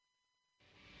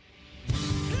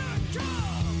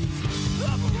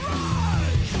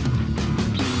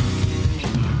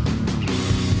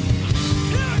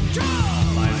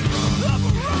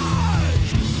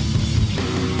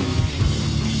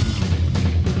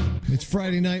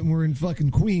Friday night and we're in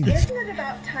fucking Queens. Isn't it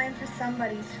about time for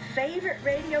somebody's favorite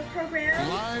radio program?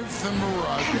 Live from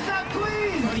Mirage. It's not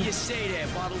clean! What do you say there,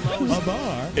 bottlenose? A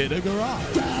bar in a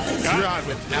garage. You're on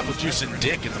with apple juice and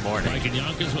dick in the morning. Mike and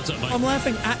Yonkers, what's up, Mike? I'm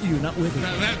laughing at you, not with you.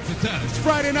 That's the test. It's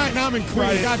Friday night and I'm in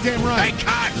Queens. Goddamn right. Hey,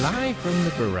 cut! Live from the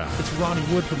garage. It's Ronnie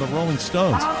Wood from the Rolling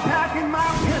Stones. I'm packing my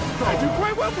pistol! I do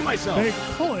quite well for myself. They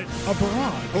call it a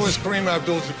barrage. Who is Kareem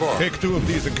Abdul-Jabbar? Take two of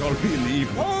these and call me in the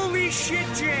evening. Holy shit,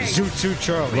 Jay! Zoot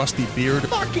Charlie. Rusty beard.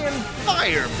 Fucking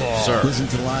fireball! Sir. Listen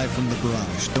to Live from the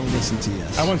Garage. Don't listen to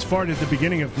us. I once farted at the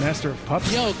beginning of Master of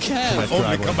Puppets. Yo, Kev.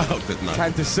 Only come out at night.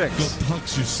 10 to 6. Go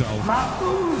punks yourself. My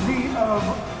Uzi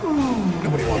of ooze.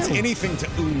 Nobody wants anything to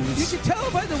You ooze. can tell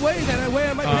by the way that I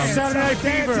wear my pants. Saturday Night I'm a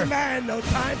dancing Fever. man, no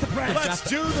time to practice. Let's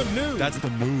do the news. That's the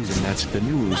news. And that's the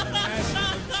news.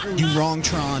 You wrong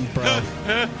Tron, bro.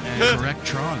 Correct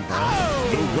Tron, bro.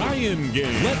 The Ryan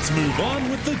game. Let's move on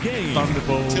with the game.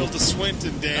 Thunderbolt. Tilda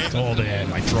Swinton, Dan. All day,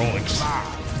 my drawings.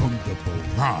 From the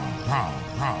Barrage.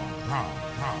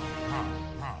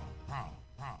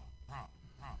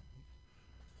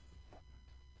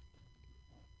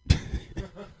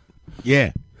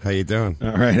 Yeah. How you doing? All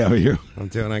right, how are you? I'm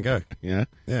doing okay. Yeah.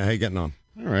 Yeah, how you getting on?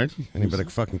 All right. Anybody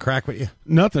fucking crack with you?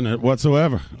 Nothing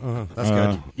whatsoever. That's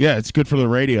good. Yeah, it's good for the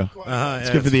radio.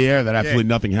 It's good for the air that absolutely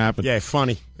nothing happened. Yeah,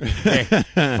 funny. Yeah,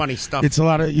 funny stuff. It's a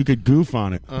lot of, you could goof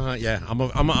on it. Yeah,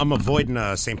 I'm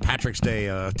avoiding St. Patrick's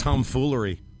Day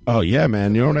tomfoolery. Oh, yeah,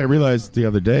 man. You know what I realized the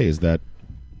other day is that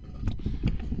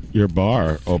your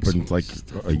bar opened like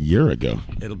a year ago.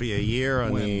 It'll be a year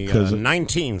on the 'Cause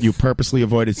 19th. You purposely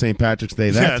avoided St. Patrick's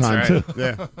Day that that's time, right. too.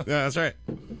 Yeah, that's right.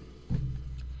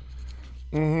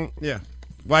 Yeah.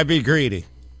 Why be greedy?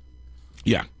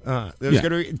 Yeah. There's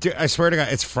gonna be, dude, I swear to God,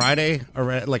 it's Friday.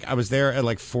 Already, like I was there at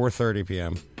like 4:30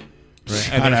 p.m. Right?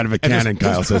 Shot out of a cannon,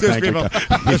 Kyle says. There's Thank you, people,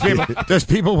 Kyle. there's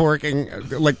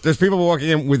people working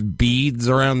in with beads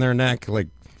around their neck, like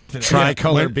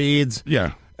tricolor beads.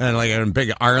 Yeah. And like and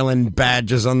big Ireland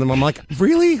badges on them. I'm like,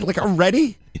 really? Like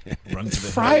already?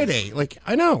 It's Friday. Like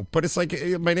I know, but it's like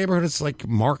my neighborhood is like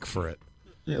marked for it.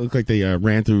 Yeah, it looked like they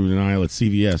ran through an aisle at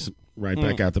CVS right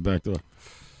back out the back door.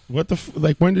 What the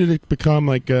like? When did it become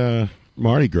like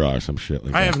Mardi Gras or some shit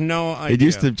like that? I have no idea. It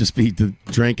used to just be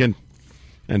drinking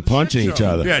and punching each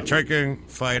other. Yeah, drinking,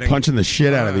 fighting, punching the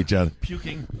shit out of each other.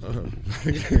 Puking.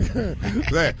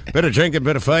 Bit of drinking,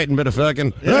 bit of fighting, bit of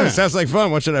fucking. Yeah. Sounds like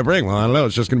fun. What should I bring? Well, I don't know.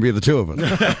 It's just going to be the two of us.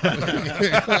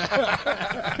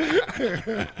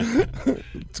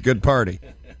 It's a good party.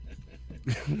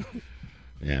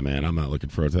 Yeah, man, I'm not looking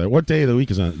forward to that. What day of the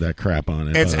week is that crap on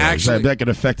it? It's actually that could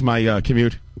affect my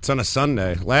commute. It's on a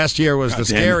Sunday. Last year was the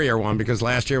scarier one because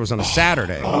last year was on a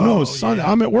Saturday. Oh no, it's Sunday.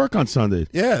 I'm at work on Sunday.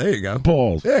 Yeah, there you go.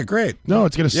 Balls. Yeah, great. No,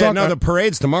 it's gonna suck. Yeah, no, the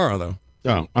parade's tomorrow though.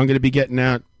 Oh, I'm gonna be getting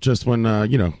out just when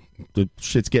the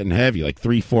shit's getting heavy, like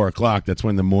 3-4 o'clock. That's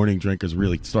when the morning drinkers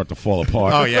really start to fall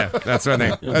apart. Oh yeah, that's when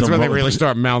they really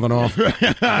start mouthing off.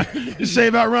 You say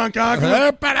about Ron Conklin?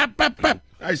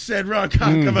 I said Ron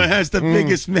Conklin has the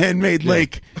biggest man-made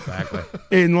lake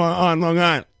on Long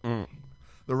Island.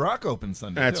 The Rock opens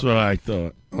Sunday. That's what I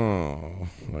thought. Oh,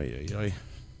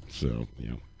 So,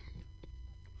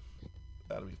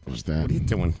 That'll be fun. what's that? what are you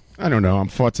doing? I don't know. I'm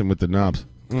futzing with the knobs.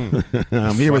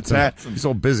 I'm here with Pat. He's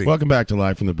so busy. Welcome back to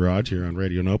Live from the Barrage here on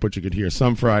Radio Nope, which you could hear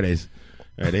some Fridays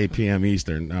at 8 p.m.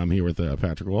 Eastern. I'm here with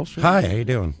Patrick Walsh. Hi, how you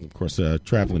doing? Of course,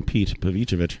 traveling Pete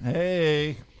Pavicevic.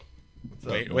 Hey.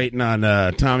 Waiting on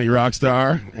Tommy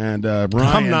Rockstar and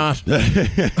Brian. I'm not.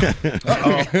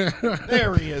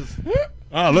 There he is.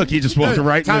 Oh, look, he just walked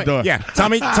right in the door. Yeah,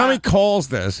 Tommy calls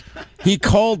this. He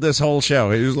called this whole show.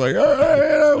 He was like,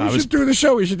 we should do the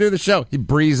show. We should do the show. He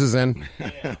breezes in.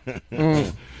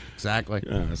 Exactly.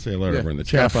 Say hello over in the Got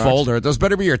chat a box. folder. Those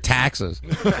better be your taxes.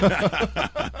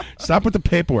 Stop with the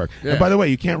paperwork. Yeah. And by the way,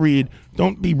 you can't read.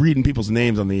 Don't be reading people's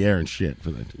names on the air and shit. For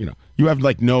that, you have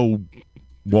like no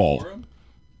wall.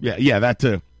 Yeah, that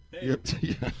too.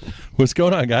 What's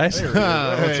going on, guys? What's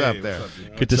up there?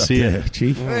 Good to see you,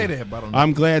 Chief. Hey there, buddy.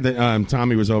 I'm glad that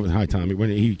Tommy was over. Hi, Tommy.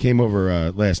 When he came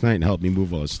over last night and helped me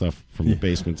move all his stuff from the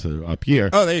basement to up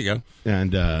here. Oh, there you go.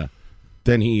 And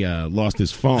then he lost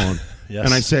his phone. Yes.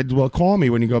 And I said, well, call me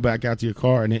when you go back out to your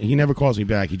car. And he never calls me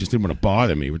back. He just didn't want to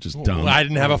bother me, which is dumb. I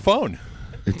didn't have a phone.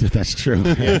 That's true.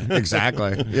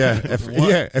 Exactly. Yeah.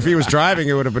 If he was driving,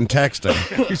 it would have been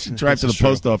texting. You should drive to the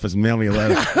post office and mail me a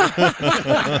letter.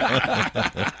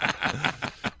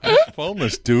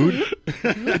 Phoneless, dude.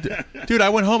 Dude, I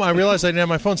went home. I realized I didn't have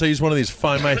my phone, so I used one of these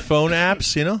Find My Phone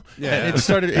apps, you know? Yeah. And it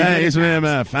started... Hey, it's when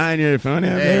find your phone.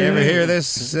 Hey, you ever hear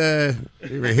this? You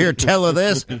ever hear tell of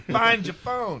this? Find your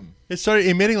phone. It started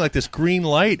emitting like this green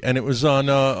light, and it was on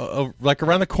like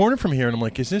around the corner from here. And I'm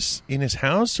like, is this in his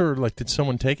house, or like did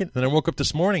someone take it? And I woke up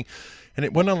this morning, and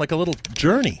it went on like a little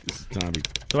journey. Tommy.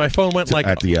 So my phone went like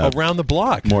At the, around the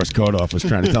block. Morse code office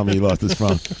trying to tell me he lost his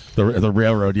phone. The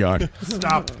railroad yard.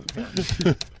 Stop.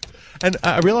 And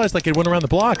I realized like it went around the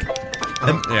block.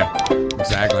 And Yeah,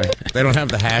 exactly. They don't have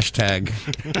the hashtag.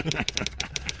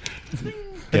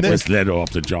 It was led off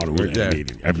to John Wayne Yeah.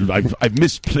 meeting. I've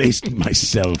misplaced my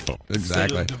cell phone.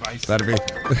 Exactly. That'd be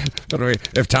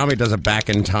if Tommy does a back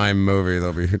in time movie,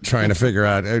 they'll be trying to figure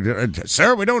out.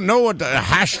 Sir, we don't know what the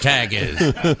hashtag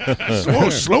is. Oh,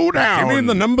 slow down. Give me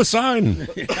the number sign.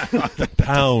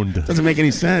 pound. Doesn't make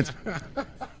any sense.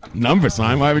 Number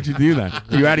sign? Why would you do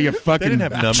that? Are you out of your They fucking didn't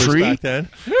have numbers tree? back then.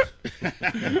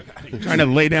 Trying to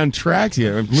lay down tracks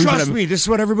here. I'm losing Trust me, this is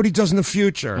what everybody does in the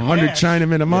future. 100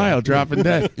 Chinamen a mile, dropping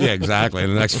dead. Yeah, exactly.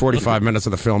 And the next 45 minutes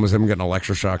of the film is him getting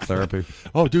electroshock therapy.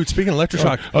 Oh, dude, speaking of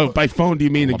electroshock. Oh, by phone, do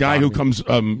you mean the guy who comes,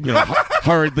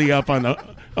 hurriedly up on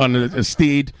a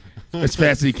steed as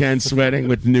fast as he can, sweating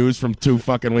with news from 2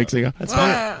 fucking weeks ago?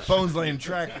 Phone's laying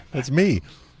track. That's me.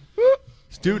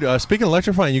 Dude, speaking of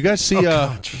electrifying, you guys see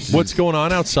what's going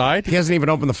on outside? He hasn't even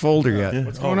opened the folder yet.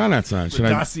 What's going on outside? Should I?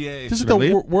 Dossier. This is Should the I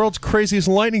leave? world's craziest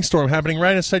lightning storm happening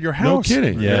right inside your house. No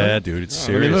kidding. Yeah, dude, it's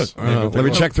let me serious. look. Let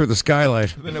me check through the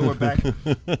skylight. Then we're back.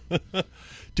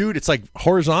 Dude, it's like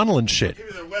horizontal and shit.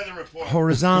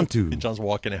 Horizontal. John's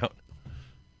walking out.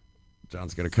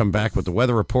 John's going to come back with the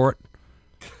weather report.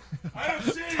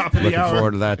 Top of the Looking hour.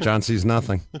 forward to that. John sees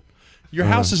nothing. Your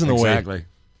house is in the way. Exactly.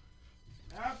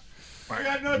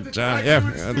 John,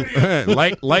 yeah,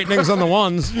 lightning's on the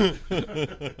ones.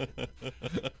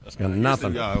 It's got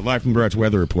nothing. Live from Garage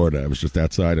weather report. I was just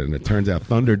outside, and it turns out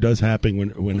thunder does happen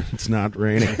when it's not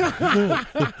raining.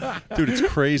 Dude, it's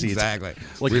crazy. Exactly.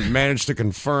 Like- We've managed to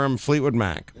confirm Fleetwood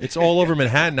Mac. It's all over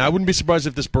Manhattan. I wouldn't be surprised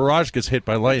if this barrage gets hit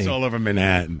by lightning. It's all over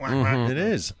Manhattan. It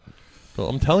is. Well,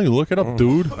 I'm telling you, look it up,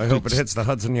 dude. I hope it hits the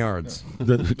Hudson Yards.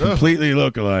 Completely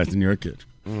localized in your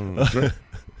kitchen.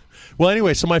 Well,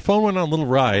 anyway, so my phone went on a little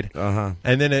ride, and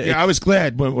then Yeah, I was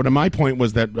glad. But my point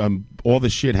was that all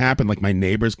this shit happened. Like my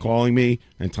neighbors calling me,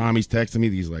 and Tommy's texting me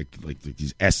these like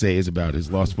these essays about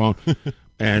his lost phone.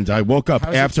 And I woke up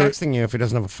How's after he texting you if he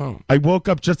doesn't have a phone? I woke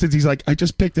up just as he's like, I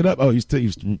just picked it up. Oh, he's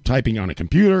typing on a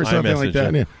computer or something like iMessage,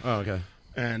 that. yeah. Yeah. Oh, okay.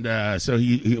 And so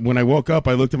he when I woke up,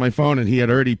 I looked at my phone and he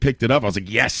had already picked it up. I was like,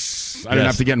 yes, I didn't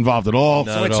have to get involved at all.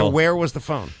 No. So, wait, at so all. where was the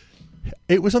phone?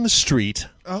 it was on the street.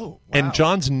 Oh, wow. And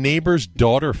John's neighbor's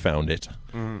daughter found it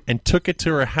and took it to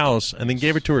her house and then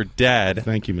gave it to her dad.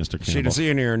 Thank you, Mr. Campbell. She didn't see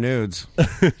any of your nudes.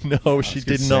 No, she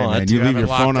did Say, not. man, you leave have your it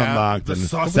phone locked out? unlocked. The and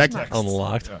sausage that- next.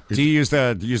 Unlocked. Do you use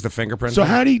the fingerprint? So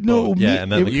thing? how do you know? Yeah,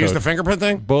 and then Do you use code. the fingerprint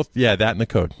thing? Both, yeah, that and the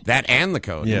code. That and the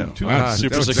code. Yeah. Wow,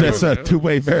 Super that's, secure. that's a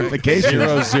two-way verification.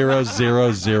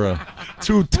 0000.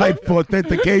 Two-type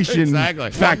authentication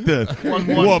Exactly. factor.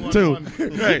 Warp two.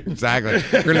 Right. Exactly.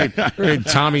 We're gonna need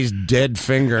Tommy's dead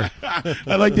finger.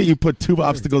 I like that you put 2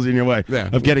 obstacles in your way Yeah.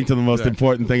 of getting to the most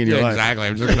important thing in your Yeah, life. exactly.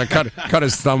 I'm just gonna cut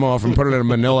his thumb off and put it in a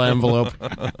manila envelope.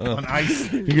 On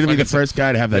ice. You're going to be the first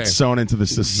guy to have that Yeah. sewn into the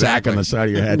sack on the side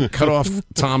of your head. Cut off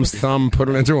Tom's thumb, put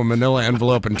it into a manila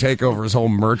envelope, and take over his whole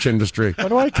merch industry. Why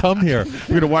do I come here? You're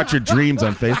going to watch your dreams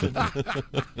on Facebook.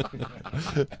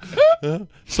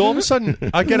 So all of a sudden,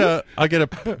 I get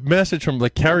a message from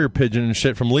like carrier pigeon and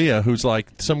shit from Leah, who's like,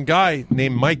 some guy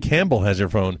named Mike Campbell has your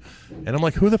phone, and I'm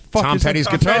like, who the fuck Tom is Petty's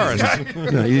that?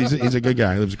 guitarist. No, he's a good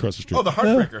guy. He lives across the street. Oh, the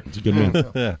heartbreaker. He's a good man.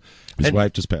 Yeah. His And-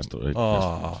 wife just passed away.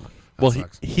 Well,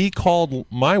 he called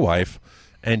my wife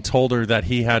and told her that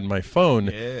he had my phone.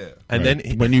 Yeah. And then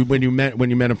when you met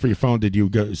him for your phone, did you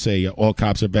go say all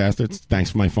cops are bastards? Thanks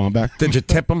for my phone back. Did you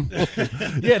tip him?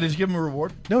 Yeah, did you give him a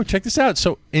reward? no, check this out.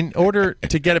 So in order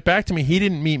to get it back to me, he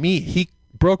didn't meet me. He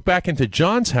broke back into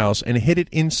John's house and hid it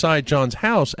inside John's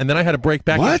house, and then I had to break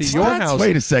back What? into your What? house.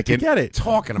 Wait a second. To get it.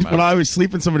 Talking about. When I was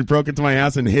sleeping, somebody broke into my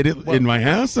house and hid it in my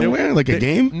house somewhere, like a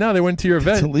game. No, they went to your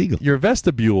That's illegal. your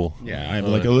vestibule. Yeah, I have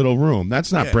like a little room.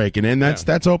 That's not breaking in.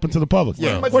 That's open to the public.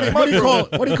 Yeah. What do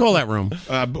you call that room?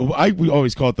 We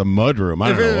always call it the mud room. I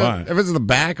don't know why. If it's in the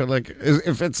back, or like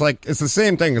if it's like it's the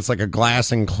same thing. It's like a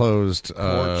glass enclosed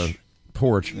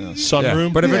porch.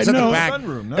 Sunroom? But if it's Yeah, at no. the back,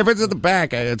 Sunroom, no. if it's at the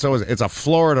back, it's a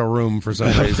Florida room for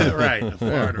some reason. Right, the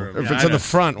Florida room. If Yeah, it's I in know. the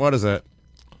front, what is it?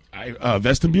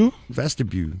 Vestibule?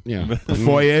 Vestibule. Yeah. The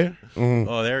foyer?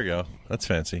 Oh, there you go. That's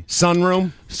fancy.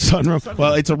 Sunroom? Sunroom.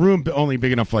 Well, it's a room only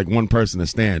big enough for like one person to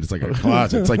stand. It's like a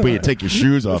closet. It's like where you take your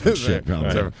shoes off and shit.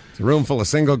 It's a room full of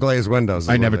single glazed windows.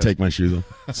 I never take my shoes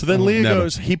off. So then Leah Never.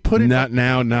 goes, he put it. Not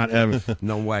now, not ever.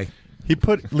 No way.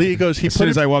 Leah goes, he As put soon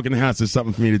it. as I walk in the house, there's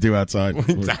something for me to do outside.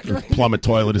 Exactly. Plumb a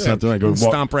toilet or something. I go walk.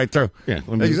 Stomp right through. Yeah,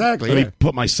 Exactly, Let yeah. me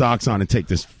put my socks on and take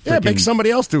this Yeah, make freaking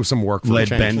somebody else do some work for lead a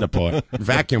change. bend apart.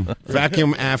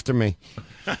 Vacuum after me.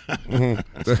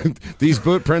 These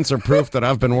boot prints are proof that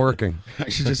I've been working. I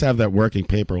should just have that working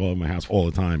paper all over my house all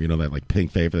the time. You know, that like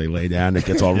pink paper they lay down that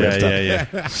gets all ripped up.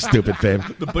 Yeah. Stupid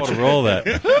paper. Butcher roll that.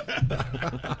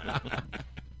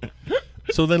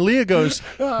 So then Leah goes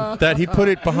that he put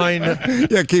it behind.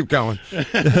 Yeah, keep going. Yeah,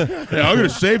 I'm going to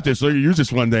save this so you use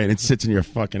this one day, and it sits in your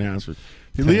fucking house for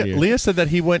 10 years. Leah said that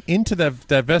he went into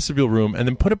that vestibule room and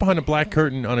then put it behind a black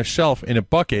curtain on a shelf in a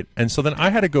bucket, and so then I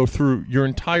had to go through your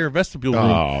entire vestibule room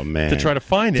Oh, man. to try to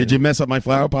find it. Did you mess up my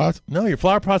flower pots? No, your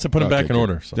flower pots. I put them back in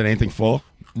order. So. Did anything fall?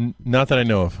 Not that I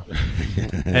know of.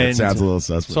 That sounds a little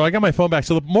suspect. So I got my phone back.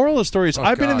 So the moral of the story is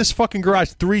I've been in God. this fucking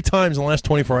garage 3 times in the last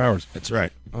 24 hours. That's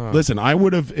right. Listen, I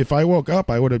would have, if I woke up,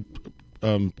 I would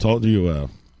have told you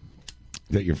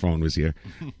that your phone was here.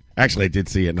 Actually, I did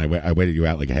see it, and I waited you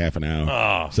out like a half an hour.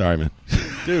 Oh. Sorry, man.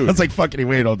 Dude. That's like fucking you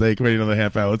wait all day. Wait another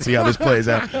half hour. Let's see how this plays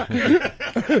out.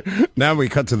 Now we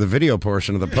cut to the video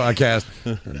portion of the podcast.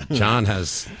 John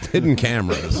has hidden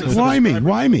cameras. Why me?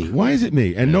 Why me? Why is it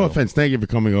me? And no offense, thank you for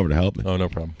coming over to help me. Oh, no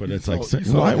problem. But it's like,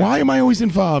 why am I always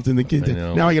involved in the kid?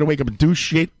 know. Now I got to wake up and do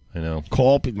shit. I know.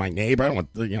 Call my neighbor. I don't want,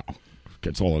 you know,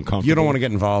 gets all uncomfortable. You don't want to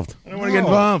get involved. I don't want to get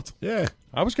involved. Yeah.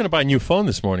 I was going to buy a new phone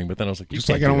this morning, but then I was like, Just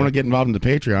like I don't want to get involved in the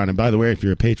Patreon. And by the way, if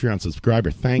you're a Patreon subscriber,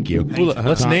 thank you.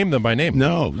 Let's name them by name.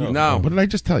 No. No. What did I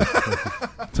just tell you?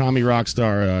 Tommy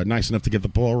Rockstar, nice enough to get the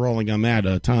ball rolling on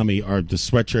that. Tommy, are the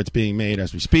sweatshirts being made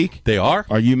as we speak? They are?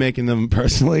 Are you making them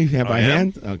personally by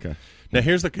am. hand? Okay. Now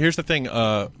here's the thing.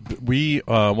 We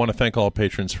want to thank all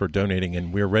patrons for donating,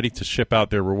 and we're ready to ship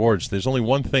out their rewards. There's only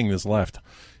one thing that's left: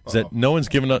 is that no one's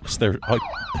given us their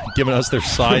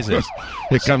sizes.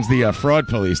 Here comes the fraud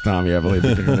police, Tommy. I believe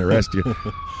they're going to arrest you.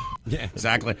 Yeah,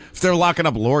 exactly. If they're locking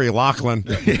up Lori Loughlin,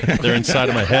 They're inside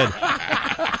of my head.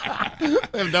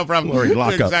 they have no problem. Lori,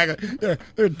 lock up. Exactly.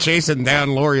 They're chasing down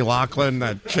Lori Loughlin,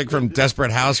 that chick from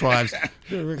Desperate Housewives.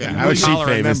 How is she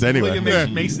famous anyway?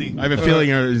 Macy. I have a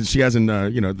feeling she hasn't.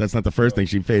 That's not the first thing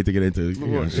she paid to get into.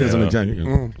 She hasn't.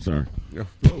 Sorry.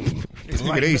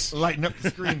 Lighten up the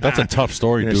screen. That's a tough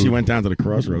story, Yeah, dude. she went down to the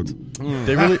crossroads.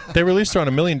 They released her on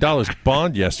 $1 million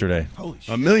bond yesterday.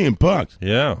 $1 million.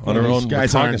 Yeah, on her These own.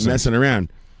 guys aren't recognizance. messing around.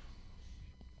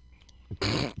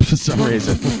 For some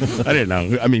reason, I didn't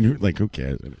know. I mean, who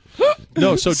cares?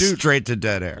 No, so dude, Straight to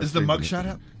dead air. Is the mugshot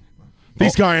out?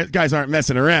 These guys aren't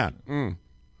messing around.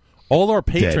 all our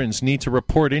patrons need to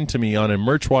report into me on a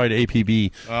merch-wide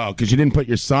APB. Oh, because you didn't put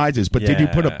your sizes. But did you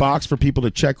put a Yeah. box for people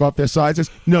to check off their sizes?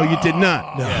 No, you did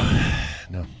not.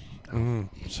 No.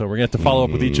 So we're going to have to follow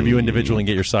up with each of you individually and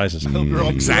get your sizes.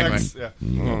 Exactly.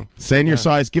 Yeah. Send your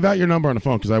size. Give out your number on the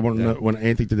phone because I won't want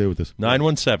anything to do with this.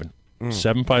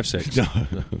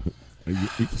 917-756.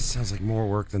 Sounds like more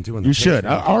work than doing the You should.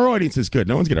 Patreon. Our audience is good.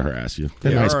 No one's going to harass you.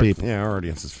 They're nice people. Yeah, our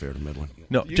audience is fair to middling.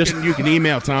 No, You just can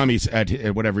email Tommy's at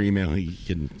whatever email he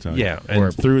can tell you. Yeah, Or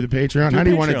and- through the Patreon. How do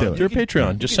you want to do it? Through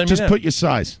Patreon. Just send me Just that. put your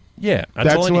size. Yeah,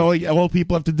 That's all I need. all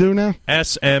people have to do now?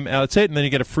 SM, that's it, and then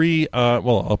you get a free, a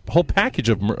whole package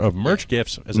of merch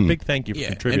gifts as a big thank you for Yeah,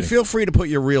 contributing. and feel free to put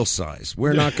your real size.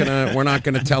 We're not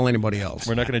gonna tell anybody else.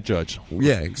 We're not going to judge.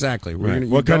 Yeah, exactly. We're Right. gonna,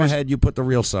 you What go kind of- ahead, you put the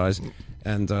real size,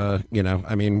 and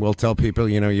we'll tell people,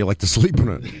 you like to sleep in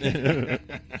it.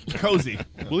 Cozy.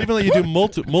 We'll even let you do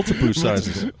multiple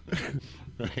sizes.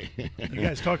 You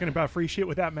guys talking about free shit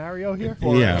without Mario here?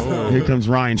 Yeah. Here comes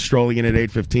Ryan strolling in at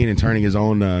 8:15 and turning his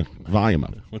own volume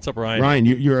up. What's up, Ryan? Ryan,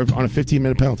 you're on a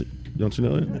 15-minute penalty. Don't you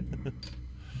know that?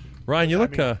 Ryan, you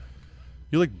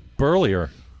look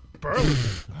burlier. Burly.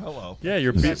 Hello. Yeah,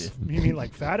 your beard. You mean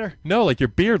like fatter? No, like your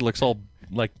beard looks all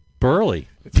like burly.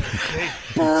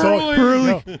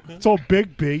 Burly. It's all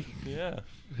big B. Yeah.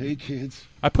 Hey, kids.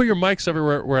 I put your mics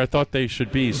everywhere where I thought they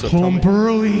should be. So Home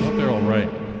burly. I hope they're all right.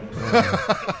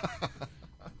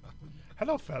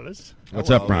 Hello, fellas. What's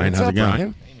up, Ryan? How's it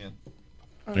going?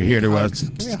 Are you here to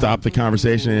stop the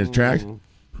conversation in its tracks?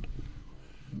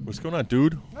 What's going on,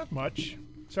 dude? Not much.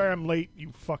 Sorry I'm late,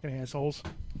 you fucking assholes.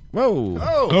 Whoa,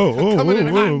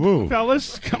 Oh,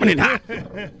 Fellas. coming in hot.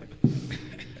 man!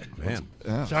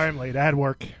 Sorry I'm late. I had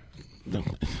work. No,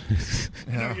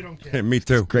 you don't care. Me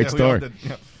too. Great story.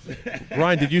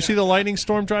 Ryan, did you see the lightning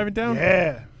storm driving down?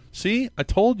 Yeah. See? I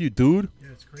told you, dude. Yeah,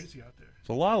 it's crazy out there.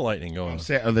 There's a lot of lightning going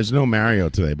on. There's no Mario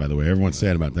today, by the way. Everyone's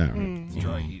sad about that. Right?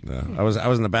 Dry heat. I was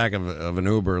in the back of an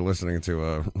Uber listening to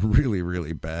a really,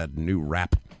 really bad new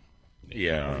rap.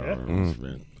 Yeah.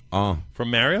 From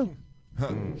Mario?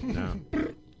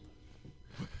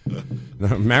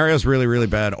 No, Mario's really, really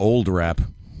bad old rap.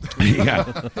 Yeah,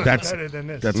 that's Better than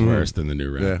this. that's worse than the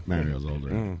new rap. Yeah. Mario's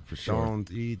older for sure.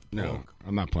 Don't eat No, pork.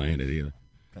 I'm not playing it either.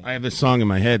 I have this song in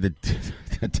my head that,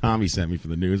 that Tommy sent me for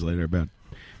the newsletter about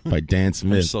by Dan I'm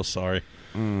Smith. so sorry.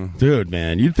 Dude,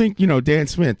 man, you'd think Dan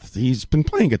Smith. He's been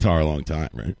playing guitar a long time,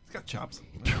 right? He's got chops.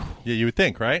 Yeah, you would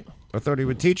think, right? I thought he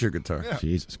would teach you guitar.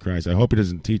 Jesus Christ! I hope he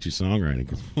doesn't teach you songwriting.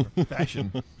 'Cause,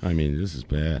 Fashion. I mean, this is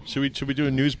bad. Should we do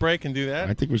a news break and do that?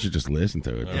 I think we should just listen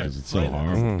to it because it's so play it.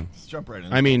 horrible. Let's jump right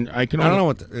in. I mean, I can. I don't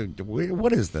only- know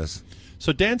what is this.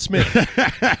 So Dan Smith.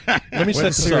 Let me set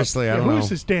this up. Seriously, I don't know. Who's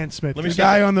this Dan Smith? Let me The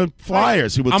guy on the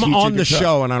Flyers who will teach I'm you on the guitar.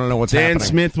 show and I don't know what's Dan happening.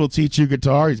 Smith will teach you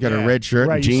guitar. He's got a red shirt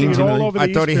Right, and you see jeans. it And all everything. over the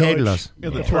I thought he East hated Village. us. Yeah,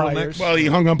 the The turtleneck. Flyers. Well, he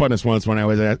hung up on us once when I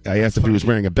asked if he was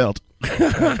wearing a belt.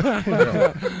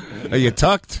 Are you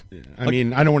tucked? I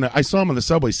mean, I don't want to. I saw him on the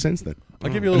subway since then. I'll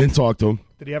give you a I little. didn't talk to him.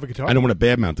 Did he have a guitar? I don't want to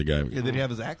badmouth the guy. Yeah, did he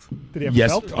have his axe? Did he have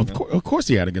Yes, a belt? of course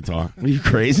he had a guitar. Are you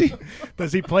crazy?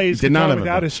 Does he play his He did not guitar have a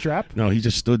without belt. his strap? No, he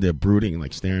just stood there brooding and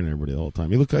like staring at everybody the whole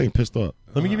time. He looked like he pissed off.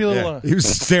 Let me give you a little. He was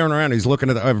staring around. He's looking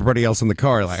at everybody else in the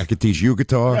car. Like, I could teach you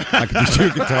guitar. I could teach you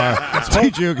guitar. I could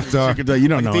teach you guitar. You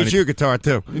don't I know could teach anything. you guitar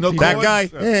too. know That chords? guy?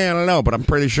 Yeah, I don't know, but I'm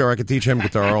pretty sure I could teach him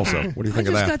guitar also. What do you think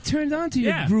of just that? got turned on to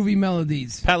your groovy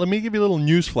melodies. Pat, let me give you a little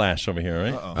news flash over here, all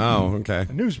right? Oh, okay.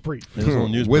 A news brief. There's a little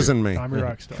news brief. Whizzing me. Tommy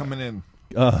Rockstar. Coming in.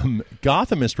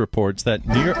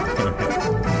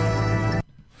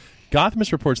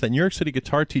 Gothamist reports that New York City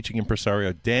guitar teaching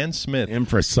impresario Dan Smith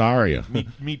Impresario.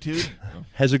 Me too.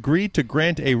 has agreed to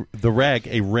grant the rag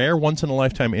a rare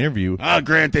once-in-a-lifetime interview. I'll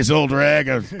grant this old rag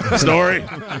a story.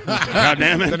 God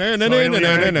damn it.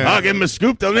 I'll give him a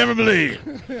scoop they'll never believe.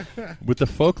 With the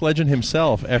folk legend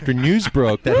himself after news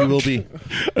broke that he will be.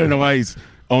 I don't know why he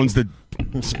owns the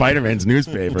Spider-Man's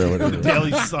newspaper or whatever.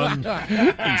 Daily Sun.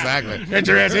 Exactly. Get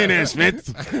your ass in there,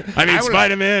 Smith. I mean,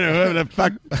 Spider-Man or whoever the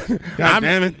fuck. God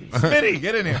damn it. Smitty,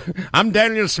 get in here. I'm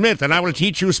Daniel Smith, and I will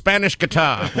teach you Spanish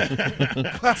guitar.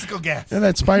 Classical gas. And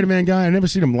that Spider-Man guy, I never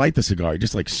seen him light the cigar. He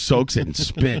just like soaks it and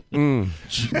spit.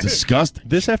 Disgusting.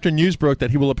 This after news broke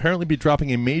that he will apparently be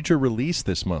dropping a major release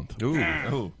this month.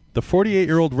 Ooh. The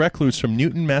 48-year-old recluse from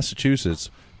Newton, Massachusetts,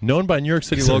 known by New York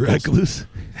City locals. Recluse.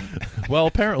 Well,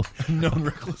 apparently. Known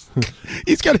reckless.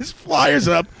 He's got his flyers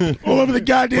up all over the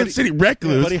goddamn city.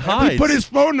 Recluse. But he hides. He put his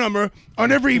phone number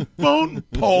on every phone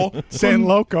pole. San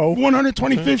Loco.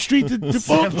 125th Street to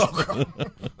phone.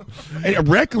 Hey, a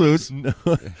recluse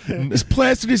has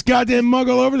plastered his goddamn mug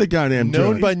all over the goddamn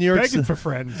Known joint. by New York Begging for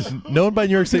friends. known by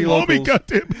New York City All be locals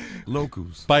goddamn.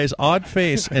 Locus. by his odd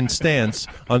face and stance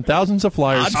on thousands of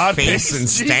flyers. Odd face and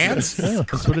stance? Yeah,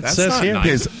 that's what it That's says not here. nice.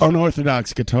 His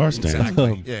unorthodox guitar stand.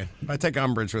 Exactly. Yeah. I take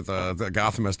umbrage with the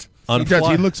Gothamist. On He does.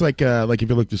 fly- He looks like if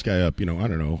you look this guy up, I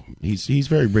don't know. He's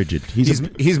very rigid.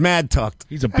 He's mad tucked.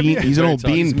 He's a bean. He's an old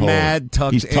Very tucked. bean He's pole. mad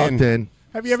tucked He's tucked in.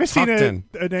 Have you ever seen Tucked in.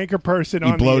 an anchor person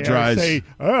He on blow the air dries. say,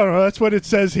 "Oh, that's what it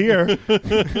says here"?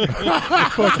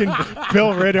 Fucking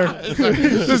Bill Ritter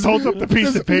just holds up the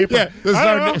piece of paper. Yeah, this is I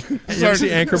our, don't know. this is our-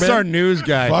 Anchorman? this is our news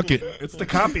guy. Fuck it. It's the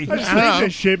copy. I just read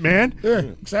this shit, man.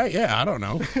 Yeah, I don't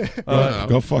know.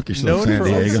 Go fuck yourself, known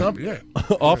San for-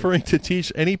 Diego. offering to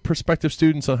teach any prospective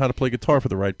students on how to play guitar for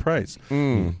the right price.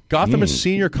 Gothamist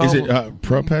senior Is college. it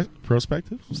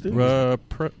prospective? Still?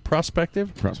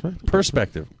 Prospective? Prospect?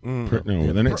 Perspective.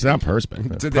 No, then it's not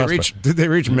perspective. Did they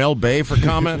reach Mel Bay for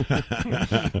comment?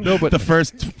 No, but The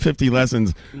first 50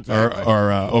 lessons are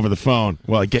over the phone.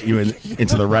 Well, get you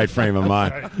into the right frame of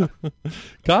mind.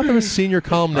 Gothamist senior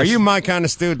columnist. Are you my kind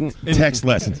of student? Text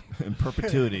lessons. In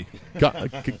perpetuity.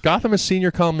 Gothamist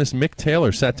senior columnist Mick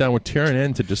Taylor sat down with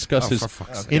TRN to discuss his. for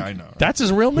fuck's sake. Yeah, I know. That's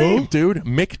his real name, dude.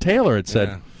 Mick Taylor. It said.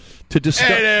 Yeah. To discuss.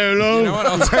 Hello. You know what?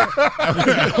 I'll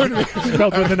tell you,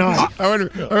 Spelled with an I. I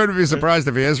wouldn't be surprised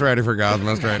if he is ready for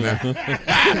Gothamist right now.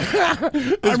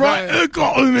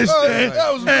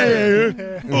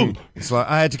 It's like,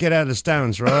 I had to get out of the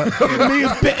Stones, right? Give me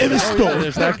a bit of a story.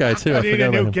 There's that guy too. I I need forgot a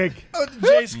about new him. gig. Oh, the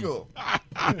J School.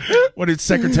 What did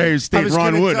Secretary of I State was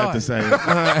Ron gonna Wood die. have to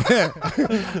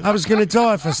say? I was going to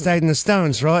die if I stayed in the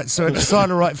Stones, right? So I decided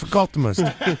to write for Gothamist.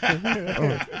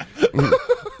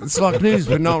 It's like news,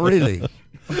 but not really.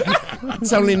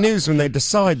 It's only news when they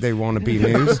decide they want to be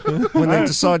news, when they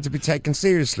decide to be taken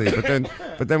seriously.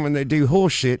 But then when they do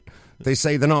horse shit, they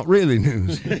say they're not really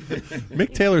news.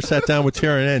 Mick Taylor sat down with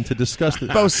TRN to discuss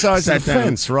both sides of the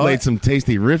fence, right? Played some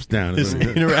tasty riffs down. His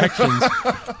interactions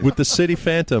with the City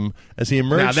Phantom as he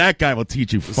emerged. Now that guy will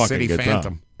teach you fucking City guitar.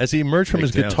 Phantom. As he emerged from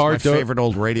his guitar my favorite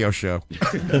old radio show.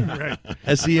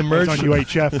 As he emerged on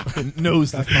UHF.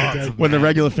 Knows the thoughts. When the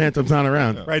regular Phantom's not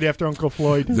around. Right after Uncle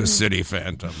Floyd. The City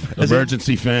Phantom.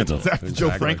 Emergency Phantom. After Joe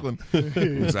Franklin.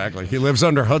 Exactly. He lives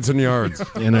under Hudson Yards.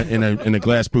 In a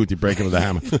glass booth, you break it with a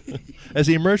hammer. As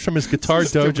he emerged from his guitar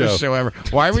Stupidest dojo. show ever.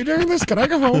 Why are we doing this? Can I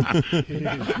go home?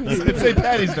 It's St.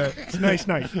 Patty's Day. It's a nice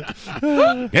night.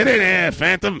 Get in there,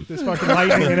 Phantom. There's fucking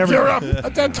lightning and everything. You're up.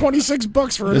 I've done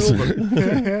 $26 for an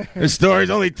Uber. This story's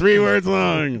only 3 words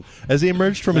long. As he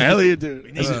emerged from his Hell you do.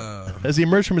 as he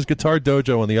emerged from his guitar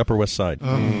dojo on the Upper West Side.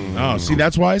 Oh, see,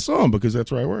 that's why I saw him, because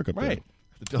that's where I work up Right.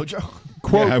 The dojo.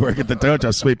 there. Yeah, I work at the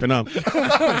dojo sweeping up.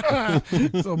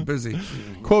 So busy.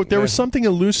 Quote, there was something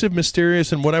elusive,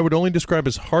 mysterious, and what I would only describe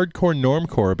as hardcore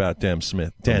normcore about Dan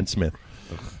Smith.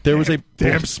 There was a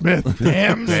Damn Smith.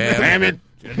 Damn. Damn it.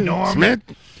 Smith?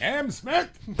 Damn Smith.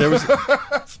 there was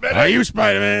Are you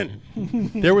Spider-Man?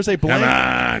 there was a Come blank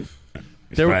on.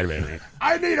 There- Spider-Man.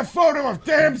 I need a photo of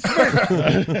Damn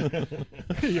Smith.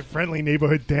 Your friendly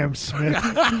neighborhood Damn Smith.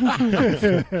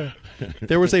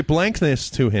 there was a blankness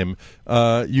to him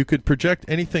you could project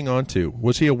anything onto.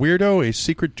 Was he a weirdo, a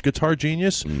secret guitar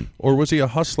genius, or was he a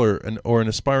hustler or an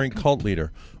aspiring cult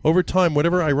leader? Over time,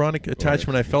 whatever ironic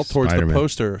attachment I felt towards Spider-Man. the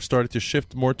poster started to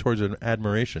shift more towards an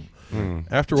admiration.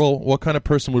 After all, what kind of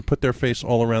person would put their face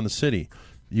all around the city?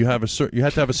 You had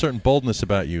to have a certain boldness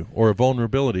about you, or a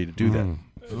vulnerability to do that.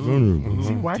 Is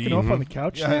he whacking off on the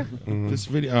couch there? This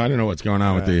video, I don't know what's going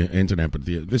on with the internet, but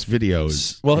this video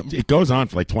is, Well- it goes on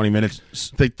for like 20 minutes.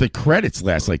 The credits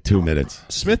last like 2 minutes.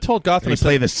 Smith told They Gotham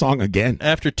play this song again.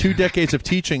 after 2 decades of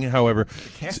teaching, however,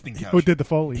 Casting couch. Who did the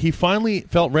Foley? he finally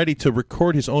felt ready to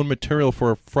record his own material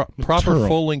for a proper Material.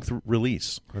 full-length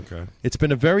release. Okay. It's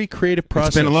been a very creative process.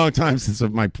 It's been a long time since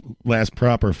my last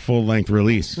proper full-length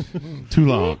release. Too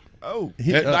long. Oh.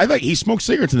 I like he smoked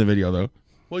cigarettes in the video though.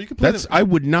 Well, you can play That's I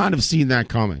would not have seen that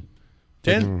coming.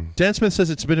 Dan Smith says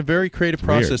it's been a very creative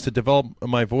Weird. process to develop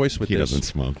my voice with He this. doesn't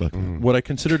smoke. Look. What I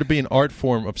consider to be an art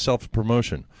form of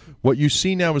self-promotion. What you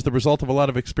see now is the result of a lot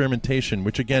of experimentation,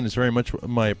 which again is very much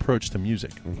my approach to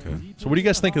music. Okay. So what do you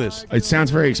guys think of this? It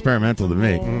sounds very experimental to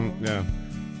me. Yeah.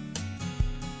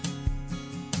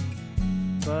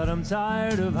 But I'm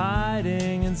tired of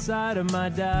hiding inside of my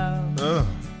doubt.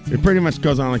 It pretty much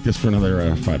goes on like this for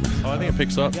another 5 minutes. Oh, I think it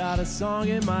picks up. Got a song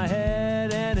in my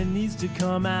head and it needs to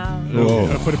come out.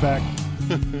 Whoa. Put it back.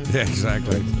 Yeah,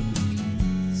 exactly.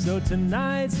 So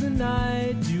tonight's the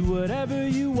night. Do whatever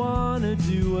you wanna.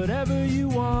 Do whatever you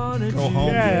wanna. Go do.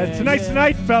 home. Yeah, tonight's the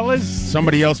night, fellas.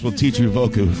 Somebody else will teach you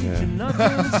Voku.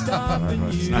 Nothing's stopping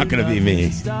It's you. not gonna be me.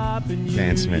 Nothing's stopping you.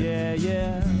 Dan Smith.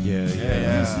 Yeah. Yeah.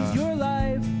 This is your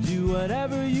life. Do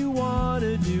whatever you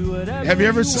wanna. Do whatever. Have you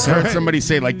ever heard somebody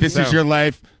say like, "This is your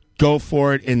life. Go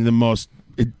for it in the most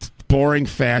boring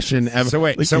fashion ever"? So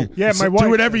wait, Like, so- Yeah, my wife do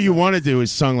whatever you want to do is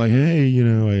sung like, "Hey, you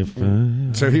know,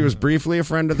 So he was briefly a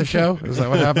friend of the show? Is that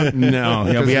what happened? no,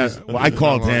 well, I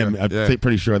called him. I'm Yeah.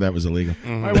 pretty sure that was illegal.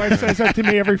 My wife says that to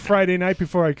me every Friday night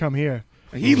before I come here.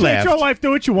 He It's laughed. your life. Do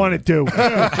what you want to do.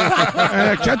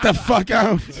 Get the fuck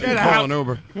out. Call an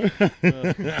Uber.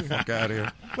 Fuck out of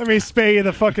here. Let me spare you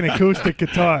the fucking acoustic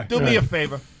guitar. Do me a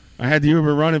favor. I had the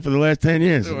Uber running for the last 10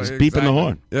 years. It was beeping the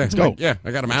horn. Yeah, Let's go. Yeah,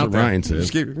 I got him That's out what there. Ryan says.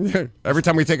 Just yeah. Every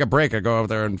time we take a break, I go over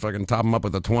there and fucking top him up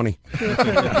with a 20.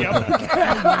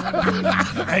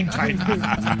 Hang tight.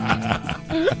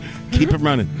 Keep it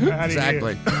running.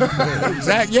 Exactly.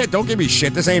 Exactly. Yeah, don't give me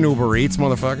shit. This ain't Uber Eats,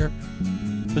 motherfucker.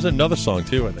 There's another song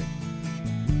too, I think.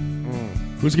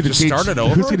 Who's going to Just teach? start it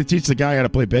over? Who's going to teach the guy how to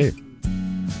play bass?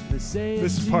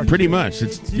 This is part Pretty much.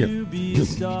 It's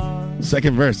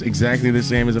second verse exactly the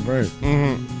same as the first.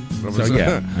 So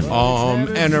yeah.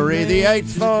 Henry the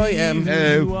 8th I am.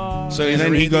 So and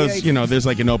then he goes, you know, there's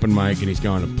like an open mic and he's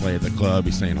going to play at the club.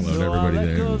 He's saying hello to everybody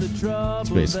there. It's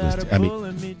basically, I mean,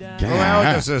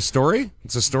 Oh, it's a story?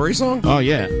 It's a story song? oh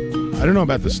yeah. I don't know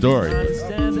about the story. But,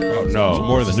 oh no,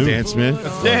 more than Dan Smith.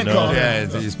 Dan called. Yeah,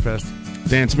 he's pissed.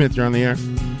 Dan Smith, you're on the air.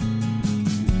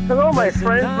 Hello, my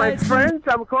friends. My friends,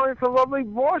 I'm calling for lovely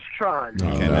Vorstron.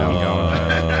 Okay,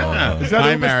 now Is that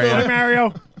Hi, Uber Mario. still? Hi,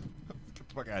 Mario.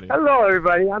 Fuck out of here. Hello,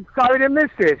 everybody. I'm sorry to miss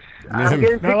this. I'm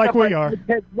getting Not picked like up we by are.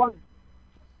 Ted's wife.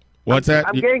 What's that?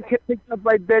 I'm getting picked up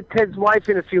by Ted's wife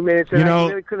in a few minutes, and You know- I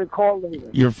really couldn't call later.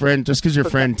 Your friend, just because your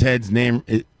friend Ted's name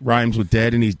it rhymes with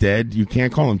dead and he's dead, you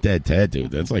can't call him Dead Ted,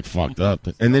 dude. That's like fucked up.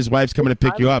 And his wife's coming to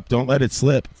pick you up. Don't let it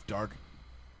slip. It's dark.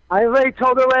 I already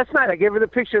told her last night. I gave her the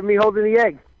picture of me holding the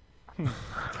egg.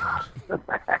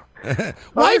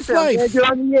 Wife life. You're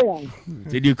on the air.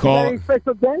 Did you Is call? there any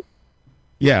special guest?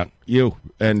 Yeah, you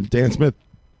and Dan Smith.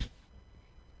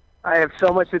 I have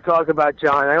so much to talk about,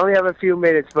 John. I only have a few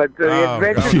minutes, but the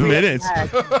adventures A few we have minutes. had-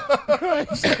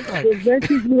 the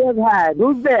adventures we have had.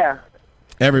 Who's there?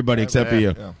 Everybody except for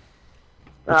you.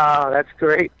 Oh, that's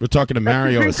great. We're talking to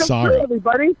Mario That's the dream come Asari. true,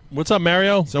 everybody. What's up,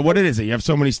 Mario? So what is it? You have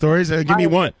so many stories? Give me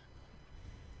one.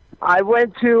 I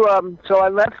went to, so I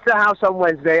left the house on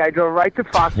Wednesday. I drove right to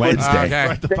Foxwoods. Wednesday.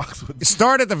 Okay.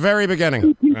 Start at the very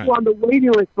beginning. People on the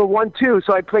waiting list for 1-2,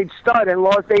 so I played stud and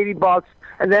lost $80.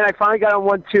 And then I finally got on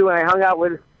 1-2, and I hung out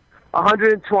with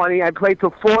 120. I played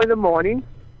till 4 in the morning.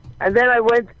 And then I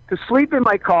went to sleep in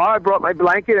my car. I brought my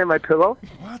blanket and my pillow.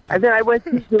 And then I went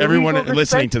to the Everyone legal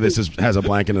listening to this has a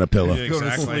blanket and a pillow.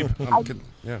 Exactly.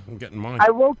 I'm getting mine.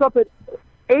 I woke up at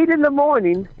 8 in the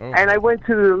morning, and I went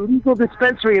to the legal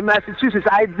dispensary in Massachusetts.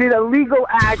 I did a legal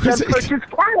act and purchased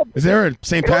cannabis. Is there a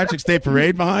St. Patrick's Day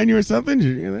parade behind you or something? Did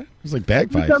you hear that? It was like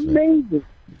bagpipes. It's amazing.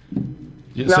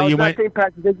 Yeah, No, so you it's not went. St.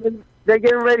 Patrick's. They're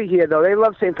getting ready here, though. They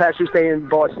love St. Patrick's Day in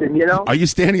Boston, you know? Are you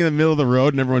standing in the middle of the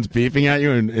road and everyone's beeping at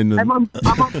you? And I'm on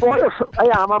Boylston.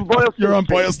 Yeah, I'm on Boylston. You're on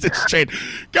Street. Boylston Street.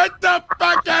 Get the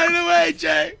fuck out of the way,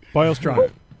 Jay. Boylston.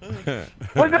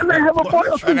 We're going to have a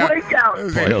Boylston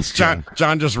breakout.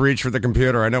 John just reached for the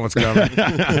computer. I know what's coming.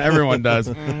 Everyone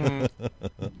does.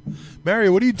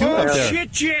 Mario, what are you doing Oh, up there?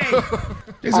 shit, Jay.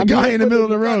 There's a guy in the middle of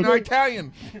the road. No,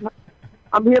 Italian.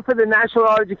 I'm here for the National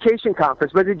Education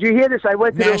Conference. But did you hear this? I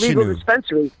went to the legal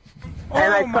dispensary,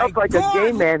 and I felt like a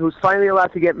gay man who's finally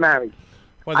allowed to get married.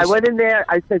 Well, I went in there.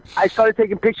 I said, I started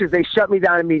taking pictures. They shut me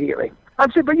down immediately.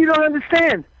 I said, but you don't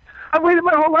understand. I waited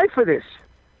my whole life for this.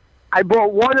 I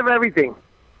bought one of everything.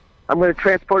 I'm going to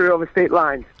transport it over state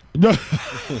lines.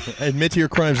 Admit to your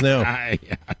crimes now.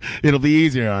 It'll be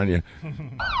easier on you.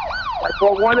 I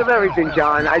bought one of everything,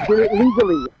 John. I did it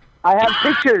legally. I have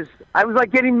pictures. I was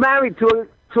like getting married to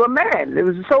a man. It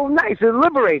was so nice and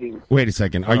liberating. Wait a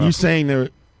second. Are you saying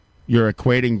that you're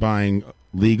equating buying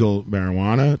legal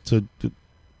marijuana to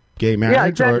gay marriage?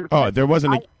 exactly. There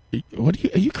wasn't a... What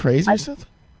are you crazy or something?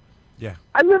 Yeah.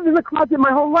 I lived in the closet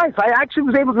my whole life. I actually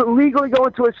was able to legally go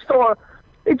into a store.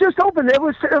 It just opened. There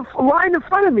was a line in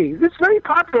front of me. It's very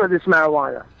popular, this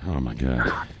marijuana. Oh, my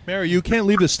God. Mario, you can't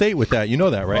leave the state with that. You know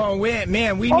that, right? Oh,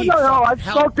 man, we Oh, need no, I've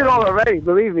help. smoked it all already.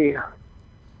 Believe me.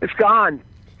 It's gone.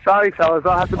 Sorry, fellas.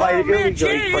 I'll have to buy it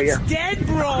illegally for you. dead,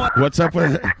 bro. What's up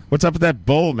with that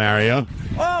bowl, Mario?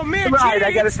 Oh, man, Right,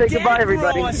 I got to say goodbye,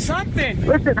 everybody. or something.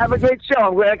 Listen, have a great show.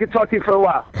 I'm glad I could talk to you for a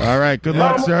while. All right. Good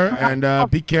luck, sir. And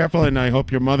be careful. And I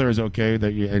hope your mother is okay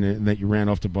that you ran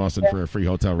off to Boston for a free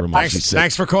hotel room. while she's sick.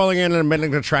 Thanks for calling in and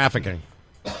admitting to trafficking.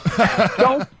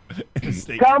 Don't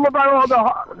tell them about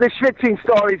all the schwitzing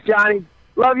stories, Johnny.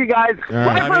 Love you guys. All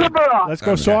right. Right for the borough. Let's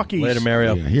go Sawkeys. Later,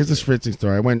 Mario. Yeah, here's the schwitzing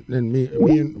story. I went and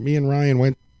me and Ryan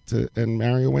went to and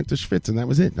Mario went to Schwitz, and that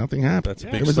was it. Nothing happened. That's a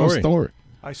big there was story. no story.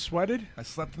 I sweated, I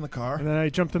slept in the car. and then I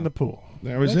jumped in the pool.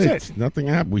 That was That's it. Nothing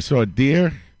happened. We saw a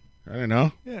deer. I don't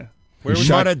know. Yeah. We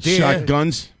shot a deer. Shot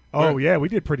guns. Oh, yeah, we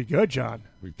did pretty good, John.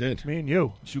 We did. Me and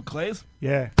you. Shoot clays?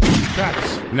 Yeah.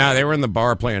 Traps. No, they were in the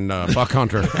bar playing Buck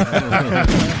Hunter.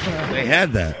 They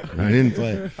had that. I didn't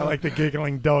play. I like the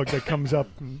giggling dog that comes up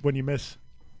when you miss.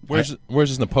 Where's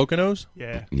this in the Poconos?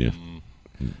 Yeah. Yeah.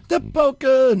 The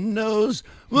Poconos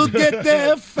will get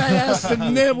there fast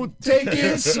and then we'll take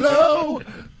it slow.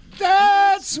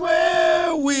 That's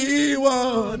where we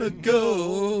want to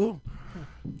go.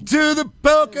 To the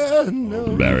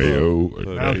Poconos. Mario.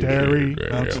 Mount Airy,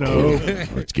 Mount Snow.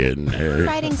 It's getting hairy.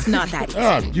 Writing's not that easy.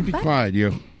 Oh, you be quiet,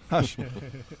 you. Hush.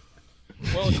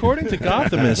 Well, according to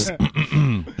Gothamist,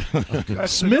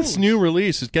 Smith's new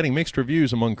release is getting mixed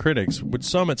reviews among critics, with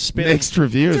some at Spin. Mixed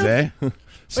reviews, eh?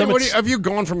 Wait, have you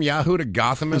gone from Yahoo to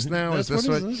Gothamist now? Is this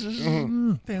what?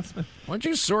 Damn, Smith. Why don't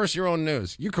you source your own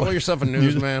news? You call yourself a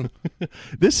newsman.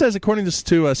 This says, according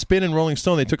to Spin and Rolling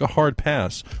Stone, they took a hard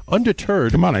pass.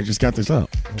 Undeterred. Come on, I just got this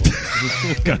up.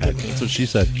 Go ahead. That's what she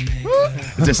said.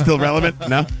 Is this still relevant?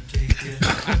 No?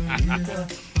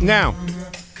 Now,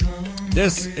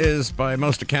 this is, by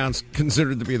most accounts,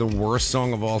 considered to be the worst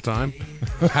song of all time.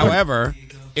 However,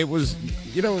 it was,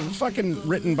 fucking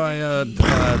written by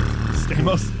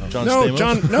Stamos. John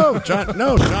Stamos?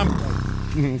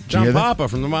 John hear that? Papa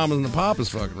from the Mamas and the Papas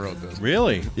fucking wrote this.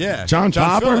 Really? Yeah. John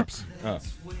Papa? Phillips.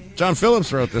 John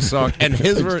Phillips wrote this song, and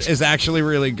his verse is actually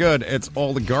really good. It's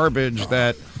all the garbage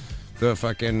that the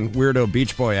fucking weirdo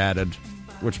Beach Boy added,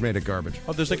 which made it garbage.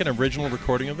 Oh, there's like an original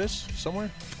recording of this somewhere?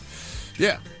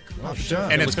 Yeah. Oh,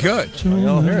 John. And it's good.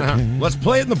 I'll hear it. Let's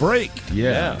play it in the break.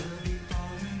 Yeah.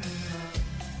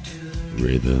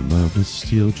 Rhythm of a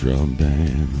steel drum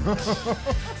band.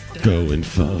 Going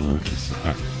funk.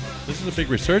 This is a big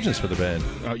resurgence for the band.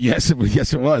 Yes, it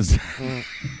was.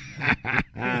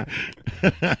 They're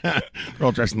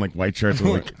all dressed in like white shirts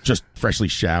and like just freshly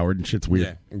showered and shit's weird.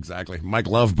 Yeah, exactly. Mike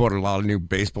Love bought a lot of new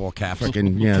baseball caps.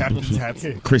 Fucking Captain's hats.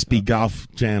 crispy golf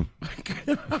jam.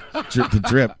 The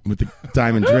drip with the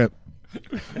diamond drip.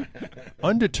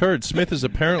 Undeterred, Smith is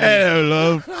apparently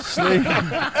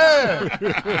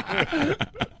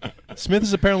Smith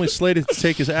is apparently slated to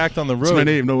take his act on the road. That's my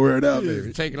name. No word out,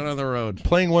 baby. Taking it on the road.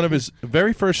 Playing one of his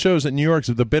very first shows at New York's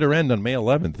The Bitter End on May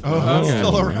 11th. Oh,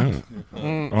 still around.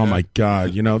 Oh my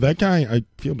God! You know that guy. I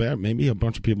feel bad. Maybe a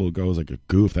bunch of people who go as like a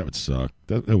goof. That would suck.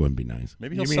 That wouldn't be nice.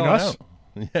 Maybe he'll You mean sell us? it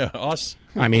out. Yeah, us.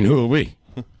 I mean, who are we?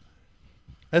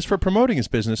 As for promoting his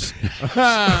business,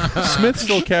 Smith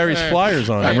still carries flyers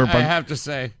on him. I have to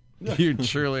say, you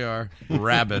truly are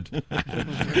rabid.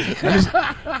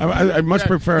 I much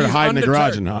prefer to hide in the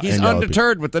garage and He's and yell at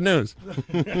undeterred with the news.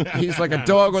 He's like a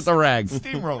dog with a rag.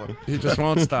 Steamroller. He just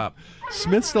won't stop.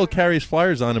 Smith still carries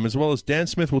flyers on him, as well as Dan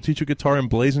Smith will teach you guitar and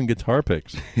blazing guitar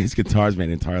picks. His guitar's made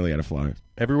entirely out of flyers.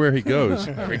 Everywhere he goes.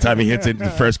 Every time he hits it, the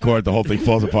first chord, the whole thing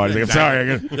falls apart. He's like,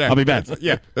 "I'm sorry, I'll be back."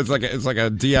 Yeah, it's like a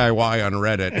DIY on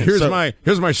Reddit. Here's my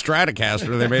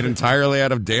Stratocaster they made entirely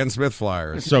out of Dan Smith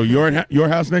flyers. So you're in your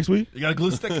house next week? You got a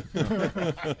glue stick?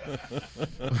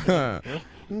 A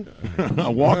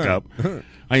walk up.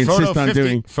 I insist on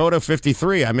doing photo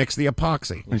 53. I mix the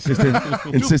epoxy. I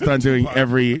insist on doing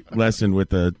every lesson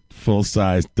with a full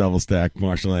size double stack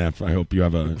Marshall amp. I hope you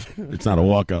have it's not a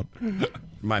walk up.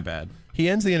 My bad. He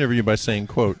ends the interview by saying,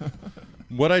 quote,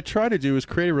 "What I try to do is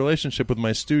create a relationship with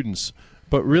my students,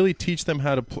 but really teach them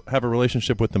how to have a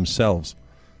relationship with themselves.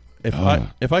 If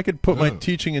I could put my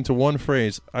teaching into one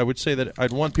phrase, I would say that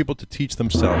I'd want people to teach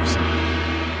themselves."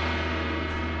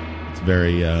 It's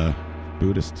very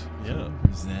Buddhist. Yeah.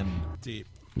 Zen. Deep.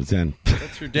 Zen.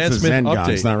 That's your Dan It's a Smith Zen update. God.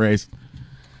 It's not race.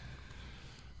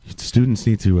 Students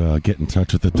need to get in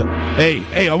touch with the.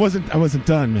 Hey! I wasn't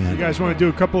done, man. You guys want to do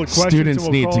a couple of questions? Students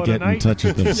and we'll need call to it a get in night? touch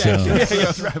with themselves.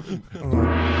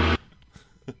 Yeah.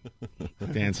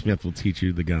 Dan Smith will teach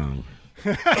you the gong.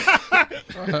 That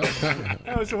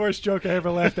was the worst joke I ever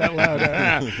laughed out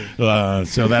loud.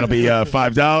 So that'll be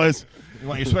 $5. You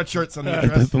want your sweatshirts on the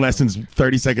address? The lesson's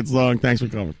 30 seconds long. Thanks for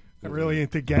coming. I'm really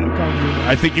into gong humor.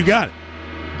 I think you got it.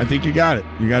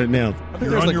 You got it nailed.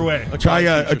 You're on your way. Try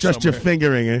adjust your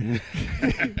fingering.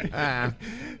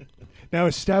 Now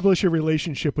establish a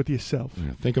relationship with yourself.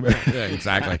 Think about it. Yeah,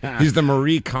 exactly. He's the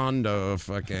Marie Kondo of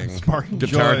fucking Sparking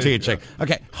guitar joy. teaching.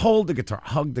 Okay, hold the guitar,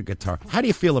 hug the guitar. How do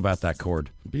you feel about that chord?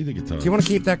 Be the guitar. Do you want to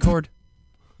keep that chord?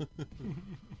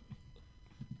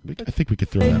 I think we could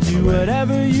throw that Do one away.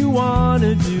 whatever you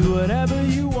wanna do, whatever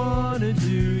you wanna do,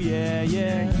 yeah,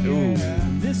 yeah.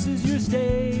 This is your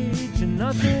stage and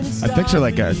nothing is I picture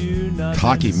like a stopping you,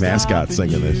 hockey nothing's mascot stopping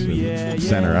singing this you, in yeah,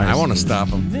 center yeah. ice. I want to stop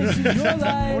him. This is your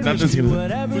life. Nothing's Do gonna-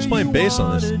 whatever Who's playing you bass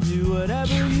on this? wanna do,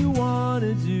 whatever you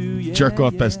wanna do, yeah, Jerk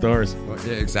off yeah. best doors.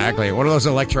 Yeah, exactly. One of those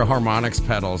electro harmonics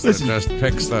pedals that just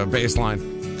picks the bass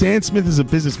line. Dan Smith is a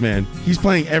businessman. He's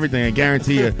playing everything. I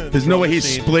guarantee you. There's no way he's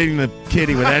splitting the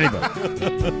kitty with anybody.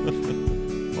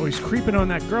 Oh, he's creeping on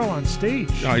that girl on stage.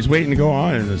 Oh, he's waiting to go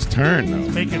on in his turn.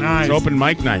 Though. Making eyes. It's open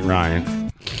mic night,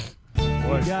 Ryan. You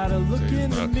gotta look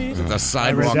in the mirror. Is it the I read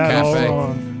Sidewalk that all Cafe?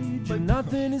 along. But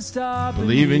nothing is stopping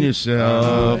Believe in you.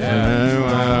 yourself. I'm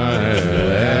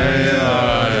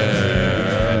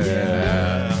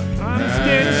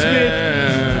Stan Smith.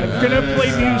 I'm gonna play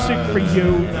music for you.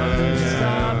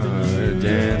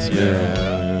 Dan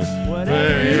Smith.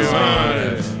 Whatever you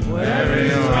want, whatever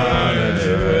you want to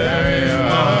do, whatever you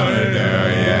want to do,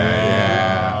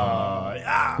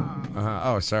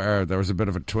 Oh, sorry. There was a bit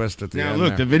of a twist at the Now end. look,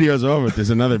 there. the video's over.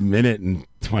 There's another minute and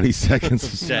 20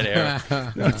 seconds. Dead air.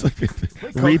 It's like a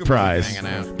reprise.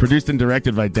 Hanging out. Produced and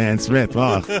directed by Dan Smith.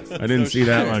 Oh, I didn't see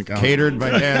that one coming. Catered by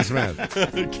Dan Smith.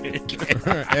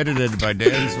 Edited by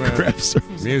Dan Smith. Crap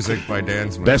service. Music by Dan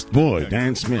Smith. Best boy,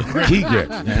 Dan Smith. Key grip,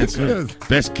 Dan Smith.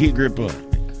 Best key grip boy.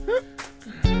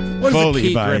 What does Foley a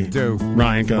key by grip do?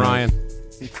 Ryan Cohen. Ryan.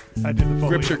 I did the Foley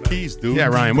Grips your on that. keys, dude. Yeah,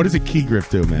 Ryan, what does a key grip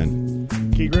do, man?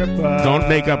 Key grip. Don't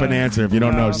make up an answer if you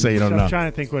don't know. Say you don't I'm know. trying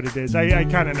to think what it is. I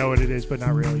kind of know what it is, but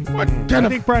not really. What I kind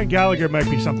of... think Brian Gallagher might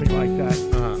be something like that.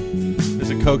 There's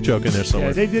a Coke joke in there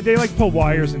somewhere. Yeah, they like pull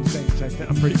wires and things.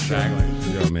 I'm pretty sure.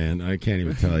 Yo, man, I can't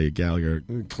even tell you. Gallagher.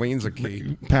 Cleans a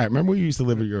key. Pat, remember when you used to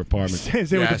live at your apartment?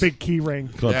 Stands there with Yes. a big key ring.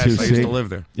 Club Yes, I 2C? used to live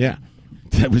there. Yeah.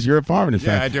 That was your apartment, in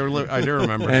Yeah, fact. I do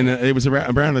remember. And it was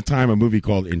around the time a movie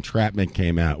called Entrapment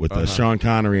came out with Sean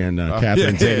Connery and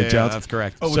Catherine Zeta-Jones. That's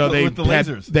correct. Oh, So with the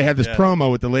lasers. they had this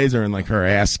promo with the laser and like her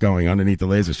ass going underneath the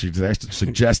laser. She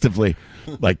suggestively,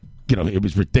 like, it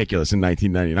was ridiculous in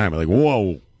 1999. I'm like,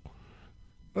 whoa.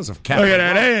 That's a Look at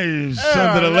that. Hey, there's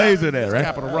something a laser there, right?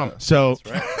 Capital Rump. So,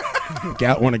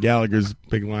 one of Gallagher's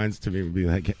big lines to me would be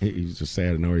like, he was just say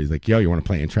out of nowhere, he's like, yo, you want to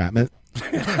play Entrapment?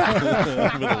 With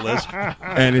a lisp.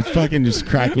 And it fucking just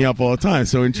cracked me up all the time.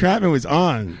 So Entrapment was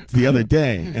on the other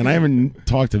day, and I haven't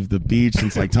talked to the beach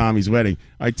since like Tommy's wedding.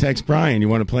 I text Brian, you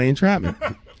want to play Entrapment?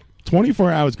 24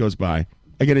 hours goes by.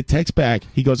 I get a text back.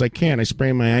 He goes, I can't. I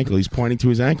sprained my ankle. He's pointing to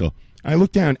his ankle. I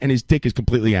look down, and his dick is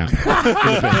completely out.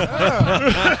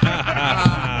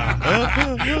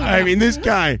 I mean, this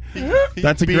guy,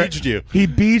 that's a great. You. He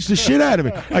beached the shit out of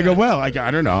me. I go, well, I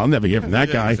don't know. I'll never hear from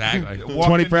that guy. Exactly.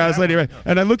 24 hours later,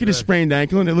 and I look at his sprained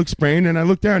ankle, and it looks sprained, and I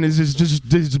look down, and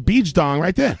there's a beach dong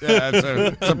right there. Yeah,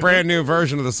 it's a brand new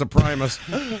version of the Supremus.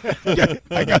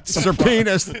 I got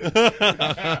Serpenist.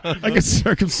 I got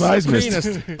circumcised.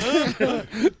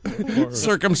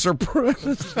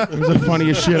 Circumsurprised. It was the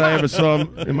funniest shit I ever saw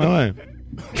in my life.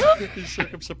 He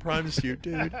circumsurprised you,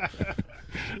 dude.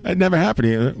 It never happened to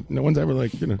you. No one's ever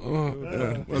like,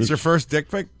 What's your first dick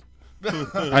pic?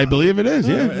 I believe it is,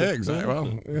 yeah. Yeah, exactly.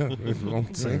 Well, yeah. We'll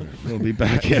see. We'll be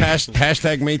back. Yeah.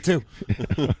 Hashtag me too.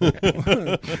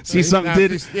 See, something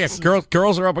did. Yeah,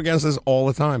 girls are up against this all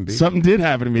the time. B. Something did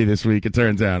happen to me this week. It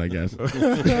turns out, I guess.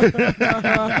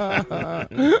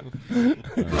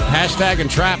 Hashtag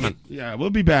entrapment. Yeah,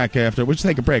 we'll be back after. We'll just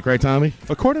take a break, right, Tommy?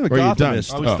 According to Or are you done?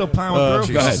 Gothamist, Are we still plowing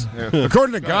through? Go ahead. Yeah.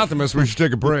 According to Gothamist, we should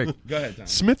take a break. Go ahead, Tommy.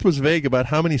 Smith was vague about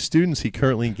how many students he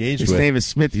currently engaged His with. name is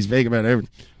Smith. He's vague about everything.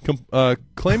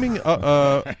 Climbing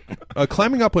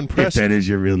up when If pressed that is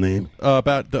your real name.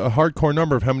 about the hardcore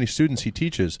number of how many students he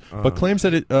teaches, but claims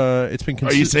that it's been.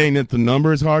 Are you saying that the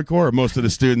number is hardcore, or most of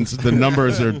the students, the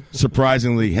numbers are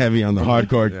surprisingly heavy on the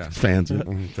hardcore fans? They're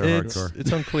it's, hardcore.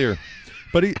 it's unclear,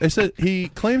 but he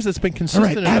claims it's been All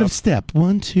consistent right, out of enough step.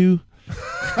 1, 2.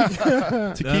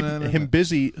 to keep him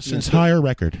busy since Entire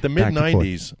record. the Back mid and forth.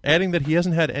 '90s, adding that he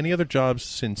hasn't had any other jobs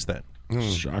since then.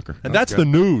 Shocker. And that's the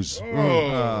news.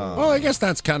 Well, I guess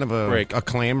that's kind of a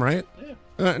claim, right?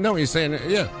 No, he's saying,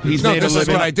 yeah. He's no, made a this is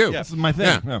living. what I do. This is my thing.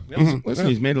 Yeah. Yeah. Listen,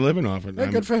 he's made a living off it. Yeah,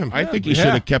 good for him. I think he Yeah.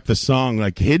 should have kept the song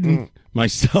like hidden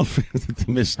myself. The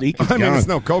mystique is I mean, gone. it's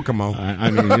no Kokomo. I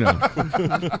mean,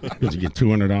 because you get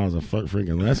 $200 a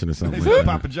freaking lesson or something He's like that.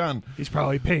 Papa John. He's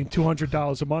probably paying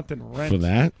 $200 a month in rent. For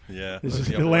that? Yeah,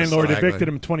 The landlord Exactly. evicted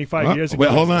him 25 Oh, years ago.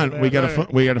 wait, hold on. We got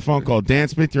a phone call. Dan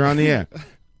Smith, you're on the air.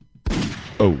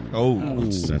 Oh,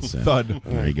 That's thud.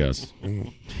 There he goes.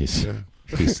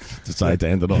 He's decided to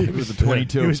end it all. It was a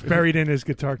 22. He was buried in his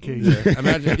guitar case.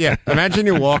 Imagine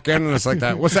you walk in and it's like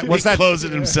that. What's that?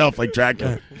 Closing himself like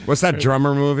Dracula. What's that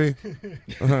drummer movie?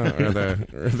 Or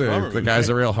the guy's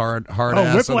a real hard ass on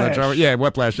the Whiplash. drummer. Yeah,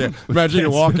 Whiplash. Yeah. Imagine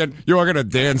you walk in to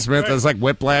Dan Smith. It's like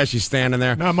Whiplash. He's standing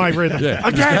there. Not my rhythm. Yeah,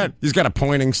 Again. he's got a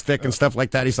pointing stick and stuff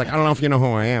like that. He's like, I don't know if you know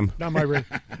who I am. Not my rhythm.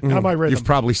 Not my rhythm. You've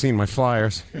probably seen my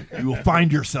flyers. You will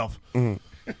find yourself.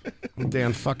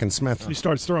 Dan fucking Smith. He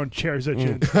starts throwing chairs at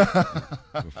you.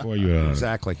 Before you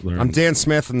Exactly. learn. I'm Dan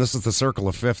Smith, and this is the Circle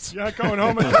of Fifths. You're not going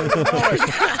home.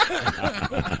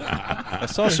 I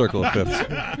saw Circle of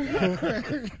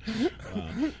Fifths.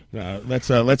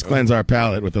 Let's cleanse our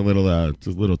palate with a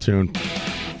little tune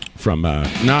from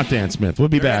not Dan Smith. We'll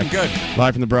be back. Good.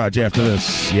 Live from the barrage after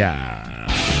this. Yeah.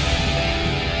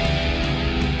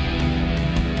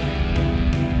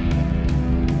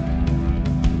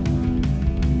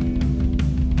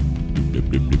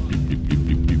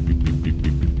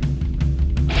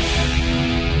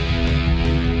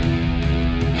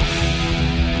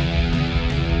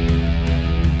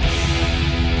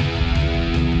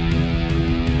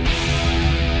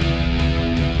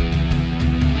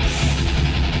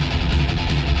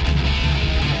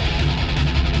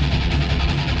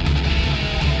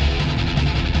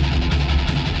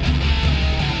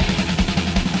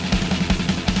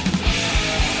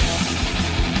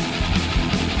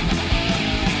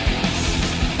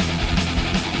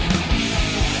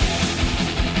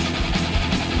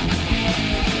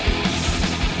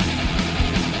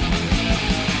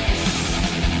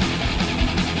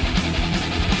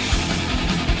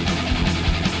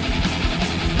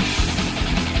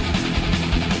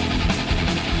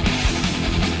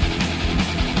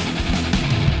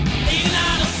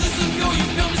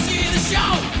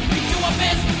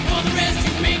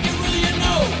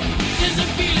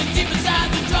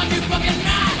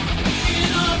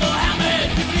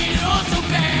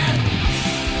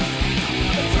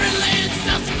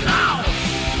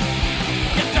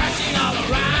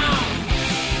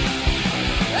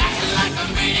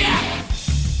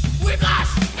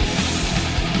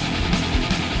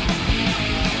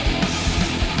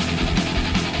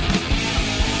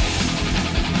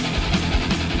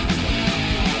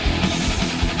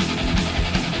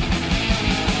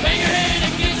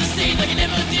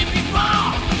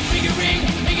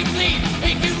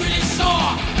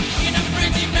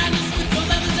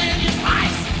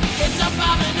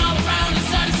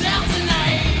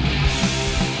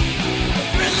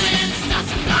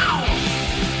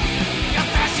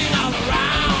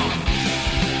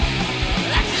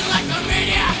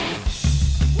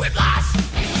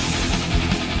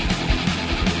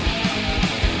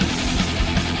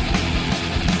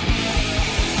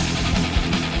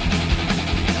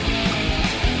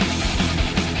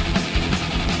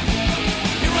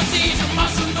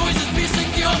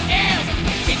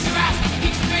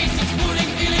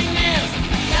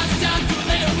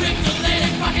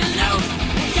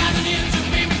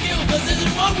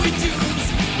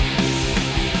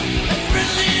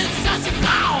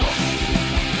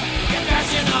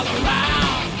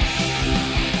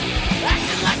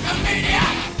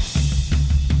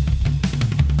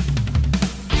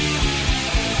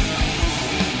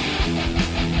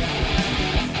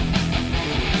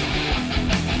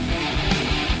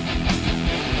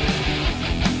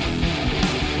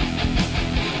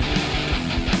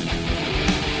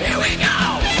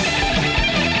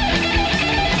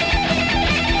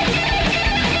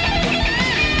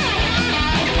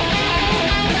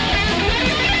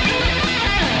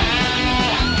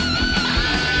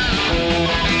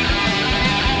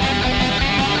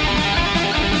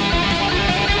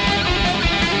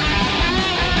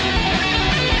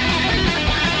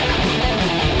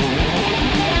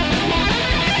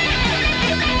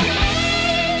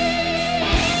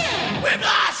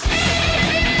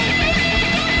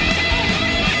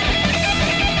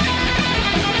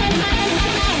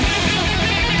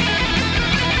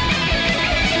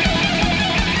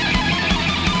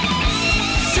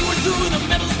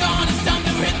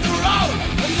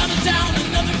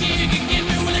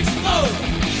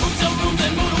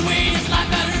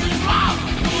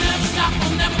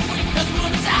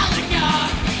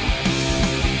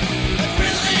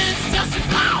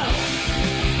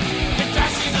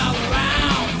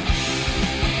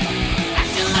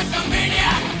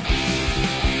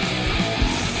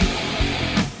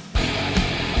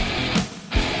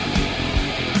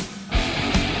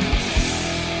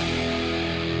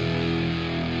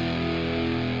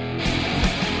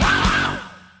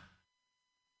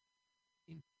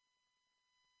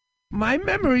 My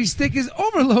memory stick is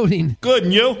overloading. Good,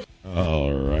 and you?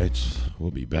 All right.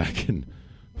 We'll be back in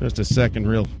just a second.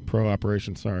 Real pro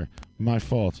operation. Sorry. My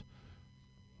fault.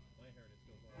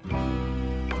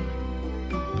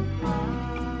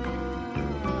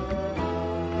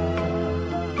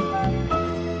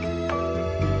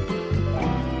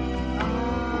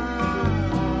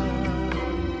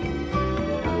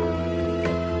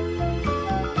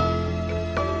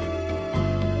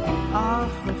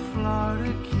 Off the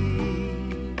Florida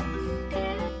Keys,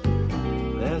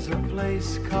 there's a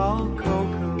place called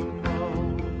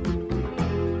Kokomo.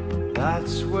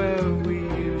 That's where we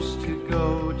used to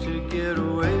go to get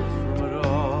away from it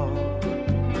all.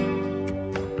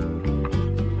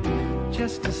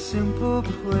 Just a simple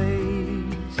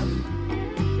place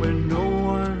where no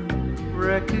one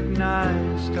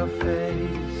recognized our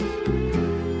face,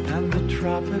 and the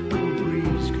tropical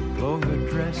breeze could blow her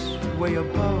dress way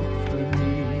above her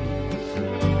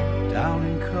knees, down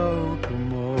in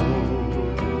Kokomo.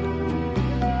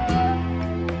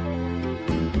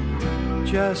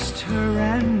 Just her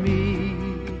and me,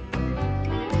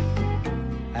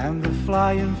 and the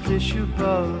flying fish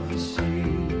above the sea.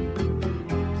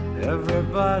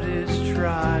 Everybody's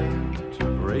trying to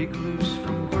break loose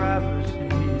from gravity.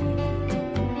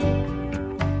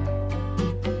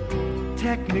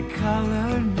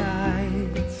 Technicolor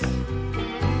nights,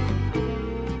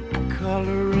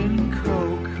 coloring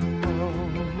Kokomo,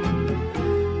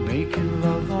 making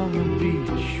love on the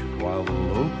beach while the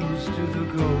locals do the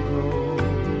go-go,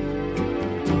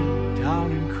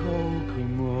 down in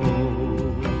Kokomo.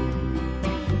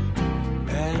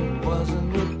 And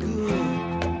wasn't it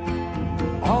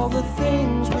good? All the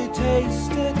things we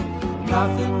tasted,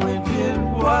 nothing we did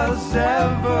was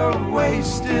ever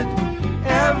wasted.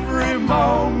 Every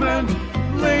moment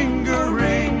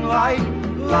lingering like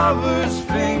lovers'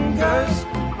 fingers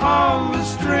on the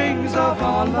strings of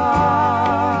our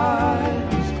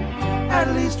lives.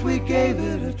 At least we gave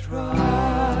it a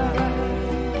try.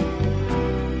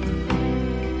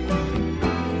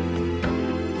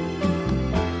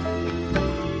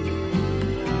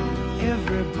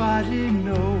 Everybody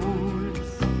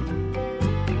knows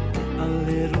a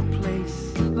little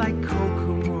place like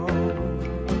Kokomo,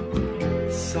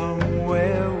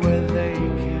 somewhere where they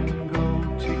can go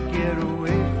to get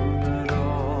away from it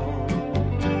all.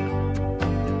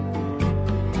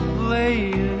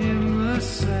 Laying in the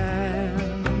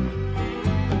sand,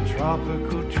 a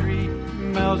tropical tree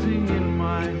melting in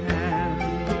my hand,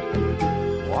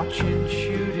 watching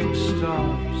shooting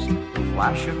stars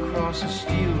flash across a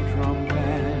steel drum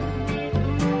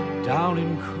band, down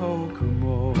in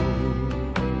Kokomo.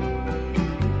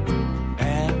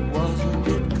 And wasn't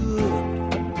it good?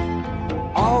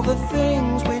 All the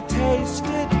things we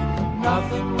tasted,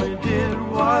 nothing we did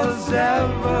was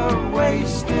ever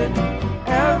wasted.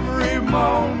 Every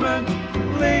moment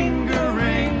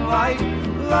lingering like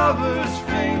lovers'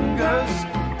 fingers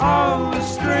on the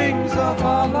strings of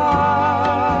our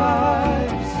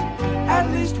lives. At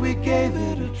least we gave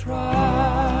it a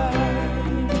try.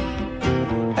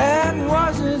 And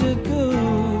wasn't it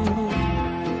good?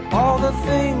 All the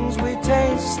things we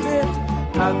tasted,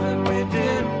 nothing we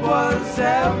did was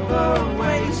ever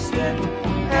wasted.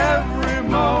 Every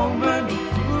moment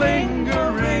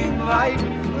lingering like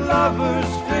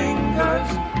lovers' fingers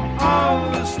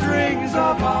on the strings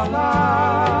of our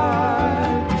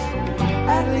lives.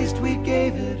 At least we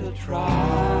gave it a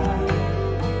try.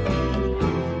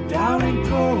 Down in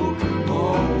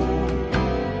Kokomo,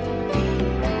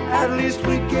 at least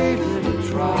we gave it a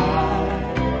try.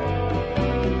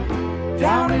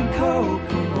 Down in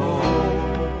Kokomo,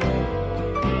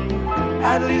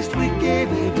 at least we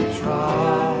gave it a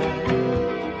try.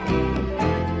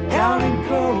 Down in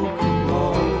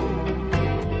Kokomo,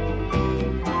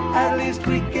 at least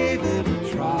we gave it a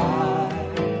try.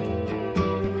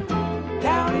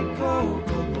 Down in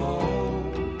Kokomo,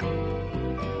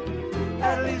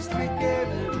 at least we gave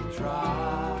it a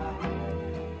try.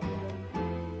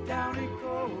 Down in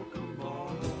Kokomo.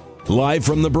 Live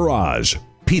from the Barrage,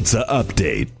 Pizza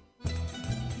Update.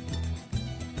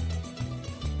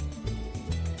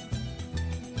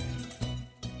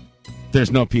 There's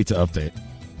no pizza update.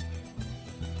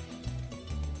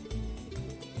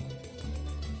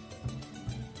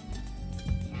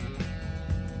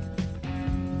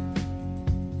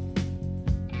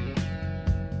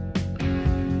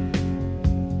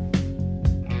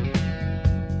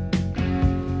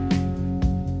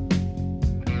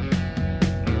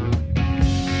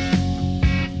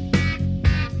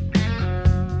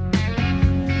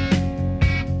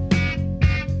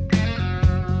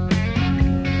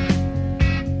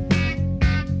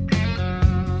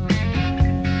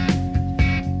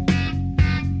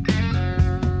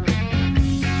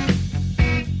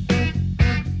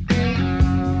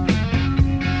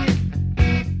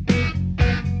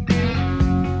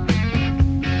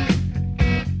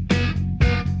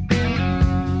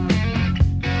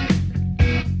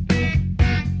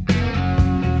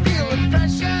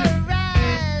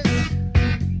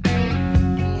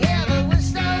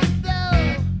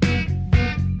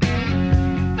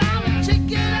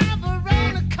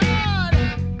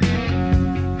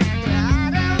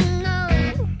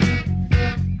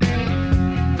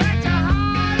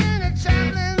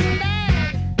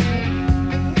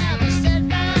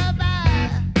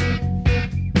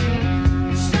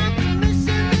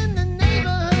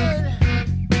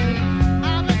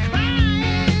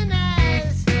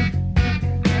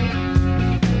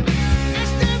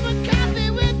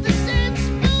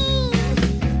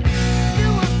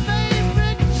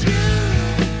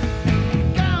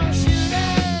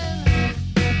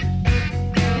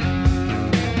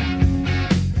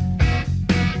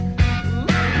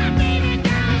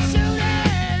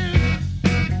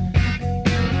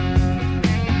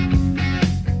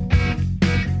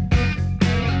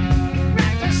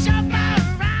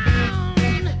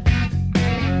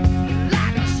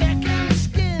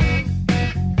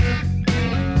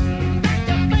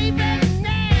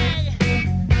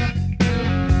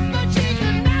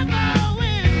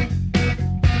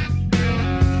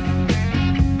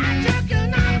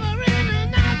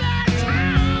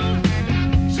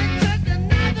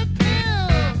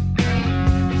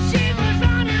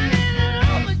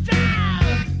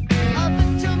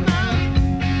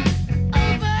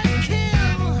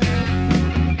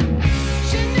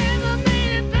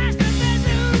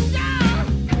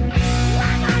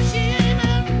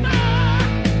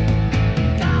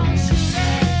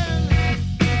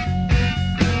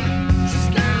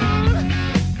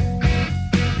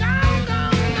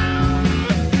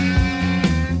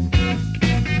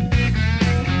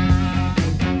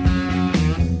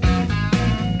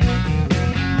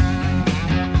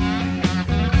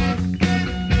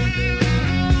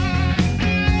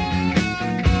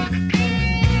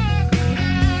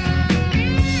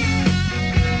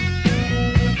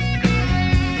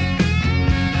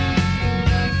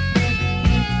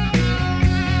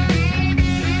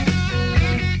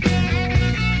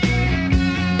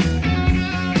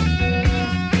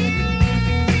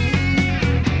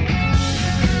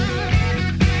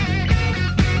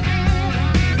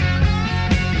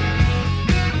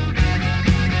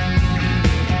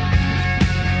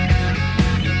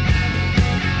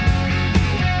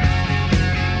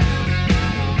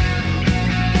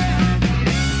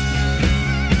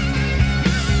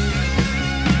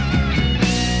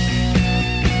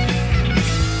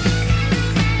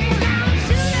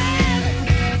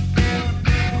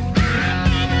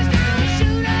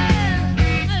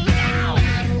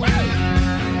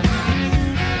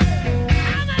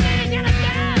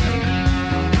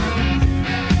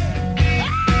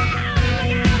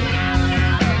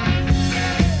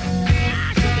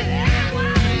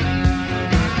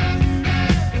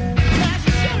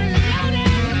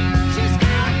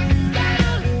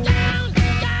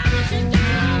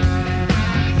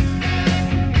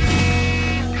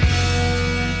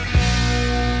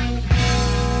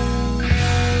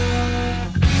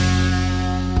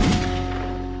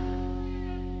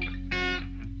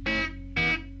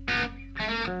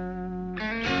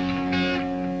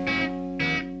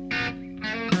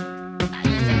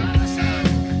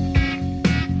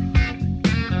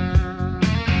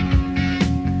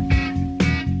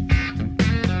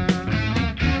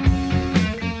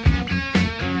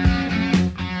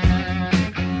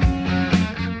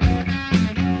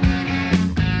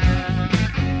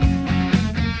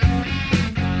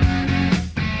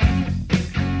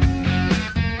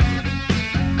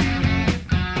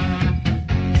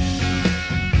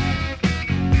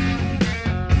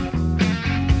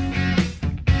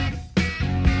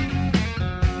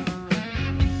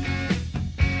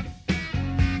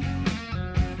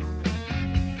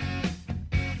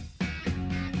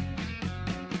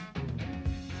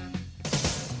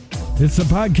 It's the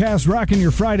podcast rocking your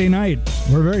Friday night,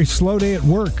 or a very slow day at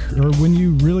work, or when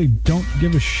you really don't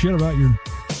give a shit about your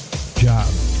job.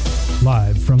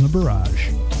 Live from the barrage.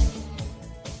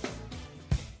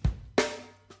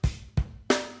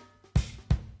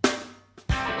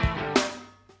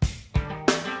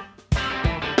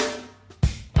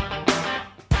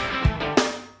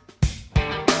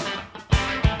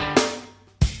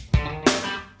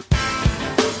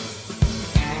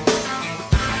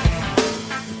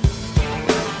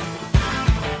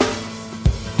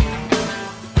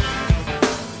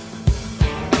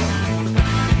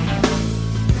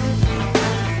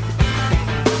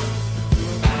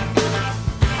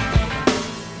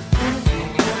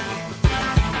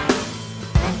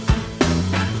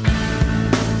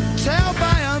 Tell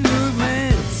by your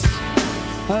movements,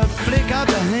 a flick of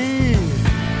the hand.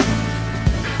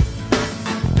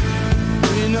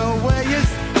 We know where you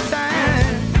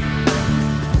stand.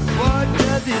 What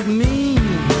does it mean?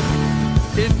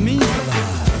 It means a lot.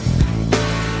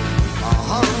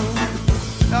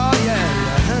 Oh yeah.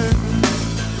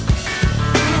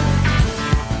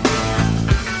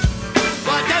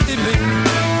 What does it mean?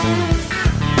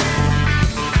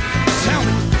 Tell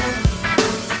me.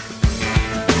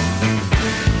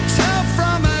 Tell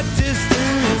from a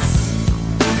distance,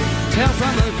 tell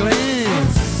from a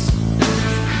glance.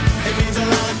 It means a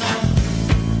lot.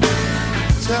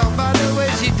 Tell by the way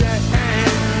she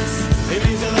dance. It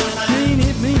means a lot. It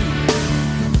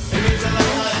means a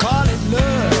lot. Call it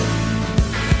love.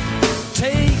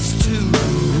 Takes two.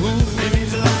 It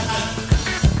means a lot.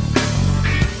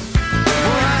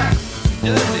 Why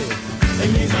does it? It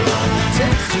means a lot.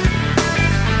 Takes two.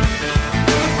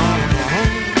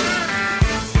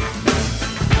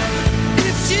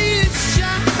 If she is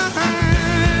shy,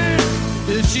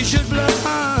 if she should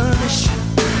blush,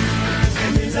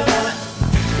 it means a lot.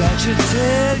 That should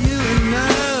tell you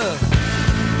enough.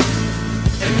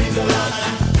 It means a lot.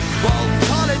 Well,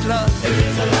 call it love. It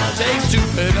means a lot. Takes two,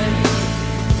 baby.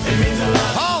 It means a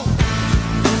lot. Oh,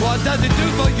 what does it do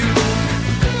for you?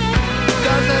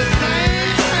 Does the same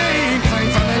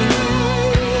thing for me?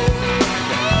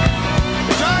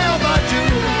 Try about you.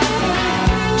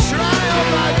 Try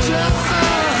about just.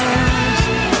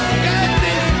 Get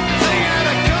this thing out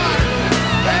of cut.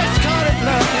 Let's call it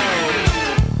love.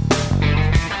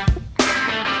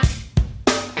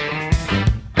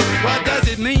 What does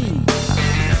it mean?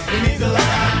 It means a lot.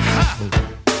 Ha!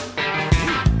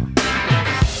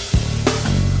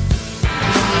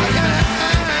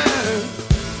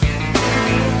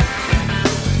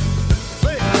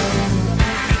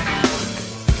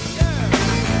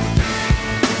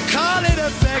 Call it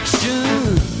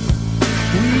affection.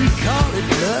 We call it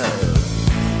love.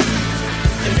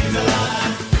 It means a lot.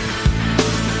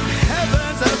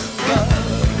 Heavens above.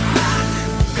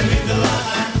 It means a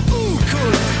lot. Ooh,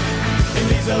 cool. It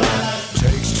means a lot.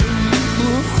 Takes two.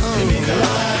 It means a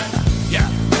lot. Yeah.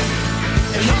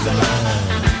 It means a lot.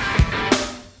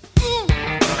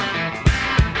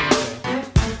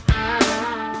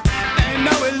 Ain't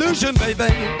no illusion,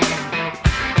 baby.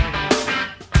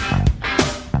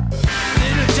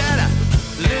 Little shadow,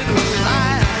 little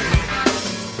light.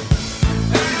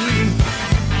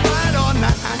 White or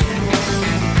night. It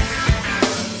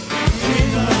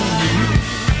means a lot.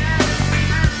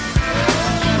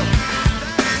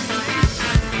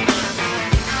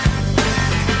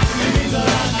 It means a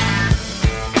lot.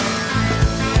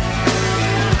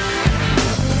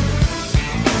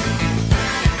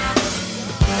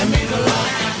 It means a lot.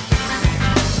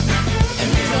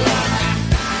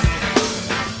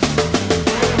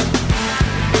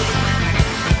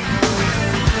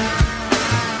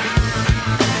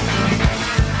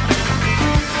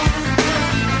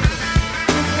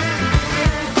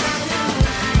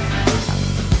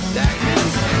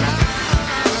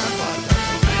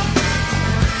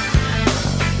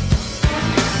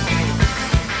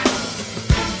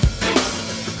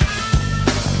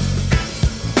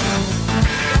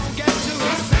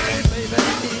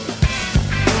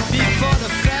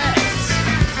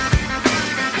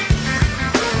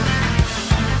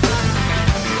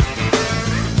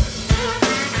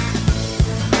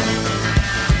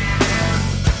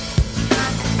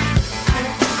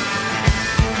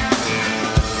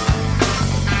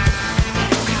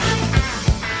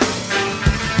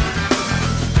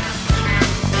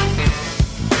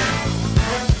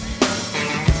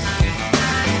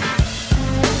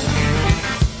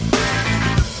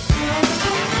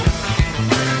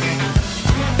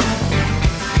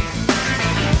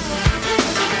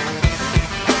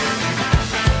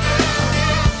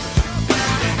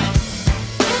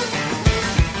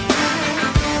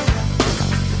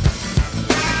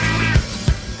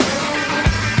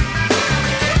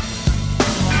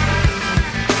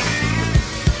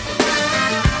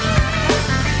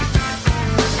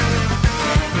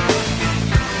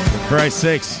 Christ's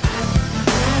sakes.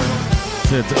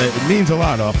 It means a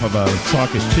lot off of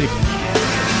Talk is Cheap.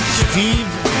 Steve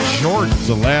Jordan. It's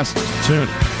the last tune.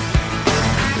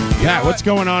 Yeah, what's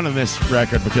going on in this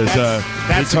record? Because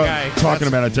that's we the guy. talking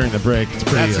about it during the break. It's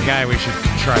pretty. That's the guy we should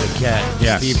try to get.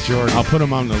 Yes. Steve Jordan. I'll put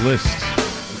him on the list.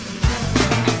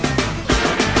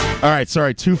 All right,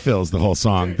 sorry, 2 fills the whole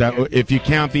song. That if you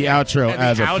count the outro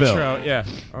as a fill. Yeah.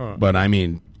 But I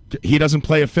mean, he doesn't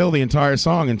play a fill the entire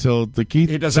song until the Keith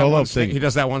solo thing. He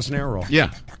does that one snare roll.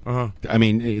 Yeah. I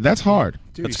mean, that's hard.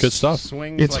 Dude, that's good stuff.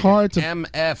 It's like hard to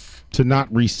MF. to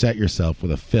not reset yourself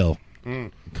with a fill.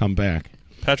 Come back.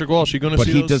 Patrick Walsh, you going to But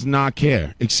see he those? does not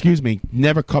care. Excuse me,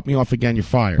 never cut me off again. You're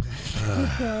fired.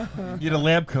 You get a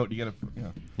lab coat. You got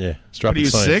to. Yeah, strap Are you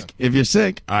sick? If you're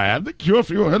sick, I have the cure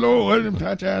for you. Hello, I'm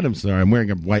Patch Adams. Sorry, I'm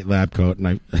wearing a white lab coat and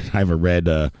I have a red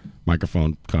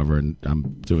microphone cover and I'm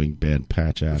doing bad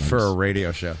Patch Adams For a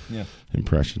radio show. Yeah.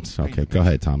 impressions. Okay, go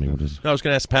ahead, Tommy. What is? No, I was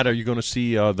going to ask Pat, are you going to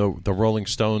see the Rolling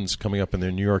Stones coming up in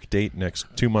their New York date next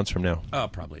 2 months from now? Oh,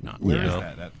 probably not. Where is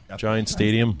that? Giant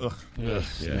Stadium. Ugh.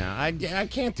 Yeah, I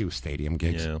can't do stadium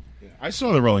gigs. Yeah. I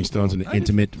saw the Rolling Stones in an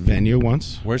intimate venue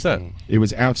once. Where's that? It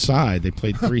was outside. They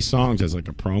played 3 songs as like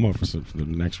a promo for the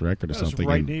next record or That was something.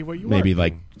 right and near where you maybe were.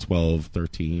 like 12,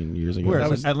 13 years ago. Where? That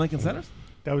was- At Lincoln Center?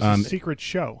 That was a secret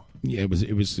show. Yeah, it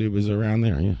was around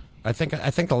there. Yeah. I think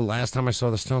the last time I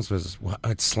saw the Stones was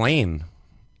at Slane.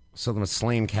 Saw them at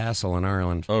Slane Castle in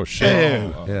Ireland. Oh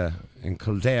shit! Yeah, in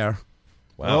Kildare.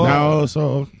 Wow. No,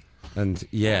 so And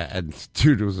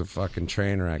dude, it was a fucking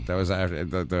train wreck. That was after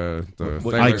the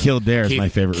thing I where Killed Dare is my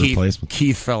favorite Keith, replacement.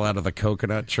 Keith fell out of the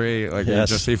coconut tree, like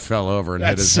Yes. he fell over and hit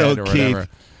That's his so head or Keith. whatever.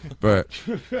 But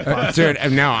dude,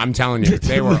 and now I'm telling you,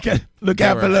 they were look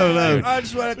out below, though. I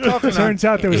just want to talk It turns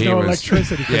out there was He no was-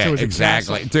 electricity because Yeah, it was a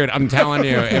exactly, castle. dude. I'm telling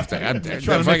you, if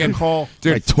the fucking call.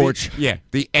 dude, My torch.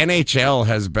 the NHL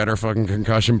has better fucking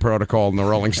concussion protocol than the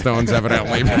Rolling Stones,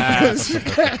 evidently. Because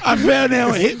I fell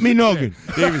down, hit me noggin.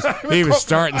 he was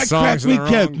starting I songs cracked in me the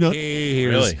wrong coconut. key.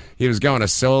 Really? He was going to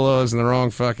solos in the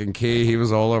wrong fucking key. He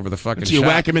was all over the fucking. So you shop.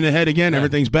 whack him in the head again,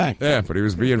 everything's back. Yeah, but he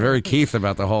was being very Keith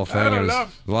about the whole thing. It was a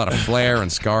lot of flair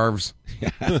and scarves.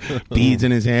 Beads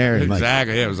in his hair and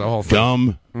Exactly. Yeah, it was a whole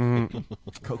thing. gum,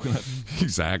 Coconut.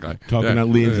 Exactly. coconut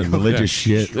leaves, and religious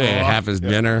shit. Yeah, half his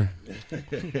dinner.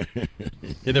 Yeah,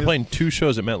 they're playing 2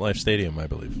 shows at MetLife Stadium, I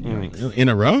believe. In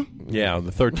a row? Yeah,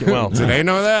 the 13th. Well, Do they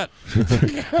know that?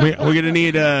 We're gonna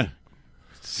need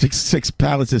six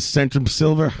pallets of Centrum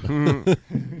Silver.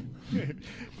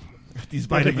 These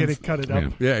Might have vitamins. cut it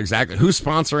up. Yeah, exactly. Who's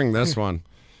sponsoring this one?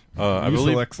 I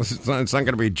believe It's not going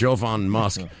to be Jovan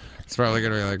Musk. It's probably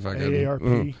going to be like fucking.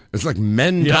 AARP. It's like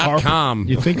men.com.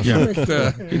 You think? Yeah.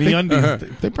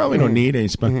 They probably don't need a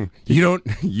You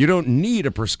don't need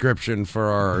a prescription for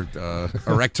our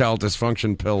erectile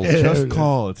dysfunction pills. Just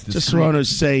call. It's Just want to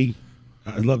say,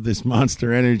 I love this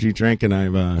Monster Energy drink, and I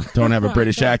don't have a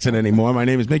British accent anymore. My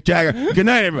name is Mick Jagger. Good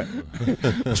night,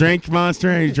 everybody. Drink Monster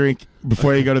Energy drink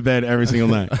before you go to bed every single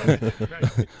night.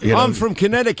 I'm from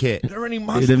Connecticut. There are any It'll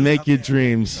monsters make out your there?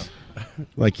 dreams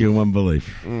like you won't believe.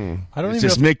 I don't It's even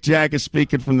just know. Mick Jagger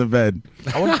speaking from the bed.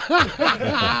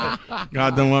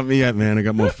 God don't want me yet, man. I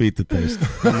got more feet to taste.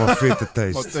 More feet to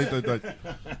taste.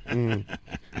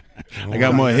 I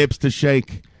got more hips to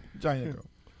shake. Giant girl.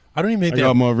 I don't even I think they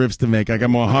got more ribs to make. I got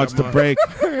more hearts to break.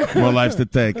 More lives to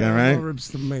take. All right. More ribs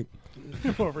to make.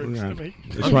 More ribs to make.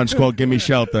 This one's called "Give Me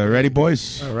Shelter." Ready,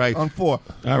 boys? All right. On 4.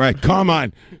 All right.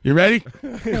 Carmine, you ready?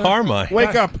 Carmine.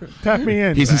 Wake up. Tap me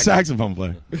in. He's a saxophone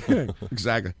player.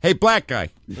 Exactly. Hey, black guy.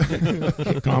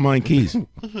 Carmine Keys.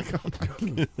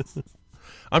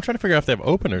 I'm trying to figure out if they have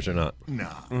openers or not.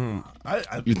 Nah.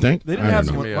 You think? They didn't I have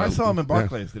don't one. know. When I saw them in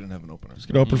Barclays, they didn't have an opener.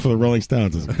 Get open for the Rolling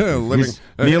Stones. Living-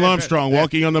 Neil Armstrong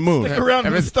walking on the moon. Stick around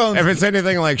If with the Stones. if it's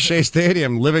anything like Shea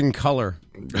Stadium, living color.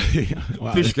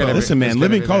 Wow. Fish gonna be- Listen, man, fish gonna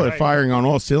Living be Color there. firing on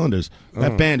all cylinders.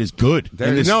 That band is good,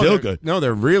 and they're still good. No,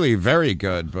 they're really very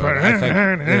good. But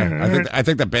I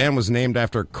think the band was named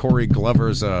after Corey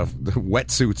Glover's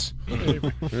wetsuits.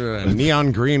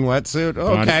 Neon green wetsuit.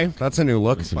 Okay, that's a new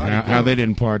look. How they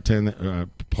didn't partend.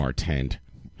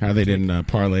 How they didn't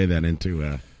parlay that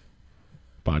into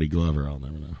Body Glover, I'll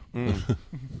never know.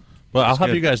 Well, I'll have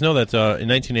good. you guys know that in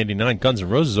 1989, Guns N'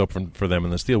 Roses opened for them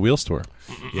in the Steel Wheels tour.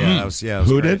 Yeah, that was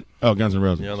Who great. did? Oh, Guns N'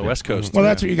 Roses. Yeah, on the West Coast. Well,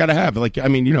 that's what you got to have. Like, I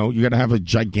mean, you got to have a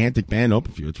gigantic band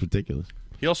open for you. It's ridiculous.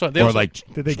 He also, Or like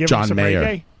Did they give John him some Mayer.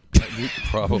 reggae?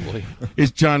 probably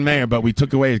It's John Mayer, but we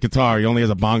took away his guitar. He only has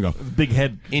a bongo. Big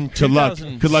head. in Good luck,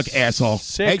 asshole.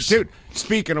 2006. Hey, dude.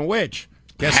 Speaking of which,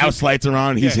 House lights are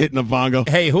on. He's hitting the bongo.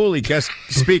 Hey, Hooli, guess,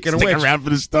 speaking of Stick which. around for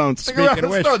the Stones. Speaking of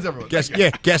which,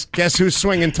 guess who's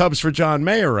swinging tubs for John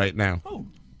Mayer right now?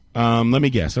 Let me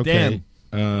guess. Okay.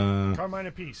 Carmine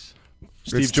Apiece.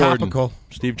 Steve Jordan. Topical.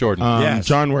 Steve Jordan. Yes.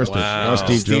 John Worster. Wow. Oh,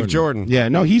 Steve Jordan. Yeah,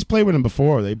 no, he's played with him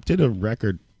before. They did a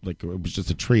record, like it was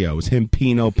just a trio. It was him,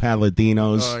 Pino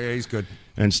Palladinos. Oh, yeah, he's good.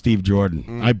 And Steve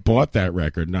Jordan. I bought that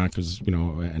record, not because,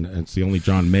 and it's the only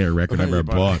John Mayer record I ever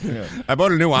bought. I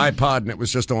bought a new iPod, and it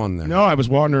was just on there. No, I was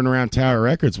wandering around Tower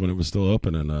Records when it was still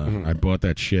open, and I bought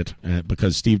that shit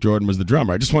because Steve Jordan was the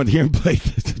drummer. I just wanted to hear him play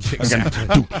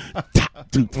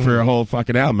for a whole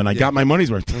fucking album, and I got my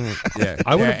money's worth.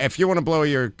 If you want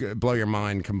to blow your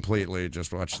mind completely,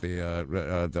 just watch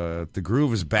the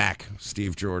Groove is Back,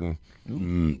 Steve Jordan.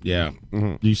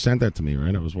 You sent that to me,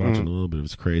 right? I was watching a little bit. It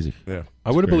was crazy. Yeah,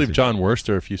 I would have believed John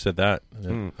Worster if you said that.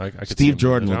 I could Steve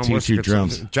Jordan will teach you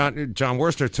drums. John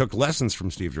Worster took lessons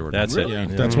from Steve Jordan. That's it. Yeah.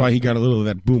 That's why he got a little of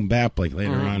that boom bap like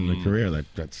later on in the career.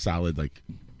 That solid, like,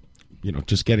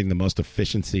 just getting the most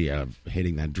efficiency out of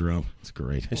hitting that drum. It's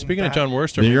great. Hey, speaking of John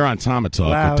Worster, you're on Tama Talk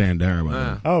Wow. with Dan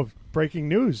Dara. Oh, breaking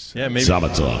news. Yeah, maybe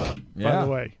Tama Talk. By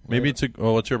the way. Maybe it's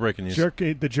what's your breaking news?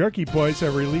 The Jerky Boys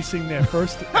are releasing their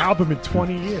first album in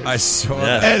 20 years. I saw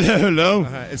that. Hello.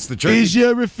 It's the Jerky. Is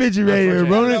your refrigerator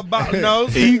running?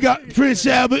 You got Prince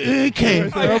Albert in a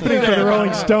cave. They're opening for the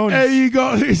Rolling Stones. Hey, you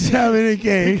got Prince Albert in a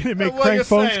cave. They make Frank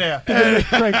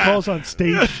Falls on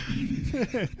stage.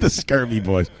 The Scurvy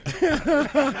Boys.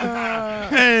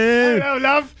 Hello,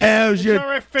 love. How's Is your your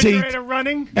refrigerator teeth?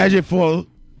 running? How's your full?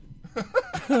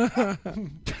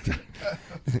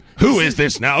 Who is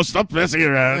this now? Stop messing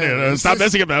around. Stop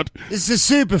messing about. It's the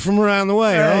super from around the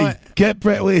way, Hey, right? get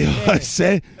Brett Weir, I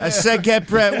said. I said get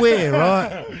Brett Weir,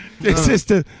 right? This is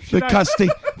the custody.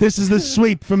 This is the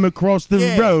sweep from across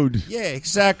the road. Yeah,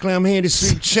 exactly. I'm here to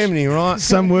sweep the chimney, right?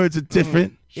 Some words are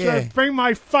different. Should I bring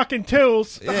my fucking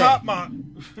tools? The hot mop.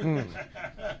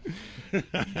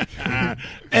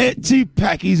 Two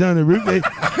packies on the roof. They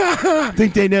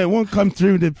think they know it won't come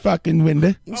through the fucking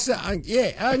window. I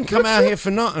didn't come out here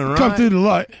for nothing, right? Come through the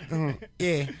light.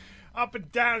 Yeah. Up and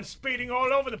down, speeding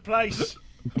all over the place.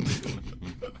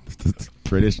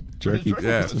 British jerky.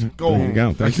 Yeah. There you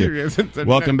go. Thank you.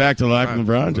 Welcome back to Live from the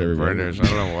Bronx, everybody. British. I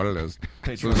don't know what it is.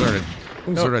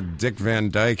 Some sort of Dick Van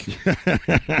Dyke.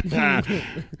 I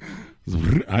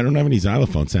don't have any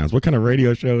xylophone sounds. What kind of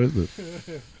radio show is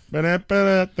this? I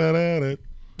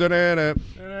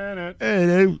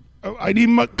need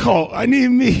my call. I need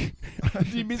me.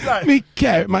 Me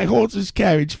carrot. My horse's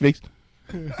carriage fixed.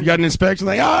 You got an inspection?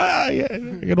 Like, yeah.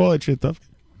 I got all that shit stuff.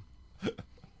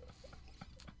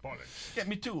 Get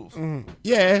me tools.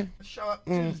 Yeah. Show up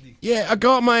Tuesday. Yeah, I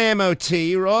got my MOT,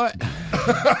 right?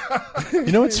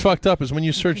 You know what's fucked up is when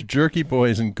you search Jerky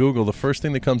Boys in Google, the first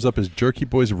thing that comes up is Jerky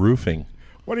Boys Roofing.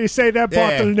 What do you say there,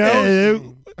 Bartle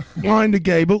Hello. Wind the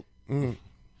gable.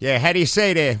 Yeah, how do you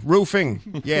say there?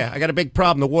 Roofing. Yeah, I got a big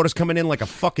problem. The water's coming in like a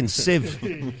fucking sieve.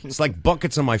 It's like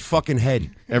buckets on my fucking head.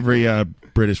 Every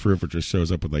British roofer just shows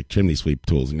up with like chimney sweep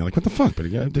tools, and you're like, what the fuck? But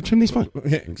the chimney's fine.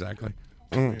 Yeah, exactly.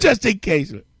 Just in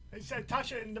case. He said,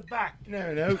 touch it in the back.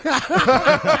 No.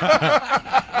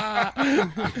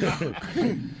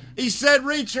 He said,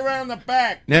 reach around the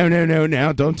back. No.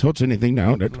 Now, don't touch anything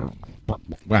now.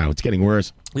 Wow, it's getting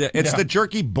worse. Yeah, it's the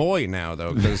jerky boy now,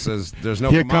 though, because there's no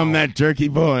Here Kamal. come that jerky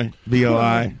boy.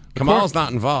 B.O.I. Kamal's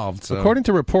not involved. So. According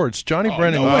to reports, Johnny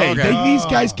Brennan. No way. These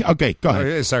guys. Okay, go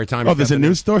ahead. Sorry, Tommy. Oh, there's a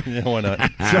news story? Yeah, why not?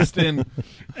 Just in.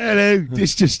 Hello,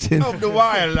 it's just in. Over the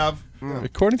wire, love.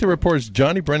 According to reports,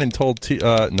 Johnny Brennan told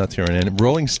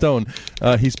Rolling Stone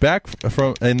he's back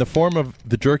from in the form of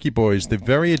the Jerky Boys, the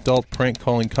very adult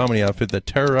prank-calling comedy outfit that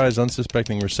terrorized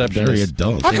unsuspecting receptionists. Very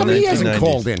adult. How come he hasn't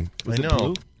called in? I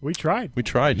know. We tried. We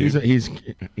tried, dude.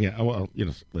 Well,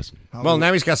 listen. Well,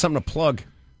 now he's got something to plug.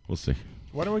 We'll see.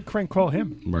 Why don't we crank call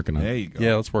him? I'm working on it. There you go.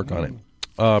 Yeah, let's work on it.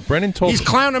 Brennan told. He's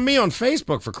clowning me on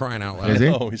Facebook for crying out loud. Is he?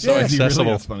 Oh, he's so accessible.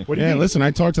 Really, that's funny. Yeah, listen, I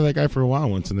talked to that guy for a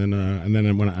while once, and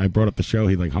then when I brought up the show,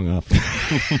 he like hung up.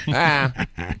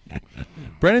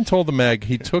 Brennan told the Mag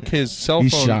he took his cell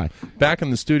He's phone shy. back in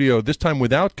the studio, this time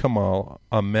without Kamal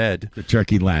Ahmed, The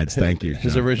Jerky Lads, thank you.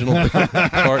 his John. original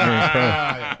partner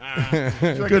in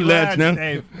crime. Good lads, no?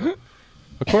 Dave.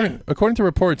 According to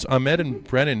reports, Ahmed and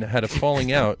Brennan had a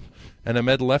falling out, and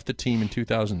Ahmed left the team in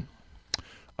 2000.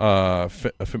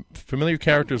 Familiar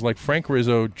characters like Frank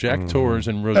Rizzo, Jack Torres,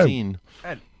 and Rosine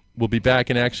will be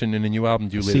back in action in a new album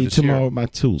due later See this tomorrow year. with my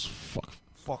tools. Fuck.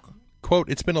 Quote,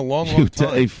 it's been a long You time.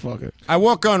 dirty fucker. I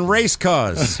walk on race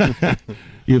cars.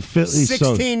 You filthy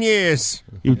son. 16 years.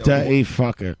 You dirty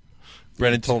fucker.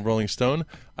 Brennan told Rolling Stone,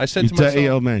 I said You to dirty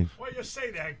myself, old man. What you you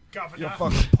say that, Governor? You're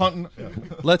fucking punting.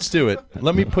 Let's do it.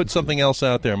 Let me put something else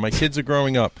out there. My kids are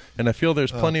growing up, and I feel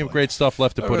there's plenty of great stuff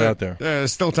left to put out there.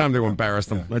 There's still time to embarrass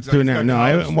them. Let's do it now.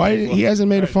 No, why he hasn't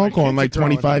made a phone call in like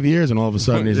 25 years, and all of a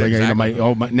sudden he's like, Exactly.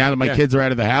 now that my kids are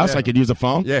out of the house, I could use a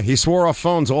phone. Yeah, he swore off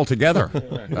phones altogether.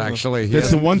 Actually, he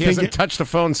That's the one he thing hasn't touched a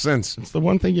phone since. It's the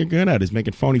one thing you're good at is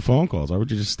making phony phone calls. Why would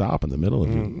you just stop in the middle of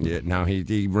it? Yeah, now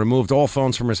he removed all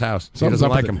phones from his house. He Something's doesn't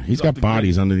up like with them. it. He's got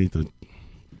bodies underneath the.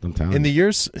 I'm telling In the you.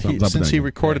 years Something's up with since that he guy.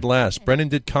 recorded last, Brennan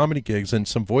did comedy gigs and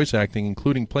some voice acting,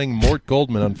 including playing Mort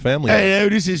Goldman on Family Guy. Hey,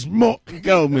 this is Mort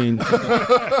Goldman.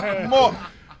 More.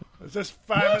 Is this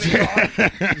family?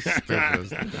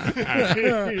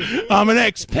 I'm an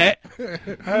expat.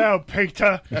 Hello,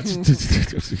 Peter.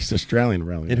 He's Australian,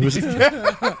 really. It was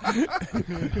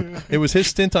it was his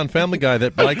stint on Family Guy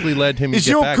that likely led him Is to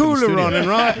get your back in the cooler studio. running,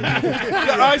 right?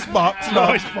 Your icebox, love.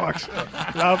 Icebox.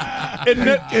 Love. Isn't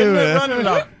it running,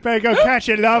 love? Better go catch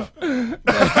it, love.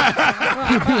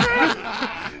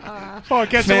 Oh, it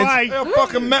gets away. They're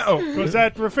fucking metal. Because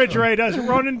that refrigerator's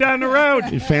running down the road.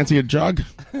 You fancy a jug?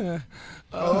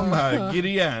 Oh, my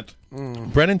giddy aunt.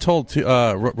 Brennan told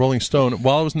Rolling Stone,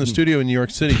 while I was in the studio in New York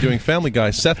City doing Family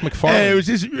Guy, Seth MacFarlane. Hey, it was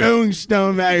this Rolling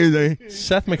Stone magazine.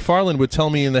 Seth MacFarlane would tell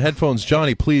me in the headphones,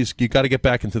 Johnny, please, you got to get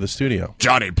back into the studio.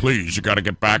 Johnny, please, you got to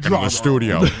get back into the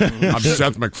studio. I'm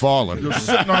Seth MacFarlane. You're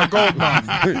sitting on a gold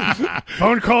mine.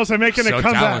 Phone calls are making a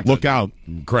comeback. talented. Look out.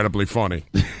 Incredibly funny.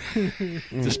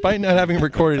 Despite not having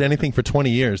recorded anything for 20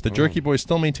 years, the Jerky Boys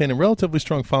still maintain a relatively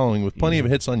strong following with plenty of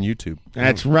hits on YouTube.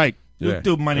 That's right.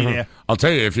 YouTube money there. I'll tell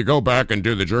you, if you go back and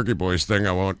do the Jerky Boys thing,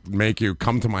 I won't make you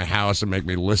come to my house and make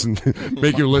me listen,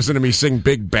 make you listen to me sing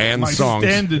big band My songs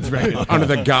standards right. under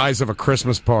the guise of a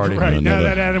Christmas party. Right, now Another-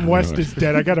 that Adam West is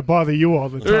dead, I got to bother you all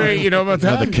the time. Hey, you know about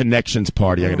that? Another connections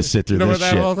party. I got to sit through You know this about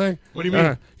that shit. whole thing? What do you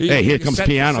mean? Hey, here comes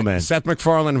Piano Man. Seth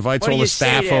MacFarlane invites all the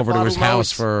staff over to his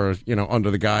house for,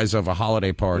 under the guise of a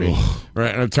holiday party.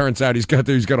 Right, and it turns out he's got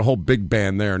a whole big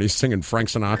band there, and he's singing Frank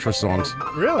Sinatra songs.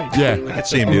 Really? Yeah, I could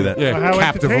see him do that. yeah, How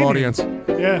captive entertaining. audience.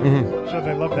 Yeah, sure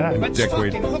they love that.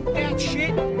 Dickweed. hook that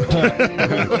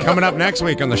shit. Coming up next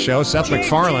week on the show, Seth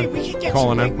MacFarlane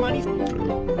calling in.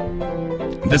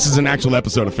 This is an actual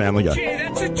episode of Family Guy. Jay,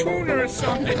 that's a tuner or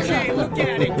something. Jay, look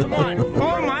at it. Come on.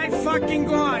 Oh, my fucking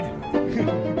God.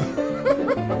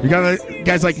 You got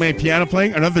guys like my piano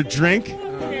playing? Another drink?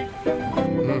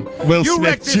 Will You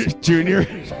wrecked Smith Jr.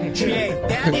 Jay,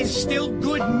 that is still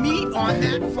good meat on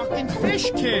that fucking fish,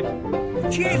 kid.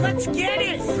 Jay, let's get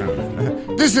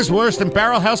it. This is worse than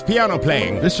Barrel House piano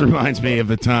playing. This reminds me of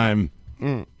the time.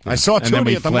 I saw And then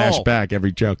we Tootie at the flash mall. back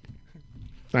every joke.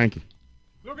 Thank you.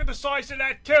 Look at the size of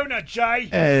that tuna, Jay.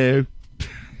 Hey.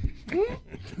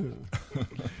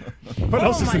 What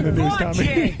else is in the news,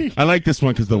 Tommy? I like this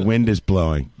one because the wind is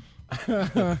blowing.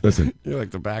 Listen. You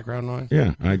like the background noise?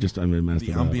 Yeah, I'm gonna mess it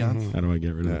up. ambiance? How do I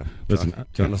get rid of it? Listen,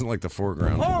 John doesn't like the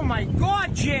foreground. Oh, my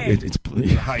God, Jay. it's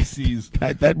High seas.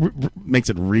 that makes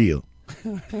it real.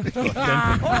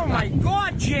 Oh, my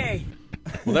God, Jay.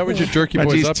 Well, that was your Jerky Imagine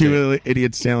Boys these update. two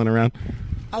idiots sailing around.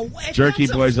 Oh, Jerky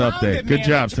that's a Boys flounder, update. Good man.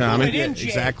 job, Let's pull Tommy. it in, Jay.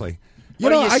 Exactly. What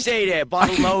do you say there,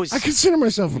 bottlenose? I consider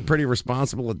myself a pretty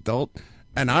responsible adult,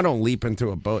 and I don't leap into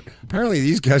a boat. Apparently,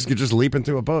 these guys could just leap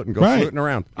into a boat and go Right. floating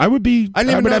around. I would be. I didn't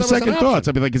I even would know have that was an second option. thoughts.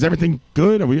 I'd be like, "Is everything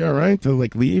good? Are we all right to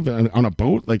like leave on a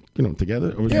boat, like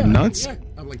together? Are we nuts? Yeah.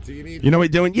 I'm like, do you need? You know what we're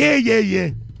doing? Yeah.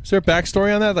 Is there a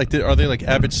backstory on that? Like, are they like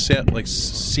avid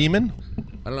seamen?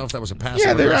 I don't know if that was a passive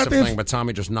Yeah, they're out aggressive there. thing, but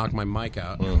Tommy just knocked my mic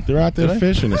out. They're out there Did I?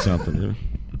 fishing or something. You know?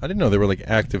 I didn't know they were like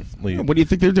actively. What do you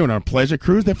think they're doing on a pleasure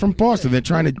cruise? They're from Boston. They're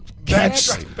trying to catch.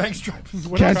 Bank stripes.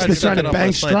 They're trying to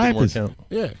bang stripers.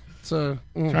 Yeah, it's Trying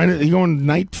to you going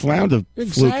night flounder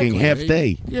fluking half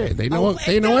day. Yeah, they know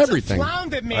everything.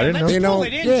 Flounder, man. I didn't Let's They pull know.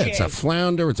 it in, Yeah, Jay. it's a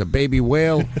flounder. It's a baby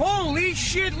whale. Holy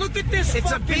shit, look at this.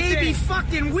 It's a baby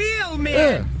fucking wheel, man.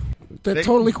 Yeah, they're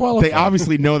totally qualified. They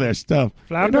obviously know their stuff.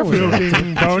 Flounder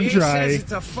fluking, bone Jay dry. says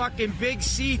it's a fucking big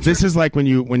sea turtle. This is like when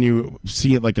you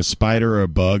see it like a spider or a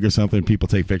bug or something. People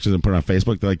take pictures and put it on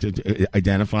Facebook. They like to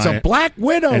identify It's a it. black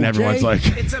widow, and everyone's Jay. like,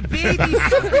 It's a baby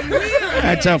fucking wheel.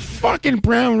 "That's a fucking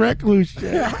brown recluse."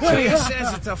 Jay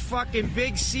says it's a fucking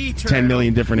big sea turtle. 10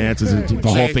 million different answers. And the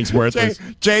whole thing's worthless.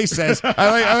 Jay says,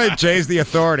 I like Jay's the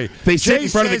authority. They sit Jay in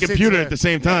front of the says computer it's at the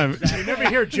same time. You never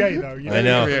hear Jay, though. You I never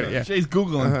know. hear- Yeah. Jay's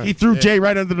Googling. He threw Jay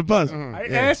right under the bus. I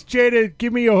asked Jay to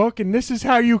give me a hook, and this is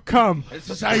how you come. This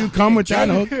is how you come with that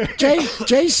hook.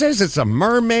 Jay says it's a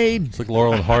mermaid. It's like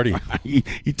Laurel and Hardy. he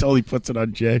totally puts it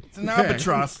on Jay. It's an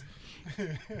albatross.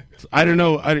 I don't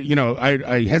know.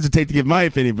 I hesitate to give my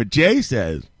opinion, but Jay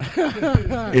says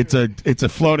it's a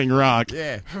floating rock.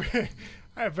 Yeah.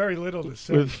 I have very little to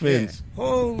say. with fins.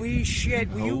 Holy shit,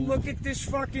 will you look at this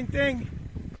fucking thing?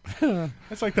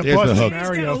 That's like the There's the Boston hook. He's got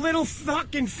a Mario. little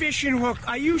fucking fishing hook.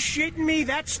 Are you shitting me?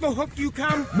 That's the hook you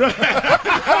come?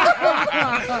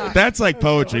 That's like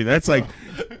poetry. That's like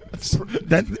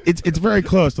that. It's very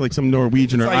close to like some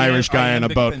Norwegian or It's Irish guy on a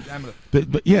boat.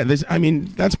 But yeah, I mean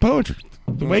that's poetry.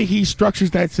 The way he structures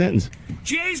that sentence.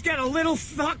 Jay's got a little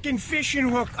fucking fishing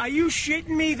hook. Are you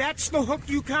shitting me? That's the hook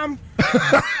you come?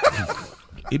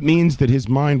 It means that his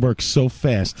mind works so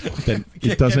fast that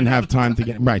it doesn't have time to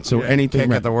get right. So anything.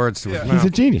 Can't Right. get the words to his He's mouth. a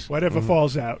genius. Whatever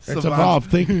falls out. It's evolved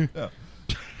thinking.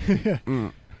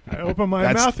 I open my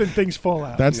That's- mouth and things fall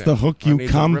out. That's the hook you I need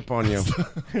to come. rip on you.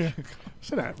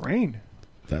 So that rain.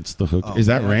 That's the hook. Is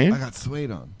that rain? I got suede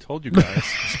on. Told you guys.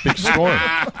 It's a big storm.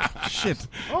 Shit.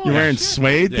 You're wearing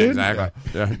suede, Yeah, dude. exactly.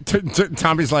 Yeah.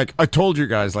 Tommy's like, I told you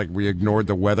guys, like we ignored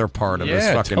the weather part of this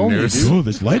Yeah, fucking tell me, news. dude. Oh,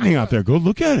 there's lightning out there. Go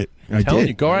look at it. I Telling did.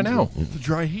 you, go out now. The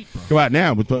dry heat, bro. Go out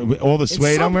now with all the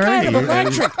suede I'm Some wearing. kind of You're-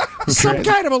 electric, some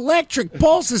kind of electric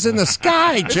pulses in the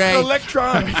sky, Jay.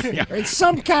 Electrons. It's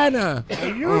some kind of.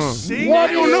 You see? Well, I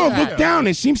don't know. Look down.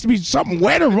 There seems to be something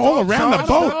wetter all around the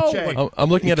boat. I'm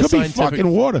looking It at a could be scientific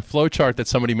fucking water. flow chart that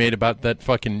somebody made about that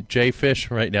fucking Jay fish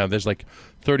right now. There's like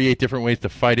 38 different ways to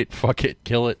fight it, fuck it,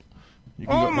 kill it. You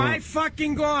can Oh go- my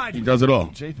fucking God. He does it all.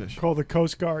 J-fish. Call the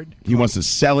Coast Guard. He wants to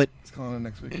sell it. It's calling it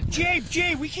next week.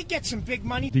 Jay, we could get some big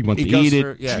money. He wants He to goes eat it.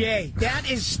 for- yeah. Jay,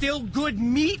 that is still good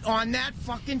meat on that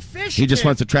fucking fish. He just there.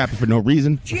 wants to trap it for no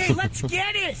reason. Jay, let's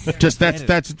get it. Just that's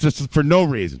just for no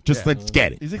reason. Just let's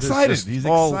get it. He's excited. just He's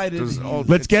all- excited. there's all-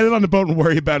 Let's get it on the boat and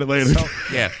worry about it later.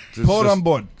 Yeah, Pull it on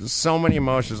board. There's so many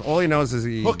emotions. All he knows is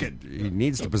Hook it. he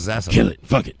needs to possess it. Kill it.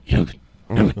 Fuck it. Kill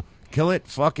it. Kill it.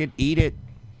 Fuck it. Eat it.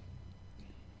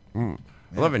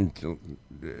 Levin,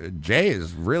 Jay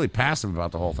is really passive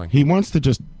about the whole thing. He wants to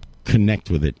just connect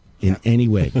with it in any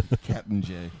way. Captain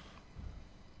J.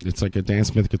 It's like a Dan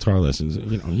Smith guitar lessons.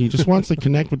 You know, he just wants to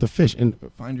connect with the fish, and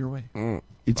Find your way.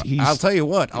 I'll tell you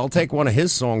what. I'll take one of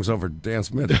his songs over Dan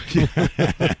Smith. You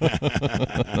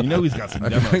know he's got some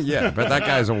demos. Yeah, but that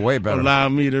guy's a way better. Allow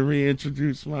me to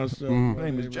reintroduce myself. My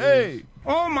name is Jay.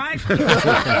 Oh my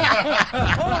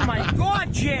Oh my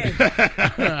God, Jay.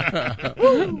 That's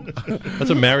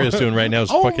what Mario's doing right now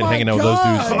is Oh fucking my hanging out with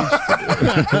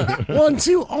those dudes. 1,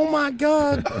 2. Oh my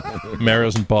God.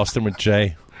 Mario's in Boston with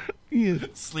Jay.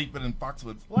 Sleeping in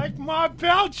Foxwoods. Like my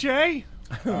bell, Jay.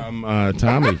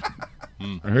 Tommy,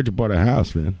 I heard you bought a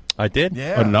house, man. I did?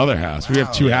 Yeah. Another house. We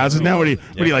have 2 houses now. What are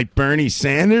you like Bernie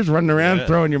Sanders running around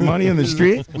throwing your money in the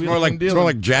street? It's more like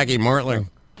Jackie Martling.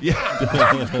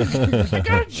 I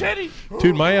got a jetty.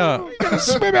 Dude, my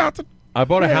Swim out the- I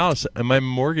bought a house and my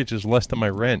mortgage is less than my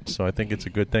rent, so I think it's a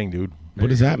good thing, dude. What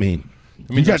does that mean?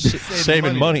 I mean, You got- you're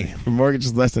saving money. Your mortgage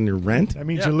is less than your rent? That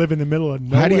means you live in the middle of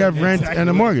nowhere. How do you have rent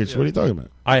and a mortgage? What are you talking about?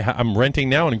 I'm renting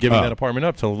now and giving Oh. that apartment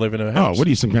up to live in a Oh, house. what are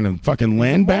you, some kind of fucking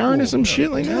land baron or some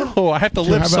shit like that? Oh, I have to So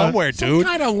live how about- somewhere, dude.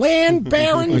 Kind of land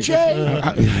baron, Jay.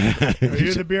 Are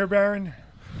you the beer baron?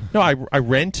 No, I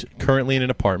rent currently in an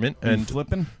apartment, and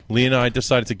flipping? Lee and I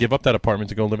decided to give up that apartment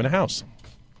to go live in a house.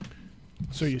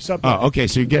 So you sub. Oh, okay.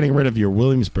 So you're getting rid of your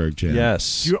Williamsburg jail.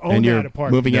 Yes. You own And you're that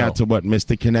apartment. moving out to what,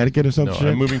 Mystic, Connecticut or some No, shit?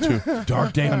 I'm moving to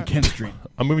Dark day on Kent Street.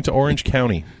 I'm moving to Orange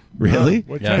County. Really?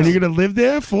 What Yes. And you're going to live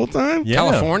there full time? Yeah.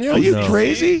 California? Are you No.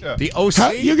 crazy? The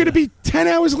OC? You're going to be 10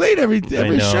 hours late every I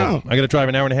know. show. I got to drive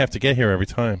an hour and a half to get here every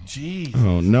time. Jeez.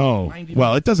 Oh, no. 90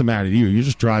 Well, it doesn't matter to you. You're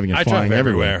just driving and I drive flying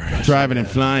everywhere. everywhere. Driving and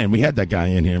flying. We had that guy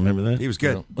in here. Remember that? He was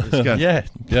good. This guy-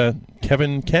 Yeah,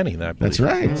 Kevin Kenny. That That's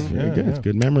right. Very good. It's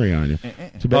good memory on you.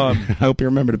 Too bad- I hope you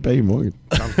remember to pay your mortgage.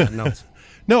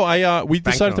 No, we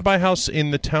decided to notes. buy a house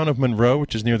in the town of Monroe,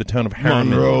 which is near the town of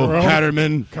Harriman. Monroe,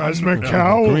 Hatterman, Cosmic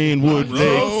Cow, Greenwood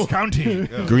Lake, County.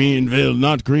 Greenville,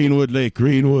 not Greenwood Lake,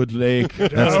 Greenwood Lake.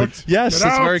 That's Yes, it's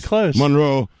very close.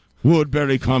 Monroe,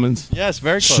 Woodbury Commons. Yes,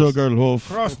 very close. Sugarloaf.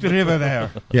 Cross the river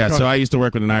there. Yeah, so I used to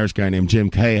work with an Irish guy named Jim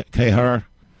Cahar,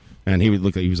 and he would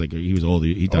look like he was old.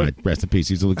 He died. Rest in peace.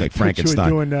 He used to look like You were Frankenstein.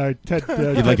 doing Ted.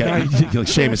 He'd like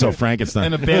Seamus O.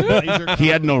 Frankenstein. And a bad blazer. He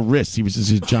had no wrists. He was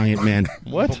just a giant man.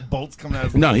 What? Bolts coming out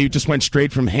of No, he just went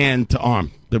straight from hand to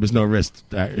arm. There was no wrist.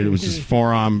 It was just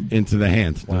forearm into the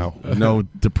hand. Wow. No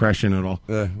depression at all.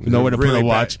 Nowhere to put a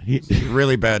watch.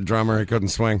 Really bad drummer. He couldn't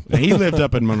swing. He lived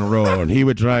up in Monroe, and he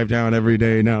would drive down every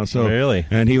day now. So Really?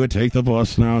 and he would take the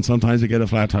bus now, and sometimes he'd get a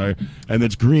flat tire. And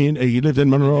it's Green. He lived in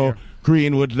Monroe,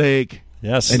 Greenwood Lake.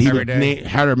 Yes. And he Every would day.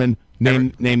 Hatterman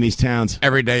name these towns.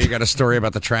 Every day you got a story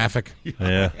about the traffic.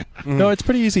 Yeah. No, it's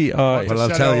pretty easy. But I'll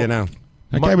tell you now.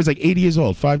 That guy was like 80 years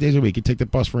old, 5 days a week. He'd take the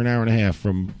bus for an hour and a half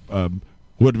from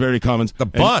Woodbury Commons. The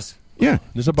bus? Yeah,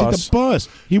 There's a Take bus. the bus.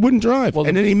 He wouldn't drive,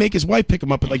 and then he'd make his wife pick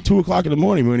him up at like 2:00 in the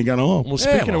morning when he got home. Well,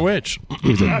 speaking of which,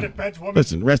 he was Not a bad woman.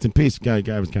 listen, rest in peace. Guy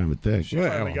was kind of a dick. She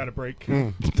finally got a break.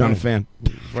 Not a fan.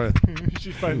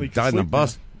 She finally Died in a sleep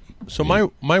bus. so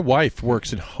my wife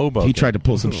works in Hoboken. He tried to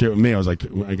pull some shit with me. I was like,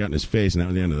 I got in his face, and that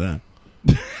was the end of that.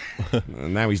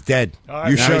 And now he's dead. All right,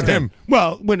 You now showed he's dead. him.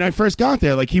 Well, when I first got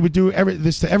there, like he would do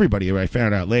this to everybody. I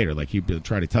found out later, like he'd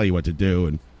try to tell you what to do,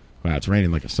 and wow, it's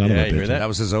raining like a son Yeah, of a you hear bitch. that? That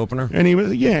was his opener. And he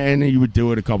was, and he would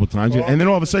do it a couple times, and then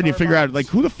all of a sudden you figure out, like,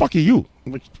 who the fuck are you?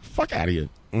 I'm like, fuck out of here.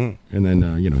 And then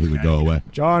he would go away.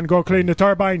 John, go clean the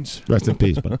turbines. Rest in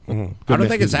peace, but I don't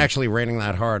think it's actually raining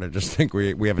that hard. I just think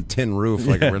we have a tin roof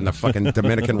like we're in the fucking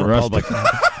Dominican Republic.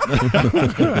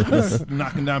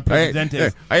 Knocking down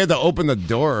Presidentes. I had to open the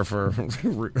door for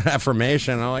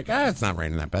affirmation. I'm like, it's not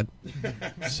raining that bad.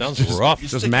 Sounds rough.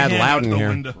 Just mad loud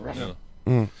in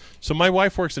here. So my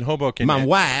wife works in Hoboken. My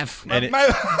wife. And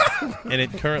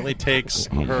it currently takes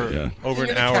her over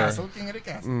an hour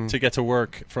to get to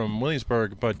work from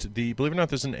Williamsburg. But believe it or not,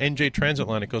 there's an NJ Transit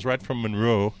line. It goes right from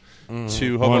Monroe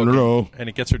to Hoboken, Monroe. and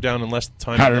it gets her down in less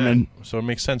time. Harriman. So it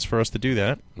makes sense for us to do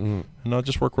that. And I'll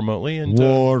just work remotely. And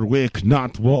Warwick,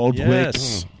 not Waldwick.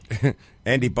 yes.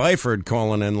 Andy Byford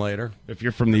calling in later. If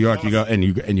you're from New York, you go and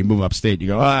you move upstate. You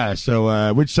go,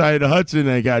 so which side of the Hudson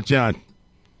they got, John?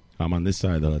 I'm on this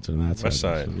side of the Hudson, and that side. West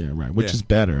side. Yeah, right. Which is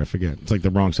better? I forget. It's like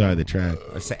the wrong side of the track.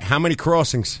 I say, how many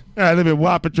crossings? I live in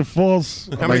Wappinger Falls.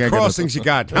 How many crossings you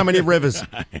got? How many rivers?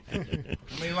 How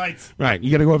many lights? Right,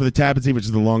 you got to go over the Tappan Zee, which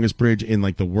is the longest bridge in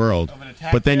like the world.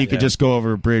 But then you could just go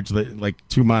over a bridge like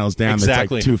 2 miles down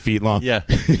Exactly. that's like 2 feet long. Yeah.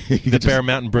 You The could Bear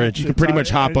Mountain Bridge. You could pretty much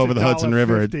hop It's over the Hudson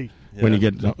River $1.50. when you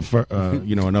get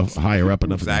enough higher up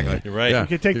enough. Exactly. You're right. Yeah. You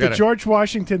can take the George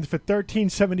Washington for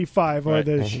 $13.75 or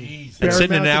the And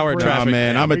sit in an hour Bridge. traffic. Oh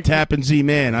man, I'm a Tappan Zee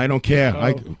man. I don't care.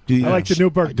 I like the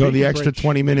Newburgh go the Beacon extra Bridge.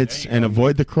 20 minutes and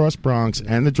avoid the Cross Bronx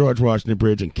and the George Washington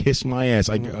Bridge and kiss my ass.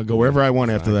 I go wherever I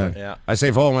want after that. Yeah. I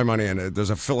save all my money, and there's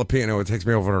a Filipino who takes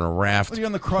me over on a raft. What are you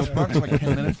on the cross box for like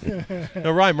 10 minutes?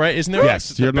 No rhyme, right? Isn't there?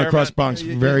 Yes, you're in the Bear Cross Mountain-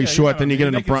 Bronx very short. Then you get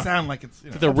in the Make it Bronx. sound like it's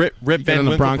The Rip get Van in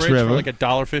the Winkle Bronx Bridge River. for like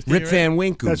 $1.50. Rip right? Van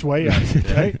Winkle. That's way out,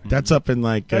 right? That's up in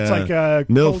like That's like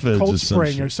Milford's Cold or some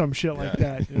Spring shit. or some shit like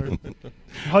that.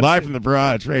 Live from the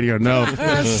barrage, Radio No.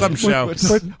 Some show. With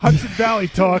Hudson Valley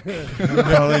Talk. Call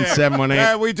in 718.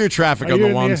 Yeah, we do traffic Are on you the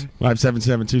in ones. the-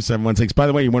 577-2716. By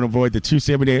the way, you want to avoid the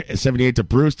 278 to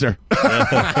Brewster.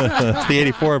 It's the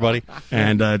 84, buddy.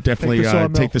 And definitely Take the Sawmill.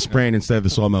 take the sprain instead of the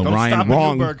Sawmill. Don't Ryan, stop in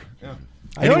wrong. Newburgh. Yeah.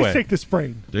 I Anyway. always take the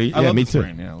sprain. Do you? I Yeah, love me the too.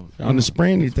 sprain, yeah. On the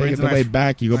sprain, you take Sprain's it the a way nice-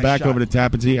 back. You go nice back shot. over to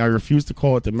Tappan Zee. I refuse to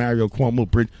call it the Mario Cuomo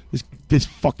Bridge. This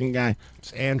fucking guy.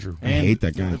 It's Andrew. I hate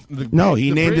that guy. the- No, he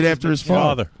the named bridge it is after the his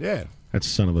father. Yeah. That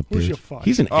son of a Who's bitch. your father?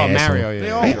 He's an Oh, asshole. Mario, yeah. They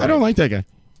all I are. don't like that guy.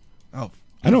 Oh,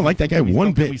 I don't like that guy one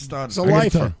don't get me bit. started. It's a I gotta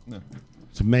lifer. tell you.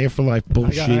 It's a mayor for life I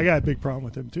bullshit. got a big problem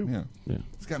with him, too. Yeah.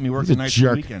 It's got me He's working a nights jerk.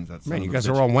 and weekends. That son Man, of you a guys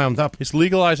bitch. are all wound up. It's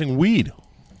legalizing weed.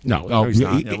 No, he's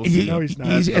not. Yeah, we'll see. No, he's not.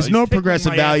 It's He's no kicking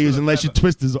progressive my ass values with a unless you feather.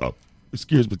 twist his. Oh,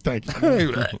 excuse me, thank you. We're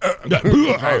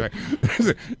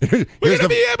We're gonna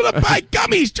be able to buy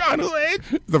gummies, John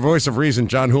Houlihan. the voice of reason,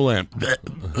 John Houlihan.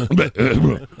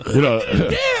 You know,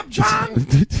 Damn, John!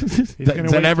 does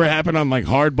that ever happen on like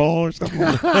Hardball or something?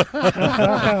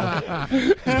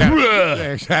 Yeah,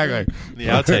 exactly. The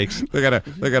outtakes.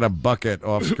 They got a bucket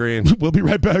off screen. We'll be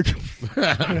right back.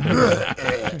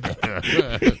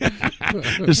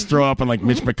 Just throw up on like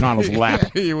Mitch McConnell's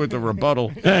lap. You with the rebuttal.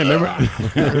 Hey, remember?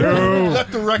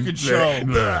 Let the record show.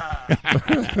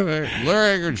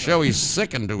 Larry could show he's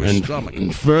sickened to his stomach.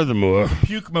 And furthermore,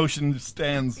 Puke motion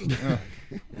stands.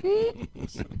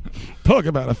 talk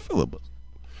about a filibuster.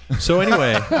 So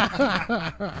anyway,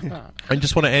 I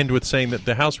just want to end with saying that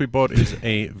the house we bought is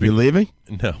a You leaving?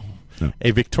 no,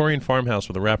 a Victorian farmhouse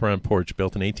with a wraparound porch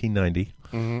built in 1890,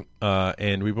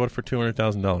 and we bought it for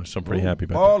 $200,000. So I'm pretty happy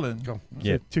about Ballin'.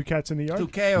 Yeah. 2 cats in the yard.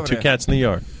 2K over that. Two there. cats in the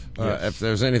yard. If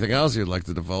there's anything else you'd like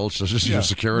to divulge, so just your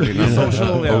security Your number.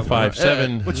 social, yeah.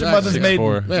 057 What's your mother's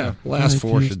maiden? 64 Yeah, last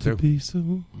four should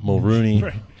do. Mulrooney.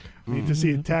 Right. Need to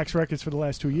see tax records for the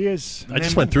last 2 years. I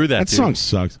just went through that. That dude. song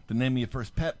sucks. The name of your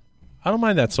first pet? I don't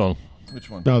mind that song. Which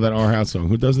one? No, that Our House song.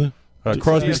 Who does that?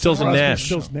 Crosby, Stills, and Crosby, Nash.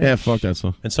 Stills, Nash. Yeah, fuck that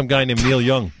song. And some guy named Neil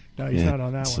Young. No, he's Yeah, not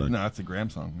on that sucks. one. No, that's a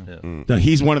Graham song. Yeah. No,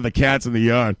 he's one of the cats in the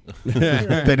yard.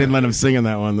 They didn't let him sing in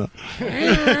that one though.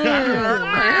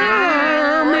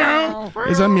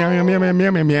 It's a meow meow meow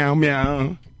meow meow meow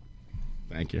meow.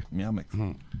 Thank you. Meow mix.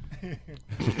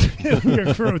 We're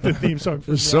gonna wrote the theme song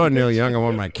for Saw Neil Young on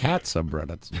one of my cat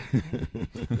subreddits.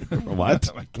 What?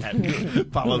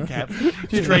 Follow cats.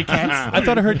 Stray cats. I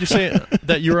thought I heard you say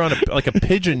that you were on a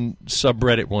pigeon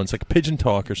subreddit once, like a pigeon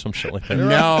talk or some shit like that.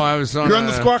 No, I was on. You're on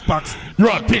the Squawk Box.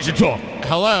 You're on Pigeon Talk.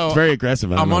 Hello. It's very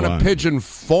aggressive. I'm on a pigeon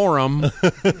forum.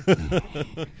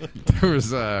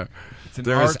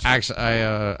 There was actually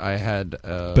I had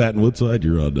Pat and Woodside,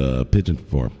 you're on Pigeon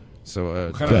Forum. so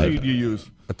What kind of feed do you use?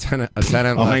 a tenant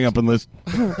I'll left. hang up and listen.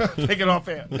 Take it off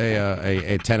air.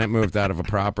 A tenant moved out of a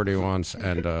property once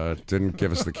and didn't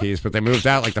give us the keys, but they moved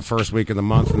out like the first week of the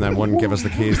month and then wouldn't give us the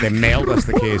keys. They mailed us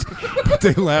the keys, but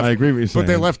they left. I agree with you But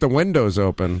they saying. left the windows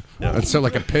open, and so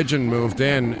like a pigeon moved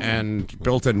in and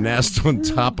built a nest on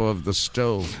top of the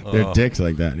stove. They're dicks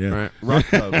like that, yeah.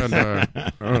 Right. And,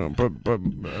 I don't know,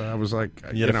 but I was like,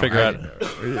 You had to figure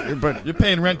out. But You're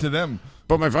paying rent to them.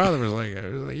 But my father was like,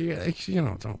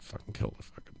 don't fucking kill the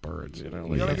fucking birds, You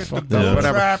like, gotta get fuck the them, double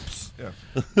whatever. traps.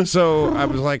 Yeah. So I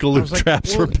was like, Glue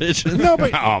traps for well, pigeons. No,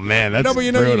 but Oh man, that's no, but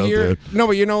you know, brutal, you hear, dude. no,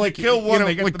 but you know, like kill one,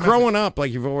 they get like the growing up,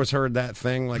 like you've always heard that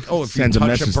thing, like, oh, if Sends a you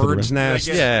touch message a to the bird's rest. nest,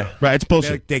 Yeah. Right, it's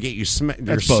bullshit. they get you their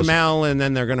That's bullshit. smell, and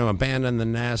then they're going to abandon the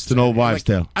nest. It's an old wives'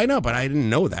 tale. I know, but I didn't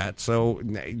know that, so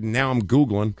now I'm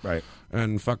googling Right.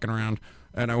 and fucking around,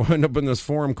 and I wound up in this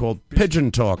forum called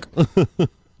Pigeon Talk.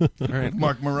 Right.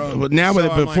 Mark Marone. But now, So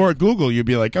I'm before like- Google, you'd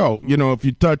be like, oh, if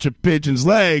you touch a pigeon's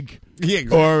leg Yeah,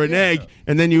 exactly. or an egg,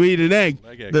 and then you eat an egg,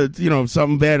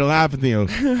 something bad will happen to you.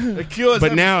 It cures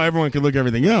But everything. now everyone can look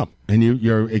everything up, and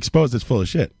you're exposed as full of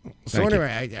shit. So Thank you.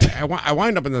 anyway, I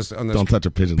wind up on this Don't touch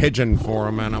a pigeon. pigeon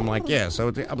forum, and I'm like, yeah.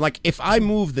 So I'm like, if I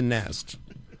move the nest,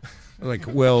 like,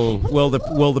 will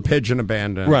the pigeon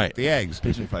abandon Right. the eggs?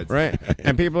 Pigeon fights. Right.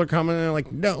 And people are coming in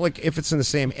like, no, like if it's in the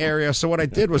same area. So what I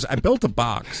did was I built a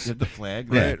box. You have the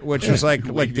flag, Right, right? which is like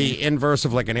the inverse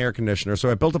of like an air conditioner.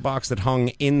 So I built a box that hung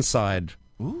inside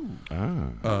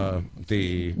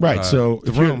the Right. So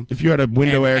the if room. you had a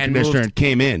window air and conditioner moved- and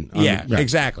came in, Yeah, right.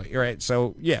 exactly. Right.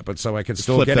 So but so I could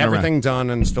still flipped get it around. everything done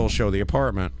and still show the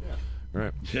apartment.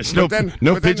 Right. There's But no then-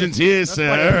 no but then- pigeons here,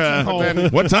 sir. but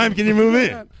then- What time can you move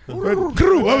in?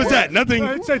 What was that? Nothing.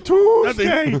 It's a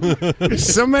Tuesday. Nothing.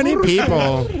 So many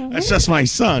people. That's just my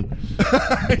son.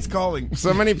 He's calling.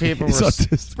 So many people He's were.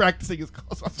 autistic. Practicing his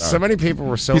calls. I'm So sorry. many people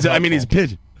were so. He's a helpful.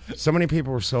 pigeon. So many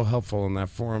people were so helpful in that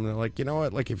forum. They're like, you know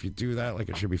what? Like, if you do that, like,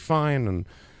 it should be fine. And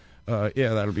yeah,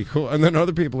 that'll be cool. And then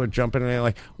other people are jumping in and they're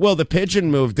like, well, the pigeon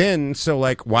moved in, so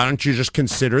like, why don't you just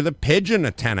consider the pigeon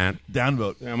a tenant?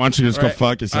 Downvote. Yeah, why don't you just go Right.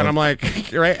 fuck yourself? And I'm like,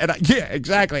 right? And yeah,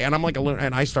 exactly. And I'm like,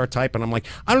 and I start typing. I'm like,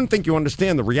 I don't think you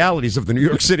understand the realities of the New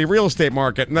York City real estate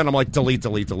market. And then I'm like, delete.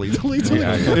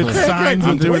 It's signs I'm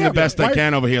of doing the best I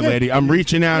can over here, lady. I'm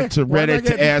reaching out to Why am I Reddit to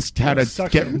getting- ask how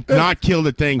to not kill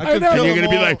the thing. I And know. you're going to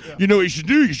be like, you know what you should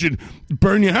do? You should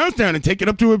burn your house down and take it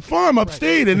up to a farm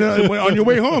upstate. And on your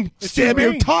way home, stab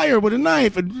your tire with a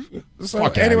knife. And So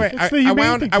fuck anyway, It's the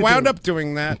humane thing I to wound do. up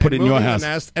doing that. Put and it in your moving house. the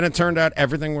nest, and it turned out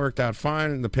everything worked out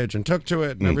fine. And the pigeon took to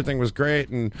it, and everything was great.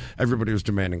 And everybody was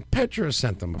demanding pictures.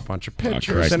 Sent them a bunch of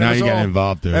pictures. Christ, and now it was you're getting all-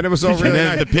 involved, dude. And it was all And really then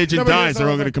nice. if the pigeon No, but here's dies, the they're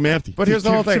all whole going to thing. come after you. But here's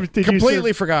the whole thing. Did you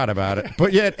Completely forgot about it.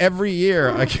 But yet every year,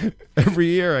 I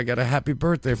get a happy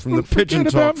birthday from the Pigeon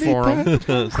Talk forum.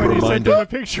 When you sent them a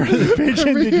picture of the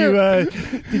pigeon,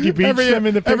 did you beach them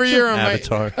in the picture? Every year,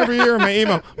 Avatar. every year in my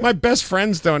email, my best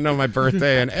friends don't know my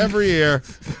birthday, and every year,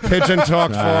 Pigeon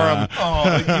Talk forum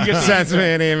sends me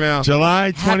an email.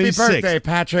 July Happy 26th. birthday,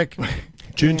 Patrick.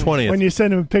 June 20th. When you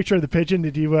send them a picture of the pigeon,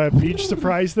 did you beach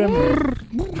surprise them?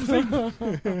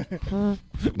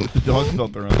 The dog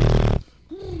felt their own.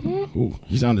 Ooh,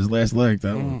 he's on his last leg.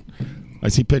 That one. I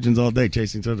see pigeons all day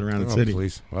chasing each other around the Oh, city.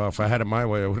 please. Well, if I had it my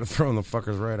way, I would have thrown the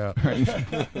fuckers right out.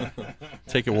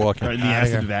 Take it walking. Right in the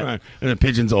ass of that. Right. And the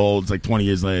pigeon's old. It's like 20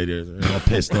 years later. They're all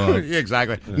pissed off. Yeah,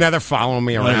 exactly. Now they're following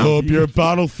me I around. hope you're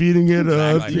bottle feeding it.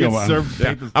 Exactly. You know, Serve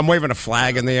Yeah. papers. I'm waving a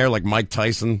flag in the air like Mike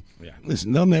Tyson.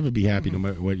 listen, they'll never be happy no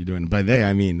matter what you're doing. By they,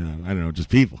 I mean, I don't know, just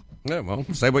people. Yeah, well,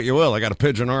 say what you will. I got a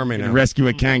pigeon army You now. rescue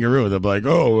a kangaroo. They'll be like,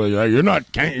 "Oh, you're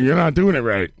not doing it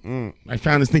right." I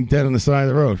found this thing dead on the side of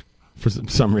the road for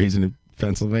some reason in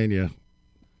Pennsylvania,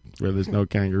 where there's no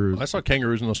kangaroos. I saw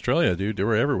kangaroos in Australia, dude. They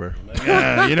were everywhere.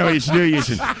 Yeah, you know what you should do? You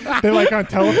should. They're like on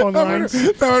telephone lines.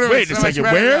 Wait a second.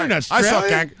 Where in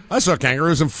Australia? I saw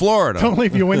kangaroos in Florida. Don't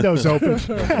leave your windows open.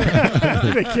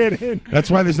 They get in. That's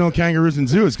why there's no kangaroos in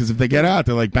zoos, because if they get out,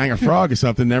 they like bang a frog or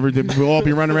something. We'll all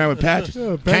be running around with patches.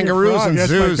 Oh, Bang Kangaroos a Frog, and that's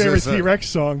zoos my favorite is, T-Rex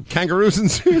song. Kangaroos and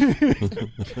zoos.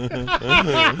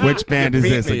 Which band is Beat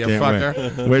this? me, I you can't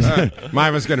fucker. wait. Which-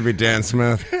 Mine was going to be Dan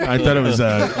Smith. I thought it was Would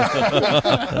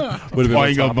have been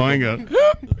Boingo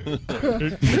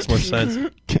Boingo. Makes more sense.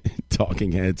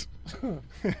 Talking heads.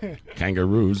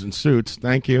 Kangaroos in suits.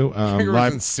 Thank you.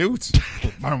 Kangaroos in suits.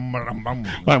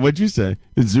 Why, what'd you say?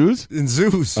 In zoos? In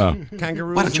zoos. Oh.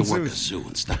 Kangaroos. Why don't you in work a zoos. zoo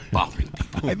and stop bothering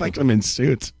people? I'd like them in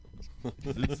suits.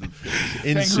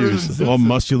 In suits. All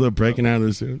muscular, breaking out of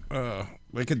the suit.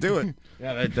 We could do it.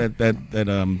 Yeah,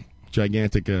 that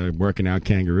gigantic working out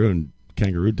kangaroo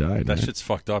died. That right? shit's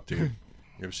fucked up, dude. You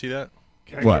ever see that?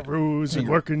 What? Kangaroos and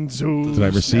working zoos. Did I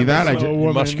ever see that? I just,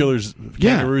 Musculars,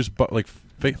 Yeah. kangaroos, like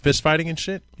fist fighting and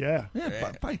shit. Yeah.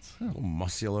 Bites.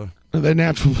 Muscular. They're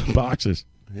natural boxers.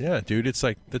 Yeah, dude. It's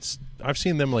like I've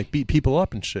seen them like beat people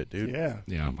up and shit, dude. Yeah.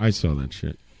 Yeah, I saw that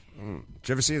shit. Did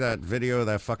you ever see that video of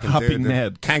that fucking Hopping dude?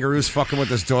 Ned. Kangaroo's fucking with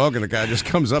this dog, and the guy just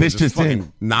comes up This and just just fucking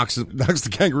in. knocks the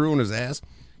kangaroo in his ass.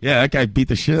 Yeah, that guy beat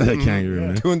the shit out of that kangaroo,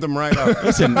 man. Tuned them right up.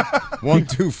 Listen, 1,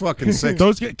 2, fucking 6.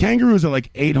 those kangaroos are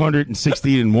like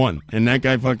 860-1, and that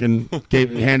guy fucking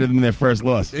handed them their first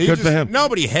loss. He Good just, for him.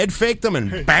 Nobody head faked them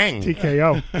and bang.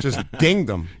 TKO. Just dinged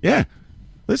them. Yeah,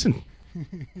 listen,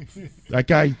 that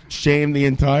guy shamed the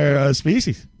entire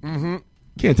species. Mm-hmm.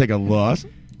 Can't take a loss.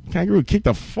 Kangaroo kicked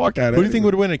the fuck out of Who do you think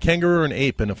would win, a kangaroo or an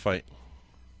ape in a fight?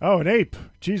 Oh, an ape.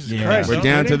 Jesus Yeah. Christ. We're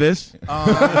down to this.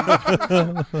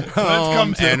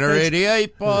 Enter the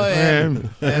ape boy.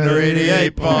 Enter the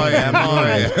ape boy.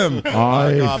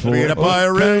 I got beat up by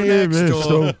a room next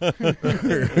door.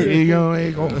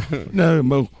 Eagle. No,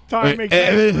 mo. Tie me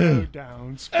kangaroo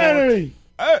down. Sport.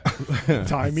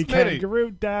 Tie me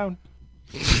kangaroo down.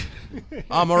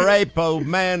 I'm a rapo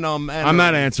man. I'm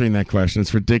not answering that question.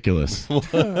 It's ridiculous.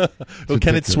 Well,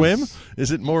 can it swim?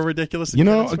 Is it more ridiculous? You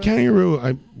know, a kangaroo.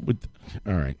 I would.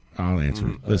 All right, I'll answer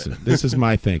it. Listen, this is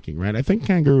my thinking, right? I think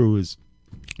kangaroo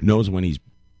knows when he's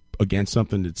against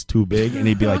something that's too big, and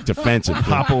he'd be like defensive.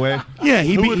 Hop away. Yeah,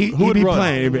 he'd Who be would run?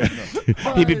 playing.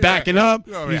 He'd be backing up.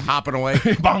 Hopping away.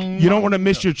 You don't want to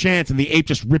miss your chance, and the ape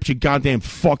just rips your goddamn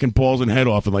fucking balls and head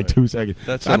off in like 2 seconds.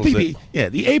 That I think settles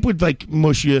it. the ape would like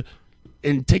mush you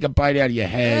and take a bite out of your Yeah,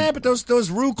 head. but those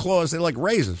root claws, they're like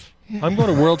razors. I'm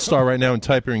going to World Star right now and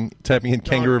typing in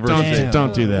kangaroo versus ape.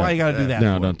 Don't do that. Why you gotta do that?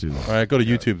 No, for? don't do that. All right, go to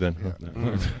YouTube then.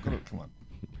 Come on.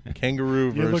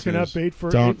 Kangaroo You're versus looking up bait for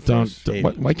Don't.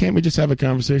 Ape. Why can't we just have a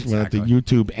conversation without the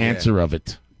YouTube answer of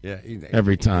it? Yeah,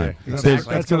 Every time.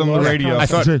 Exactly. Let's get on the radio. I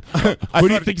thought. Who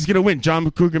do you think is going to win,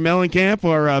 John Cougar Mellencamp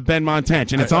or Ben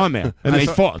Montench? And it's on there. And they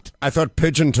fought. I thought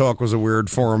Pigeon Talk was a weird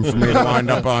forum for me to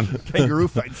wind up on. Kangaroo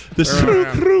fights.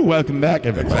 Welcome back,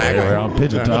 everybody. We're on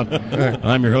Pigeon Talk.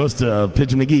 I'm your host,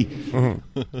 Pigeon McGee.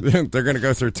 They're going to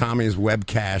go through Tommy's web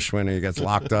cache when he gets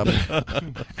locked up.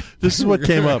 This is what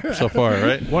came up so far,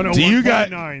 right? 101.9, Do you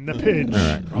got- the Pidge. All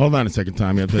right, hold on a second,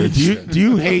 Tommy. Do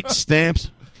you hate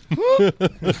stamps?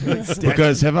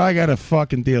 Because have I got a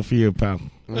fucking deal for you, pal?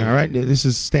 All right, this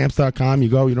is stamps.com. You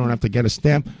go, you don't have to get a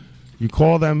stamp. You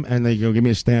call them, and they go, give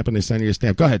me a stamp, and they send you a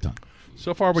stamp. Go ahead, Tom.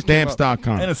 So far, what came up,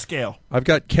 Stamps.com. And a scale. I've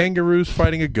got kangaroos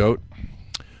fighting a goat,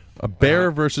 a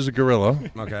bear versus a gorilla.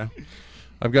 Okay.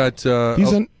 I've got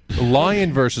a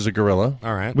lion versus a gorilla.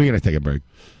 All right. We got to take a break.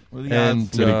 And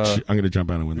I'm going to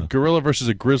jump out a window. gorilla versus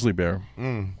a grizzly bear.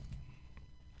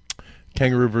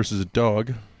 Kangaroo versus a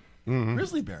dog.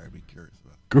 Grizzly bear, I'd be curious about.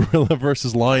 Gorilla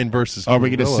versus lion versus Are we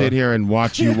going to gorilla. sit here and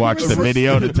watch you watch the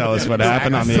video to tell us what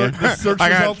happened on the air?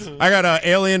 I got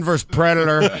Alien versus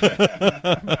Predator.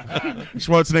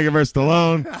 Schwarzenegger versus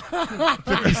Stallone.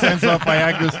 50 cents off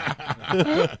Viagra's.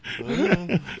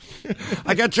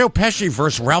 I got Joe Pesci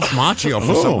versus Ralph Macchio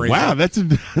for some reason. Wow,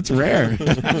 that's rare.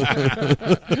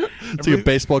 It's like a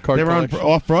baseball card. They were on collection.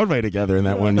 off Broadway together in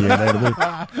that one year.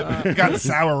 Got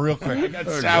sour real quick. I got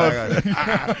sour.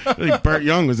 I think Burt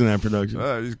Young was in that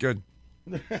production. He's good.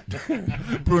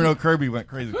 Bruno Kirby went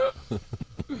crazy.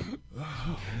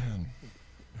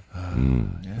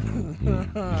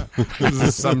 This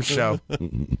is some show.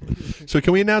 So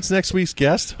can we announce next week's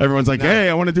guest? Everyone's like, "Hey,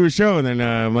 I want to do a show," and then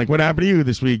I'm like, "What happened to you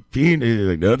this week, Pete?" He's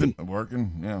like, "Nothing." I'm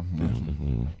working. Yeah.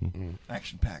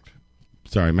 Action packed.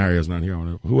 Sorry, Mario's not here.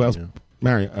 Who else?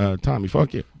 Mario, Tommy,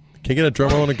 fuck you. Can you get a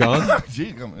drum roll and a gong?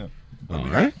 Gee, come on. All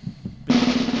right.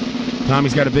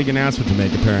 Tommy's got a big announcement to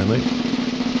make, apparently.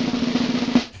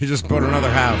 He just bought another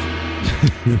house.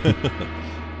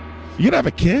 You gonna have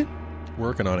a kid?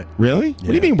 Working on it. Really? What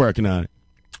do you mean working on it?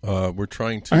 We're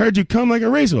trying to. I heard you come like a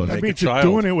racehorse. That Make means a you're child.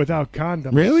 doing it without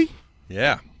condoms. Really?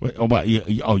 Yeah. Wait,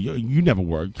 you never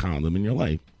wore a condom in your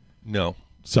life. No.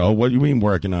 So what do you mean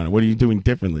working on it? What are you doing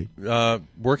differently?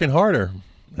 Working harder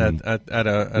at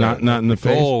Not in the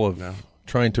face? goal of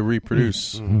trying to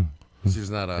reproduce. She's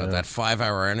not that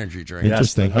 5-hour energy drink.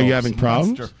 Interesting. Are you having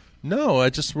problems? No, I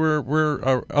just we're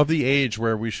of the age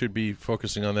where we should be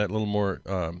focusing on that a little more.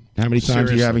 How many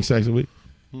times are you having sex a week?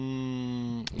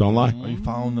 Don't lie. Are you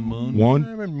following the moon? One?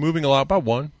 I've been moving a lot. About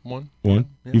one. One? Yeah.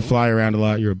 You fly around a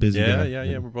lot. You're a busy guy.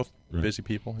 Yeah. We're both busy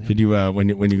people. Yeah. Could you, when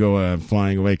you go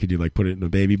flying away, could you like put it in a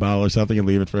baby bottle or something and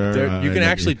leave it for her? You can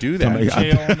actually do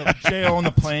that. J.O. on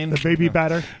the plane. The baby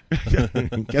batter.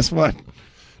 Guess what?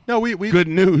 No, we good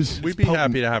news. We'd be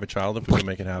happy to have a child if we can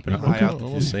make it happen. Okay.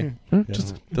 We'll see.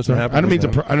 Just doesn't happen. I don't mean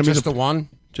to. Just the one.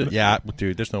 Yeah,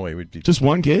 dude. There's no way we'd do just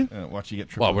one kid. Watch you get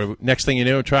triplets. Well, next thing you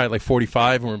know, try it like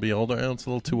 45 and we'll be older. It's a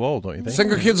little too old, don't you think?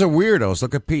 Single kids are weirdos.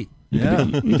 Look at Pete. Yeah,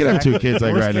 you could have two kids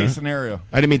like Worst right case now. scenario.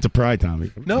 I didn't mean to pry,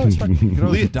 Tommy. No, it's fine. You can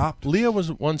always adopt. Leah was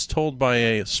once told by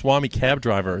a Swami cab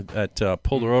driver that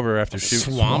pulled her over after she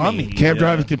Swami? Cab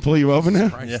drivers can pull you over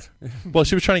now. Yeah. Well,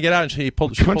 she was trying to get out, and she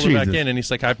pulled her back Jesus. in, and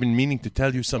he's like, "I've been meaning to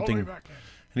tell you something." And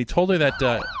he told her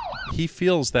that he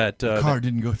feels that The car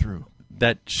didn't go through.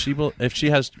 that she will, if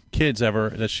she has kids ever,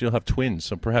 that she'll have twins.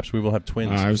 So perhaps we will have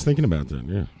twins. I was thinking about that.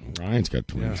 Yeah, Ryan's got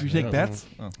twins. Did you take bets?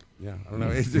 Oh. Yeah, I don't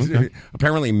know.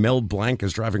 Apparently, Mel Blanc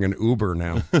is driving an Uber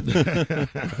now.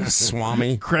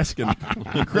 Swami Kreskin.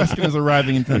 Kreskin is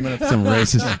arriving in 10 minutes. Some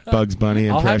racist Bugs Bunny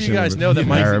I'll impression. have you guys know that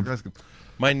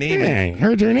my name. Hey,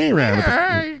 heard your name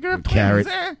around. Carrot.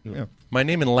 Yeah. My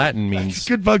name in Latin means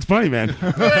Good Bugs Bunny, man.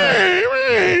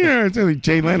 It's like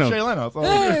Jay Leno. Jay Leno. It's all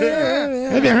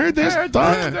Have you heard this?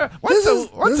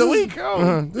 Once a week.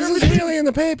 This is really in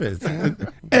the papers.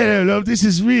 Hello, love. This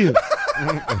is real.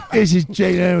 This is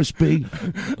Jay Leno speaking.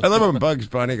 I love when Bugs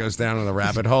Bunny goes down in the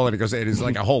rabbit hole and he goes, it is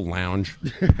like a whole lounge.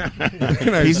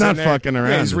 He's not fucking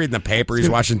around. Yeah, he's reading the paper. He's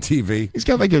watching TV. He's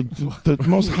got like the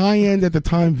most high end at the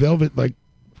time velvet like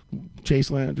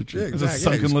Chase Lounge. Yeah, It's a exactly.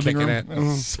 sunken living room.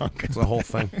 It's the whole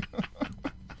thing.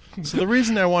 So the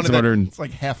reason I wanted He's ordering It's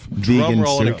like half. drum vegan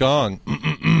roll and a soup.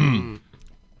 gong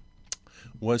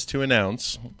was to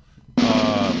announce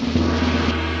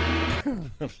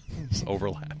it's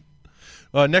overlap.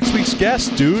 Next week's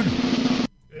guest, dude.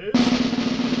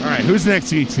 All right, who's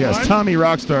next week's guest? Tommy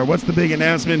Rockstar. What's the big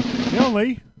announcement? The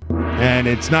only. And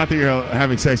it's not that you're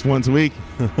having sex once a week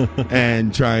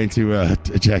and trying to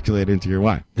ejaculate into your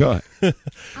wife. Go ahead.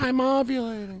 I'm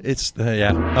ovulating. It's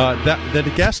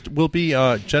the guest will be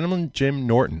gentleman Jim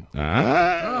Norton.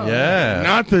 Yeah,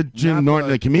 Not the Jim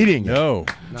Norton, the comedian. no.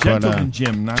 Gentleman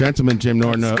Jim. Not Gentleman Jim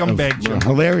Norton. Scumbag Jim.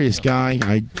 Hilarious guy.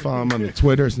 I follow him on the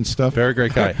Twitters and stuff. Very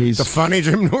great guy. He's The funny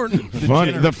Jim Norton.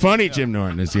 funny. The funny Jim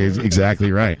Norton is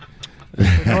exactly right.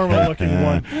 Normal looking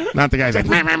one. Not the guy's like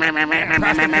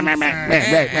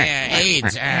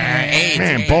AIDS.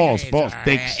 man, balls,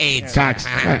 dicks, cocks.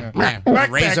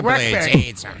 Razor blades.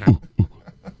 AIDS.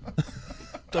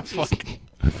 The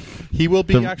fuck. He will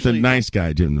be The actually. nice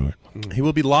guy, Jim Norton. He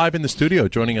will be live in the studio,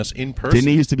 joining us in person. Didn't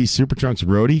he used to be Supertrunk's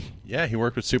roadie? Yeah, he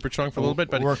worked with Supertrunk for a little bit,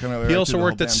 but Working over he there also through the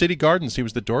worked whole at band. City Gardens. He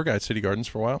was the door guy at City Gardens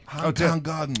for a while, Town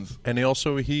Gardens. and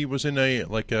he was in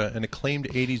an acclaimed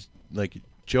 '80s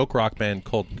joke rock band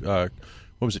called what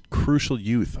was it? Crucial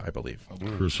Youth, I believe.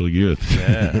 Crucial Youth.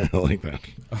 Yeah. I like that.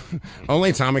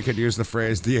 Only Tommy could use the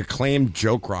phrase "the acclaimed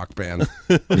joke rock band."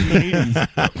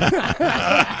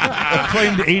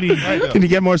 Acclaimed 80s. Can you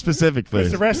get more specific, The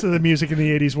please? rest of the music in the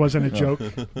 80s wasn't a joke.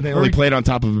 They only played on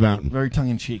top of a mountain. Very tongue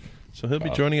in cheek. So he'll be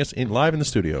joining us live in the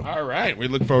studio. All right. We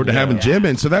look forward to having Jim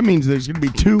in. So that means there's going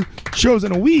to be 2 shows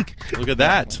in a week. Look at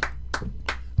that.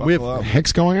 What the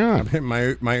heck's going on?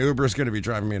 My Uber is going to be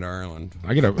driving me to Ireland.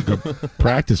 I got to go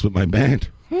practice with my band.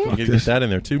 You Fuck can this. get that in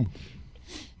there too.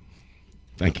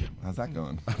 Thank you. How's that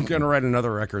going? I'm going to write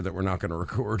another record that we're not going to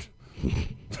record.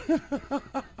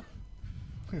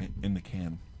 In the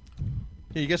can.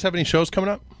 Hey, you guys have any shows coming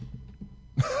up?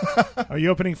 Are you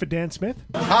opening for Dan Smith?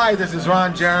 Hi, this is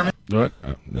Ron Jeremy. What?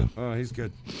 Oh, no. Oh, he's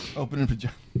good. Opening for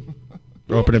John.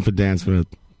 Opening for Dan Smith.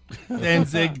 Dan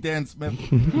Zig, Dan Smith.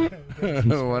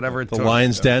 Whatever it The took.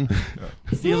 Lion's Den.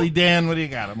 Steely Dan, what do you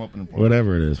got? I'm opening for.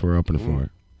 Whatever it is, we're opening for it.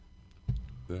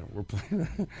 Yeah, we're playing.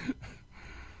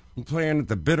 I'm playing at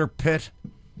the Bitter Pit.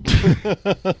 I'm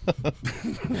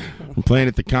playing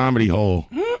at the Comedy Hole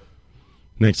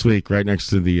next week, right next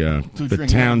to the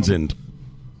drink Townsend.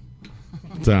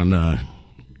 It's on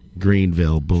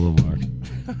Greenville Boulevard.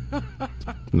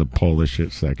 In the Polish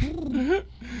section.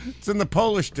 It's in the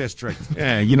Polish district.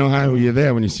 Yeah, you know how you're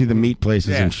there when you see the meat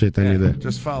places and shit, then you're there.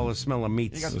 Just follow the smell of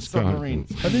meats. You got the Let's go.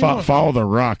 submarines. Follow the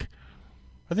rock.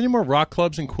 Are there any more rock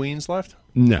clubs in Queens left?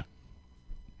 No.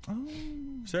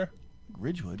 Is there?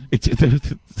 Ridgewood.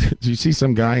 Did you see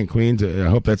some guy in Queens? I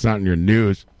hope that's not in your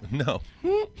news. No.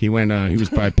 He went. He was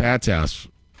by Pat's house,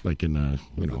 like in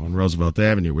on Roosevelt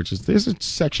Avenue, which is there's a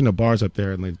section of bars up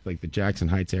there in like the Jackson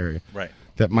Heights area, Right.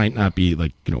 that might not be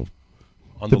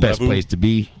On the best level? place to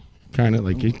be kind of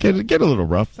like it get a little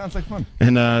rough. Sounds like fun.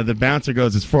 And the bouncer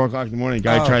goes, it's 4 o'clock in the morning. The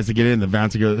guy Oh. tries to get in. The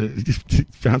bouncer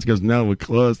goes, no, we're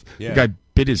closed. Yeah. The guy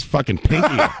bit his fucking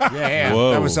pinky. Yeah.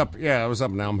 Whoa. That was up. Yeah, that was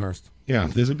up in Elmhurst. Yeah,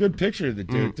 there's a good picture of the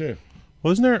dude too.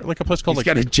 Well, isn't there like a place called He's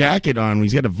got a jacket on.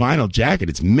 He's got a vinyl jacket.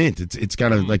 It's mint. It's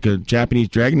got like a Japanese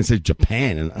dragon. It says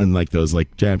Japan and unlike those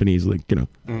like Japanese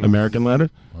American letters.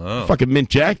 Oh. Fucking mint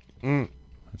jacket.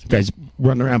 Guy's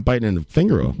running around biting in the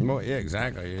finger off. Well, yeah,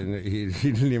 exactly. And he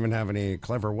didn't even have any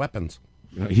clever weapons.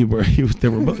 They were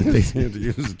both. He had to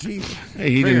use his teeth.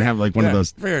 Hey, he didn't have like one of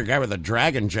those. Figure a guy with a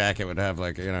dragon jacket would have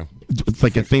like It's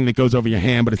like a thing that goes over your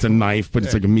hand, but it's a knife, but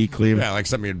it's like a meat cleaver. Yeah, like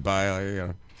something you'd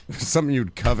buy, something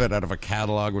you'd covet out of a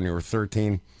catalog when you were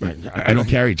 13. Right. I don't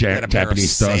carry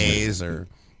Japanese stuff.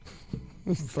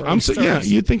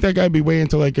 You'd think that guy'd be way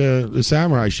into like the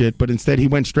samurai shit, but instead he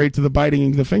went straight to the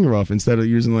biting the finger off instead of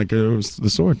using like the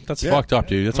sword. That's fucked up,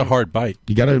 dude. That's a hard bite.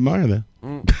 You got to admire that.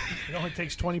 It only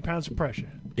takes 20 pounds of pressure.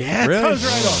 Yeah, It comes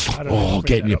right off. I don't know. Oh,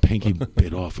 getting your pinky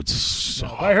bit off. It's so.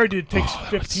 No, I heard it takes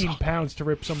 15 pounds to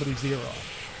rip somebody's ear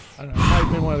off. I don't know. It might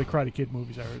have been one of the Karate Kid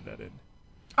movies I heard that in.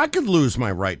 I could lose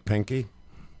my right pinky.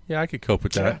 Yeah, I could cope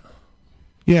with that.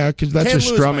 Yeah, because that's Can't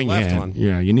your lose my strumming left hand. one.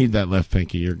 Yeah, you need that left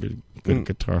pinky. You're good at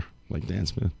guitar, like Dan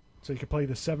Smith. So you can play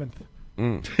the 7th. I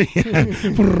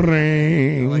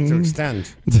like to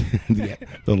extend.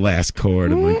 the last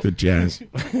chord of like the jazz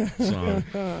song.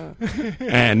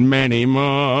 And many more.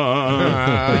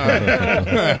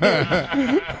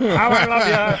 How I love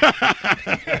ya.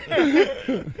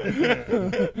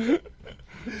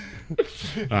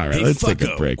 All right, Hey, let's take a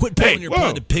fucko, break. Quit pulling your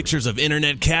blood to pictures of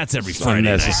internet cats every It's Friday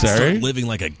night. unnecessary. Start living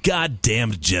like a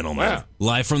goddamn gentleman. Wow.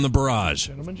 Live from the barrage.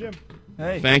 Gentleman Jim.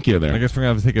 Thank you there. I guess we're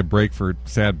going to have to take a break for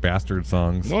sad bastard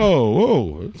songs.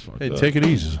 Whoa. That's fucked Hey, up. take it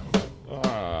easy.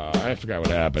 I forgot what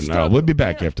happened. We'll be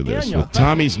back after this with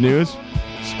Tommy's news,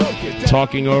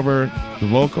 talking over the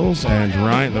vocals and the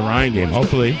Ryan game.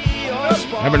 Hopefully.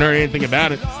 Haven't heard anything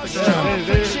about it.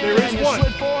 There is one.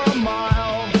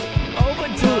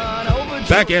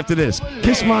 Back after this.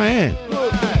 Kiss my hand.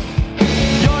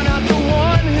 You're not the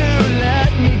one who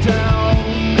let me down,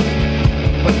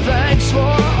 but thanks for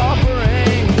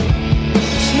offering.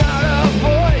 It's not a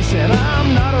voice and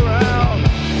I'm not around.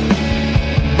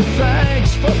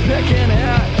 Thanks for picking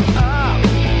it up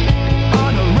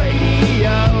on the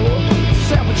radio.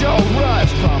 Sample Joe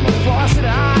Rush from a faucet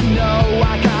I know.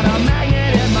 I got a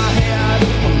magnet in my head, a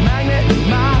magnet in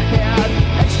my head.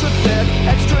 Extra thick,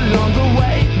 extra long, the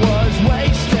weight was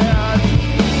wasted.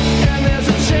 And there's a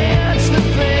chance that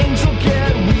things will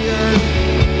get weird.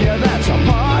 Yeah, that's a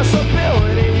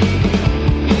possibility.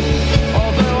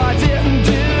 Although I didn't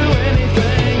do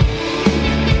anything.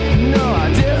 No, I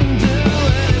didn't do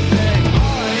anything.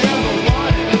 All I ever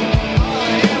wanted, all I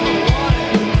ever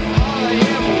wanted, all I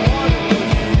ever wanted was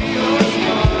to be yours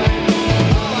mine.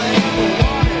 All I ever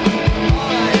wanted, all I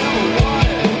ever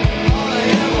wanted, all I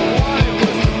ever wanted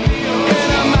was to be yours mine.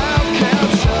 In a mouth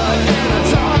kept shut, in a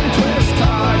tongue twist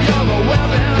tied, you're the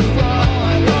web and front,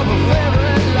 you're the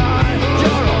favorite line.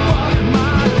 You're a fuck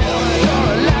my lips, you're a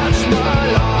latch my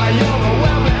lie, you're the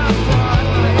web and front,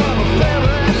 you're the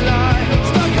favorite line.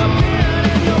 Stuck a pin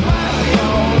in your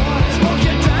backbone, smoke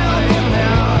you down from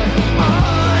now.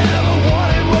 All I ever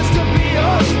wanted was to be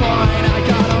your spine. I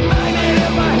got a magnet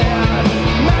in my head,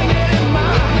 magnet in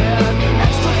my head.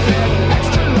 Extra thick,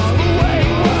 extra long, the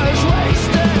weight was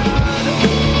wasted.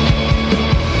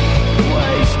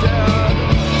 Wasted.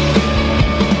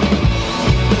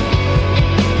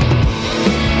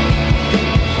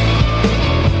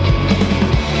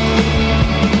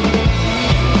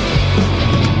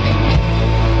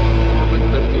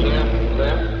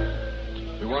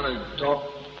 We want to talk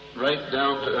right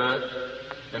down to earth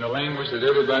in a language that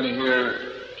everybody here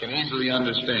can easily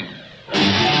understand.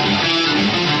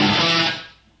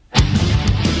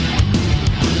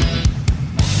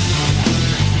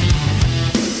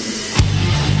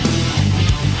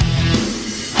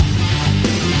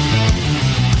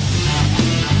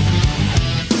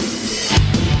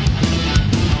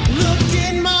 Look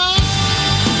in my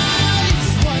eyes,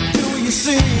 what do you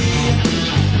see?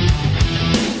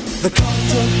 The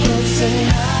cult of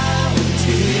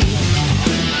personality.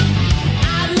 I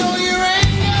know your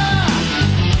anger,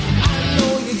 I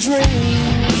know your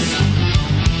dreams.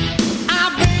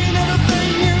 I've been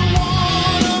everything you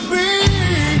wanna be.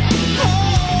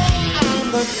 Oh, I'm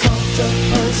the cult of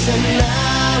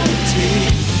personality.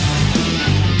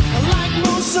 Like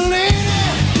Mussolini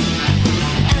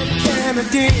and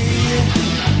Kennedy.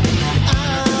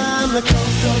 I'm the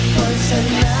cult of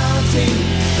personality.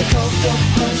 The cult of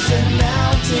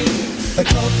personality. The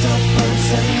cult of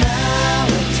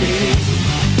personality.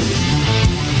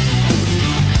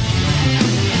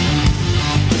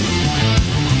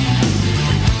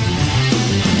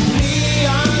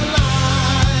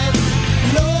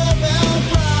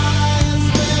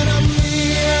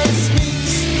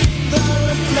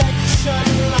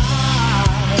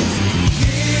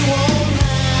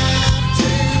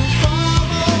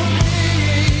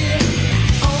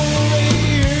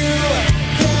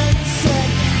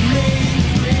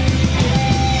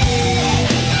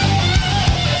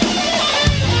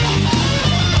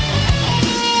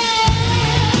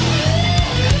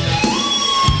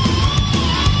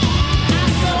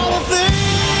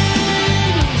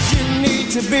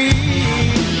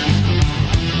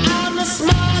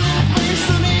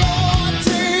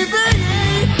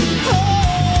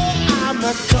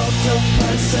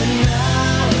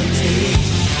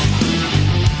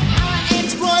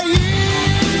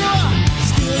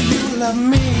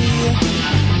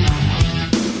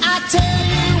 I tell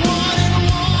you 1 and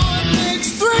 1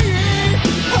 makes 3.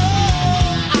 Oh,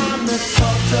 I'm the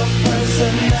cult of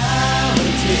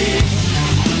personality.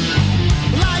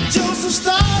 Like Joseph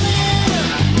Stalin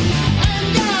and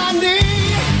Gandhi.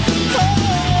 Oh,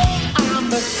 I'm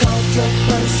the cult of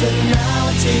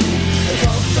personality. The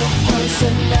cult of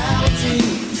personality.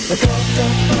 The cult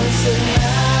of personality.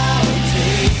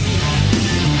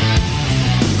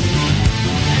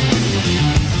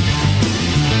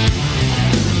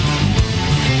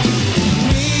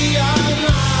 Neon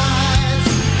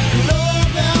lights,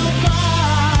 Nobel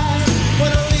Prize.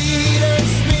 When a leader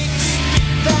speaks,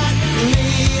 that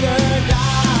leader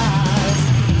dies.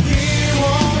 You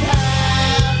won't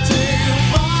have to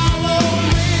follow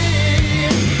me.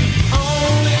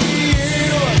 Only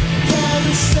you can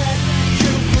set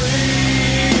you free.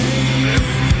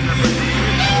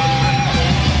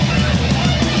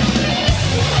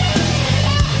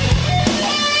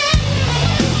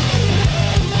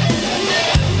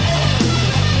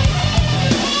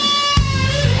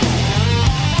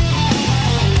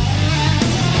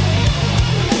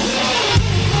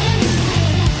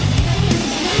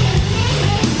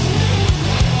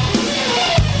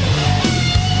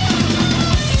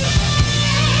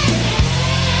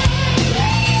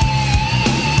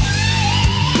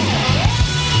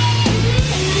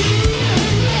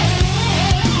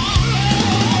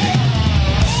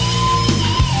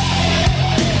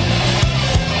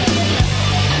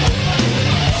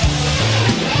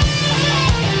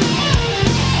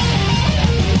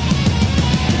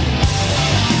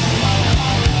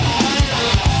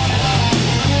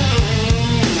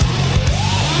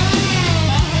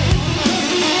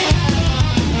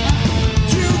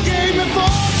 You gave me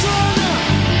fortune,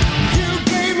 you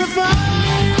gave me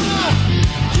fame,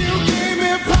 you gave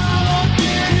me power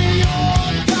in your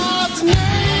God's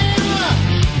name.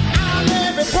 I'm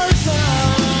every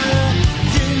person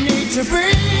you need to be.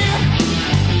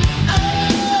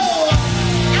 Oh,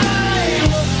 I'm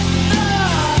the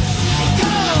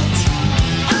cult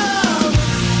of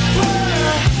personality.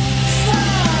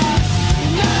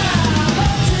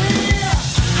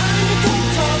 I'm the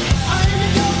cult of, I'm the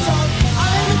cult of,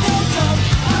 I'm the cult of,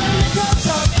 I'm the cult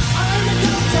of, I'm the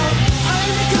cult of,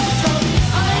 I'm the cult of,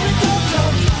 I'm the cult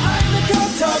of, I'm the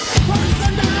cult of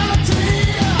personality.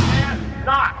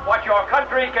 Not what your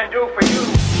country can do for you.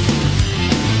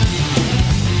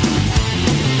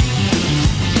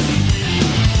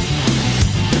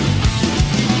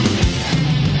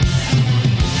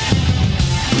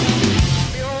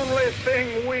 The only thing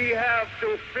we have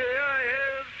to fear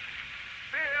is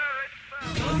fear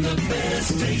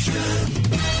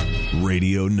itself.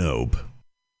 Radio Nope.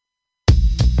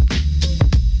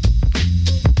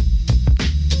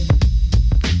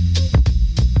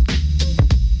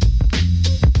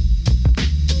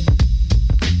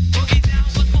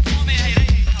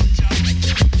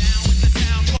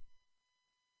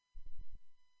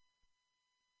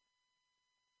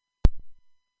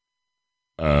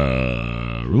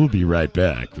 We'll be right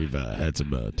back. We've had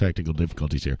some technical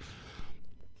difficulties here.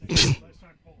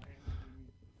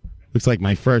 Looks like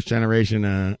my first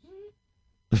generation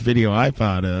video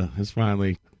iPod has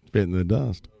finally bitten the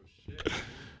dust.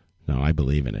 No, I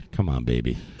believe in it. Come on,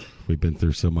 baby. We've been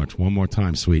through so much. One more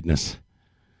time, sweetness.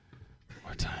 One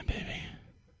more time, baby.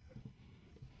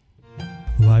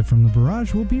 Live from the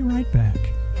barrage, we'll be right back.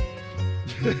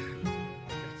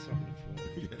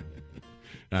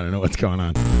 I don't know what's going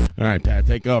on. All right, Pat,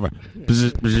 take over. This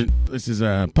is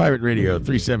Pirate Radio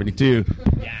 372.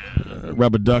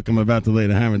 Rubber duck, I'm about to lay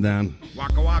the hammer down.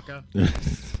 Waka waka.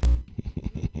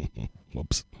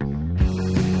 Whoops.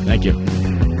 Thank you.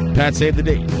 Pat saved the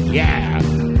day. Yeah.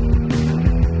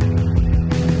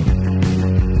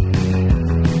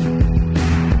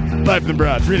 Live from the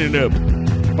barrage, Radio Nope.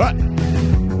 What?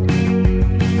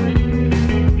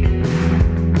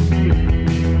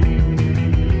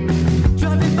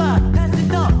 Driving by,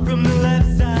 passing off from the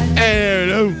left side.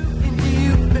 Hello. Into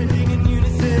you, bending in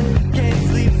unison. Can't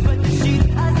sleep, sweat the sheets,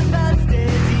 eyes about to stay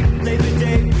deep. Labor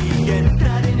Day weekend,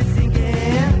 not in a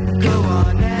sinking. Go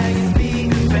on, now you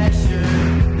speak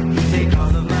confession. Take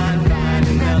all of mine, find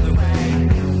another way.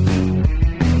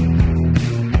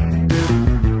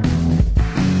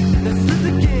 Let's slip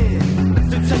again.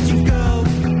 So touch and go.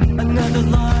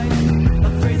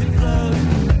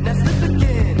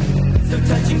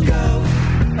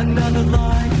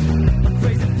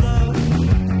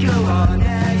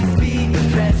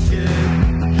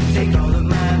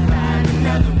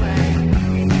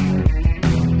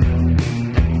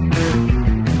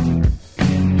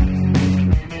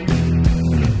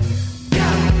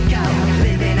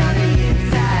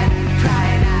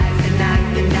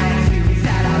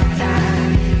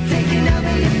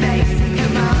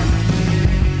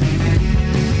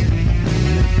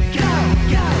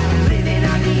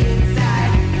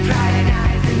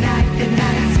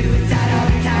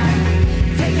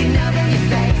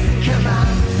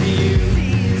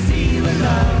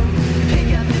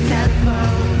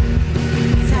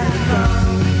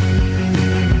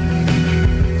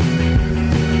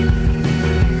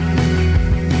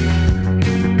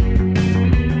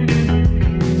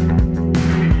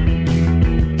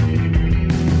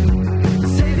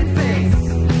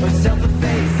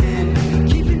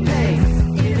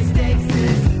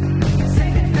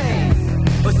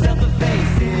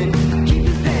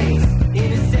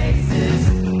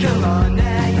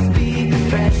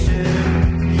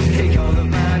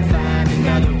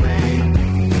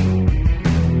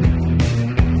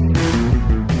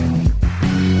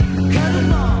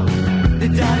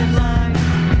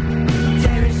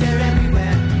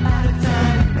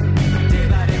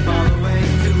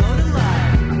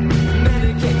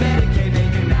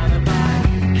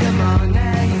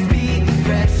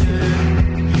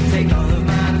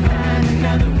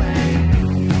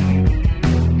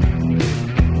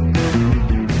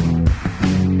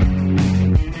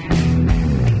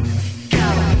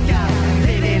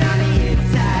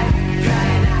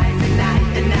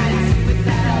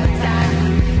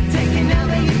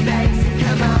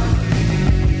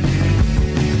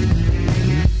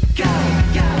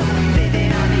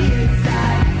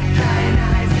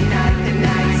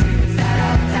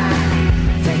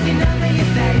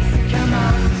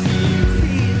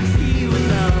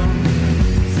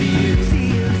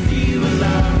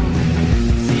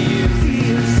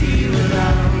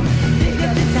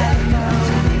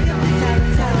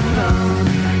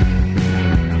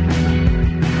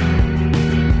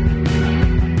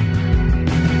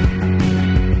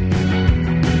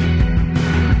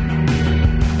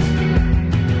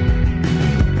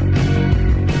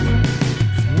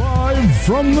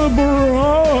 from the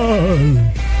barrage.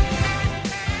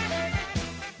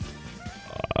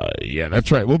 Yeah,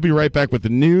 that's right. We'll be right back with the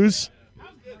news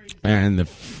and the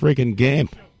friggin' game.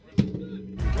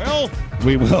 Well,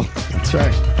 we will. That's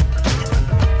right.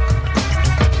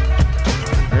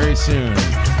 Very soon.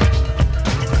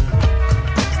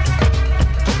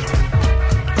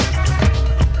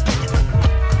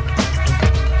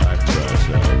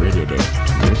 Radio Dope.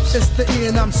 It's the E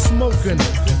and I'm smoking.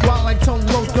 While like tongue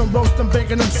roasting,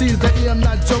 baking them seeds. The E, I'm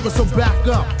not joking, so back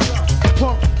up.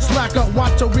 Punk, slack up,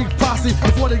 watch a weak posse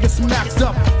before they get smacked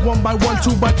up. 1 by 1,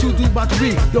 2 by 2, 3 by 3.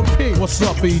 Yo, P, what's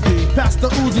up, ED? Pass the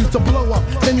Uzis to blow up.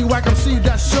 Then you whack 'em, see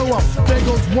that show up. There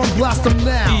goes one, blast 'em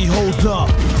now. E, hold up.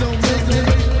 Don't make me.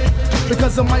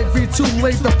 Because it might be too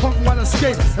late, the punk might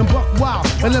escape and buck wild,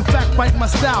 and in fact bite my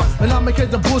style. And I'll make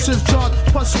it the bullshit charge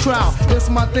plus trial. It's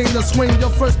my thing to swing, your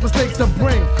first mistake to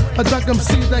bring a duck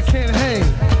MC that can't hang.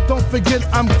 Don't forget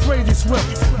I'm crazy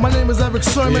swift. My name is Eric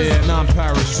Sermon. Yeah, and I'm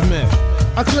Paris Smith.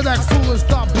 I could act fool and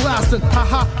start blasting. Ha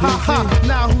ha ha ha.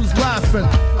 Now who's laughing?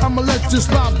 I'ma let you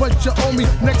slide, but you owe me.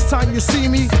 Next time you see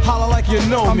me, holla like you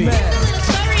know I'm me.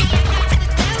 Mad.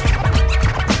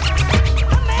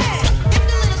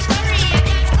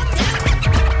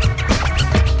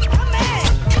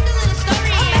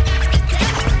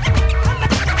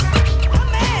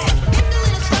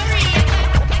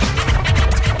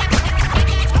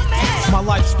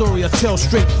 Story I tell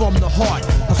straight from the heart.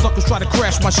 My suckers try to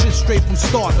crash my shit straight from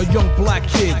start. A young black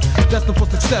kid, destined for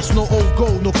success. No old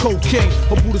gold, no cocaine.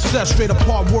 A Buddha set straight up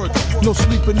hard work. No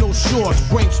sleeping, no shorts.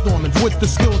 Brainstorming with the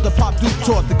skills that Pop Duke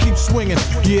taught to keep swinging.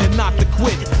 Yeah, not to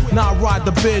quit. Now I ride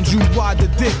the Benz, you ride the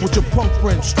dick with your punk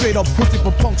friends. Straight up pussy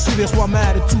for punk. See, that's why my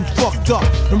attitude fucked up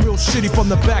and real shitty from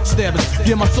the backstabbers.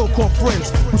 Yeah, my so-called friends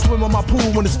who swim on my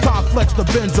pool when it's time flex the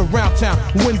Benz around town.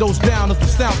 Windows down as the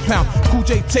sound pound. Cool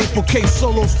J tape for case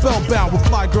solo spellbound with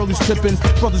fly girlies tipping,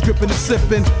 brothers gripping and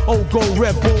sipping. Old gold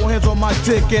Red Bull, hands on my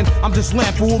dick, and I'm just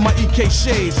lamping with my EK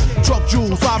shades. Truck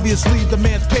jewels, obviously the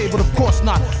man's paid, but of course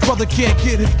not. Brother can't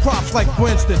get his props like, for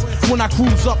instance, when I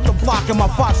cruise up the block in my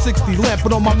 560,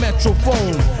 lamping on my Metro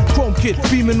phone. Chrome kit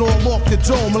beaming all off the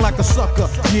dome, and like a sucker.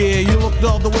 Yeah, you look the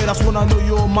other way, that's when I know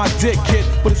you're on my dick, kid.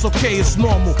 But it's okay, it's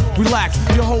normal. Relax,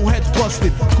 your whole head's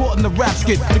busted. Caught in the rap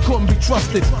skit, it couldn't be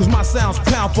trusted. Cause my sound's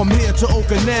pound from here to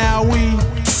Okinawa.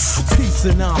 Peace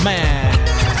and I'm out.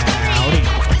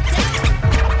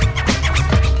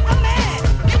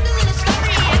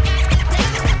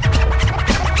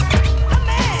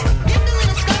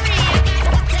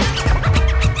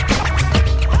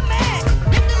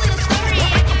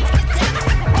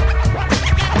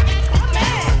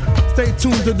 Stay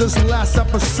tuned to this last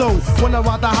episode. When I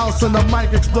ride the house and the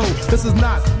mic explode. This is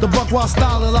not the Buckwild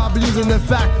style that I'll be using. In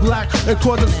fact, black and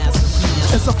quarters.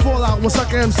 It's a fallout when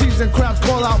sucker MCs and crabs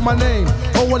call out my name.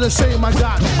 Oh, what a shame I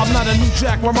got. I'm not a new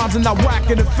jack, my rhymes are not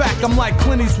whacking. In fact, I'm like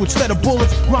Clint Eastwood. Instead of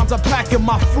bullets, rhymes are packing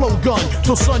my flow gun.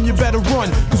 So son, you better run.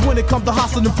 Cause when it comes to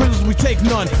hostile and prisons, we take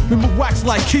none. We move wax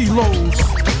like kilos.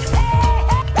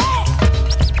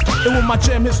 And when my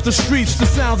jam hits the streets, the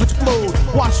sounds explode.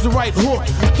 Watch the right hook,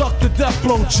 duck the death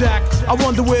blow, Jack. I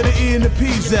wonder where the E and the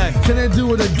P's at. Can they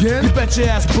do it again? You bet your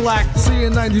ass black. See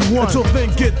in 91. Until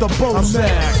then, get the bow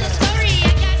sack.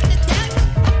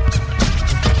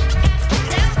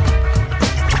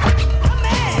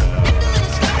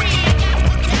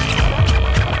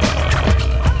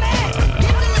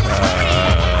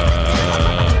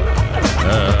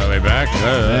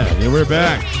 Yeah, we're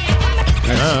back.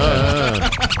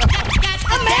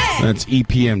 That's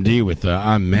EPMD with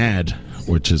I'm Mad,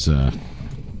 which is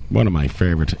one of my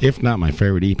favorite, if not my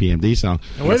favorite EPMD song.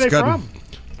 And where are they from?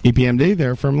 EPMD,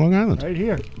 they're from Long Island. Right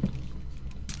here.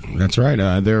 That's right.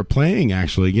 They're playing,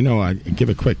 actually. You know, I give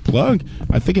a quick plug.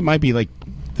 I think it might be like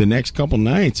the next couple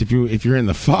nights if you're in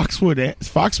the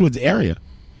Foxwoods area.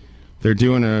 They're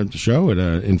doing a show at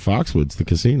in Foxwoods, the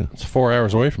casino. It's 4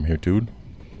 hours away from here, dude.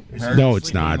 No,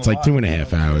 it's not. It's like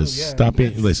 2.5 hours. Stop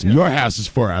it. Listen, your house is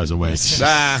 4 hours away.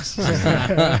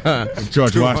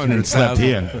 George Washington slept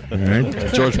here. All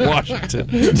right? George Washington.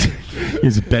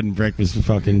 He's a bed and breakfast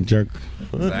fucking jerk.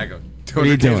 Exactly. What are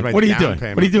you doing? What are you doing?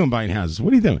 What are you doing buying houses?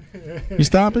 What are you doing? You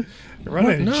stopping?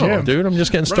 Running a No, gym. dude, I'm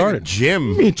just getting started.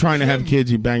 Gym. You're trying to have kids,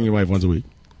 you bang your wife once a week.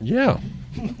 Yeah.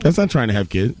 That's not trying to have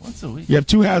kids. Once a week. You have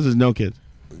 2 houses, no kids.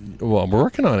 Well, we're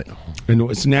working on it.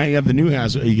 And so now you have the new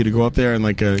house. Are you going to go up there and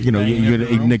you're going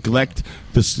to neglect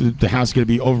the house? Going to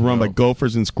be overrun by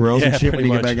gophers and squirrels and shit when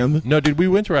you get back on there? No, dude, we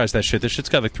winterized that shit. This shit's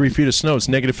got like 3 feet of snow. It's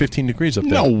negative 15 degrees up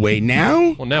there. No way.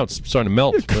 Now? Well, now it's starting to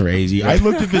melt. You're crazy. I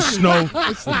looked at the snow.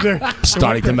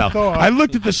 Starting to melt. I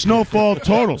looked at the snowfall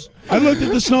totals. I looked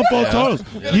at the snowfall totals.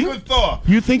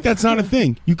 You think that's not a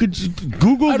thing? You could just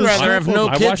Google. I'd rather have no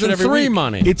kids than free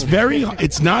money.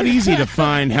 It's not easy to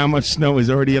find how much snow is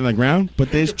already on the ground,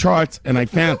 but there's charts, and I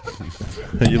found.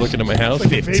 Are you looking at my house?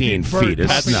 15 feet of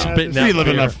That's snow. spitting You out live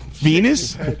in a beer.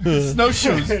 Venus?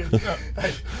 Snowshoes.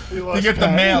 You get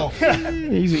the mail.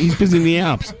 He's busy in the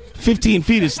Alps. 15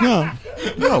 feet of snow.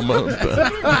 No,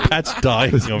 Pat's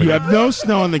dying. You have no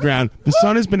snow on the ground. The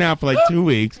sun has been out for like 2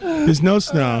 weeks. There's no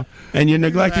snow, and you're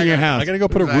neglecting your house. I gotta go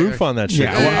put a roof on that shit.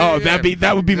 Yeah, well,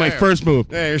 that would be my first move.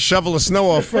 Hey, shovel the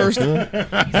snow off first. Fuck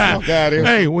out here.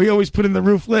 Hey, we always put in the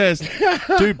roof last.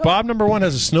 Dude, Bob number 1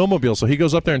 has a snowmobile, so he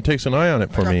goes up there and takes an eye on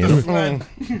it for me. You know?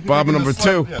 Bob number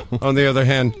 2, on the other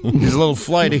hand, he's a little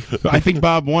flighty. I think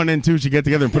Bob 1 and 2 should get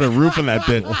together and put a roof on that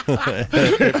bit.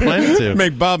 They're planning to.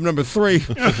 Make Bob number 3.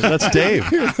 That's Dave.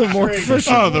 More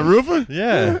efficient. Oh, the roofer?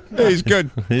 Yeah. He's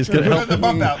good. He's gonna help. The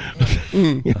bump out.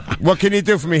 What can you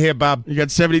do for me here, Bob? You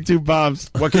got 72 Bobs.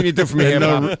 What can you do for me here,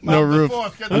 Bob? No roof.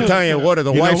 I'm telling you what,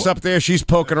 the wife's up there. She's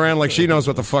poking around like she knows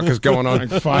what the fuck is going on.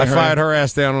 I fired her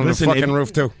ass down on the fucking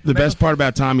roof, too. The best part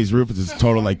about Tommy's roof is it's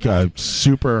total, like,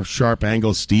 super sharp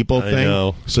angle steeple thing.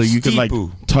 know. So you could, like,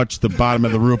 touch the bottom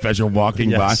of the roof as you're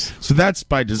walking by. So that's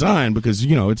by design because,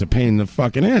 it's a pain in the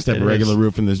fucking ass to have It a regular is.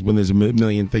 roof when there's a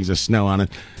million things of snow on it.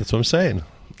 That's what I'm saying.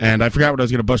 And I forgot what I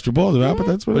was going to bust your balls about, but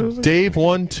that's what it was. Dave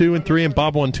 1, 2, and 3, and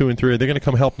Bob 1, 2, and 3. They're gonna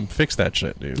come help him fix that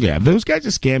shit, dude. Yeah, those guys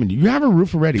are scamming you. You have a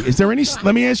roof already. Is there any?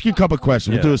 Let me ask you a couple of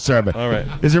questions. Yeah. We'll do a survey. All right.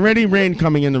 Is there any rain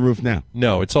coming in the roof now?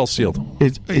 No, it's all sealed.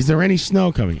 Is there any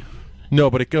snow coming in? No,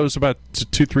 but it goes about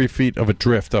 2-3 feet of a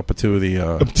drift up to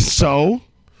the. So?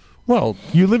 Well,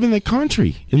 you live in the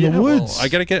country, in the woods. I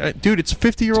gotta get, dude. It's a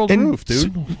 50-year-old roof,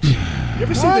 dude. You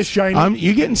ever see this shiny?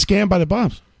 You're getting scammed by the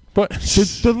Bobs. But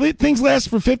the things last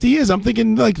for 50 years. I'm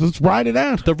thinking, like, let's ride it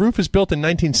out. The roof is built in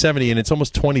 1970, and it's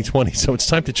almost 2020, so it's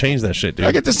time to change that shit, dude.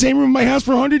 I got the same room in my house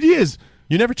for 100 years.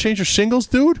 You never changed your shingles,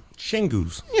 dude?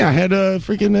 Shingles. Yeah, I had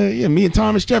me and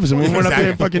Thomas Jefferson. We went up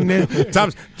there and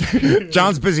fucking.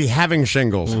 John's busy having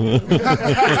shingles. Listen,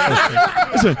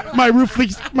 my roof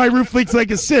leaks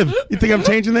like a sieve. You think I'm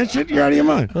changing that shit? You're out of your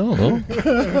mind. Oh.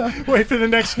 Wait for the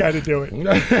next guy to do it.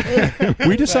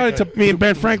 We decided to. Me and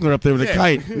Ben Franklin are up there with a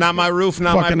kite. Not my roof,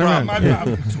 not Fucking my around. problem. Yeah.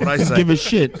 That's what I say. Give a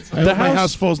shit. I hope my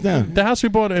house falls down. The house we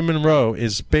bought in Monroe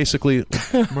is basically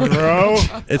Monroe.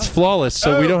 It's flawless,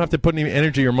 so we don't have to put any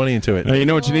energy or money into it. You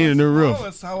know what you need? A new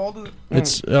roof. How old is it?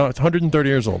 It's 130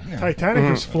 years old.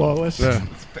 Titanic was flawless. Yeah.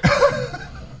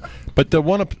 But the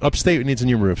one upstate needs a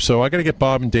new roof, so I got to get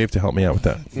Bob and Dave to help me out with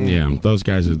that. Yeah, those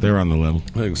guys they're on the level.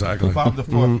 Exactly. Bob the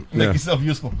Fourth. Make Yeah. yourself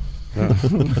useful. By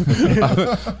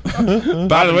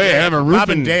the way, I have a roof. Bob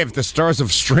and Dave, the stars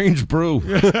of Strange Brew.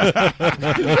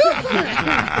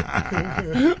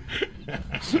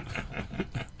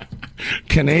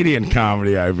 Canadian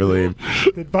comedy, I believe.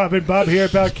 Did Bob and Bob hear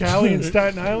about Callie in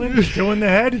Staten Island doing the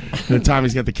head? And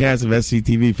Tommy's got the cast of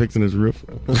SCTV fixing his roof.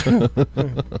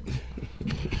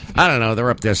 I don't know.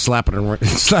 They're up there slapping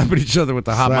each other with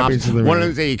the hot Slapping mops. each other One around.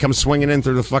 of them, he comes swinging in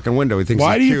through the fucking window. He thinks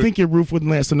Why he's do you cute. think your roof wouldn't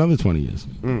last another 20 years?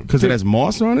 Because it has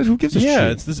moss on it? Who gives a shit? Yeah,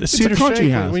 it's a cedar a country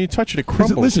shake. house. When you touch it, it Listen,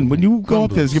 crumbles. listen, when you go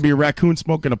up there, there's going to be a raccoon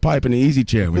smoking a pipe in an easy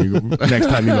chair when you go, next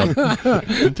time you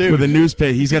go. With a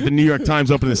newspaper. He's got the New York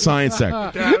Times open in the science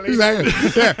section. Exactly.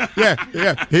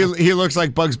 Yeah. He looks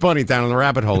like Bugs Bunny down in the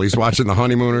rabbit hole. He's watching the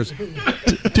honeymooners.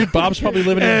 Dude, Bob's probably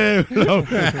living in.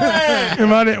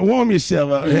 Come on in, warm yourself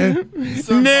out, yeah?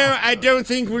 No, I don't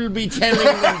think we'll be telling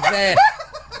them that.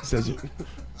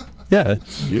 Yeah.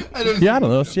 Yeah, I don't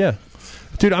know. Yeah.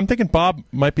 Dude, I'm thinking Bob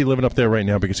might be living up there right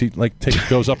now because he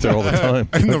goes up there all the time.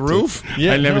 In the roof?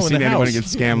 Yeah, I've never no, in seen the anybody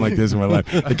house. get scammed like this in my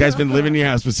life. The guy's been living in your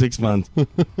house for 6 months.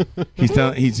 He's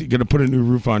going to put a new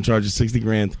roof on, charge you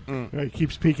 $60,000. He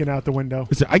keeps peeking out the window.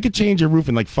 Listen, I could change your roof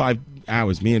in like 5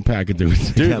 hours. Me and Pat could do it.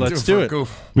 Dude, together. let's do it.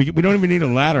 We don't even need a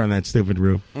ladder on that stupid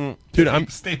roof. Dude, I'm.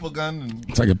 Staple gun. And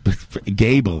It's like a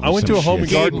gable. I went to a home and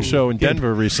shit. garden show in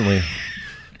Denver recently.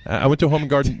 I went to a home and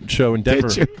garden show in Denver.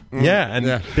 Did you? Yeah, and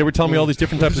they were telling me all these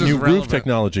different types of new roof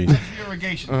technologies.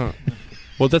 irrigation.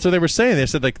 Well, that's what they were saying. They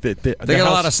said they They got a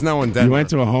lot of snow in Denver. You went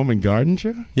to a home and garden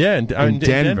show? Yeah, in In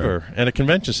Denver at a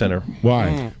convention center.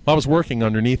 Why? I was working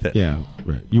underneath it. Yeah,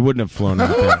 right. You wouldn't have flown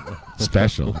out there.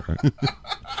 Special. Right?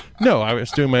 No, I was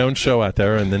doing my own show out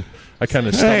there, and then I kind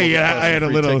of. Hey, I had a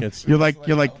little. Tickets. You're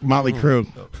like Motley Crue.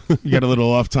 You got a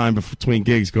little off time between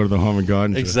gigs. Go to the home and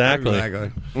garden. show.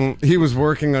 Exactly. He was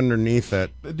working underneath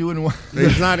it. They're doing one.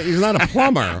 He's not a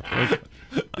plumber.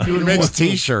 He makes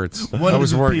T-shirts. I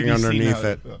was working underneath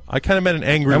it. I kind of met an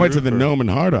angry I went to roofer. the Gnome and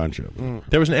Hard-On show.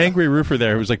 There was an angry roofer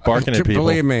there who was like barking at people.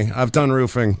 Believe me, I've done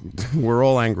roofing. We're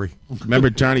all angry. Remember,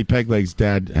 Johnny Pegleg's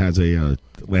dad has a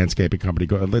landscaping company.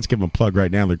 Let's give him a plug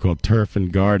right now. They're called Turf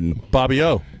and Garden. Bobby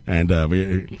O. And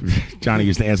Johnny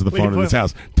used to answer the phone in his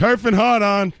house. Turf and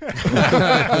Hard-On.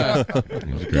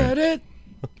 Get it?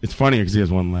 It's funny because he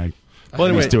has one leg. Well,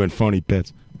 anyway, he's doing phony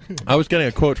bits. I was getting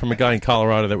a quote from a guy in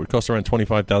Colorado that would cost around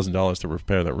 $25,000 to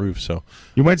repair that roof. So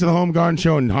you went to the Home Garden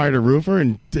show and hired a roofer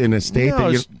in a state no, that I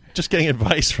you was just getting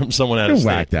advice from someone out of You're state.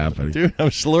 whacked out, buddy. Dude, I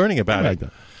was learning about it.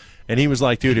 And he was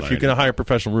like, dude, if you're going to hire a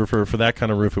professional roofer for that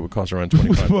kind of roof, it would cost around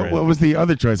 $25,000. what was the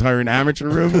other choice? Hire an amateur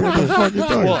roofer? What the fuck are you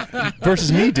talking? Well,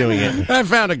 versus me doing it. I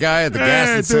found a guy at the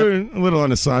gas dude, a little on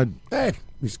the side. Hey,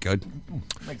 he's good.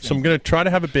 So I'm going to try to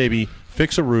have a baby,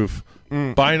 fix a roof,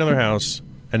 buy another house,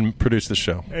 and produce the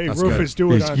show. Hey, roofers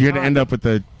do it on You're going to time. end up with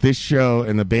this show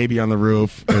and the baby on the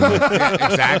roof. And Yeah,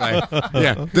 exactly.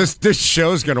 Yeah, this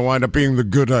show's going to wind up being the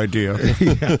good idea.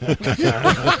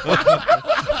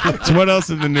 So what else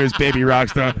in the news, baby rock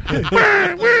star?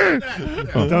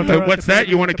 What's that?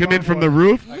 You want to come in from the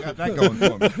roof? I got that going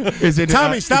for me. Is it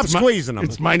Tommy, stop it's squeezing him.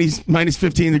 It's minus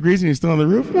 15 degrees and you're still on the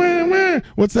roof?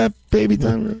 What's that, baby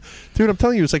time? Dude, I'm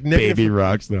telling you, it's like negative. Baby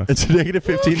rock star. It's negative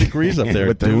 15 degrees up there.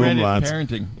 With the dude. umlauts.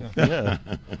 Parenting. Yeah.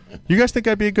 You guys think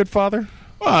I'd be a good father?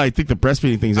 Well, I think the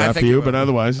breastfeeding thing's I out think for you you, will. but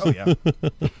otherwise. Oh, yeah.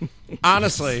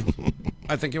 Honestly,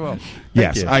 I think you will.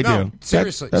 Yes, I No, do.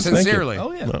 seriously, Thank you. sincerely.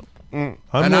 Oh, yeah. No. And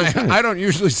I'm I don't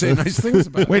usually say nice things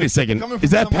about it. Wait a second. Coming Is from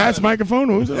that Pat's someone- microphone?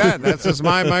 Who's Yeah, that's just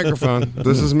my microphone.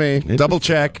 This is me. Double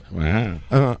check. Wow.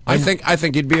 I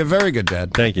think you'd be a very good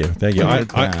dad. Thank you. Thank you.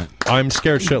 I'm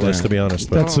scared shitless, to be honest.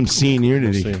 But That's some scene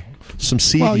unity. we'll see. Some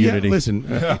seed Well, yeah, unity. listen,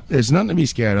 there's nothing to be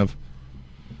scared of,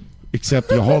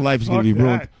 except your whole life is going to be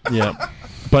ruined. Yeah.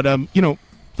 But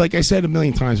like I said a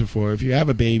million times before, if you have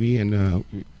a baby and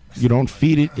you don't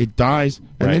feed it, it dies, and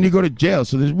Right. then you go to jail.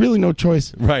 So there's really no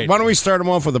choice. Right. Why don't we start him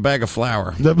off with a bag of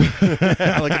flour?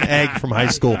 Like an egg from high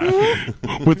school.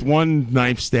 With one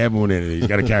knife stab wound in it, you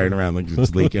got to carry it around like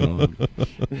it's leaking.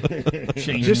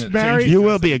 Just marry. You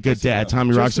will be a good dad,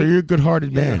 Tommy Rockstar. You're a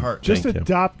good-hearted man. Just Thank you.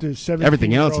 adopt a 17-year-old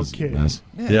Everything else is kid. a mess.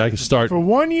 Yeah, I can start. For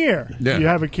 1 year, Yeah. you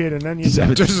have a kid, and then you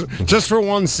Just for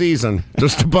one season,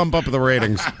 just to bump up the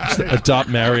ratings. Adopt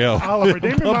Mario. Oliver.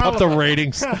 Name him Bump up the Oliver.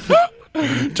 ratings.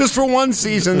 Just for one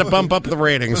season to bump up the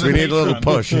ratings. We need a little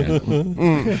push. You're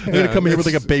going to come here with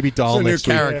like a baby doll It's a new next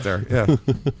week. character. Yeah.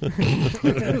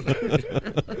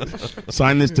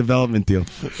 Sign this development deal.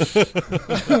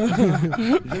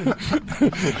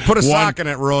 Put a sock in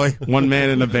it, Roy. One man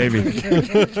and a baby.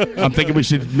 I'm thinking we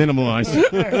should minimalize.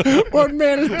 One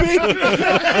man and a baby.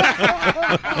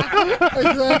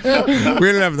 We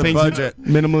didn't have the Things- budget.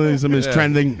 Minimalism is Yeah.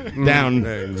 trending down.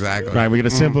 Exactly. Right, we got to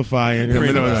simplify it.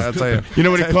 I'll tell you. You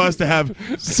know what it costs to have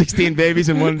 16 babies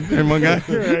in one guy?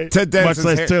 Ted Much Denson's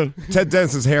less two. Ted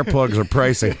Denson's hair plugs are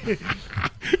pricey.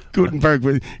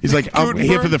 Gutenberg, he's like, I'm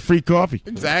here for the free coffee.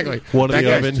 Exactly. One in the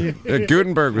That guy- oven.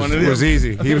 Gutenberg One of them. was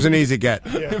easy. He was an easy get.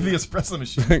 The espresso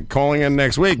machine. Calling in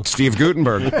next week, Steve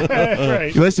Gutenberg.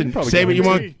 Right. Listen, say what you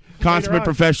want. Later Consummate on.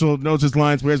 professional, knows his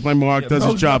lines, wears my mark, does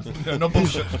his job. No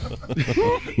bullshit.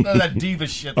 None of that diva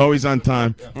shit. Always on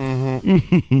time.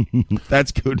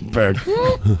 That's Gutenberg.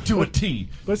 To a T.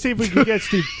 Let's see if we can get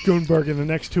Steve Gutenberg in the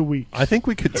next 2 weeks. I think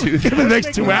we could do In the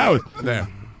next 2 hours. Yeah.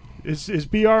 Is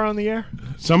BR on the air?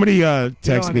 Somebody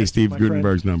text on me it, Steve my friend.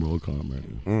 Gutenberg's number. We'll call him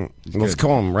right now. Let's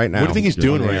call him right now. What do you think he's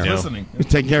doing right He's now? listening. He's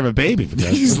taking care of a baby. For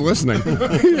that. He's listening.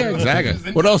 Yeah,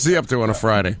 exactly. What else is he up to on a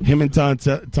Friday? Him and Tom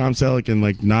Selleck and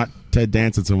like not Ted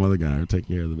Danson, some other guy are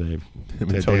taking care of the baby. Him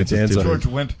and Ted Tony Danson's Danza. too. George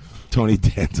Wendt. Tony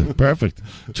Danza. Perfect.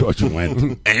 George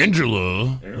Wendt.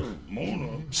 Angela,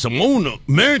 Simona,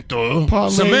 Martha, Paul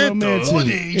Samantha,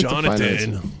 Manson.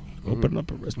 Jonathan. Open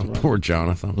up a restaurant. Poor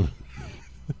Jonathan.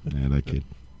 Yeah, that kid.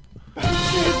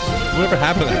 Whatever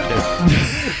happened to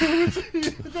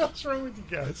that What's wrong with you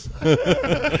guys? kid?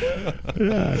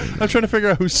 I'm trying to figure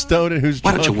out who's stoned and who's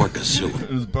Why drunk. don't you work a suit? It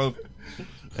was both.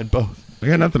 And both. I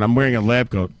got nothing. I'm wearing a lab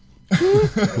coat.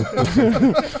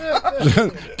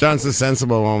 John's the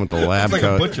sensible one with the lab It's like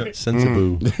a coat. butcher.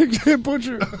 Sensiboo.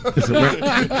 Butcher.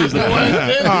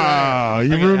 Oh,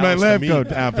 you ruined my ounce lab of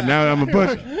coat outfit. Now I'm a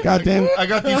butcher. Goddamn. I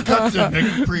got these cuts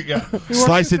in.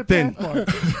 Slice it thin. Yeah,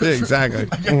 exactly.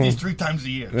 I get these 3 times a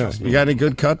year. Yeah. You got any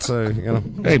good cuts?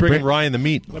 Hey, Bringing Ryan the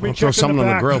meat. Let me I'll throw check something in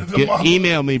on the grill.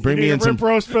 email me. Bring Need me a in some rib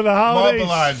roast for the holidays.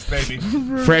 Mobilize, baby.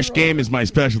 fresh game is my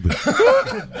specialty.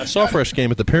 I saw a fresh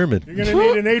game at the Pyramid. You're gonna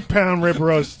need an 8-pound rib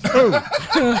roast.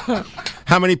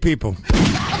 How many people?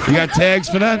 You got tags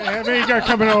for that? Yeah, there you go,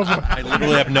 coming over. I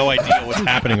literally have no idea what's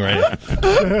happening right now.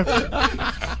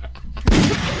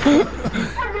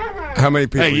 How many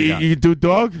people Hey, you got? you do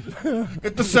dog?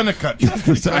 Get the center cut.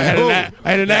 I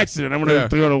had an accident. I'm going to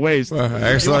throw it to waste.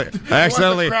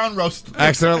 Accidentally Crown roast.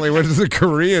 went to the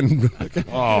Korean.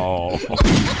 Oh.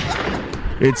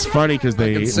 It's funny because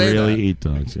they can say really that. eat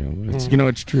dogs. Yeah.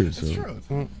 It's true. So. It's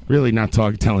true. Really not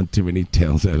telling too many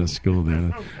tales out of school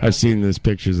there. I've seen those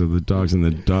pictures of the dogs in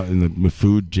the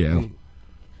food jail.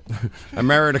 I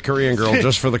married a Korean girl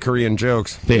just for the Korean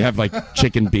jokes. They have like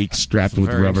chicken beaks strapped with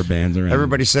rubber bands around.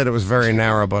 Everybody said it was very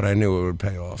narrow, but I knew it would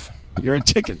pay off. You're a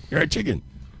chicken. You're a chicken.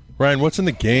 Ryan, what's in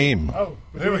the game? Oh,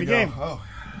 There we go. Game. Oh.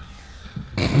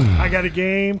 I got a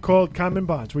game called Common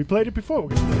Bonds. We played it before. We're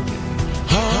going to play it again.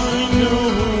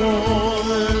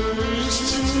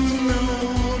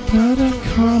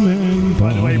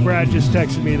 By the way, Brad just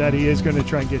texted me that he is going to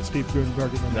try and get Steve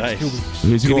Gutenberg in the next 2 weeks.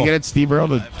 He's going to get Steve Earle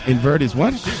to invert his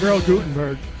what? Steve Earle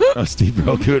Gutenberg. Oh, Steve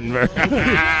Earle Gutenberg.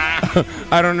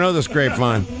 I don't know this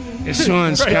grapevine. It's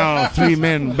Sean Scowl, 3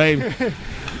 men, baby.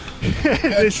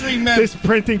 This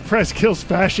printing press kills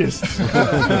fascists.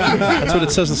 That's what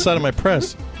it says on the side of my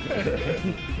press.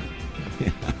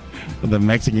 The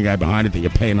Mexican guy behind it that you're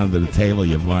paying under the table,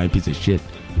 you lying piece of shit.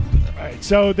 All right,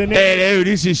 so the name. Hey,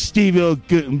 this is Steve Earle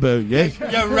Gutenberg, yeah?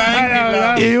 Yeah,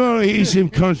 right. Hey, you want to eat some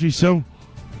country song?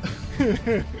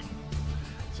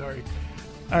 Sorry.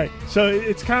 All right, so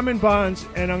it's Common Bonds,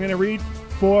 and I'm going to read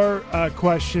 4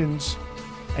 questions,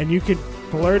 and you can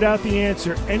blurt out the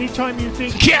answer anytime you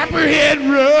think. Copperhead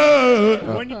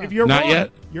Road! If you're Not wrong,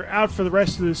 yet. You're out for the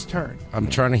rest of this turn. I'm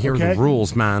trying to hear Okay. the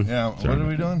rules, man. Yeah, what are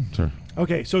we doing? Sorry.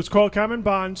 Okay, so it's called Common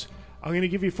Bonds. I'm going to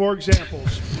give you 4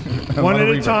 examples, one at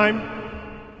a time.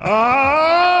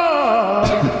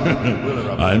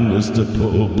 I'm just a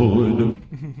poor boy.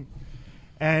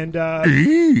 And at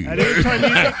any time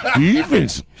you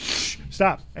Defense.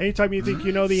 stop. Anytime you think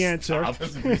you know the answer.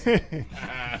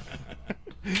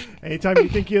 Anytime you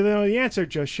think you know the answer,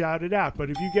 just shout it out. But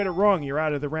if you get it wrong, you're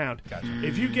out of the round. Gotcha.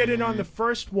 If you get it on the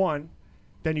first one,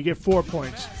 then you get 4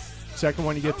 points. Second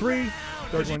one, you get 3.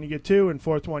 Third one, you get 2. And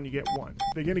fourth one, you get 1.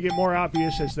 They're going to get more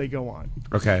obvious as they go on.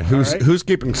 Okay, who's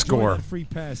keeping score? Free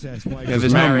pass, that's why. Yeah,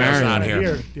 there's no Mario's not not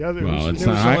here. The other Well, it's the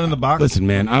new- not. someone in the box? Listen,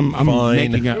 man,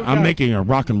 I'm making a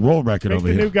rock and roll record Make over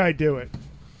the here. new guy do it.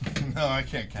 No, I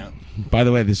can't count. By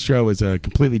the way, this show is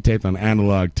completely taped on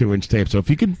analog 2-inch tape. So if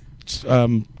you could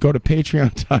go to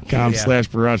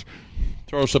patreon.com/barrage.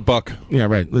 Throw us a buck. Yeah,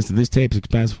 right. Listen, this tape's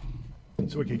expensive.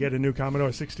 So we could get a new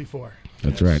Commodore 64.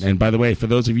 That's right. And by the way, for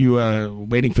those of you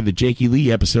waiting for the Jakey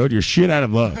Lee episode, you're shit out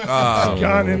of luck.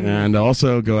 Got him. And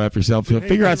also go after yourself.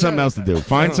 Figure out something else to do.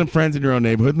 Find some friends in your own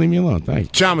neighborhood. Leave me alone. Thanks.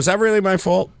 John, was that really my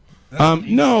fault?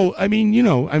 No, I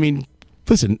mean,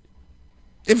 listen.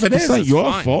 If it it's is, not it's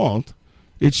your fine. fault.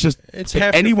 It's just It's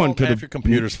half anyone your fault, could half have. your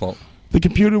computer's fault. The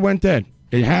computer went dead.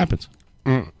 It happens.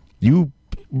 You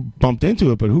bumped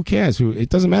into it, but who cares? It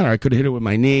doesn't matter. I could have hit it with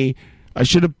my knee. I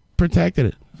should have protected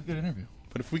it. It's a good interview.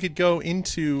 But if we could go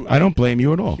into I don't blame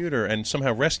you at all. computer and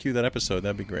somehow rescue that episode,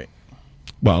 that'd be great.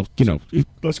 Well,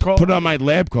 Let's call put on my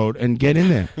lab coat and get in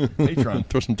there. Patron.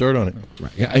 Throw some dirt on it.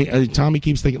 Right. Yeah, Tommy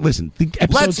keeps thinking, listen, the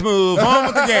episode's... Let's move on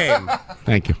with the game.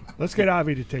 Thank you. Let's get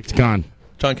Avi to take It's gone.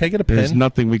 John, can I get a pen? There's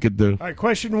nothing we could do. All right,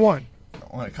 question 1.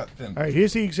 I want to cut thin. All right,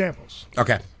 here's the examples.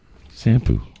 Okay.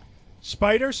 Shampoo.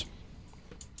 Spiders.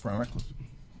 Brown reckless.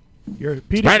 You're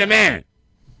Pete. Spider-Man.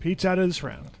 Pete's out of this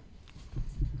round.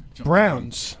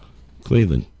 Browns.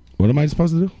 Cleveland. What am I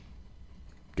supposed to do?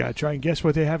 Got to try and guess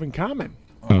what they have in common.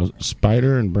 Oh,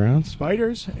 Spider and Browns?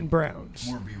 Spiders and Browns.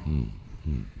 More view.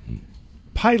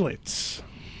 Pilots.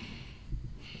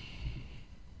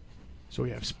 So we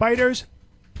have Spiders,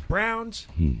 Browns,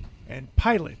 and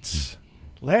Pilots.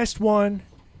 Last one,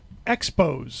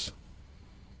 Expos.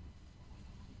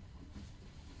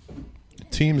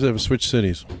 Teams that have switched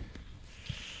cities.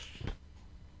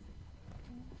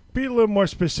 Be a little more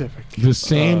specific. The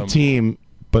same team,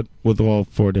 but with all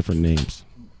 4 different names.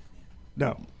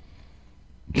 No.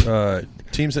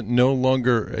 Teams that no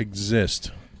longer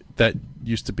exist that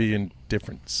used to be in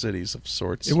different cities of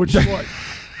sorts. In which sport?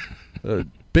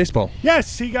 Baseball.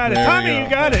 Yes, he got it. There Tommy, we go. you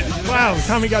got it. Wow,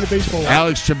 Tommy got a baseball.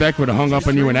 Alex Trebek would have hung up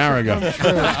on you an hour ago.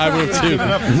 I would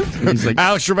too. He's like,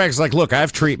 Alex Trebek's like, look, I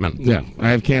have treatment. yeah,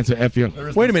 I have cancer. F you.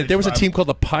 Wait a minute. There was a team called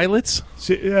the Pilots?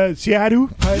 Seattle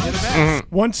Pilots.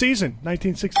 1 season,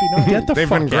 1969. Get the They've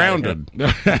fuck been grounded.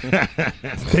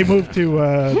 They moved to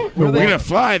We're going to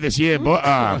fly this year, boy.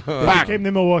 they Back. became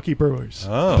the Milwaukee Brewers.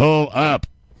 Oh. Pull up.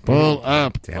 Pull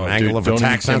up. Damn angle of don't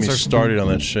attack even get me sensor. started on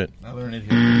that shit.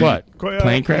 What?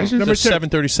 Plane crashes? The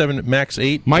 737 MAX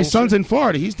 8. My son's in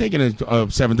Florida. He's taking a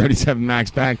 737 MAX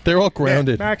back. They're all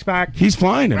grounded. Max back. He's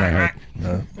flying it, I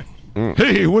heard.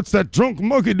 Hey, what's that drunk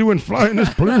monkey doing flying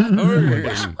this plane?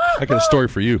 I got a story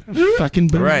for you. Fucking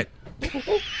bird. Right.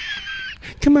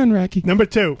 Come on, Rocky. Number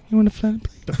 2. You want to fly the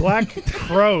plane? The Black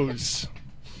Crows.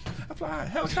 Fly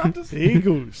helicopters. The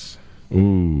Eagles.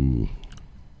 Ooh.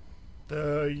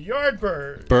 The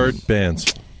Yardbirds. Bird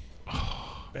bands.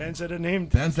 Bands that are named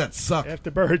Bands that suck.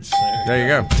 after birds. There you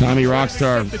go. Tommy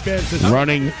Rockstar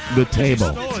running the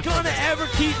table. Gonna ever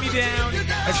keep me down.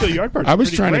 Actually, Yardbirds. I was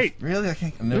pretty trying great. Really? I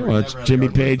can't. Well, it's Jimmy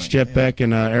Page, Jeff Beck,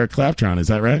 and Eric Clapton. Is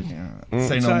that right?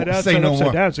 Say Inside no, Out, say Side no Upside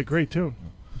more. Down. It's a great tune.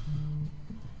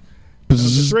 Number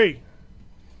 3.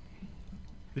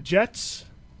 The Jets.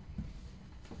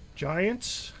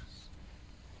 Giants.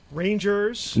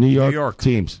 Rangers. New York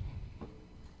teams.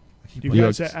 You New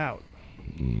guys York. are out.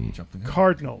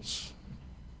 Cardinals.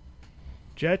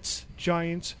 Jets,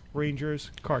 Giants,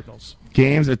 Rangers, Cardinals.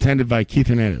 Games attended by Keith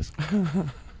Hernandez.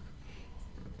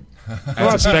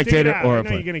 As a spectator or I a know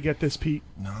player. you're going to get this, Pete.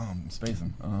 No, I'm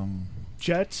spacing.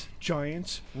 Jets,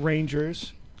 Giants,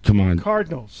 Rangers, Come on.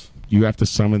 Cardinals. You have to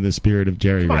summon the spirit of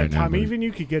Jerry Come on, right now. Tom. buddy. Even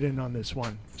you could get in on this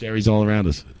one. Jerry's all around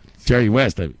us. Jerry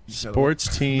West.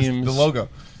 Sports teams. The logo.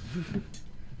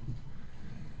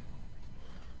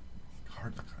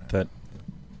 That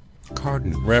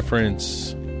Cardinals.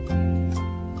 reference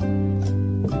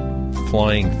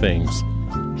flying things.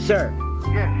 Sir.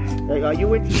 Are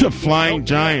you in? The Flying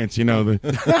Giants, you know.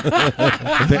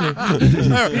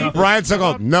 Ryan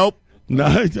Suckle, nope. No,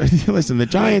 listen, the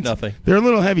Giants, Nothing. they're a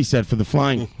little heavy set for the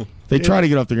flying. They try to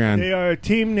get off the ground. They are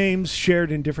team names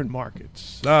shared in different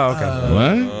markets. Oh, okay.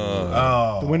 What?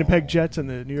 The Winnipeg Jets and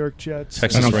the New York Jets.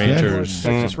 Texas I don't get it. Rangers.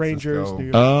 Texas Rangers. New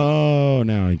York. Oh,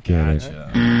 now I get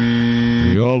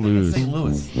it. We all lose. St.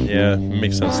 Louis. Yeah,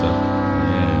 makes sense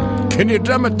then. Can you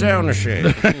dumb it down a shade?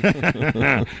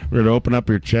 We're going to open up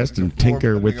your chest and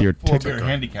tinker with your ticker.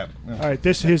 handicap. Yeah. All right,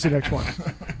 here's the next one.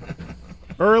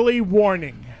 Early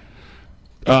warning.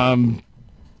 Let's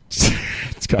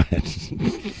go ahead.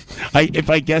 If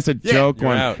I guess a joke you're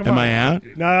one, out. Come am on. I out?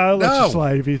 No, I'll let No. you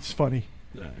slide if it's funny.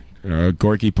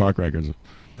 Gorky Park Records.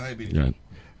 Diabetes. Yeah.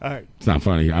 All right. It's not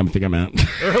funny. I think I'm out.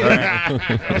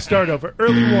 I'll start over.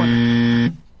 Early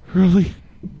warning. Really?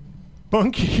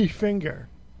 Monkey finger.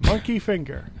 Monkey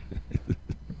finger.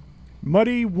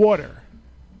 Muddy water.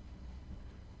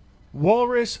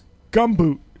 Walrus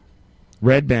gumboot.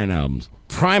 Red Band albums.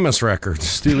 Primus Records.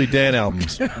 Steely Dan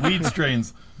albums. Weed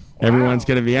strains. Everyone's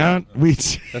going to be out.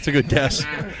 That's a good guess.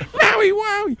 Maui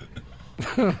Wowie.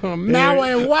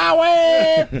 Maui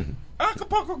Wowie.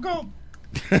 Acapulco Gold.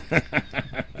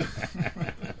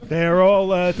 They are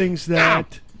all things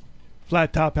that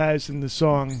Flat Top has in the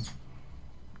song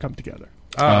come together.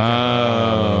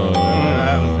 Oh.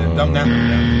 Dumb down.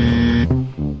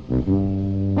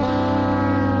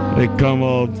 They come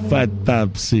old fat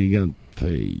topsy.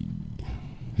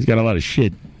 He's got a lot of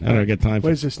shit. I don't get time for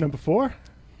What is this, number 4?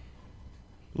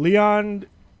 Leon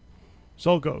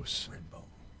Zolgos.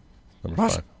 Number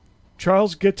 5.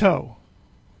 Charles Guiteau.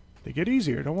 They get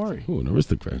easier, don't worry. Ooh, an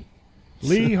aristocrat.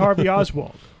 Lee Harvey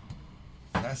Oswald.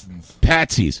 Assassins.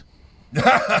 Patsies.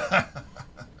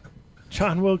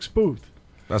 John Wilkes Booth.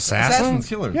 Assassin?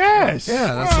 Killer. Yes.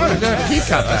 Yeah, that's what it is. Pete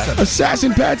got that.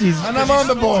 Assassin Patsies. And I'm on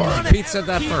the board. Pete said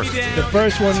that first. The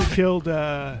first one killed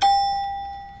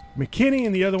McKinney,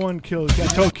 and the other one killed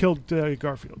Garfield.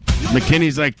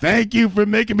 McKinney's like, thank you for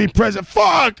making me president.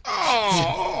 Fuck!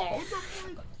 Oh.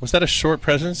 Was that a short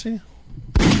presidency?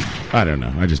 I don't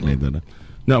know. I just made that up.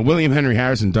 No, William Henry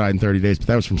Harrison died in 30 days, but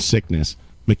that was from sickness.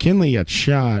 McKinley got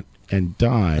shot and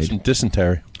died. From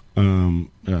dysentery.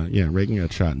 Yeah, Reagan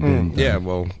got shot and then Yeah,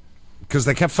 well, because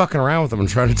they kept fucking around with him and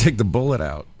trying to take the bullet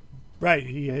out. Right,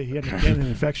 he had an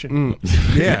infection.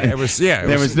 Yeah, it was. Yeah,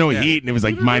 there was no heat, and it was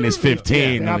like minus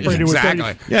 15. Yeah, operating with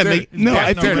Exactly. 30 Yeah,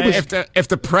 I think it was. If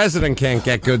the president can't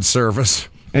get good service,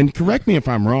 And correct me if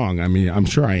I'm wrong. I mean, I'm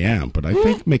sure I am, but I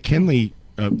think McKinley.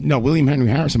 William Henry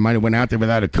Harrison might have went out there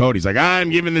without a coat. He's like, I'm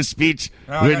giving this speech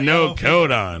with no coat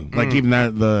on. Like even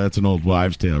that's an old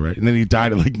wives' tale, right? And then he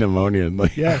died of like pneumonia. And,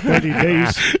 like, 30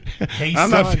 days. I'm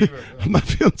not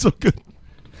feeling so good.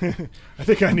 I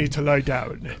think I need to lie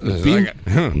down.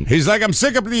 he's like, I'm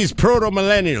sick of these proto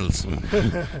millennials.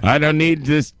 I don't need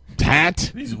this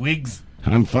hat. These wigs.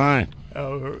 I'm fine.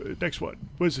 Next one.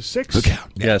 Was it 6? Look out.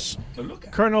 Yes.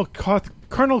 Colonel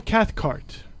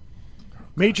Cathcart.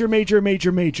 Major.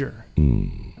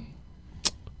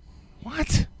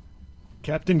 What?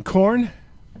 Captain Corn.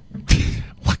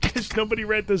 What? Nobody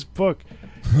read this book.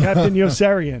 Captain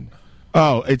Yossarian.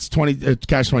 Oh, it's 20.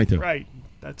 Cash 22. Right.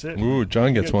 That's it. Ooh,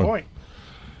 John gets Good one. point.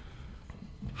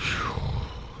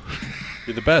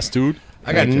 You're the best, dude.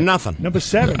 I got nothing. Number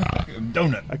 7.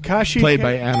 Donut. Akashi Played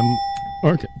by Adam.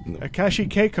 Okay. Akashi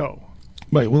Keiko.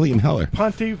 Wait, William Heller.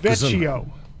 Ponte Vecchio.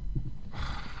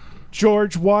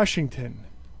 George Washington.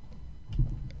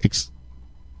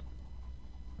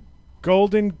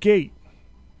 Golden Gate.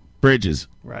 Bridges.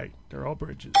 Right. They're all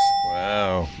bridges.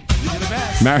 Wow.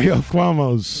 Mario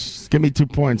Cuomo's. Give me 2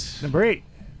 points. Number 8.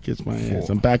 Kiss my ass.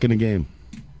 I'm back in the game.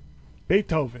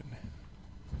 Beethoven.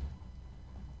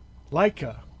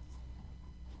 Leica.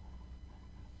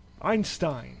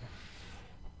 Einstein.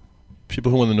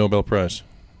 People who won the Nobel Prize.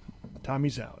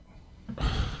 Tommy's out.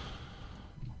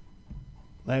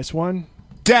 Last one.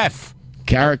 Deaf.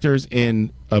 Characters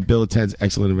in Bill and Ted's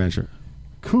Excellent Adventure.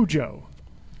 Cujo.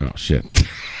 Oh, shit.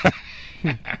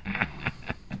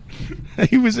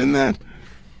 He was in that?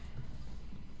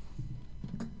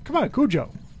 Come on,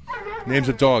 Cujo. Names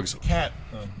of dogs. Cat.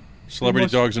 Celebrity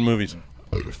dogs in movies.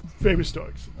 Famous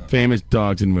dogs. Famous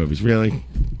dogs in movies. Really?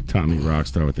 Tommy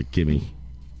Rockstar with the gimme.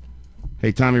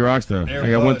 Hey, Tommy Rockstar, Air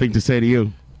I got Bud. one thing to say to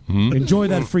you. Enjoy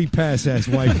that free pass, ass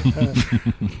white.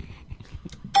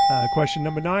 Question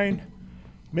number 9.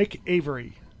 Mick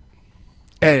Avery.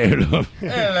 Hey,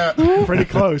 Pretty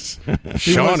close. Be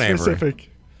Sean more Avery. specific.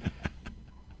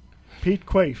 Pete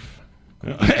Quaife.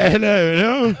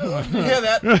 hello. You hear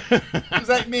that? Is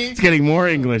that me? It's getting more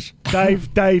English.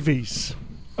 Dave Davies.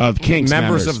 Of Kinks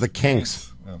Members of the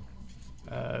Kinks.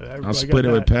 I'll split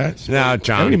it with Pat. No,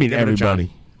 John. What do you mean Give it to John.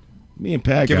 everybody? Me and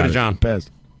Pat Give it got to John. Best.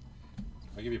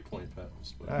 I'll give you a point, Pat.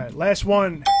 All right, last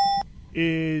one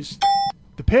is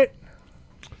The Pit.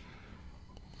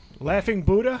 Laughing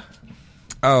Buddha.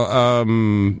 Oh,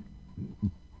 my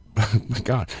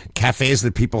God. Cafes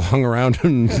that people hung around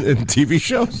in TV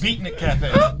shows? Beating at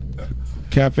cafe.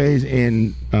 Cafes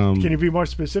in. Can you be more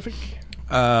specific?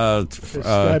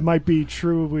 That might be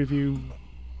true if you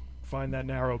find that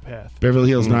narrow path. Beverly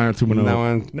Hills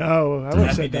 90210. No, I would have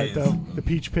Happy said that, Days. though. The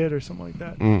Peach Pit or something like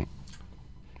that.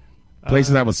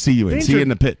 Places I will see you in. See you in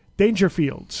the pit.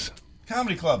 Dangerfields.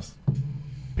 Comedy clubs.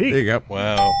 Pete. There you go.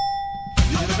 Wow.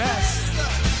 You're the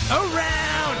best.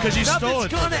 Around. Because you stole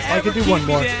it. I could do one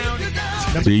more.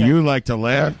 Do you like to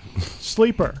laugh?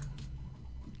 Sleeper.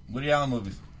 Woody Allen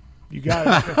movies. You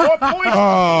got it. 4 points.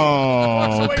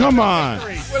 Oh, come on.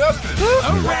 What else could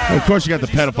it Of course, you got the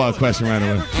pedophile question right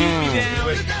away.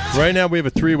 Right now, we have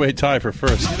a 3-way tie for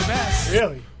first.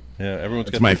 Really? Yeah, everyone's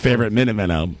got It's my favorite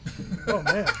Minutemen album. Oh,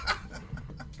 man.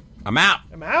 I'm out.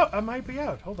 I'm out. I might be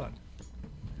out. Hold on.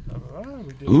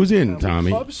 We did Who's in, comedy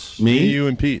Tommy? clubs. Me? you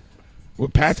and Pete. Well,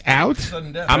 Pat's out?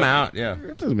 Sudden death. I'm out, yeah.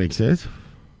 That doesn't make sense.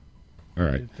 All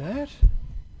right. Did that?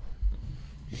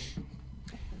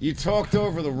 You talked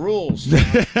over the rules.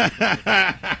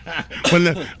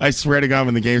 I swear to God,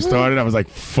 when the game started, I was like,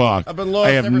 fuck. I've been lost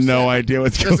I have ever no since. idea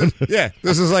what's This going is, yeah,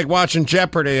 this is like watching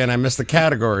Jeopardy and I missed the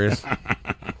categories.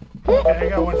 Okay, I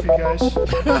got one for you guys.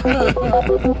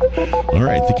 All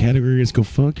right, the category is go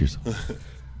fuck yourself.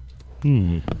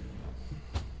 Johnny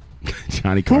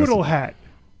Carson. Poodle hat.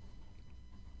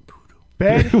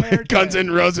 Bad hair. Guns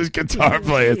N' Roses guitar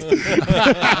players.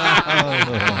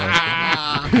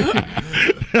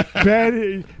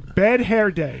 Bad hair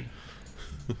day.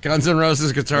 Guns N'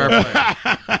 Roses guitar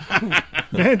player.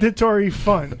 Mandatory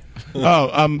fun.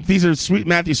 Oh, these are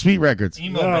Matthew Sweet records.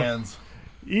 Emo bands.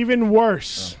 Even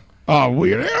worse. Oh,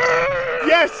 weird.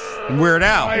 Yes. Weird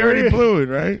Al. I already blew it,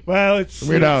 right? Well, it's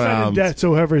Weird Al sudden albums. death,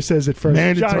 so whoever says it first.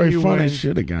 Mandatory John, you fun. I win.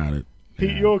 should have got it.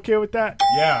 Pete, you okay with that?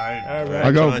 Yeah. All right.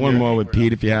 I'll go with one more with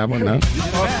Pete if you have one. No?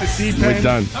 Off the deep We're end.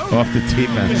 done. Off the deep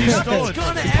end.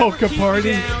 Polka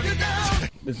party.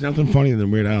 There's nothing funnier than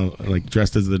Weird Al, like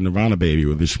dressed as the Nirvana baby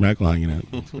with his schmeckle hanging out.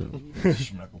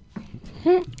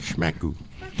 Schmecku.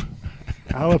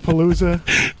 Alapalooza.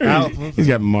 He's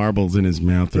got marbles in his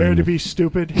mouth. Dare to be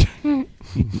stupid.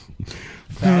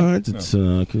 Hard to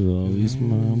talk with all these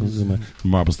marbles in my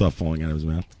marble stuff falling out of his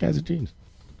mouth. The guy's a genius.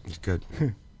 He's good.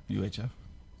 UHF.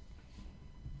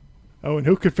 Oh, and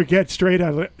who could forget Straight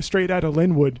Out of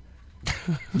Linwood?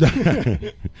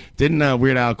 Didn't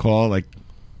Weird Al call like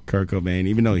Kurt Cobain,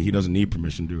 even though he doesn't need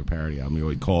permission to do a parody album, he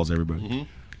always calls everybody.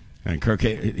 And Kurt,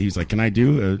 he's like, "Can I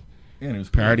do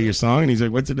parody your song, and he's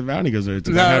like, "What's it about?" And he goes, "It's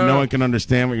about how no one can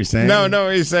understand what you're saying." No,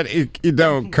 he said,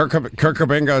 Kurt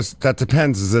Cobain goes, "That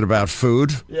depends. Is it about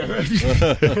food?"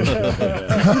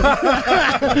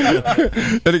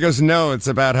 And he goes, "No, it's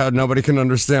about how nobody can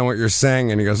understand what you're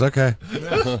saying." And he goes, "Okay."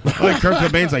 Like Kurt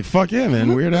Cobain's like, "Fuck yeah,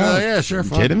 man, Weird Al." Yeah, sure. You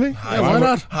kidding me? Yeah, why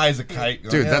not? High as a kite.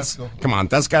 Dude, come on.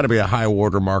 That's got to be a high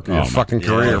watermark of your fucking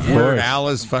career. If Weird Al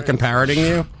is fucking parodying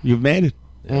you, you've made it,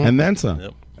 and then some.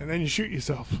 Yep. And then you shoot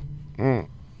yourself. I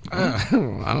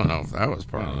don't know if that was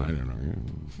part of it. I don't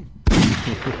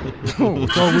know.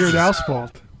 It's all Weird Al's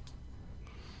fault.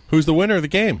 Who's the winner of the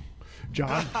game?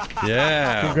 John.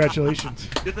 Yeah. Congratulations.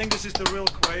 You think this is the real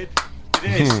Quaid?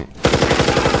 It is.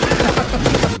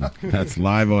 That's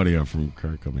live audio from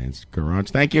Kurt Cobain's garage.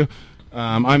 Thank you.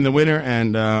 I'm the winner,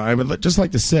 and I would just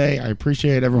like to say I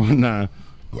appreciate everyone. I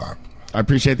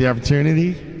appreciate the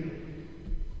opportunity.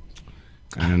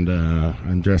 And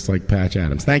I'm dressed like Patch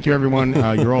Adams. Thank you, everyone.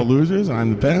 You're all losers. I'm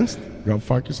the best. Go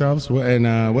fuck yourselves.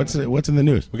 And what's in the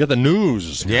news? We got the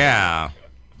news. Yeah.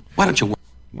 Why don't you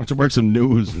work some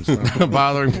news and stuff?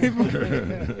 Bothering people. You're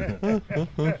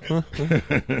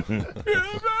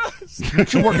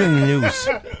working in the news.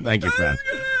 Thank you, Pat.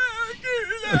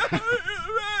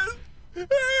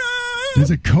 Is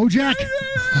it Kojak?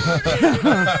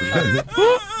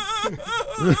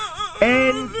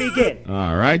 And begin.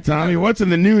 All right, Tommy. What's in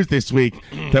the news this week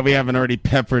that we haven't already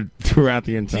peppered throughout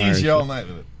the entire Tease you all show? night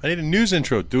with it. I need a news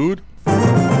intro, dude.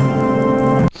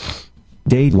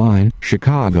 Dateline,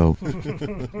 Chicago.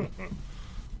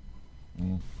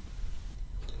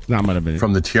 Not much of it.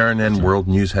 From the TRNN World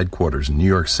News Headquarters in New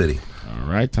York City. All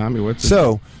right, Tommy. What's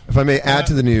So, if I may add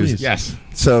to the news. Please. Yes.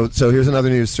 So here's another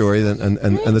news story, and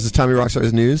this is Tommy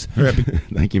Rockstar's news.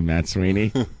 Thank you, Matt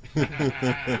Sweeney.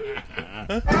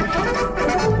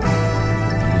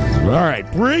 All right,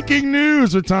 breaking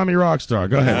news with Tommy Rockstar.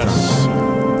 Go ahead.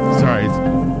 Sorry.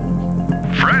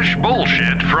 Fresh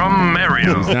bullshit from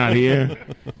Mario. He's not here.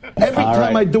 Every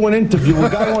time I do an interview, a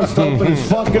guy wants to open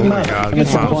his fucking mouth.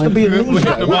 It's supposed to be a news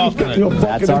guy.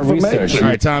 That's our research. All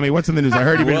right, Tommy, what's in the news? I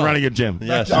heard you've been running a gym.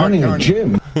 Yes. Running a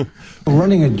gym.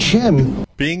 Running a gym.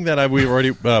 Being that we've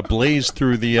already blazed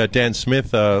through the Dan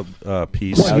Smith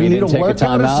piece, What, you need a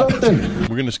workout or something? we're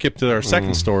going to skip to our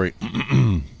second story.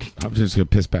 I'm just going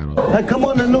to piss paddle. I come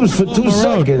on the news for 2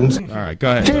 seconds. All right,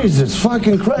 go ahead. Jesus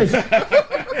fucking Christ.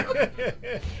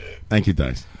 Thank you,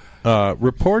 Dice.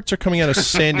 Reports are coming out of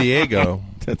San Diego.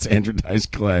 That's Andrew Dice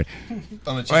Clay.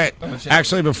 Wait,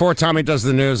 actually, before Tommy does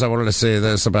the news, I wanted to say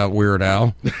this about Weird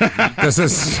Al. This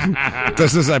is.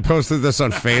 I posted this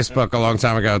on Facebook a long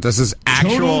time ago. This is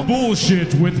actual Total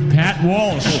bullshit with Pat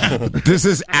Walsh. This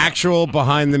is actual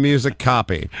behind the music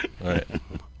copy. Right.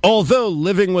 Although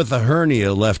living with a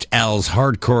hernia left Al's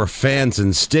hardcore fans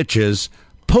in stitches,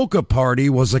 Polka Party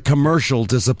was a commercial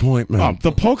disappointment. Oh,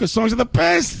 the polka songs are the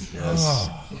best. Yes.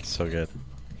 So good.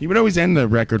 He would always end the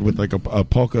record with like a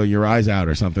polka, your eyes out,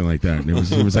 or something like that. And it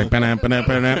was like, "Ba-dam, ba-dam,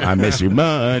 ba-dam, I miss you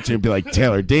much." It'd be like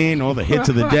Taylor Dane, all the hits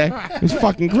of the day. It was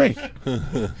fucking great.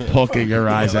 Polka, your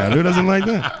eyes out. Who doesn't like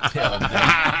that?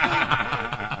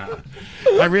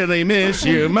 I really miss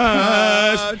you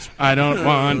much. I don't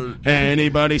want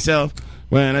anybody's self.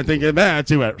 When I think about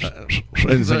you,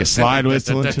 it's like a slide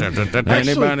whistle.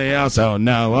 Anybody else? Oh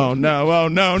no! Oh no! Oh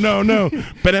no! No! No! The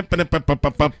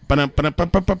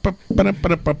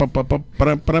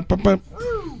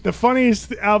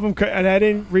funniest album, and I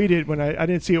didn't read it when I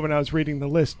didn't see it when I was reading the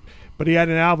list, but he had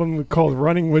an album called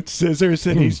 "Running with Scissors,"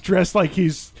 and he's dressed like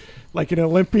he's like an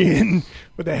Olympian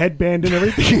with a headband and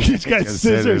everything. He's got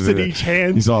scissors in each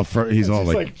hand. He's all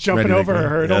like jumping over a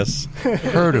hurdle. Yes.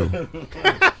 Hurdle.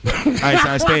 Ice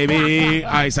ice baby,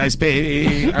 ice ice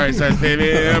baby, ice ice baby.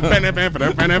 Hey!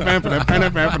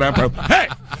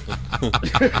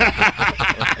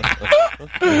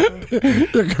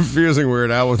 You're confusing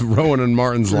Weird Al with Rowan and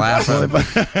Martin's laughing.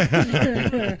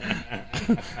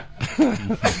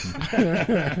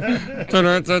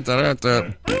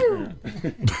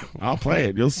 I'll play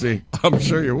it. You'll see. I'm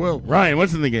sure you will. Ryan,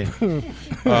 what's in the game?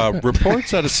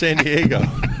 Reports out of San Diego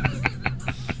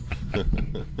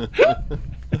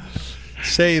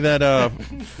say that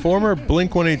former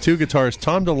Blink-182 guitarist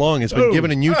Tom DeLonge has been given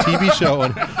a new TV show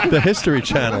on the History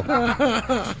Channel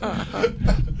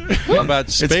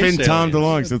about space It's been aliens. Tom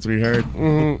DeLonge since we heard.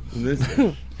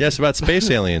 Yes, about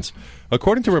space aliens.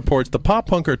 According to reports, the pop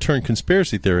punker turned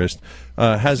conspiracy theorist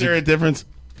has Is there a difference?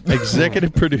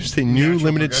 executive produced a new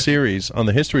limited series on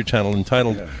the History Channel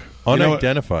entitled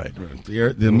Unidentified.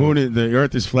 The moon, the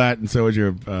Earth is flat, and so is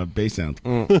your bass sound.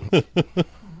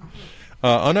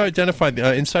 Unidentified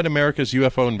Inside America's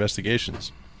UFO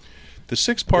Investigations. The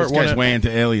 6-part This guy's way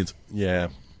into aliens. Yeah.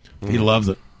 He loves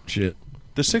it. Shit.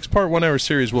 The 6-part 1-hour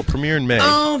series will premiere in May.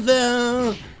 All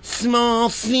the small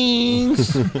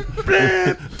things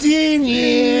did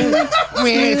you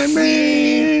with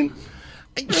me?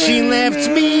 She left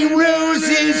me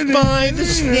roses by the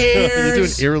stairs. You're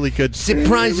doing eerily good.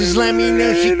 Surprises, let me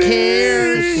know she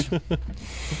cares.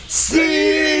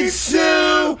 Say it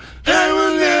so, I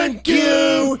will not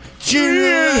go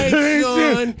tonight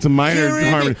on. It's a minor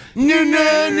harmony. No,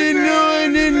 no, no, no,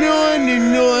 no, no,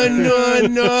 no, no,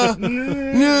 no,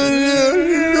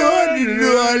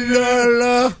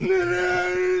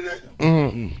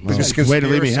 Biggest way to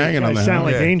leave me hanging on that. Sound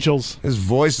like angels. His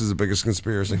voice is the biggest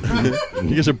conspiracy.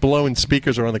 You guys are blowing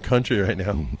speakers around the country right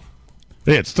now.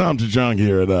 Hey, it's Tom DeJong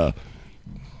here at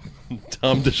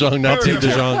Tom DeJong, not Tim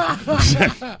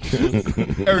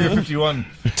DeJong. Area 51.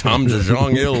 Tom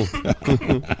DeJong ill.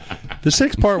 The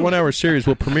 6-part 1-hour series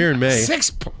will premiere in May.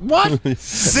 What?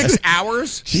 6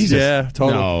 hours? Jesus. Yeah,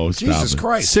 total. No, stop Jesus it.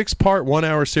 Christ. 6-part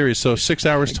 1-hour series, so 6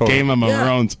 hours total. Game of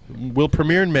Maroons. Will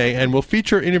premiere in May and will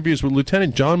feature interviews with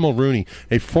Lieutenant John Mulrooney,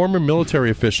 a former military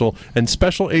official and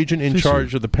special agent in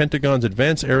charge of the Pentagon's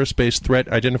Advanced Aerospace Threat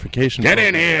Identification Get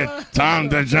in Program. here, Tom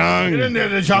DeJong. Get in there,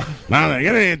 DeJong. No,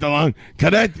 get in here, DeLong.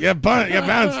 Cadet, you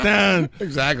bounce down.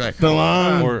 Exactly.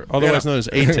 DeLong. Or otherwise known as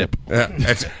A-Tip. Yeah,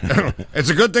 it's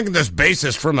a good thing this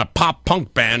bassist from a pop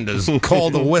punk band is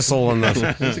called the whistle on this.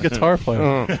 He's a guitar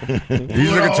player.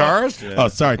 He's a guitarist? Oh,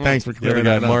 sorry. Thanks for The other clearing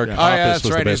guy, that up. Mark Yeah. Oh, yeah, Hoppus, that's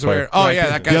was right. the bass He's player. weird. Oh, yeah,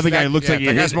 that guy's, The other guy looks like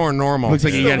that guy's more normal. Looks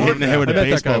like he got hit in the head with I a bet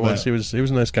that guy baseball was. bat. He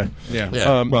was a nice guy.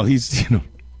 Yeah. Well, he's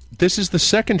This is the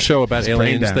second show about His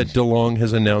brain aliens that damage. DeLong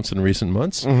has announced in recent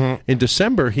months. In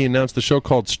December, he announced the show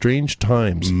called Strange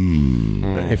Times,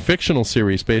 a fictional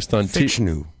series based on is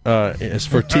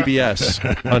for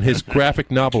TBS on his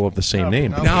graphic novel of the same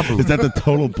name. Is that the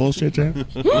total bullshit, Jay?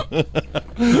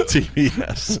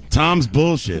 TBS. Tom's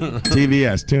bullshit.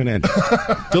 TBS. Tune in.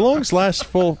 DeLong's last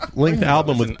full-length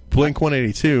album with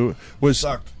Blink-182 was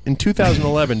in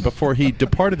 2011 before he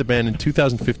departed the band in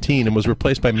 2015 and was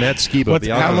replaced by Matt Skiba of the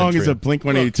How Alkaline long is Trio. a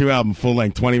Blink-182 album? Full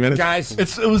length? 20 minutes? Guys,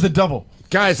 It was a double.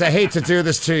 guys, I hate to do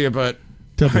this to you, but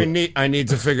I need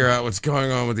to figure out what's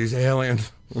going on with these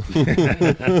aliens.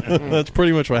 That's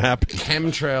pretty much what happened.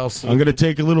 Chemtrails. I'm going to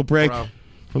take a little break Bro.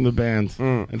 from the band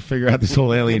and figure out this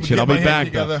whole alien shit. I'll be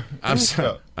back, though. I'm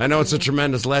sorry. I know it's a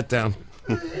tremendous letdown.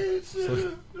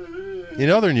 In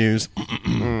other news,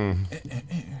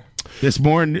 There's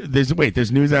more.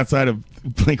 There's news outside of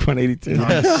Blink 182.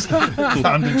 Yes.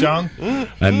 Tom DeJong.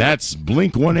 And that's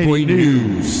Blink 182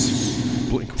 News.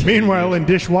 Meanwhile, in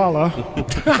Dishwalla,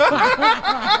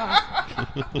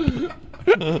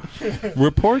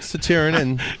 reports to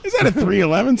TRNN. Is that a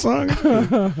 311 song?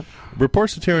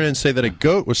 Reports to TRNN say that a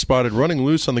goat was spotted running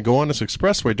loose on the Gowanus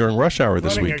Expressway during rush hour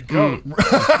this running week. a goat.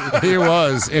 He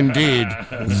was indeed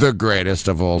the greatest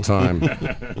of all time.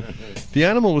 The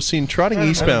animal was seen trotting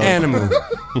eastbound.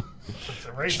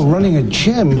 Running a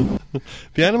gym.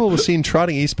 The animal was seen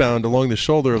trotting eastbound along the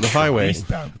shoulder of the highway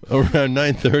around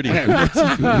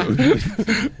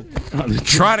 9:30.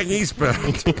 Trotting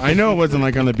eastbound. I know it wasn't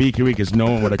like on the BQE because no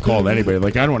one would have called anybody.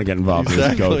 Like, I don't want to get involved in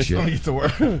this goat shit.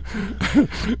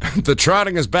 The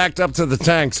trotting is backed up to the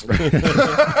tanks.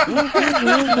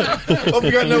 Hope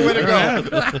you got nowhere to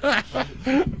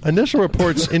go. Initial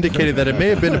reports indicated that it may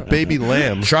have been a baby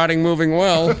lamb. Trotting moving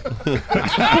well.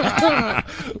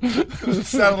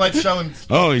 Satellite showing.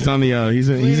 Oh, he's on the he's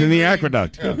in the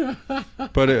aqueduct.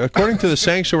 But according to the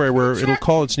sanctuary where it'll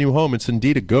call its new home, it's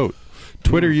indeed a goat.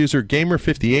 Twitter user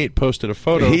Gamer58 posted a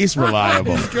photo. He's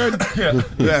reliable. He's good. Yeah.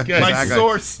 My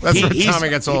source. That's where Tommy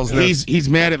gets all his news. He's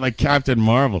mad at like Captain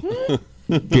Marvel.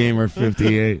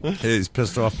 Gamer58. He's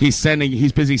pissed off.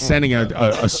 He's busy sending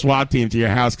a SWAT team to your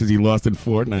house because he lost in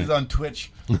Fortnite. He's on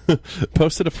Twitch.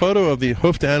 Posted a photo of the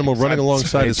hoofed animal running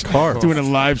alongside his car. Doing a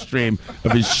live stream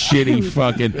of his shitty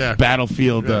fucking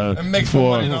Battlefield And makes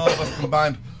more money than all of us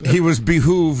combined. He was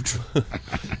behooved.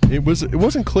 It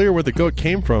wasn't clear where the goat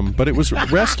came from, but it was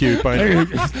rescued by.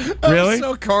 Really?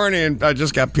 So corny, and I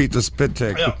just got Pete the spit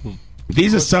take. Yeah.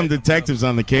 These are some detectives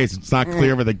on the case. It's not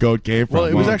clear where the goat came from. Well,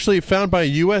 it was actually found by a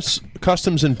U.S.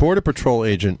 Customs and Border Patrol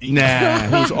agent. Nah.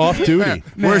 Who was off duty.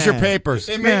 Where's your papers?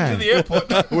 They made it to the airport.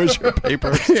 Where's your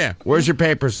papers? Yeah, where's your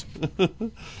papers?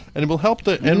 And it will help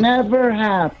the. And Never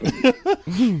happened.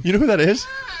 you know who that is?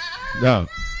 No.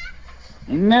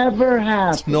 Never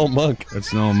happened. Noel Monk.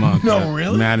 That's Noel Monk. No,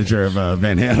 really? Manager of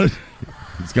Van Halen.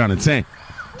 He's gone insane.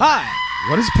 Hi.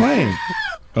 What is playing?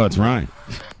 Oh, it's Ryan.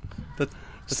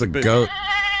 It's the goat.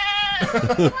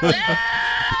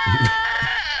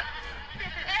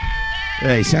 Hey,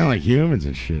 they sound like humans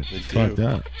and shit. They do. Fucked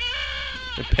up.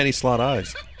 Penny slot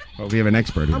eyes. Well, we have an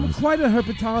expert in I'm this. quite a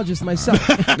herpetologist myself.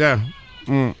 Yeah.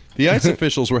 The ICE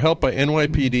officials were helped by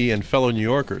NYPD and fellow New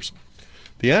Yorkers.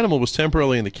 The animal was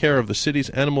temporarily in the care of the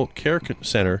city's Animal Care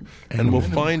Center and will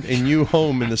find a new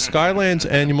home in the Skylands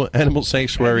Animal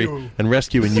Sanctuary and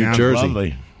Rescue in New Sounds Jersey.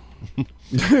 lovely.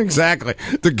 Exactly.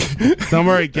 Don't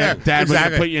worry, Dad. We're exactly.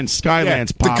 going to put you in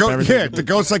Skylands, Yeah, Pop. the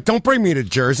ghost's like, don't bring me to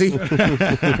Jersey.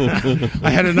 I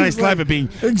had a nice life of being...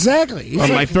 Exactly. He's my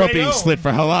like, throat being slit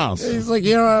for halals. He's like,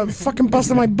 I'm fucking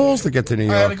busting my balls to get to New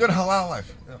York. I had a good halal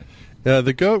life.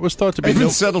 The goat was thought to I be even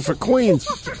settled for Queens.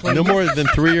 no more than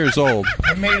 3 years old,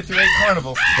 I made it through 8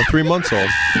 carnivals. or 3 months old,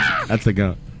 That's the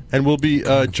goat. and will be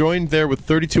joined there with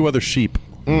 32 other sheep.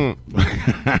 He's a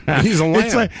lamb.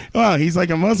 It's like, he's like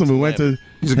a Muslim who went to...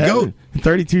 He's a goat.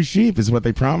 32 sheep is what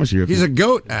they promise you. He's a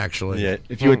goat, actually. Yeah.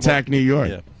 If you attack New York.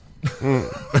 Yeah.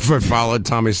 If I followed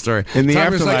Tommy's story. In the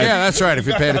Tommy's like, afterlife- yeah, that's right. If